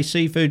 Cleveland Bay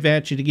seafood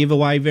voucher to give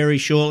away very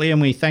shortly,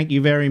 and we thank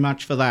you very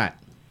much for that.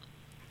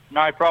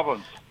 No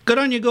problems. Good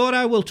on you,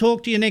 Gordo. We'll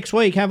talk to you next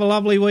week. Have a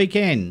lovely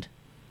weekend.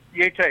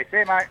 You too. See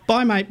you, mate.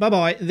 Bye, mate.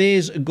 Bye-bye.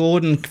 There's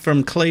Gordon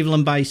from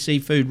Cleveland Bay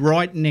Seafood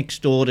right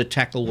next door to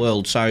Tackle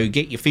World. So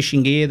get your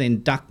fishing gear,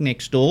 then duck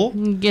next door.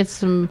 Get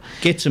some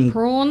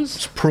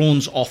prawns.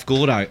 Prawns off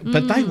Gordo.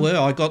 But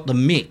I got the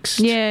mixed.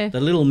 Yeah. The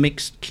little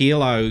mixed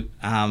kilo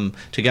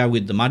to go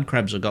with the mud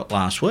crabs I got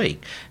last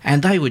week.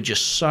 And they were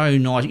just so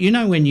nice. You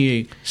know when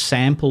you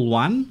sample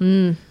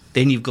one?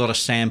 Then you've got to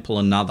sample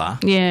another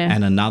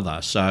and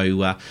another.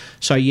 So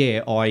so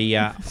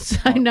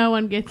no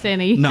one gets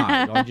any. No,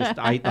 I just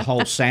ate the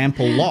whole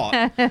sample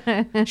lot.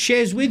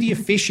 Chez, with your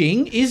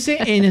fishing, is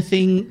there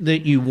anything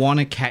that you want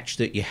to catch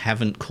that you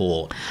haven't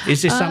caught?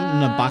 Is there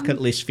something, a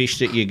bucket list fish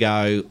that you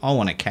go, I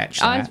want to catch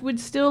that? I would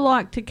still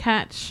like to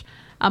catch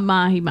a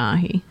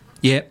mahi-mahi.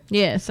 Yep.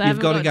 Yes, You've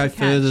got to go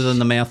further than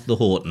the mouth of the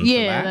Horton.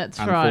 Yeah, that's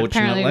right.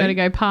 Apparently, you've got to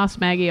go past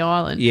Maggie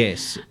Island.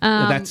 Yes,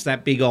 that's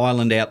that big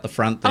island out the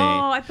front there.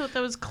 Oh, I thought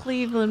that was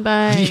Cleveland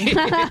Bay.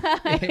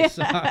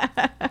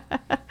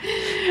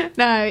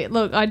 No,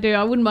 look, I do.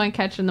 I wouldn't mind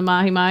catching the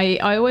mahi-mahi.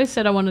 I always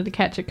said I wanted to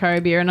catch a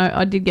cobia, and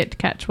I did get to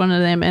catch one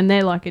of them, and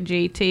they're like a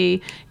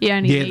GT. You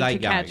only need to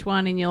catch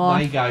one in your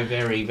life. They go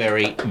very,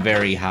 very,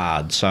 very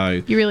hard.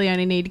 So you really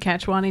only need to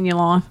catch one in your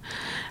life.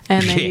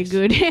 And then you're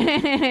good.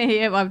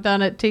 Yep, I've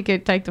done it.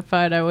 Take the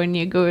photo and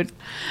you're good.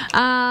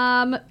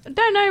 Don't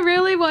know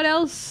really what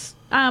else,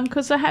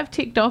 because I have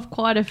ticked off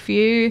quite a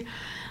few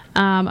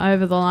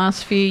over the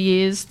last few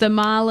years. The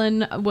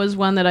marlin was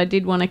one that I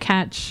did want to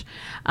catch,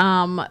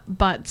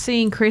 but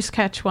seeing Chris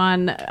catch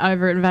one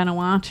over at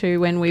Vanuatu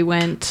when we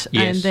went,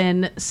 and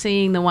then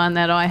seeing the one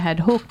that I had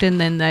hooked, and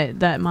then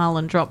that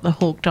marlin dropped the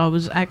hook, I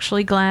was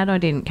actually glad I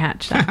didn't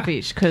catch that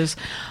fish, because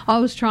I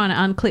was trying to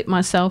unclip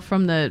myself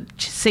from the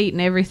seat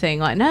and everything.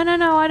 Like, no,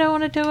 I don't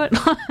want to do it,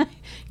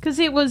 because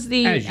it was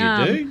the as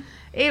you do.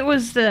 It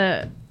was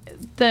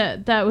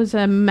that was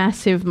a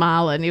massive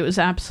marlin. It was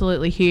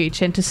absolutely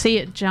huge, and to see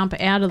it jump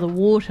out of the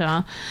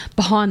water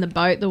behind the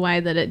boat the way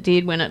that it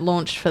did when it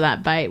launched for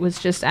that bait was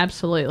just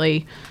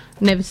absolutely,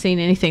 never seen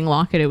anything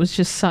like it. It was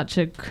just such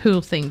a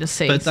cool thing to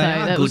see. But they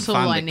are that good was all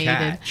fun I to needed.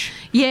 catch.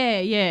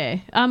 Yeah.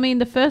 I mean,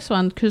 the first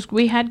one, because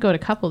we had got a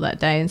couple that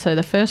day, and so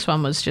the first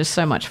one was just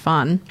so much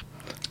fun.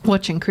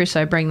 Watching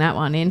Chriso bring that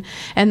one in,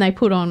 and they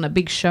put on a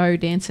big show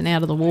dancing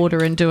out of the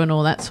water and doing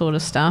all that sort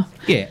of stuff.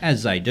 Yeah,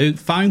 as they do.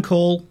 Phone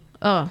call.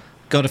 Oh.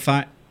 Got a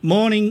phone.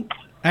 Morning.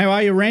 How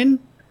are you, Ren?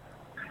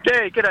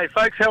 Yeah, g'day,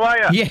 folks. How are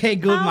you? Yeah,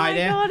 good, mate. Oh,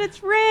 my God,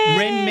 it's Ren.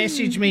 Ren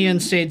messaged me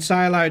and said,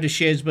 say hello to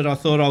Chez, but I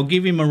thought I'll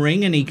give him a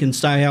ring and he can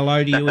say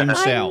hello to you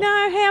himself.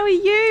 I know. How are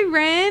you,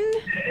 Ren?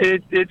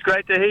 It's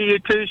great to hear you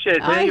too, Chez.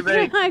 How you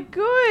been?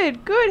 Good.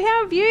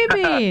 How have you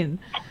been?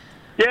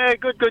 Yeah,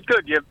 good.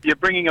 You're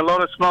bringing a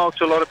lot of smiles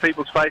to a lot of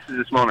people's faces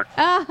this morning.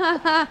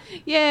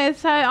 Yeah,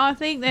 so I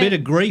think that... Bit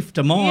of grief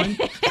to mine.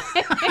 That's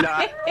what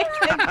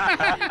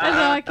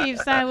I keep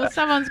saying. Well,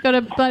 someone's got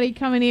to bloody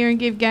come in here and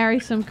give Gary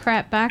some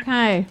crap back,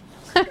 hey?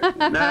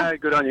 No,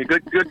 good on you.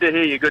 Good to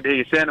hear you. Good to hear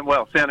you. Sounding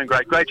well. Sounding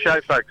great. Great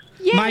show, folks.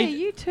 Yeah, Mate,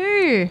 you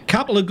too.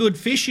 Couple of good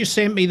fish you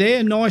sent me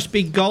there. Nice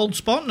big gold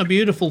spot and a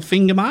beautiful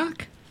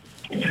fingermark.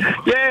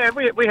 Yeah,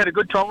 we had a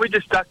good time. We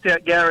just ducked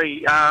out,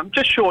 Gary,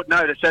 just short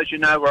notice, as you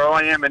know where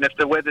I am, and if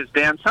the weather's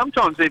down,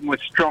 sometimes even with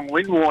strong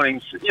wind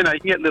warnings, you know, you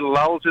can get little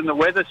lulls in the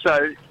weather,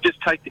 so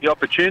just take the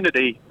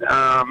opportunity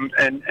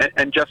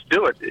and just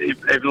do it.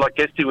 If, like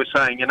Guesty was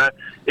saying, you know,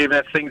 even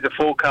if things are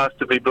forecast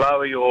to be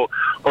blowy or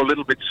a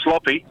little bit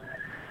sloppy,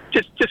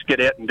 just get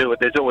out and do it.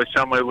 There's always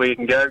somewhere where you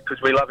can go because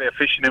we love our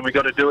fishing and we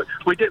got to do it.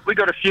 We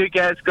got a few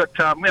guys.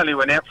 We only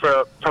went out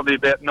for probably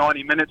about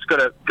 90 minutes. Got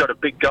a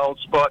big gold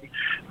spot.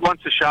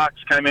 Once the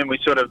sharks came in, we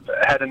sort of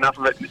had enough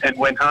of it and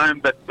went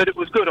home. But it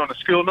was good on a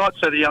school night.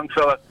 So the young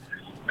fella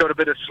got a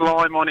bit of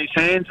slime on his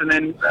hands and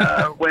then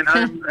went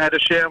home, had a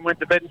shower, and went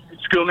to bed.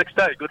 School next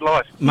day. Good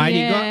life, mate.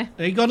 Yeah.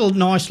 He got a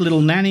nice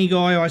little nanny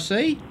guy, I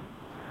see.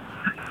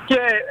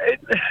 Yeah,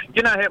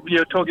 you know how you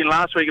were talking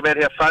last week about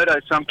how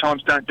photos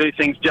sometimes don't do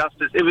things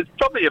justice. It was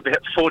probably about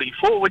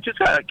 44, which is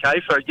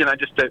okay for, you know,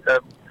 just a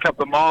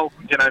couple of miles,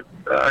 you know,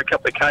 a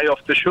couple of K off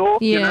the shore.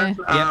 Yeah. You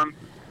know?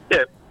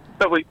 Yeah,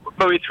 but we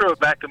threw it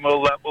back, and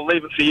we'll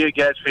leave it for you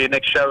guys for your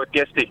next show at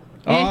Guesty.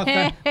 Oh,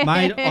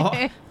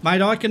 mate,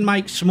 I can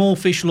make small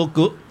fish look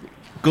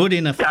good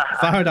in a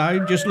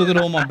photo. Just look at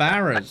all my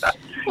barras.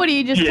 What do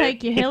you just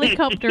take your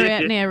helicopter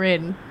out now,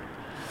 Ren?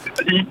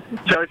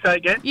 Sorry, say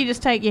again? You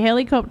just take your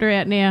helicopter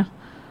out now.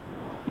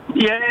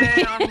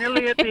 Yeah, I'm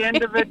nearly at the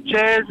end of it,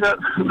 Chez.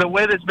 The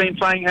weather's been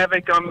playing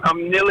havoc.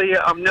 I'm nearly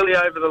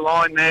over the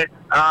line there.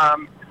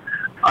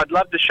 I'd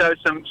love to show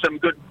some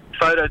good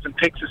photos and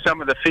pics of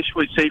some of the fish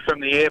we see from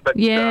the air, but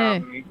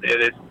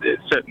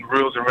there's certain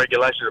rules and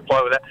regulations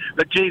apply with that.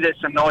 But gee, there's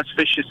some nice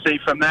fish you see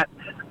from that.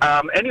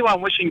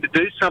 Anyone wishing to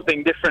do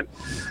something different,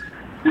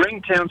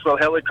 ring Townsville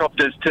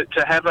Helicopters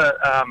to have a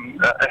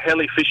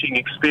heli fishing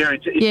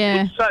experience.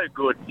 It's so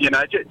good,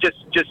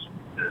 just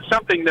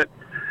something that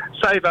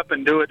save up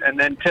and do it, and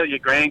then tell your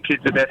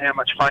grandkids about how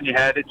much fun you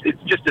had.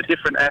 It's just a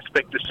different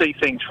aspect to see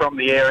things from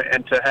the air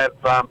and to have.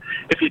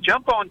 If you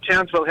jump on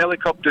Townsville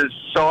Helicopters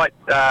site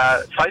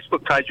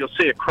Facebook page, you'll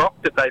see a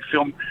croc that they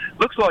filmed.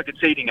 Looks like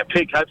it's eating a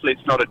pig. Hopefully,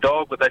 it's not a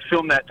dog, but they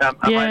filmed that. A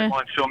mate of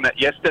mine filmed that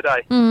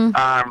yesterday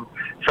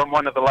from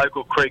one of the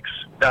local creeks.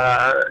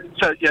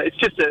 It's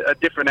just a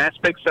different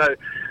aspect.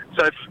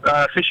 So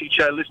fishing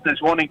show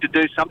listeners wanting to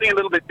do something a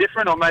little bit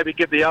different, or maybe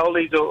give the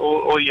oldies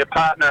or your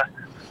partner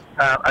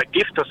a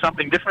gift or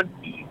something different,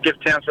 give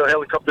Townsville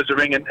Helicopters a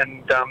ring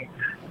and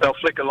they'll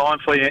flick a line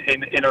for you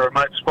in a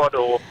remote spot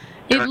or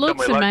it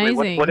looks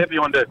amazing. Whatever you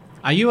want to do.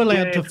 Are you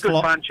allowed to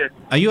fly? Fun,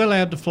 are you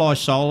allowed to fly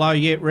solo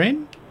yet,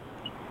 Ren?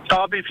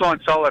 I've been flying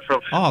solo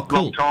for a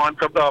long time,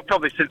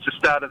 probably since the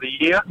start of the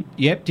year.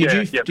 Yep. Do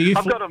you?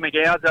 I've got all my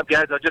gouts up,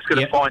 guys. I've just got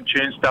to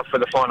fine-tune stuff for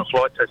the final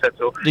flight test, that's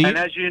all. And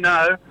as you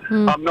know,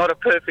 I'm not a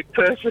perfect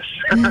person.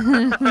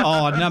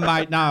 Oh, no,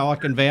 mate, no, I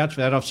can vouch for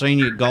that. I've seen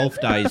you at golf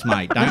days,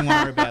 mate. Don't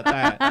worry about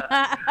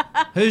that.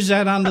 Who's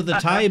that under the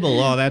table?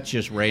 Oh, that's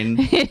just Ren.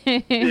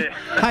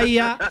 Hey,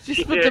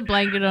 just put the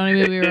blanket on him,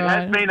 he'll be right. It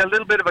has been a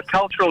little bit of a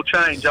cultural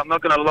change, I'm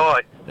not going to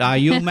lie.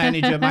 You'll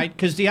manage it, mate,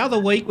 because the other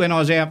week when I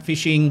was out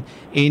fishing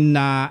in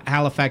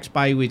Halifax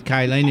Bay with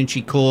Kayleen and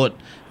she caught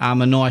a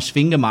nice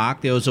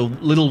fingermark, there was a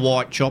little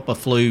white chopper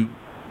flew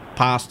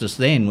past us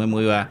then when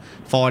we were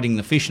fighting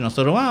the fish, and I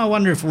thought, I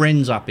wonder if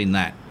Ren's up in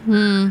that.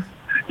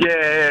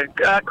 Yeah,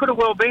 could have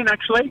well been,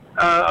 actually.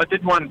 I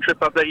did one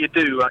trip up there. You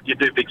do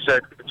big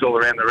circuits all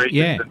around the region.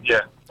 Yeah. And,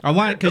 yeah. I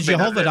won't, because you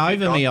hovered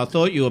over me. I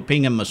thought you were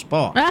pinging my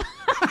spot.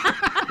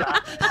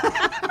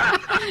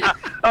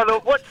 I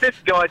thought, what's this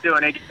guy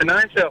doing? He gets to know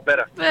himself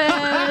better.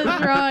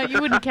 That's right. You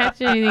wouldn't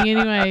catch anything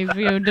anyway if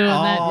you were doing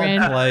that,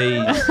 Ren.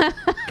 Please.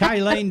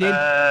 Kayleen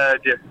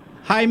did.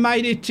 Hey,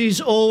 mate, it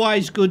is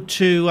always good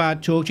to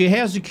talk to you.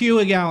 How's the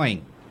cure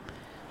going?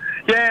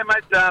 Yeah,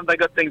 mate, they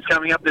got things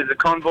coming up. There's a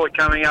convoy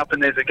coming up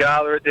and there's a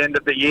gala at the end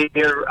of the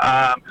year.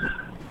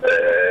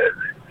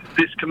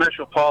 This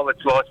commercial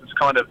pilot's licence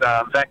kind of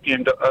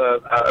vacuumed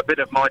a bit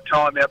of my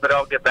time out, but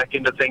I'll get back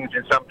into things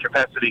in some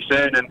capacity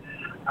soon. And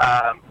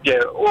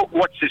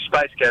watch this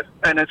space, Gav.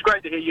 And it's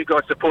great to hear you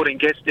guys supporting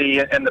Guesty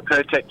and the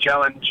Pirtek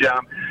Challenge.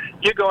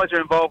 You guys are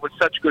involved with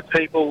such good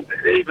people.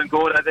 Even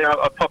Gordo there,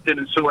 I popped in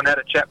and saw and had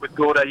a chat with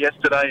Gordo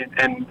yesterday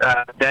and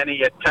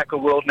Danny at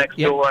Tackle World next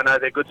door. I know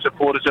they're good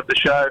supporters of the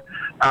show.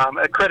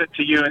 A credit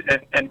to you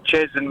and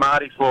Chez and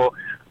Marty for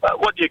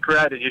what you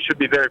created. You should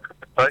be very proud.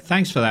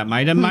 Thanks for that,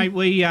 mate. And, mate,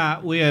 we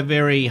are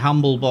very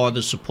humbled by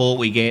the support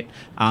we get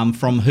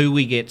from who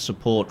we get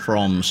support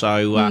from.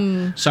 So,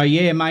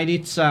 yeah, mate,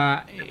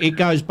 it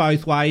goes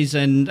both ways.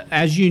 And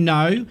as you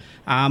know,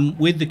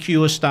 with the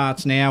Cure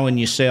Starts Now and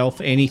yourself,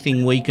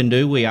 anything we can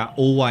do, we are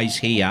always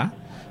here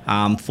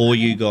for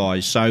you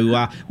guys.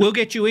 So we'll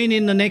get you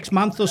in the next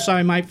month or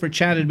so, mate, for a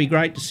chat. It'd be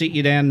great to sit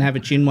you down and have a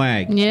chin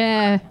wag.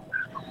 Yeah.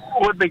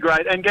 Would be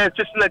great. And Gaz,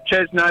 just to let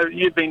Chez know,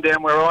 you've been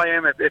down where I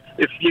am.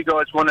 If you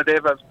guys wanted to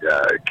ever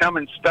come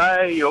and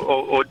stay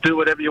or do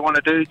whatever you want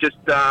to do, just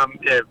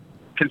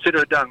consider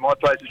it done. My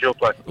place is your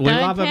place. We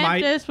love it,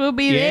 mate. Us. We'll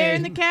be there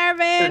in the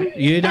caravan.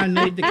 You don't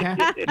need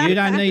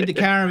the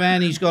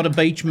caravan. He's got a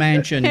beach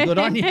mansion. Good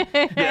on you.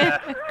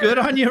 Good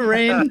on you,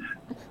 Ren.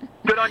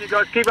 Good on you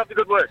guys. Keep up the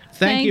good work.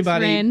 Thanks, you,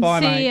 buddy. Ren.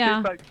 Bye, See mate.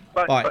 ya.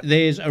 Bye.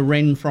 There's a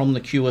Ren from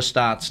the Cure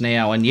Starts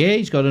Now, and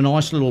he's got a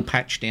nice little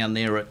patch down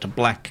there at the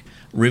Black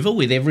River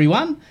with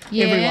everyone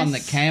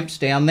that camps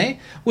down there.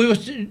 We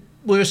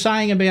were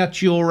saying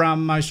about your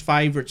most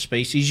favourite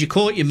species. You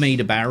caught your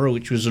metre barra,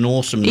 which was an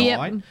awesome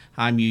night.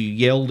 You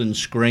yelled and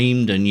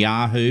screamed and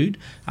yahooed.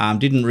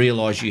 Didn't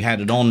realise you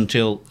had it on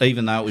until,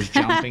 even though it was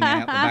jumping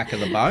out the back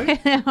of the boat.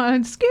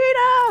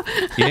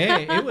 Scooter. Yeah,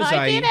 it was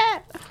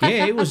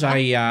it was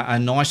a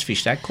nice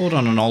fish that caught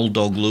on an old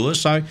dog lure.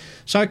 So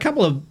a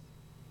couple of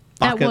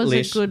bucket that was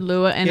lists. A good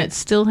lure, and it's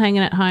still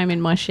hanging at home in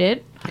my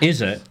shed.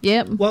 Is it?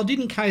 Yep. Well,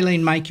 didn't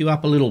Kayleen make you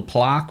up a little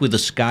plaque with a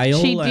scale?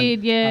 She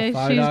did,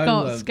 yeah. She's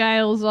got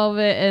scales of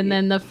it, and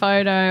then the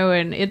photo,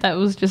 and that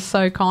was just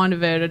so kind of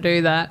her to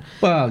do that.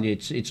 Well,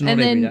 it's not and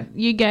every day. then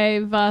you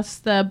gave us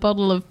the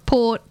bottle of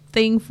port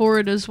thing for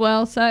it as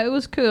well, so it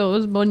was cool. It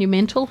was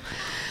monumental.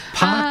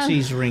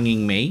 Parksy's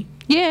ringing me.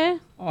 Yeah.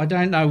 I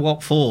don't know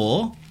what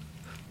for.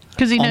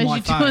 Because he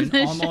knows you're doing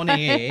the I'm on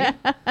air.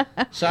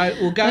 So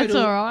we'll go That's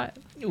all right.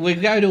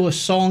 We'll go to a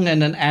song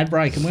and an ad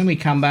break, and when we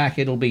come back,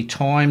 it'll be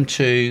time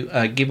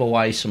to give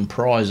away some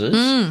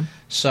prizes.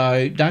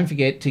 So don't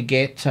forget to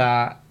get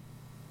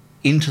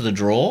into the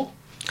draw.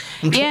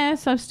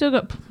 Yes, I've still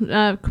got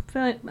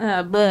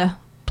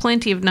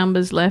plenty of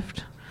numbers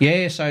left.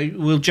 Yeah, so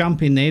we'll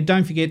jump in there.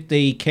 Don't forget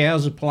the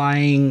Cows are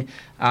playing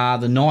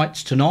the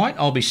Knights tonight.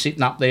 I'll be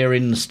sitting up there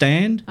in the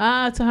stand.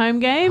 It's a home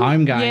game?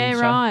 Home game. Yeah,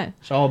 right.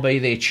 So I'll be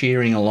there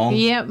cheering along.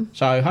 Yep.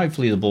 So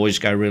hopefully the boys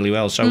go really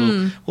well. So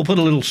we'll put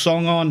a little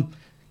song on,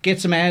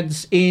 get some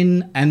ads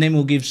in, and then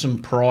we'll give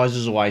some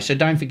prizes away. So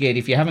don't forget,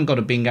 if you haven't got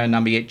a bingo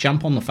number yet,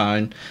 jump on the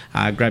phone,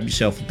 grab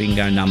yourself a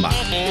bingo number.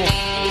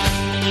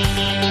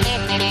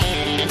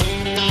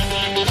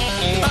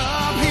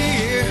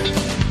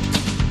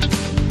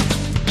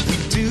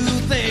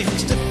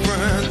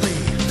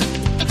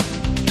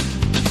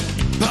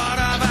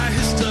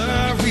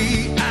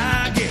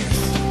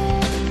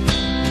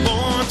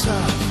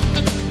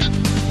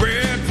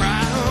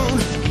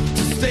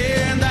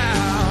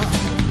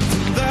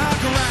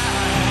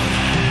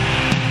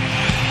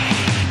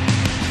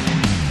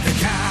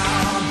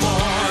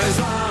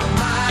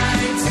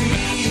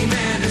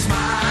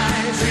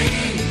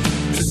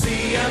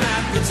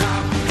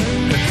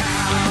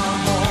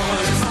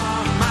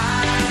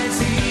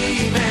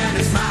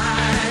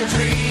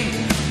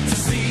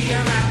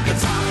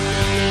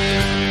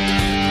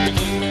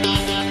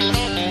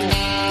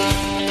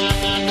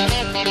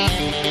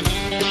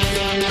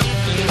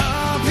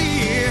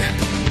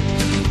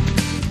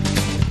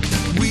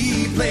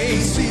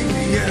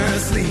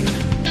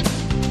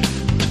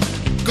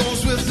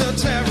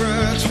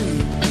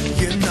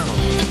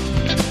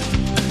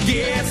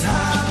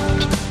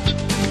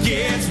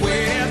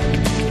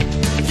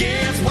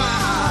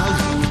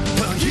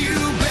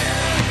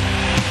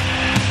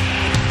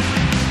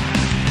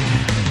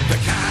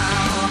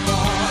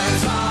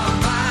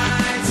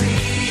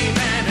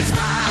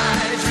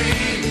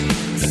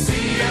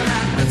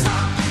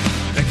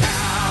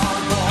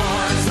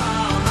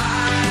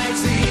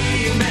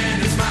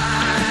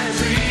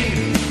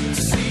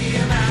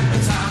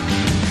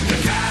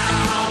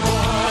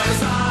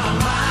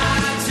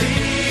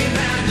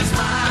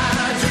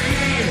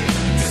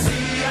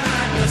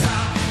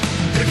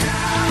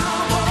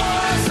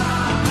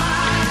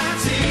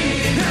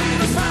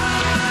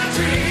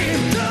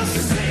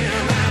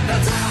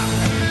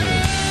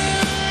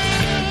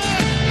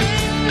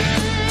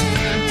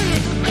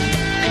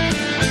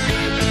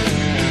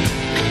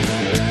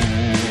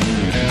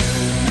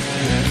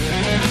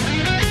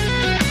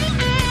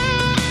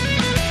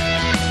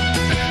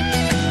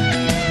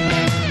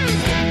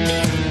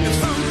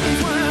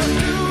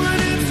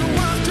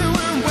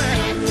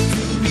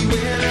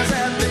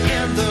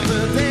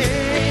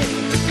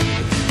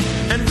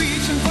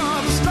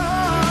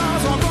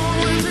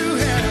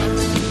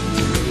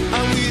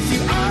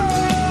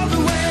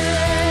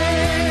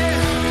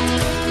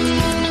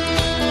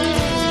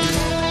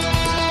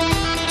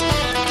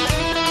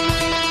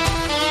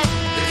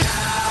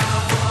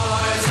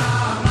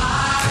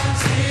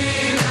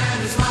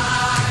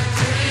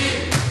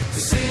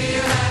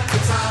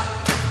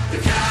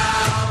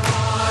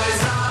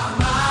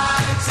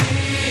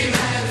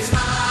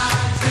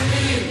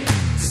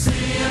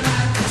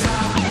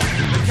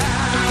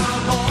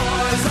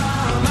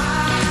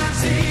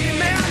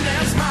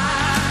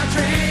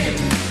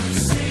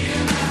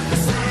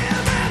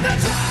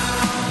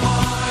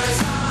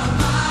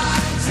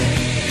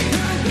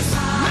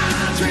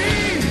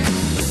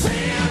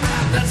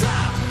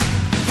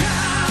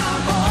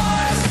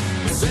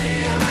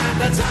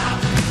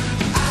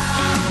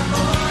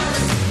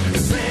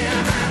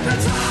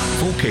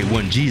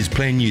 K1G is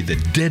playing you the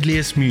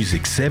deadliest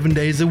music 7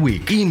 days a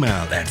week. Email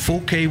at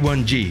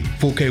 4K1G.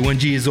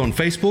 4K1G is on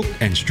Facebook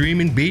and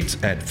streaming beats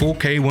at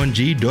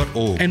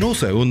 4K1G.org. And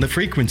also on the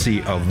frequency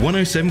of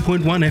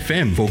 107.1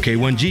 FM.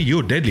 4K1G,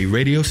 your deadly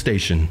radio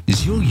station.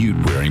 Is your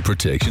ute wearing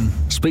protection?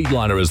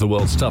 Speedliner is the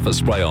world's toughest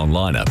spray-on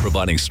liner,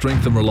 providing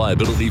strength and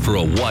reliability for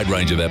a wide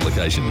range of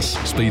applications.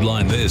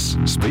 Speedline this,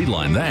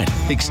 Speedline that.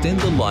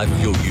 Extend the life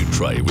of your ute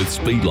tray with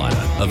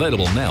Speedliner.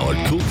 Available now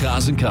at Cool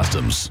Cars and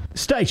Customs.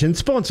 Station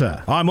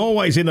sponsor. I'm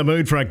always in the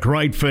mood for a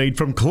great feed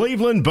from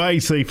Cleveland Bay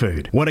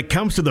Seafood. When it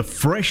comes to the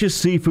freshest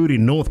seafood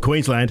in North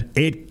Queensland,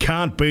 it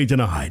can't be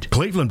denied.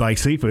 Cleveland Bay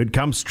Seafood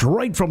comes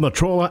straight from the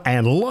trawler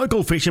and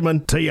local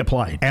fishermen to your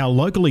plate. Our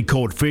locally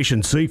caught fish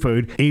and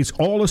seafood is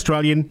all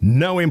Australian,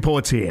 no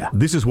imports here.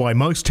 This is why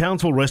most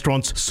Townsville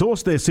restaurants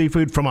source their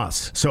seafood from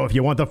us. So if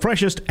you want the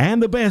freshest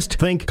and the best,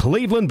 think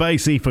Cleveland Bay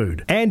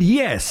Seafood. And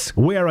yes,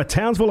 we're a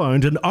Townsville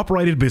owned and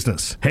operated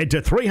business. Head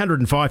to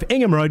 305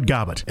 Ingham Road,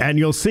 Garbutt, and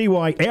you'll see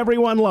why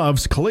everyone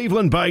loves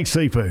Cleveland Bay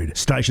Seafood.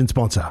 Station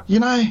sponsor. You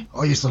know,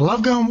 I used to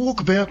love going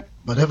walkabout,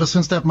 but ever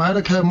since that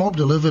Motorco mob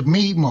delivered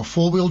me my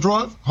four-wheel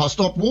drive, I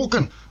stopped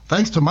walking.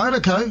 Thanks to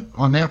Motorco,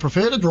 I now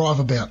prefer to drive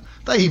about.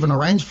 They even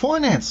arrange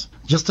finance.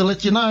 Just to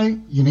let you know,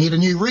 you need a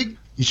new rig,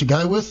 you should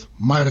go with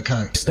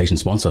Motorco. Station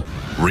sponsor.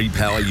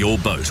 Repower your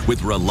boat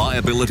with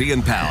reliability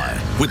and power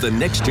with the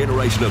next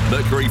generation of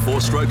Mercury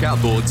 4-stroke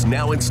outboards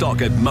now in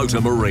stock at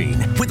Motor Marine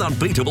with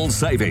unbeatable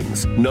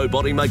savings.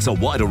 Nobody makes a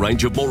wider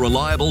range of more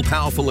reliable,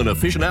 powerful and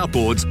efficient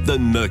outboards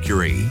than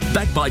Mercury.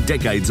 Backed by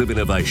decades of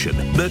innovation,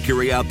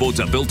 Mercury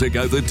outboards are built to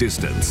go the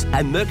distance,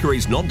 and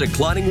Mercury's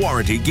non-declining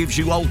warranty gives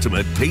you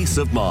ultimate peace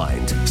of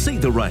mind. See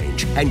the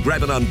range and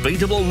grab an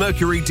unbeatable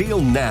Mercury deal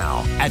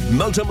now at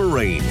Motor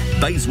Marine,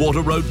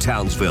 Bayswater Road,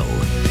 Townsville.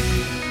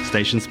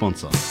 Station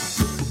sponsor.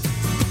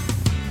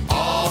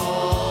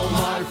 All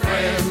my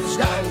friends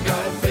don't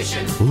go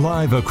fishing.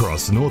 Live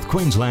across North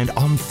Queensland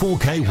on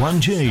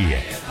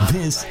 4K1G.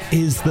 This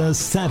is the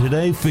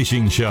Saturday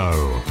Fishing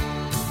Show.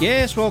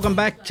 Yes, welcome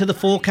back to the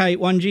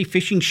 4K1G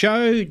Fishing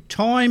Show.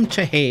 Time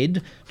to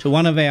head to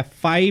one of our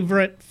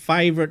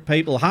favourite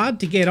people. Hard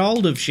to get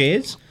hold of,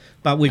 Chez,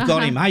 but we've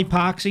got him. Hey,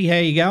 Parksy, how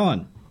you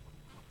going?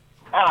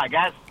 Hello,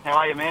 guys. How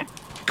are you, man?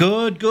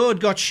 Good.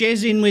 Got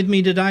Chez in with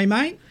me today,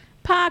 mate.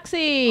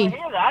 Parksy. I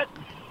hear that.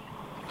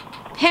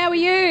 How are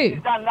you?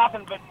 She's done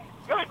nothing but...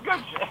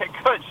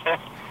 Good.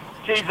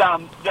 She's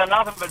done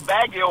nothing but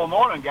bag you all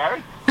morning,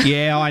 Gary.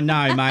 Yeah, I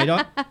know,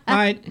 mate.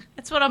 Mate,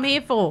 that's what I'm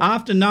here for.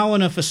 After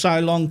knowing her for so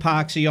long,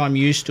 Parksy, I'm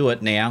used to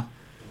it now.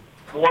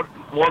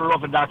 Water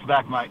off a duck's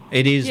back, mate.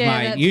 It is, mate.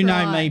 that's You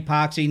know right. me,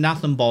 Parksy,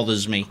 nothing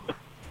bothers me.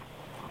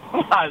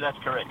 No, that's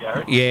correct,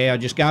 Gary. Yeah, I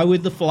just go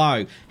with the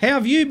flow. How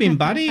have you been,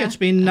 buddy? It's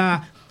been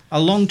a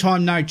long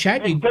time no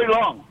chat. It's too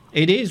long.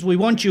 It is. We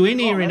want you in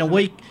here in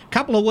a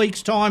couple of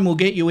weeks' time. We'll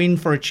get you in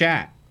for a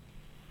chat.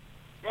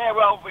 Yeah,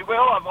 well, we will.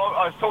 I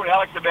was talking to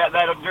Alex about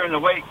that during the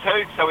week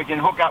too, so we can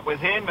hook up with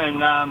him.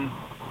 And I'm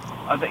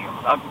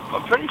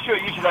pretty sure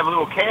you should have a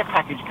little care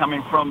package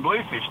coming from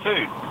Bluefish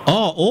too.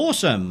 Oh,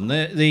 awesome!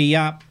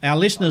 Our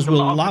listeners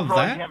will love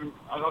that.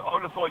 I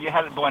would have thought you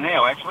had it by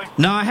now, actually.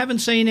 No, I haven't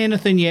seen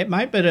anything yet,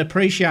 mate, but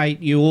appreciate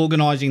you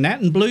organising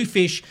that. And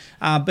Bluefish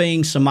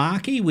being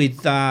Samaki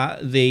with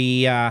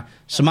the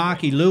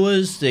Samaki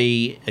lures,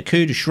 the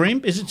Akuta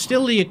shrimp. Is it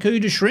still the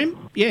Akuta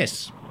shrimp?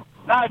 Yes.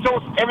 No, it's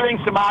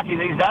everything's Samaki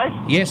these days.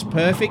 Yes,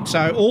 perfect.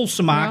 So all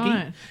Samaki.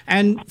 Right.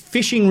 And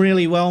fishing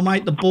really well,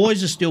 mate. The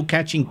boys are still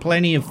catching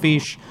plenty of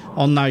fish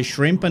on those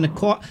shrimp. And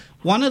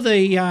one of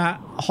the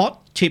hot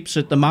tips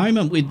at the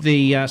moment with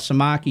the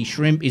Samaki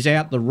shrimp is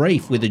out the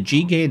reef with a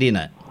jig head in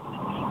it.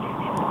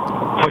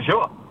 For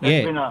sure.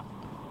 Yeah.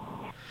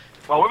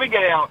 Well, when we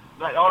get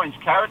that orange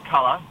carrot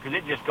colour, because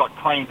it just got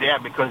cleaned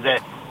out because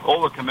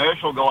all the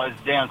commercial guys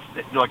down,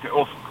 like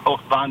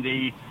off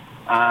Bundy,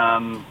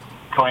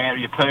 Clown,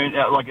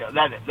 Yapoon, like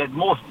that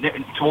more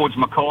towards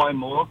Mackay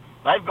more,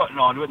 they've gotten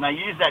onto it, and they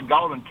use that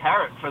golden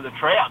carrot for the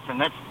trouts,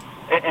 and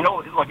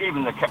all, like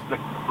even the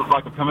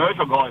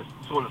commercial guys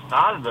sort of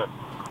started the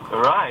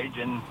rage,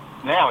 and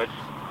now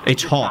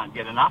it's hot. Can't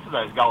get enough of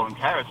those golden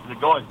carrots. The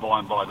guys buy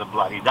them by the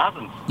bloody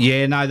dozens.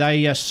 Yeah, no,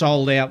 they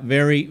sold out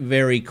very,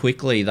 very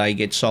quickly. They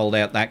get sold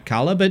out that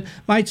colour. But,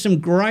 mate, some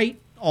great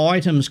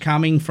items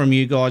coming from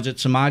you guys at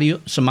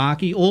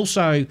Samaki.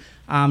 Also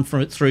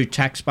through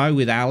Taxpo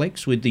with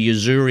Alex with the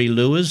Uzuri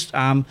lures.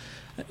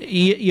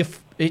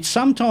 It's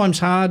sometimes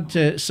hard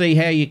to see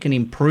how you can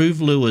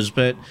improve lures,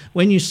 but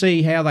when you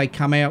see how they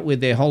come out with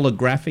their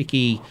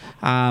holographic-y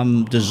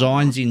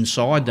designs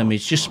inside them,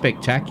 it's just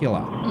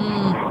spectacular.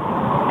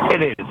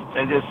 It is.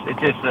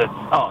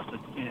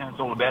 It's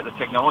all about the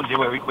technology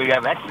where we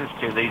have access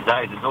to these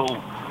days.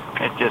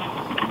 It's just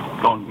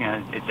gone.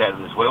 It's out of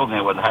this world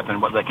now.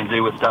 What they can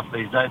do with stuff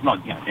these days?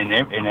 Not in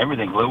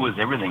everything, lures,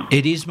 everything.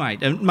 It is,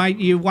 mate. And mate,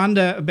 you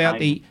wonder about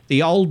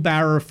the old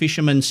Barra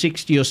fishermen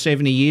 60 or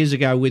 70 years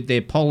ago with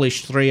their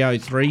polished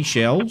 303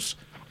 shells.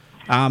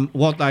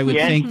 What they would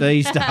think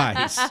these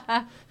days.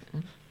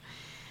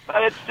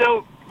 But it's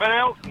still.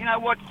 But you know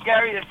what,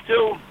 Gary?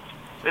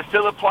 There's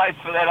still a place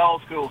for that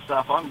old school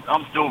stuff.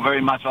 I'm still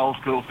very much old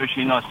school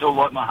fishing. I still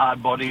like my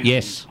hard bodies.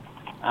 Yes.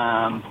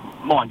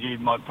 Mind you,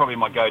 probably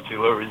my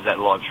go-to lure is that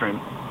live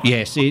shrimp.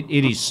 Yes, it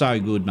is so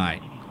good,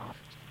 mate.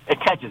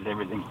 It catches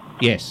everything.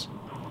 Yes.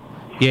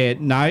 Yeah,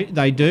 no,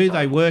 they do.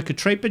 They work a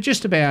treat, but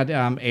just about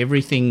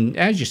everything,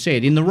 as you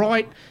said, in the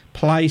right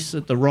place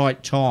at the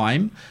right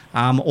time,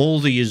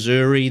 all the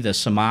Uzuri, the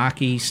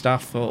Samaki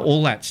stuff,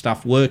 all that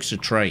stuff works a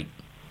treat.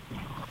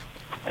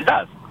 It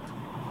does.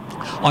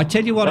 I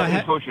tell you what,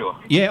 for sure.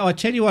 Yeah, I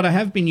tell you what I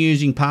have been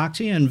using,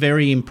 Parksy, and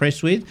very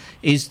impressed with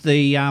is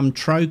the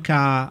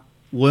Trocar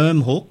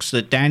worm hooks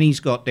that Danny's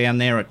got down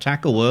there at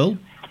Tackle World.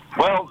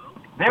 Well,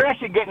 they're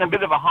actually getting a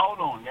bit of a hold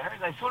on, Gary.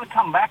 They sort of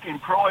come back in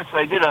price.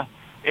 They did a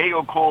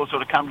Eagle Claw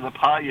sort of come to the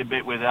party a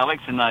bit with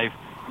Alex, and they've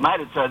made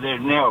it so they're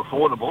now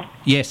affordable.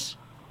 Yes.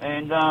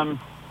 And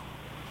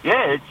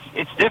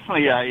it's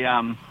definitely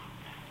a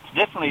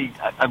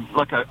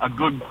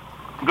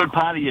good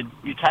part of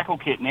your tackle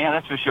kit now.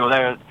 That's for sure.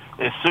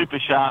 They're super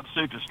sharp,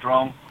 super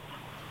strong.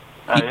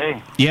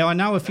 Yeah, I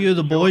know a few of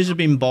the boys have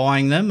been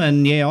buying them,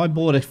 and I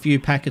bought a few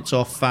packets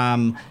off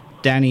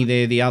Danny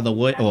there the other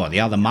week, or the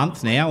other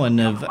month now, and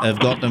have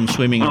got them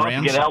swimming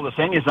around. Get Al to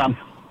send you some.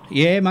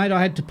 Yeah, mate,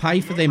 I had to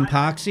pay for them,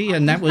 Parksy,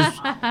 and that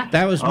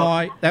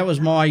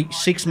was my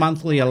 6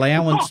 monthly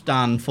allowance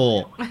done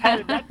for. How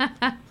did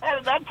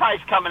that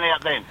taste coming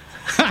out then?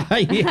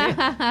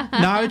 Yeah.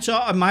 No, it's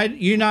all right, mate.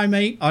 You know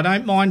me. I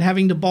don't mind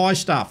having to buy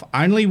stuff.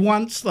 Only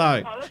once,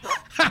 though. No,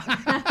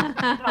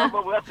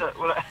 we'll have to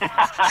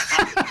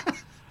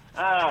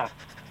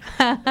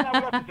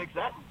fix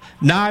that.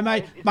 No,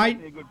 mate. It's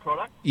definitely a good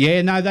product.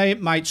 Yeah, no,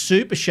 mate,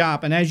 super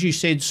sharp, and as you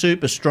said,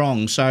 super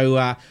strong.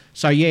 So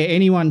yeah,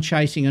 anyone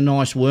chasing a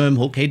nice worm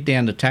hook, head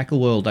down to Tackle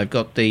World. They've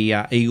got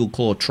the Eagle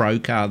Claw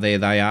Trocar there.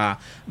 They are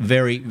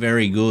very,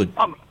 very good.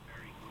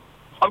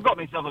 I've got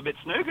myself a bit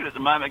snookered at the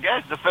moment,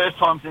 guys. It's the first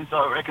time since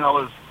I reckon I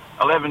was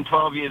 11,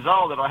 12 years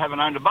old that I haven't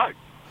owned a boat.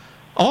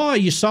 Oh,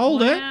 you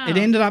sold it? It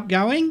ended up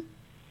going?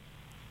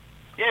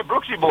 Yeah,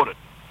 Brooksy bought it.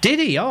 Did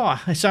he? Oh,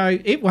 so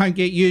it won't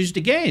get used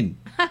again.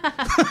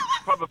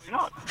 Probably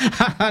not.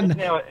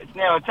 It's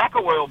now a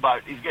Tackle World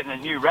boat. He's getting a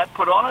new wrap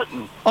put on it.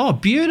 And oh,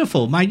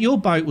 beautiful, mate. Your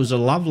boat was a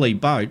lovely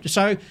boat.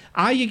 So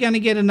are you going to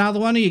get another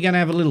one, or are you going to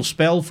have a little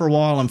spell for a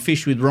while and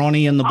fish with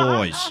Ronnie and the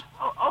boys?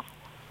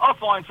 I'll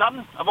find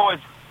something.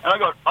 I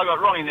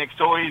got Ronnie next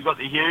door. He's got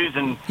the Hughes,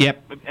 and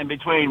and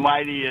between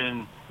Wadey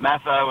and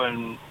Matho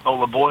and all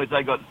the boys,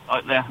 they can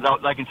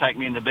take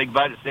me in the big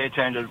boat. It's their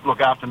turn to look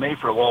after me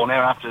for a while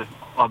now. After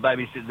I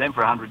babysitted them for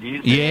 100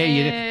 years.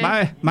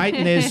 Yeah, mate.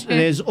 And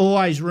there's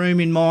always room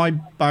in my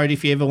boat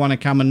if you ever want to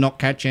come and not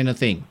catch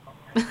anything.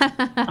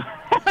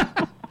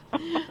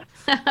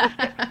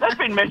 That's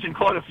been mentioned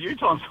quite a few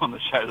times on the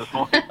show this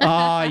morning.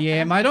 Oh,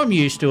 yeah, mate, I'm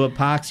used to it,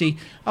 Parksy.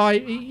 I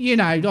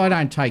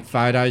don't take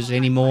photos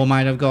anymore,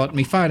 mate. I've got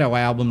my photo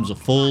albums are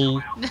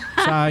full,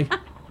 so...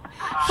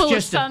 Full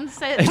of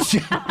sunsets.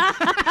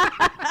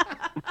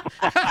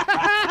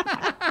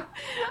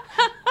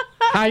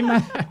 Hey,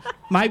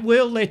 mate,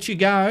 we'll let you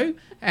go,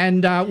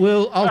 and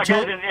I'll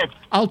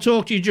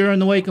talk to you during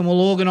the week, and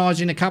we'll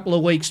organise in a couple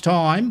of weeks'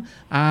 time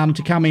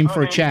to come in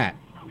for a chat.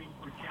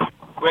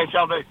 Where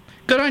shall we?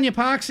 Good on you,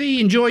 Parksy.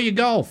 Enjoy your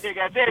golf. See you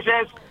guys. There,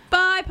 Chez.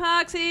 Bye,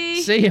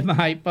 Parksy. See you,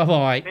 mate.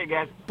 Bye-bye. See you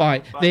guys.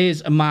 Bye.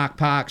 There's Mark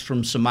Parks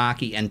from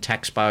Samaki and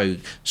Taxpo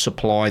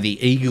supply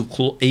the Eagle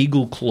Claw gear,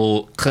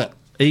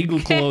 the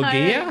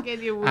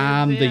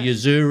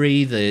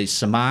Yazuri, the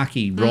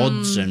Samaki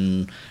rods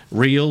and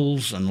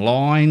reels and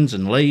lines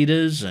and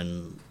leaders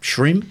and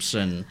shrimps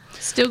and...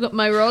 Still got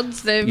my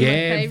rods. They're my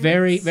favourites.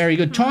 Very, very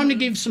good. Time to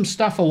give some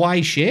stuff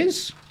away,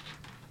 Chez.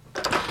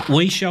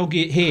 We shall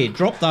get here.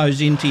 Drop those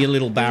into your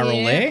little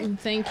barrel there.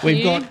 Thank you.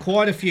 We've got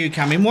quite a few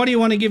coming. What do you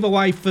want to give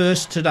away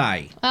first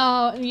today?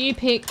 Oh, you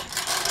pick.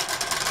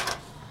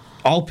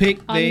 I'll pick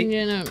I'm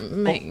going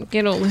to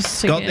get all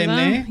this together. Got them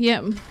there?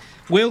 Yep.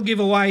 We'll give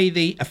away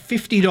the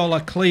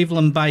 $50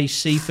 Cleveland Bay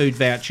seafood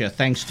voucher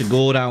thanks to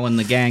Gordo and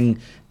the gang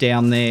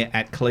down there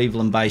at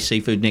Cleveland Bay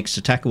Seafood next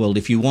to Tackle World.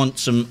 If you want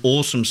some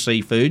awesome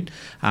seafood,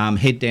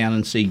 head down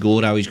and see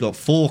Gordo. He's got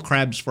 4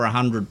 crabs for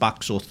 $100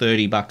 or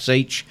 $30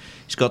 each.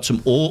 He's got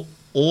some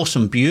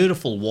awesome,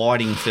 beautiful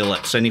whiting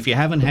fillets. And if you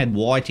haven't had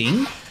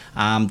whiting,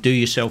 do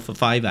yourself a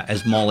favour,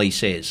 as Molly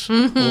says.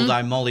 Mm-hmm.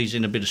 Although Molly's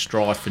in a bit of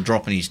strife for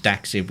dropping his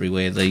dacks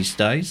everywhere these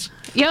days.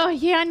 Yeah,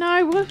 I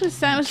know. What was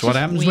that? That's what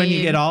happens when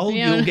you get old.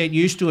 Yeah. You'll get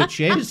used to it,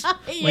 Chez,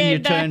 when you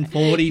turn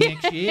 40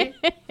 next year.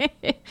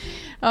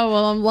 Oh,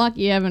 well, I'm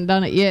lucky you haven't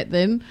done it yet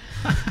then.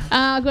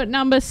 I've got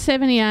number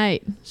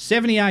 78.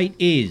 78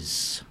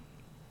 is...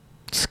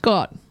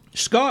 Scott,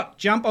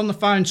 jump on the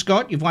phone,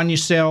 Scott. You've won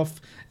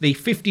yourself the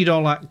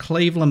 $50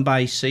 Cleveland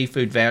Bay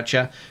Seafood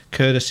voucher,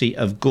 courtesy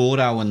of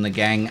Gordo and the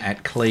gang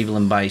at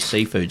Cleveland Bay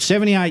Seafood.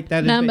 78,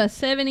 that is... Number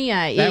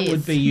 78, That yes.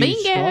 would be you,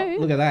 Bingo. Scott.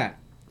 Look at that.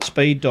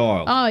 Speed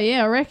dial. Oh,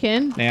 yeah, I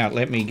reckon. Now,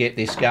 let me get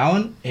this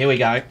going. Here we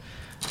go.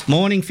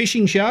 Morning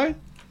fishing show.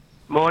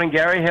 Morning,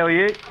 Gary. How are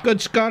you? Good,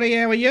 Scotty.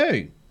 How are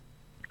you?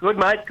 Good,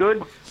 mate.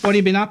 Good. What have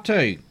you been up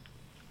to?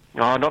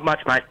 Oh, not much,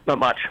 mate. Not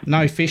much.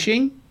 No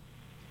fishing?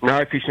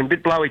 No fishing. A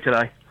bit blowy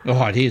today.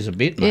 Oh, it is a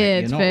bit, mate. Yeah,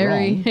 You're it's not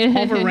very. wrong.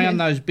 Hover around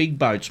those big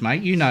boats,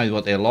 mate. You know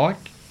what they're like.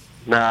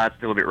 Nah, it's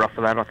still a bit rough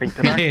for that, I think,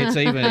 today.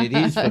 Yeah, it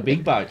is for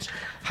big boats.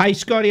 Hey,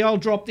 Scotty, I'll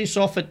drop this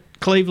off at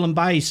Cleveland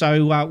Bay,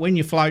 so when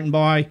you're floating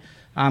by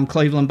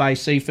Cleveland Bay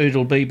Seafood,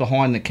 will be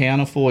behind the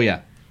counter for you.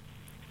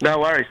 No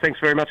worries. Thanks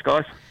very much,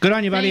 guys. Good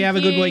on you, buddy. Thank Have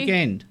a good you.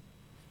 weekend.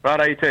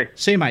 Righto, you too.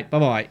 See you, mate.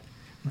 Bye-bye.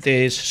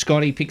 There's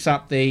Scotty picks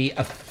up the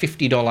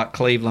 $50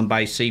 Cleveland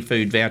Bay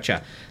Seafood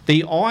voucher.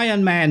 The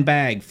Iron Man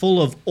bag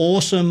full of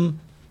awesome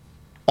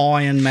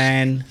Iron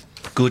Man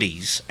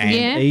goodies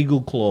and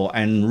Eagle Claw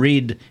and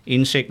Rid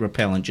insect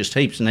repellent, just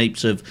heaps and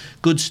heaps of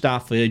good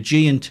stuff.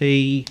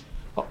 G&T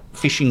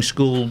Fishing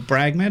School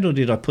brag mat, or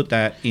did I put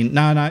that in?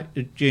 No,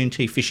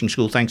 G&T Fishing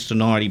School, thanks to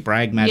Nighty,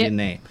 brag mat in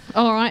there.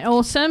 All right,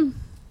 awesome.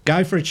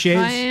 Go for it, Chez.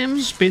 I am.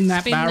 Spin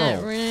that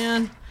barrel. That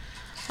round.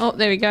 Oh,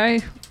 there we go.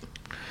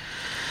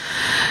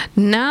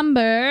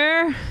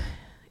 Number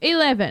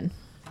 11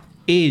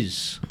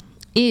 is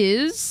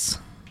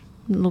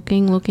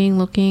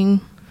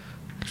looking.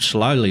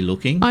 Slowly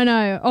looking. I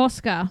know,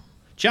 Oscar.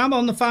 Jump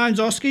on the phones,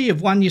 Oscar.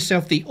 You've won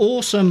yourself the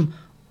awesome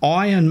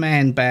Iron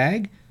Man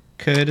bag,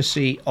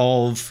 courtesy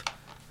of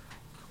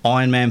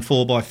Ironman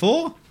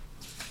 4x4.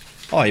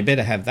 Oh, you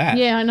better have that.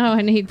 Yeah, I know.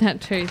 I need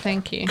that too.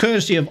 Thank you.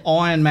 Courtesy of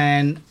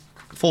Ironman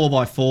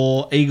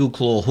 4x4, Eagle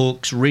Claw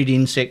hooks, red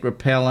insect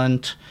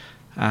repellent.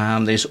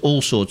 There's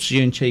all sorts.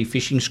 UNT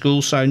Fishing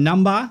School. So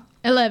number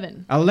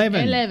 11.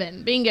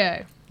 11.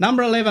 Bingo.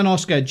 Number 11,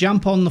 Oscar,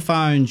 jump on the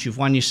phones. You've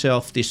won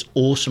yourself this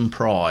awesome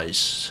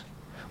prize.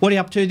 What are you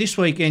up to this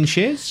weekend,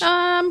 Chez?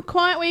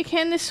 Quiet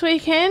weekend this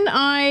weekend.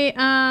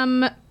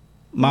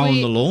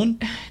 Mowing the lawn?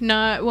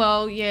 No,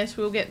 well, yes,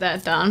 we'll get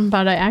that done.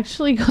 But I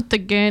actually got the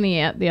gurney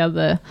out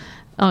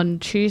on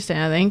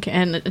Tuesday, I think,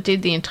 and it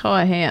did the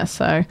entire house.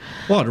 So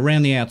What,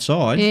 around the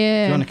outside?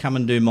 Yeah. Do you want to come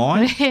and do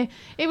mine?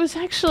 it was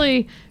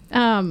actually,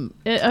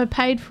 I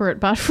paid for it,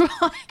 but for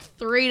like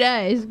 3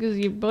 days because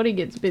your body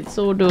gets a bit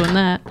sore doing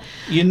that.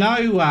 You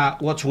know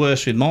what's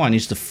worse with mine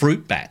is the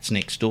fruit bats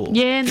next door.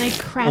 Yeah, and they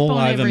crap all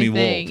on over me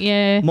everything. wall.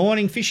 Yeah.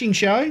 Morning fishing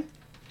show.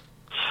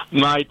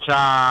 Mate,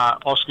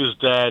 Oscar's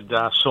dad,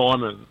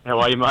 Simon. How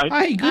are you, mate?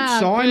 Hey, good,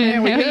 Simon.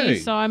 How are you?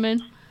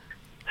 Simon?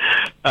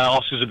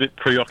 Oscar's a bit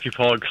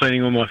preoccupied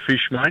cleaning all my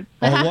fish, mate.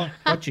 Oh,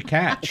 what'd you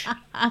catch?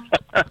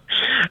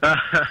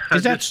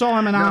 Is that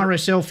Simon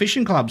RSL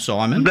Fishing Club,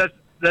 Simon?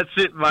 That's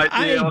it, mate.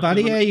 Hey, yeah,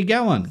 buddy, how you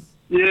going?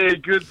 Yeah,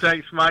 good,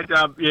 thanks, mate.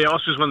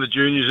 Oscar's one of the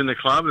juniors in the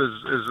club.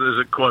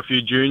 There's quite a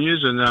few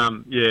juniors,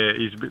 and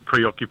he's a bit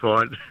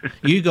preoccupied.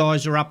 You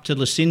guys are up to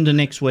Lucinda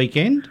next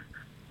weekend?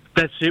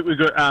 That's it. We've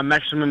got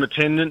maximum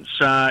attendance.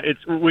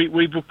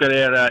 We book that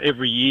out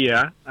every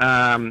year,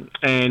 and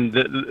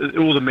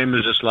all the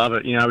members just love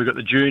it. You know, we've got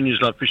the juniors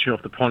love fishing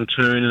off the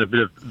pontoon and a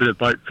bit of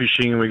boat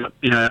fishing, and we've got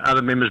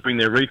other members bring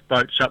their reef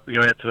boats up to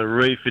go out to the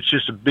reef. It's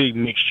just a big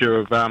mixture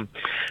of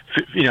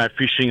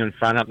fishing and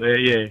fun up there.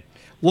 Yeah.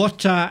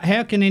 What?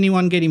 How can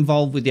anyone get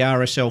involved with the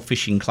RSL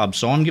Fishing Club,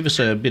 Simon? Give us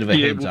a bit of a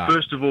heads up.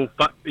 First of all,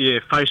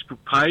 Facebook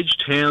page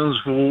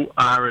Townsville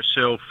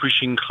RSL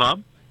Fishing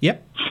Club.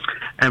 Yep.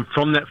 And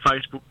from that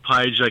Facebook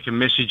page, they can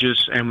message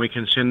us and we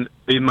can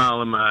email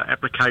them an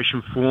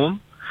application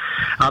form.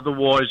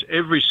 Otherwise,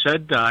 every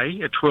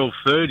Saturday at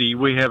 12:30,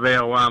 we have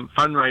our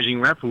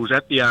fundraising raffles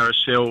at the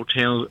RSL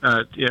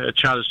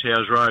Charters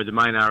Towers Road, the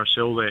main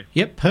RSL there.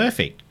 Yep,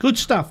 perfect. Good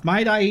stuff,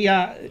 mate.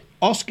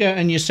 Oscar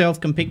and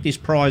yourself can pick this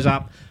prize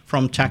up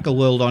from Tackle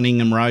World on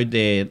Ingham Road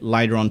there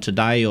later on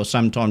today or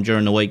sometime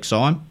during the week,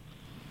 Simon.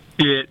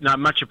 Yeah, no,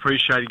 much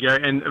appreciated,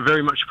 Gary, and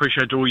very much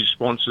appreciate all your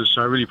sponsors,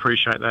 so I really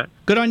appreciate that.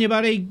 Good on you,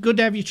 buddy. Good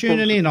to have you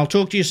tuning in. I'll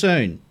talk to you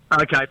soon.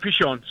 Okay,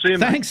 fish on. See you,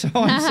 mate. Thanks,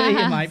 Simon. See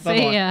you, mate. Bye-bye.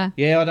 See ya.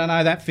 Yeah, I don't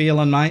know that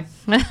feeling, mate.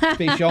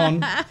 Fish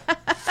on.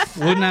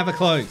 Wouldn't have a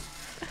clue.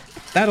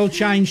 That'll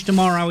change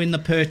tomorrow in the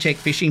Pirtek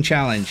Fishing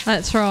Challenge.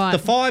 That's right. The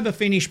fibre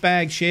finish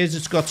bag, Chez,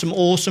 it's got some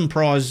awesome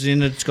prizes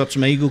in it. It's got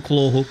some Eagle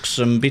Claw hooks,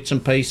 some bits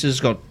and pieces.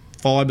 Got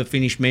fibre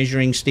finish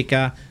measuring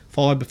sticker,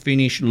 fibre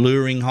finish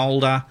luring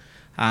holder.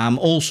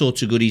 All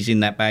sorts of goodies in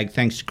that bag,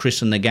 thanks to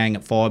Chris and the gang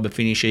at Fibre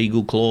Finish,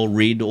 Eagle Claw,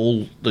 Rid,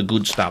 all the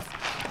good stuff.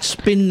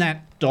 Spin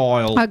that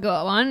dial. I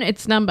got one.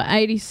 It's number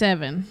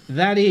 87.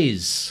 That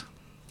is...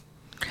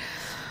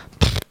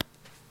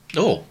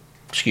 Oh,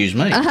 excuse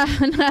me.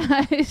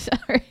 No,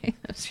 sorry.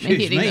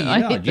 Excuse me. You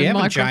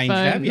haven't changed,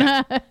 have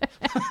you?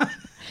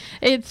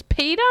 It's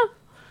Peter.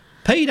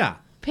 Peter.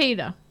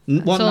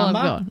 What That's all number?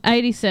 I've got.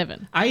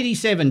 87.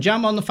 87.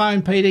 Jump on the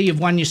phone, Peter. You've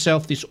won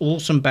yourself this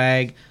awesome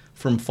bag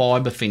from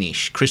Fibre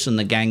Finish. Chris and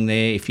the gang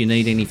there. If you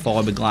need any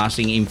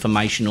fiberglassing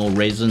information or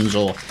resins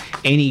or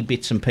any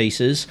bits and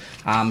pieces,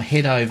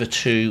 head over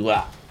to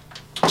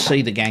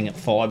see the gang at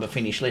Fibre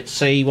Finish. Let's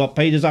see what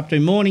Peter's up to.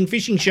 Morning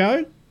fishing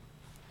show.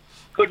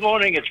 Good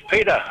morning, it's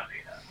Peter.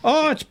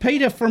 Oh, it's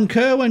Peter from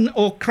Kerwin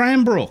or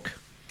Cranbrook.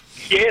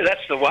 Yeah,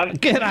 that's the one.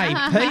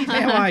 G'day, Pete.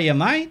 How are you,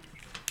 mate?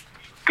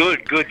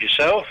 Good,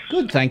 yourself?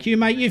 Good, thank you,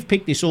 mate. You've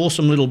picked this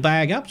awesome little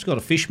bag up. It's got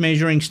a fish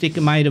measuring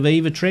sticker made of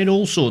Eva Tread,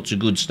 all sorts of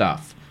good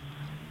stuff.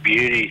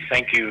 Beauty,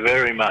 thank you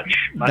very much.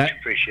 Much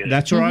appreciated.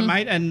 That's all right,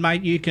 mate. And,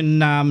 mate, you can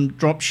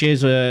drop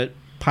Chez a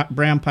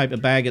brown paper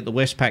bag at the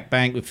Westpac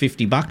Bank with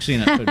 $50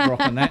 in it for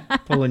dropping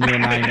that, pulling your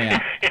name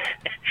out.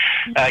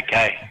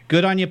 Okay.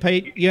 Good on you,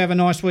 Pete. You have a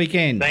nice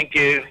weekend. Thank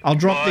you. I'll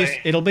drop Bye. this.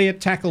 It'll be at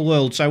Tackle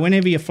World, so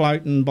whenever you're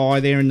floating by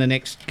there in the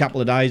next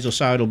couple of days or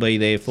so, it'll be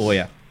there for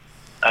you.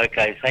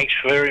 Okay, thanks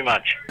very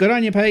much. Good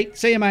on you, Pete.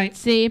 See you, mate.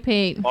 See you,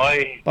 Pete.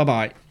 Bye.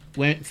 Bye-bye.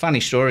 Funny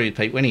story with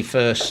Pete. When he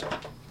first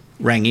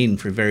rang in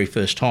for the very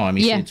first time,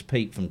 he said, it's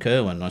Pete from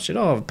Kerwin. I said,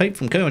 oh, Pete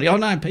from Kerwin. Oh,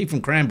 no, Pete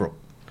from Cranbrook.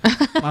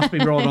 Must be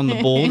right on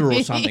the border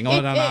or something.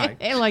 I don't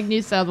know. Like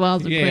New South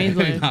Wales or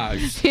Queensland. Who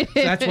knows? So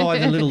that's why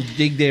the little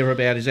dig there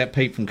about is that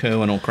Pete from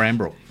Kerwin or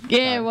Cranbrook.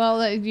 Yeah,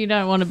 well, you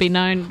don't want to be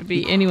known to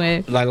be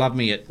anywhere. They love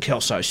me at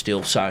Kelso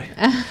still, so.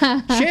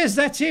 Chez,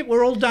 that's it.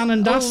 We're all done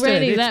and dusted.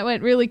 Already, that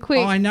went really quick.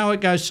 I know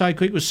it goes so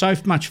quick. It was so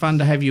much fun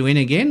to have you in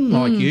again,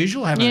 like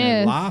usual, having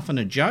a laugh and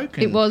a joke.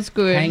 And it was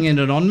good. Hanging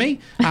it on me.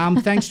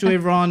 Thanks to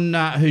everyone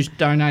who's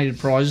donated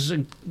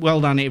prizes. Well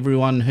done,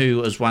 everyone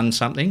who has won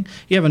something.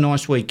 You have a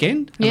nice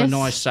weekend. Have a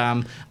nice,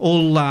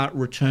 all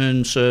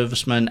return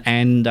servicemen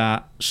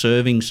and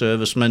serving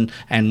servicemen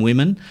and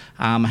women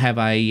have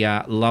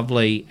a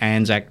lovely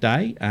Anzac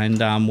Day,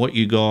 and what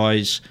you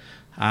guys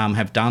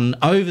have done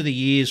over the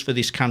years for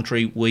this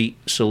country. We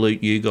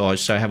salute you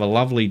guys. So have a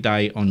lovely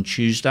day on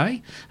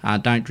Tuesday.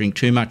 Don't drink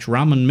too much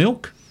rum and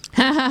milk.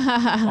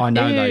 I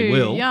know they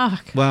will.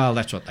 Yuck. Well,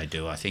 that's what they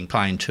do, I think,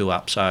 playing 2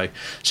 up. So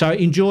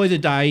enjoy the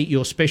day,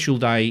 your special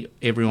day,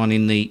 everyone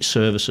in the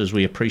services.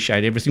 We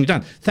appreciate everything you've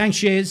done. Thanks,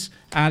 Chez.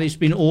 It's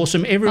been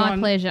awesome. Everyone My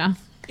pleasure.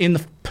 in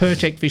the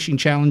Pirtek Fishing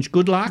Challenge,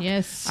 good luck.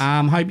 Yes.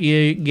 Hope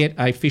you get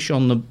a fish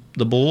on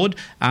the board.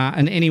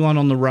 And anyone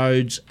on the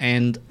roads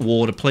and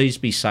water, please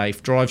be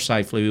safe. Drive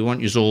safely. We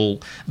want you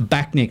all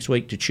back next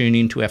week to tune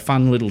in to our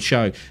fun little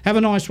show. Have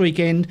a nice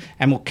weekend,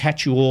 and we'll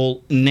catch you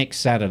all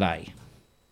next Saturday.